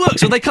that how it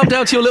works? So they come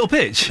down to your little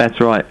pitch? That's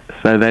right.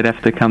 So they'd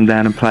have to come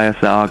down and play us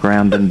at our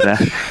ground, and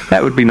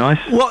that would be nice.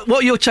 What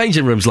are your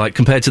changing rooms like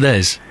compared to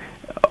theirs?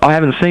 I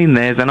haven't seen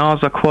theirs, and ours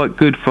are quite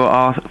good for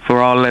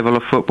our level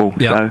of football.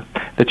 Yep. So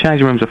the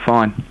changing rooms are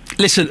fine.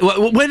 Listen,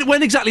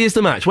 when exactly is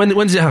the match? When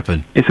does it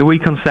happen? It's a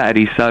week on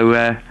Saturday,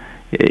 so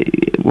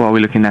what are we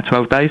looking at,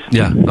 12 days?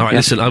 Yeah. All right,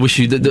 Listen, I wish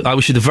you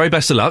the very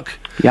best of luck.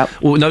 Yep.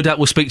 Well, no doubt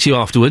we'll speak to you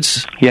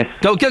afterwards. Yes.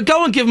 Go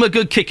and give them a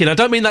good kicking. I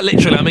don't mean that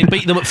literally, I mean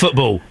beat them at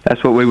football.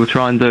 That's what we will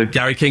try and do.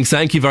 Gary King,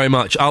 thank you very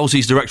much.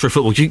 Alzey's Director of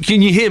Football.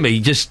 Can you hear me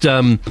just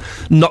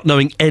not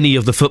knowing any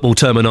of the football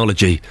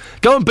terminology?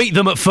 Go and beat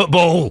them at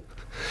football.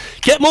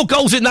 Get more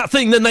goals in that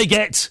thing than they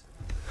get.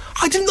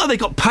 I didn't know they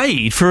got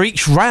paid for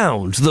each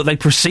round that they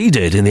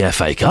proceeded in the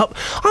FA Cup.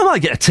 I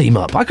might get a team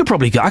up. I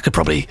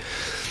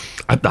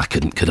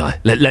couldn't, could I?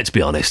 Let's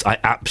be honest. I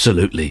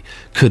absolutely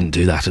couldn't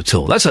do that at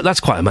all. That's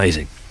quite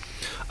amazing.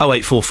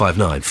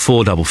 08459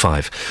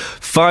 455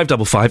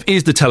 555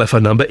 is the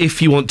telephone number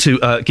if you want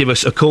to give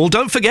us a call.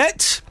 Don't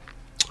forget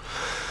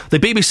the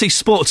BBC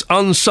Sports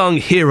Unsung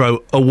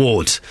Hero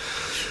Award.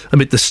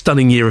 Amid the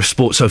stunning year of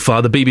sport so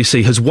far, the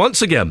BBC has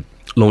once again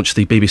launched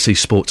the BBC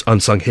Sports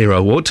Unsung Hero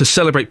Award to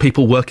celebrate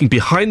people working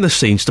behind the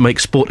scenes to make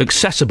sport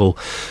accessible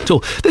to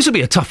all. This will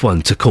be a tough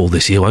one to call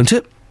this year, won't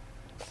it?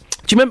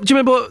 Do you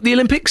remember the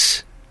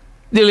Olympics?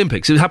 The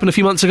Olympics, it happened a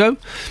few months ago.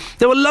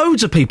 There were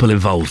loads of people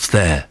involved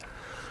there.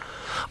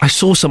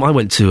 I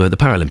went to the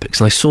Paralympics,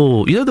 and I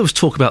saw, there was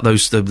talk about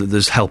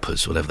those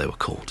helpers, whatever they were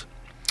called.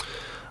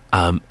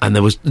 And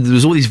there was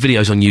all these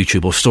videos on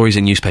YouTube or stories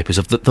in newspapers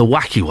of the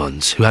wacky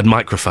ones who had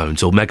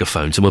microphones or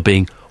megaphones and were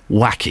being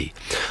wacky.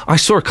 I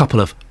saw a couple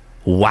of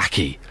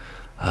wacky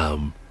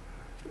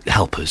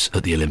helpers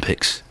at the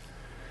Olympics.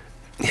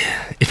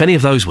 If any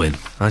of those win,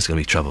 that's going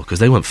to be trouble, because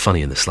they weren't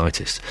funny in the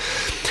slightest.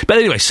 But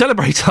anyway,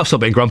 I'll stop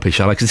being grumpy,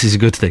 shall I? Because this is a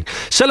good thing.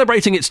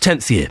 Celebrating its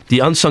 10th year, the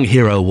Unsung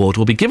Hero Award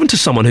will be given to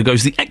someone who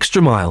goes the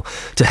extra mile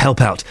to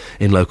help out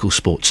in local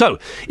sport. So,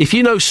 if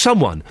you know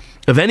someone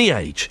of any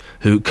age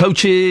who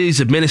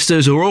coaches,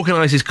 administers or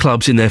organises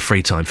clubs in their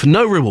free time for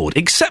no reward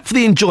except for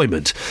the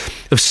enjoyment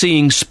of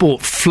seeing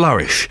sport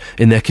flourish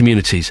in their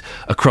communities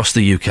across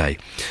the UK,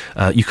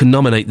 you can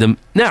nominate them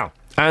now.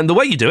 And the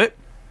way you do it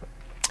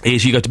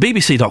is you go to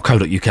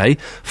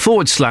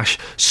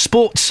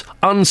bbc.co.uk/sports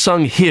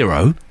unsung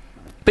hero,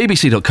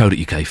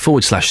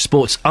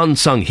 bbc.co.uk/sports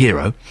unsung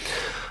hero,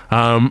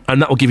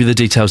 and that will give you the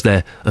details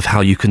there of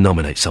how you can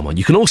nominate someone.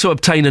 You can also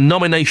obtain a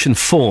nomination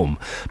form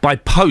by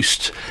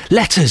post.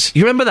 Letters,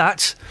 you remember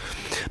that?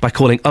 By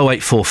calling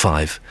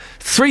 0845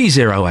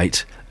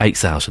 308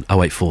 8000,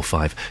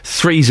 0845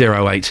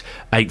 308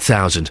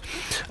 8000.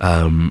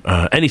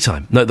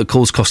 Anytime. Note that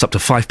calls cost up to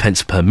 5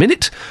 pence per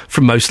minute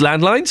from most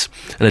landlines.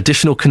 An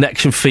additional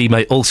connection fee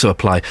may also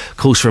apply.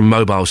 Calls from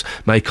mobiles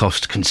may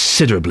cost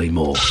considerably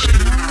more.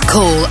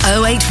 Call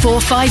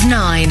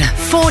 08459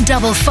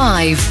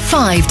 455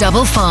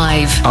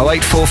 555.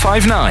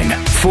 08459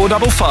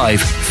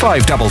 455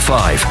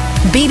 555.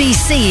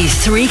 BBC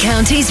Three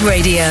Counties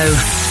Radio.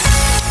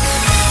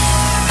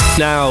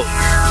 Now,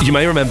 you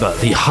may remember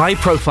the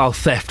high-profile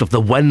theft of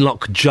the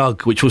Wenlock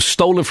jug, which was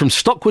stolen from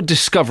Stockwood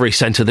Discovery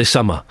Centre this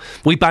summer.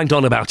 We banged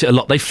on about it a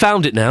lot. They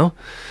found it now.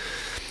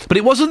 But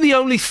it wasn't the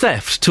only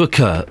theft to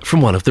occur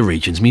from one of the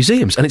region's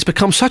museums, and it's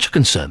become such a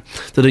concern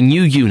that a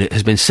new unit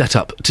has been set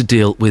up to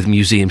deal with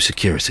museum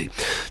security.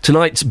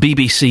 Tonight's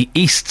BBC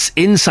East's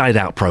Inside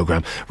Out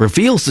programme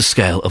reveals the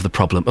scale of the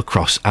problem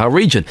across our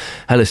region.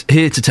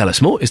 Here to tell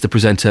us more is the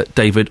presenter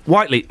David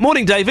Whiteley.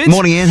 Morning, David.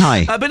 Morning, Ian.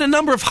 Hi. Been a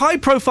number of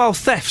high-profile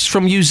thefts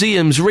from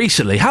museums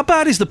recently. How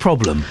bad is the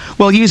problem?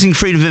 Well, using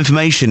freedom of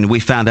information, we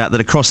found out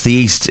that across the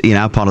East, in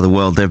our part of the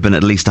world, there have been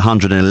at least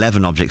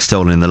 111 objects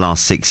stolen in the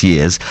last 6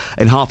 years.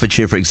 In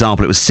Hertfordshire, for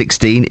example, it was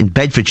 16. In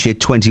Bedfordshire,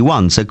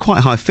 21. So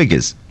quite high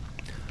figures.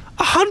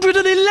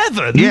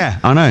 111? Yeah,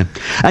 I know.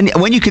 And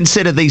when you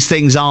consider these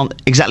things aren't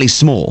exactly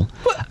small,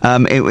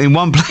 in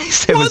one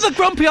place... What are the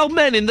grumpy old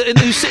men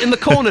who sit in the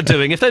corner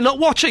doing if they're not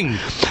watching?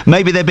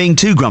 Maybe they're being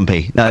too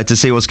grumpy to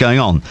see what's going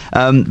on.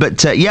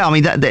 Yeah, I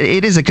mean,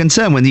 it is a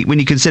concern when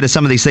you consider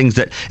some of these things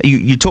that...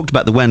 You talked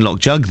about the Wenlock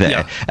jug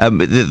there. Yeah.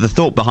 The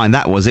thought behind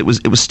that was it was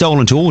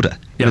stolen to order.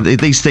 Yeah.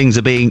 These things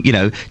are being,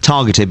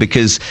 targeted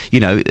because,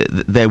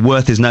 their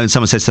worth is known.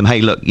 Someone says to them, hey,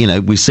 look,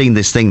 we've seen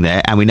this thing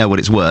there and we know what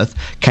it's worth.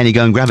 Can you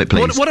go and grab it,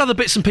 please? What other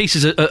bits and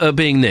pieces are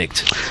being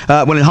nicked?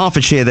 Well, in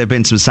Hertfordshire, there have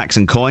been some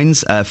Saxon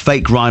coins,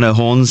 fake rhino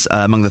horns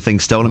among the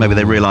things stolen. Maybe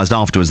they realised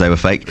afterwards they were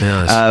fake.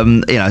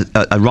 Yes.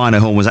 A rhino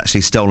horn was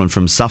actually stolen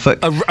from Suffolk.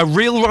 A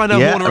real rhino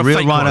horn or a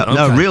fake one? Okay.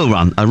 No, a real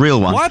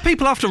one. Why are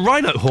people after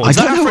rhino horns?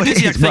 I don't know what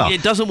it is. Well,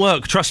 it doesn't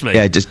work, trust me.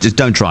 Yeah, just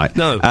don't try it.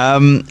 No.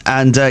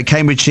 And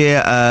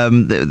Cambridgeshire,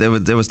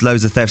 there was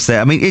loads of thefts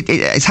there. I mean,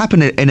 it's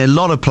happened in a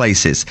lot of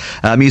places.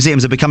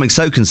 Museums are becoming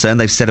so concerned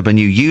they've set up a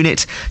new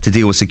unit to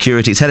deal with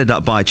security. It's headed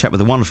up by a chap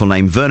with a wonderful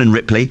name, Vernon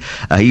Ripley.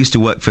 He used to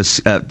work for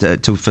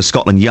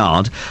Scotland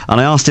Yard,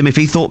 and I asked him if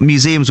he thought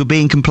museums were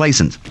being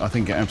complacent. I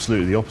think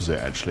absolutely the opposite,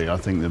 actually. I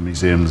think the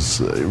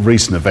museums'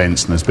 recent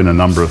events, and there's been a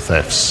number of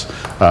thefts,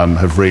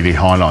 have really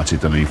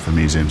highlighted the need for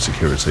museum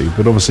security.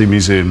 But obviously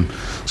museum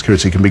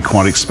security can be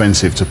quite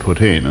expensive to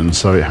put in, and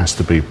so it has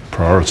to be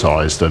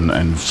prioritised,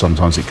 and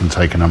sometimes it can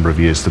take a number of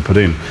years to put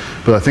in.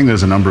 But I think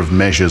there's a number of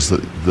measures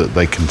that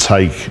they can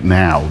take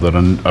now that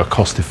are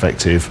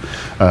cost-effective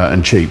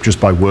and cheap,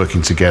 just by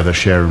working together,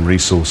 sharing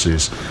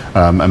resources,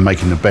 and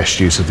making the best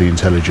use of the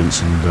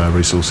intelligence and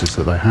resources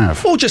that they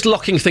have. Or just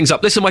locking things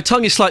up. Listen, my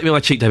tongue is slightly on my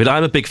cheek, David.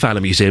 I'm a big fan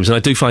of museums, and I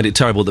do find it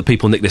terrible that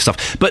people nick this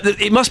stuff. But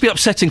it must be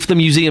upsetting for the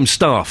museum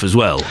staff as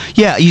well.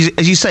 Yeah,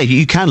 as you say,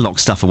 you can lock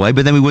stuff away,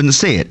 but then we wouldn't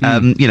see it.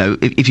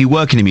 If you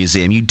work in a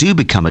museum, you do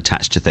become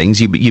attached to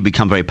things. You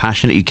become very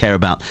passionate. You care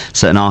about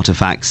certain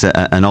artefacts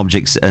and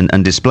objects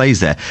and displays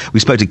there. We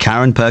spoke to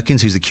Karen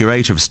Perkins, who's the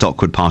curator of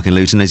Stockwood Park in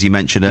Luton, as you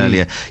mentioned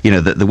earlier.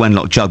 The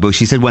Wenlock jug book.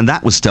 She said when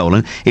that was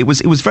stolen, it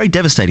was very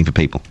devastating for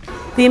people.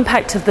 The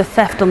impact of the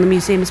theft on the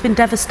museum has been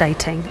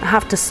devastating, I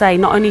have to say,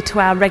 not only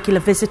to our regular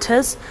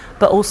visitors,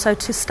 but also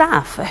to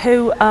staff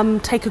who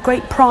take a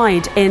great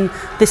pride in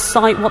this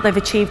site, what they've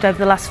achieved over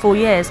the last 4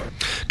 years.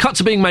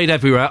 Cuts are being made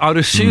everywhere. I would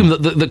assume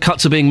that the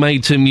cuts are being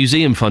made to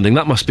museum funding.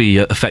 That must be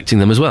affecting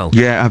them as well.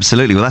 Yeah,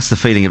 absolutely. Well, that's the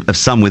feeling of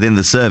some within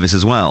the service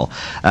as well.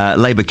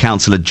 Labour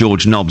councillor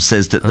George Nobbs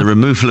says that the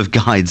removal of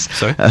guides...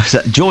 Sorry?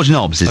 George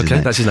Nobbs is his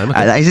name. That's his name.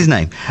 Okay. That is his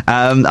name.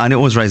 And it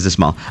always raises a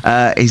smile.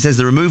 He says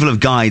the removal of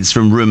guides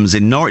from rooms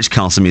in Norwich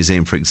Castle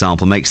Museum, for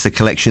example, makes the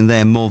collection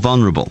there more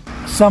vulnerable.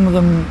 Some of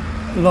them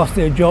lost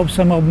their jobs,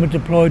 some of them were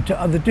deployed to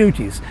other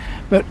duties.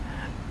 But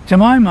To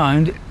my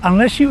mind,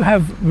 unless you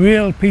have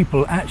real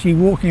people actually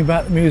walking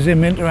about the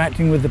museum,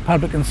 interacting with the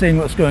public and seeing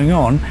what's going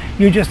on,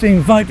 you're just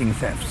inviting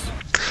thefts.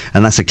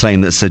 And that's a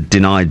claim that's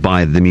denied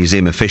by the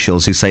museum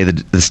officials, who say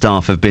that the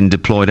staff have been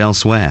deployed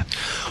elsewhere.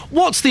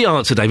 What's the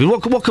answer, David?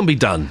 What can be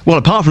done? Well,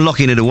 apart from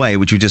locking it away,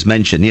 which we just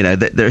mentioned, you know,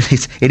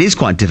 it is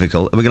quite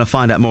difficult. We're going to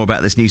find out more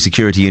about this new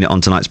security unit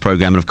on tonight's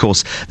programme. And, of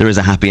course, there is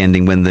a happy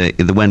ending when the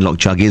Wenlock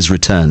jug is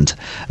returned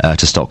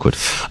to Stockwood.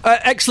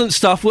 Excellent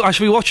stuff. I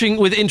shall be watching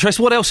with interest.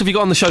 What else have you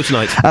got on the show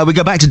tonight? We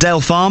go back to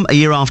Dale Farm, a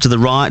year after the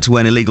riot,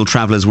 when illegal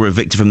travellers were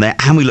evicted from there.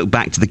 And we look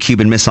back to the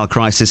Cuban Missile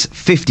Crisis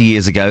 50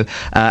 years ago.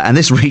 And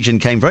this region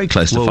came very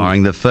close to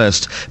firing the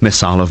first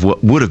missile of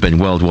what would have been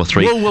World War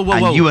III. Whoa.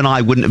 And you and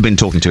I wouldn't have been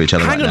talking to each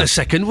other Hang right on now. a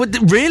second.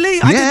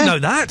 Really? I didn't know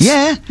that.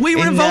 Yeah. We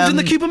were involved in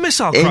the Cuban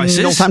Missile Crisis.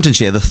 In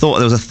Northamptonshire, there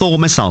was a Thor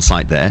missile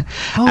site there.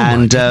 Oh,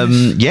 and,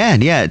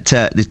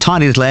 the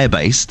tiny little air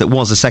base that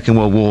was a Second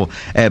World War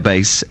air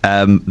base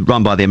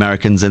run by the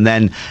Americans. And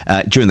then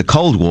during the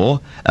Cold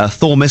War,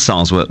 Thor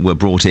missiles were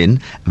brought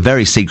in,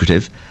 very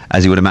secretive,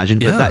 as you would imagine.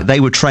 But they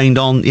were trained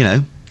on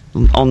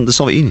the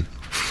Soviet Union.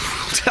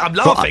 I'm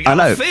laughing.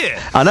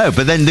 I know,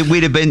 but then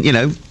we'd have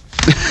been,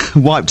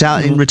 wiped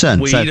out in return.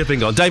 We'd have been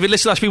gone. David,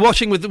 listen, I should be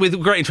watching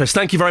with great interest.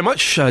 Thank you very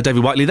much,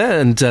 David Whiteley there,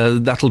 and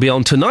that'll be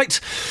on tonight,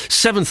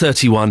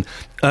 7:30 on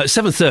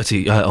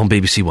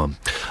BBC One.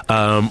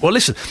 Well,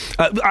 listen,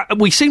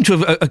 we seem to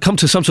have come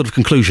to some sort of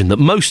conclusion that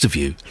most of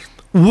you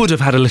would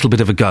have had a little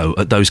bit of a go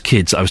at those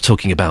kids I was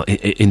talking about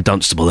in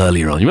Dunstable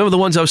earlier on. You remember the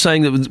ones I was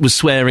saying that was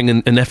swearing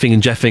and effing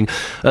and jeffing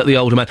at the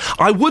older man?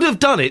 I would have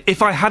done it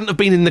if I hadn't have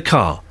been in the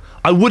car.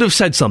 I would have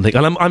said something,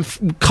 and I'm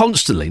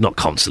constantly, not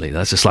constantly,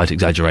 that's a slight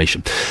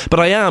exaggeration, but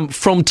I am,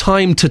 from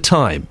time to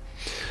time,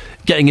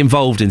 getting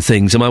involved in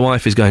things, and my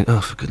wife is going,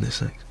 oh, for goodness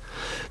sake,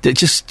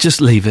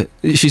 just leave it.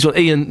 She's like,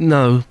 Iain,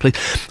 no, please.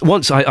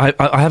 Once, I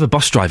have a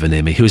bus driver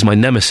near me who is my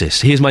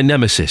nemesis. He is my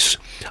nemesis.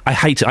 I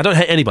hate it. I don't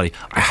hate anybody.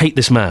 I hate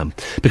this man,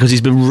 because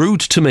he's been rude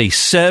to me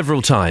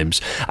several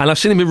times, and I've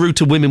seen him be rude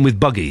to women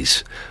with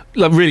buggies,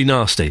 like really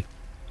nasty.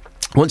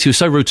 Once he was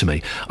so rude to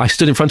me, I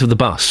stood in front of the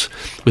bus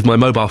with my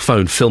mobile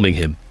phone filming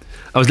him.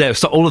 I was there, I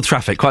stopped all of the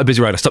traffic, quite a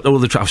busy road, I stopped all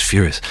of the traffic, I was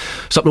furious.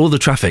 Stopped all of the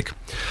traffic.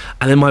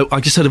 And then I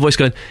just heard a voice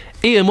going,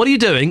 Iain, what are you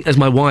doing? As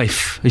my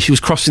wife, and she was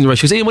crossing the road,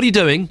 she goes, Iain, what are you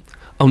doing?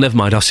 Oh, never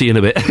mind, I'll see you in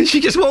a bit. And she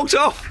just walked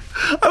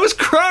off. I was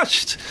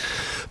crushed.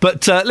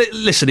 But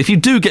listen, if you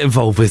do get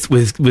involved with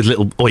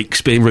little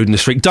oiks being rude in the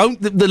street,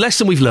 the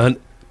lesson we've learned,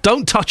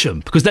 don't touch them,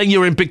 because then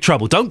you're in big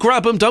trouble. Don't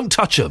grab them, don't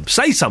touch them.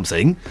 Say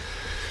something.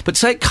 But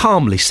say it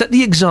calmly. Set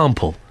the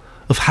example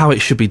of how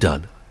it should be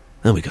done.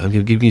 There we go. I'm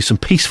giving you some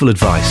peaceful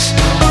advice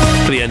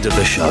for the end of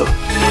the show.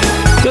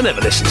 You'll never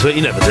listen to it.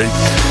 You never do.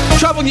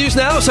 Travel news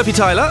now. Sophie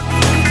Tyler.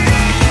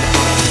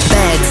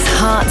 Beds,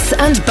 Hearts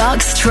and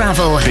Bucks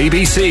travel.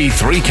 BBC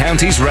Three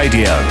Counties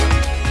Radio.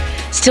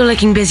 Still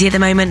looking busy at the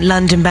moment,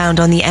 London bound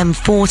on the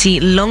M40.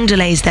 Long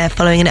delays there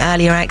following an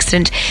earlier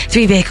accident.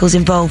 3 vehicles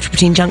involved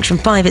between junction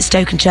 5 at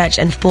Stokenchurch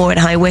and 4 at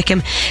High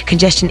Wycombe.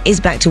 Congestion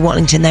is back to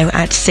Watlington though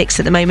at 6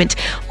 at the moment.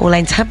 All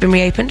lanes have been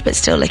reopened but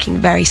still looking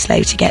very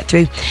slow to get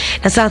through.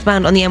 Now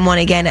southbound on the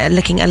M1 again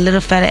looking a little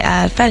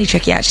fairly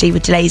tricky actually,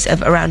 with delays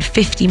of around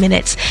 50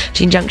 minutes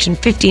between junction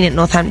 15 at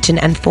Northampton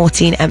and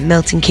 14 at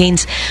Milton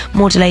Keynes.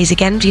 More delays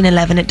again between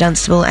 11 at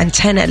Dunstable and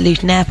 10 at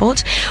Luton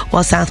Airport.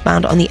 While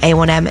southbound on the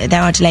A1M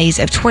there are delays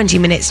of 20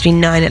 minutes between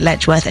 9 at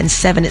Letchworth and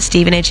 7 at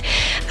Stevenage,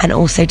 and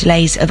also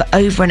delays of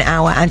over an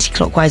hour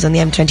anti-clockwise on the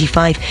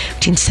M25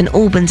 between St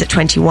Albans at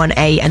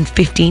 21A and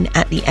 15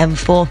 at the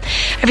M4.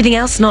 Everything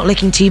else not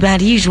looking too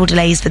bad. Usual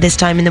delays for this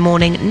time in the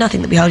morning.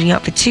 Nothing that will be holding you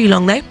up for too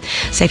long though.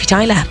 Sophie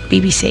Tyler,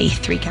 BBC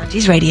Three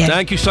Counties Radio.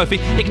 Thank you, Sophie.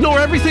 Ignore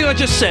everything I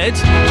just said.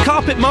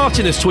 Carpet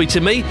Martin has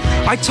tweeted me.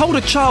 I told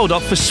a child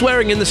off for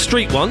swearing in the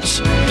street once.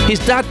 His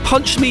dad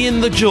punched me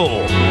in the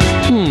jaw.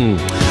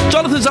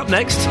 Jonathan's up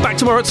next. Back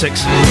tomorrow at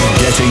 6.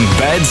 Getting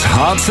beds,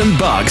 hearts and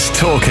bucks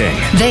talking.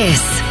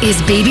 This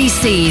is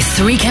BBC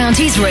Three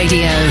Counties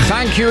Radio.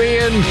 Thank you,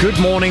 Iain. Good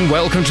morning.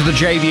 Welcome to the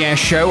JVS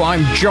show.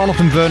 I'm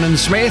Jonathan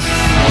Vernon-Smith.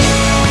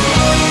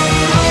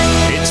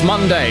 It's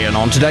Monday, and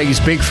on today's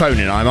Big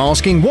Phone-In, I'm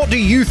asking, what do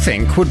you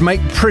think would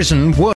make prison worse?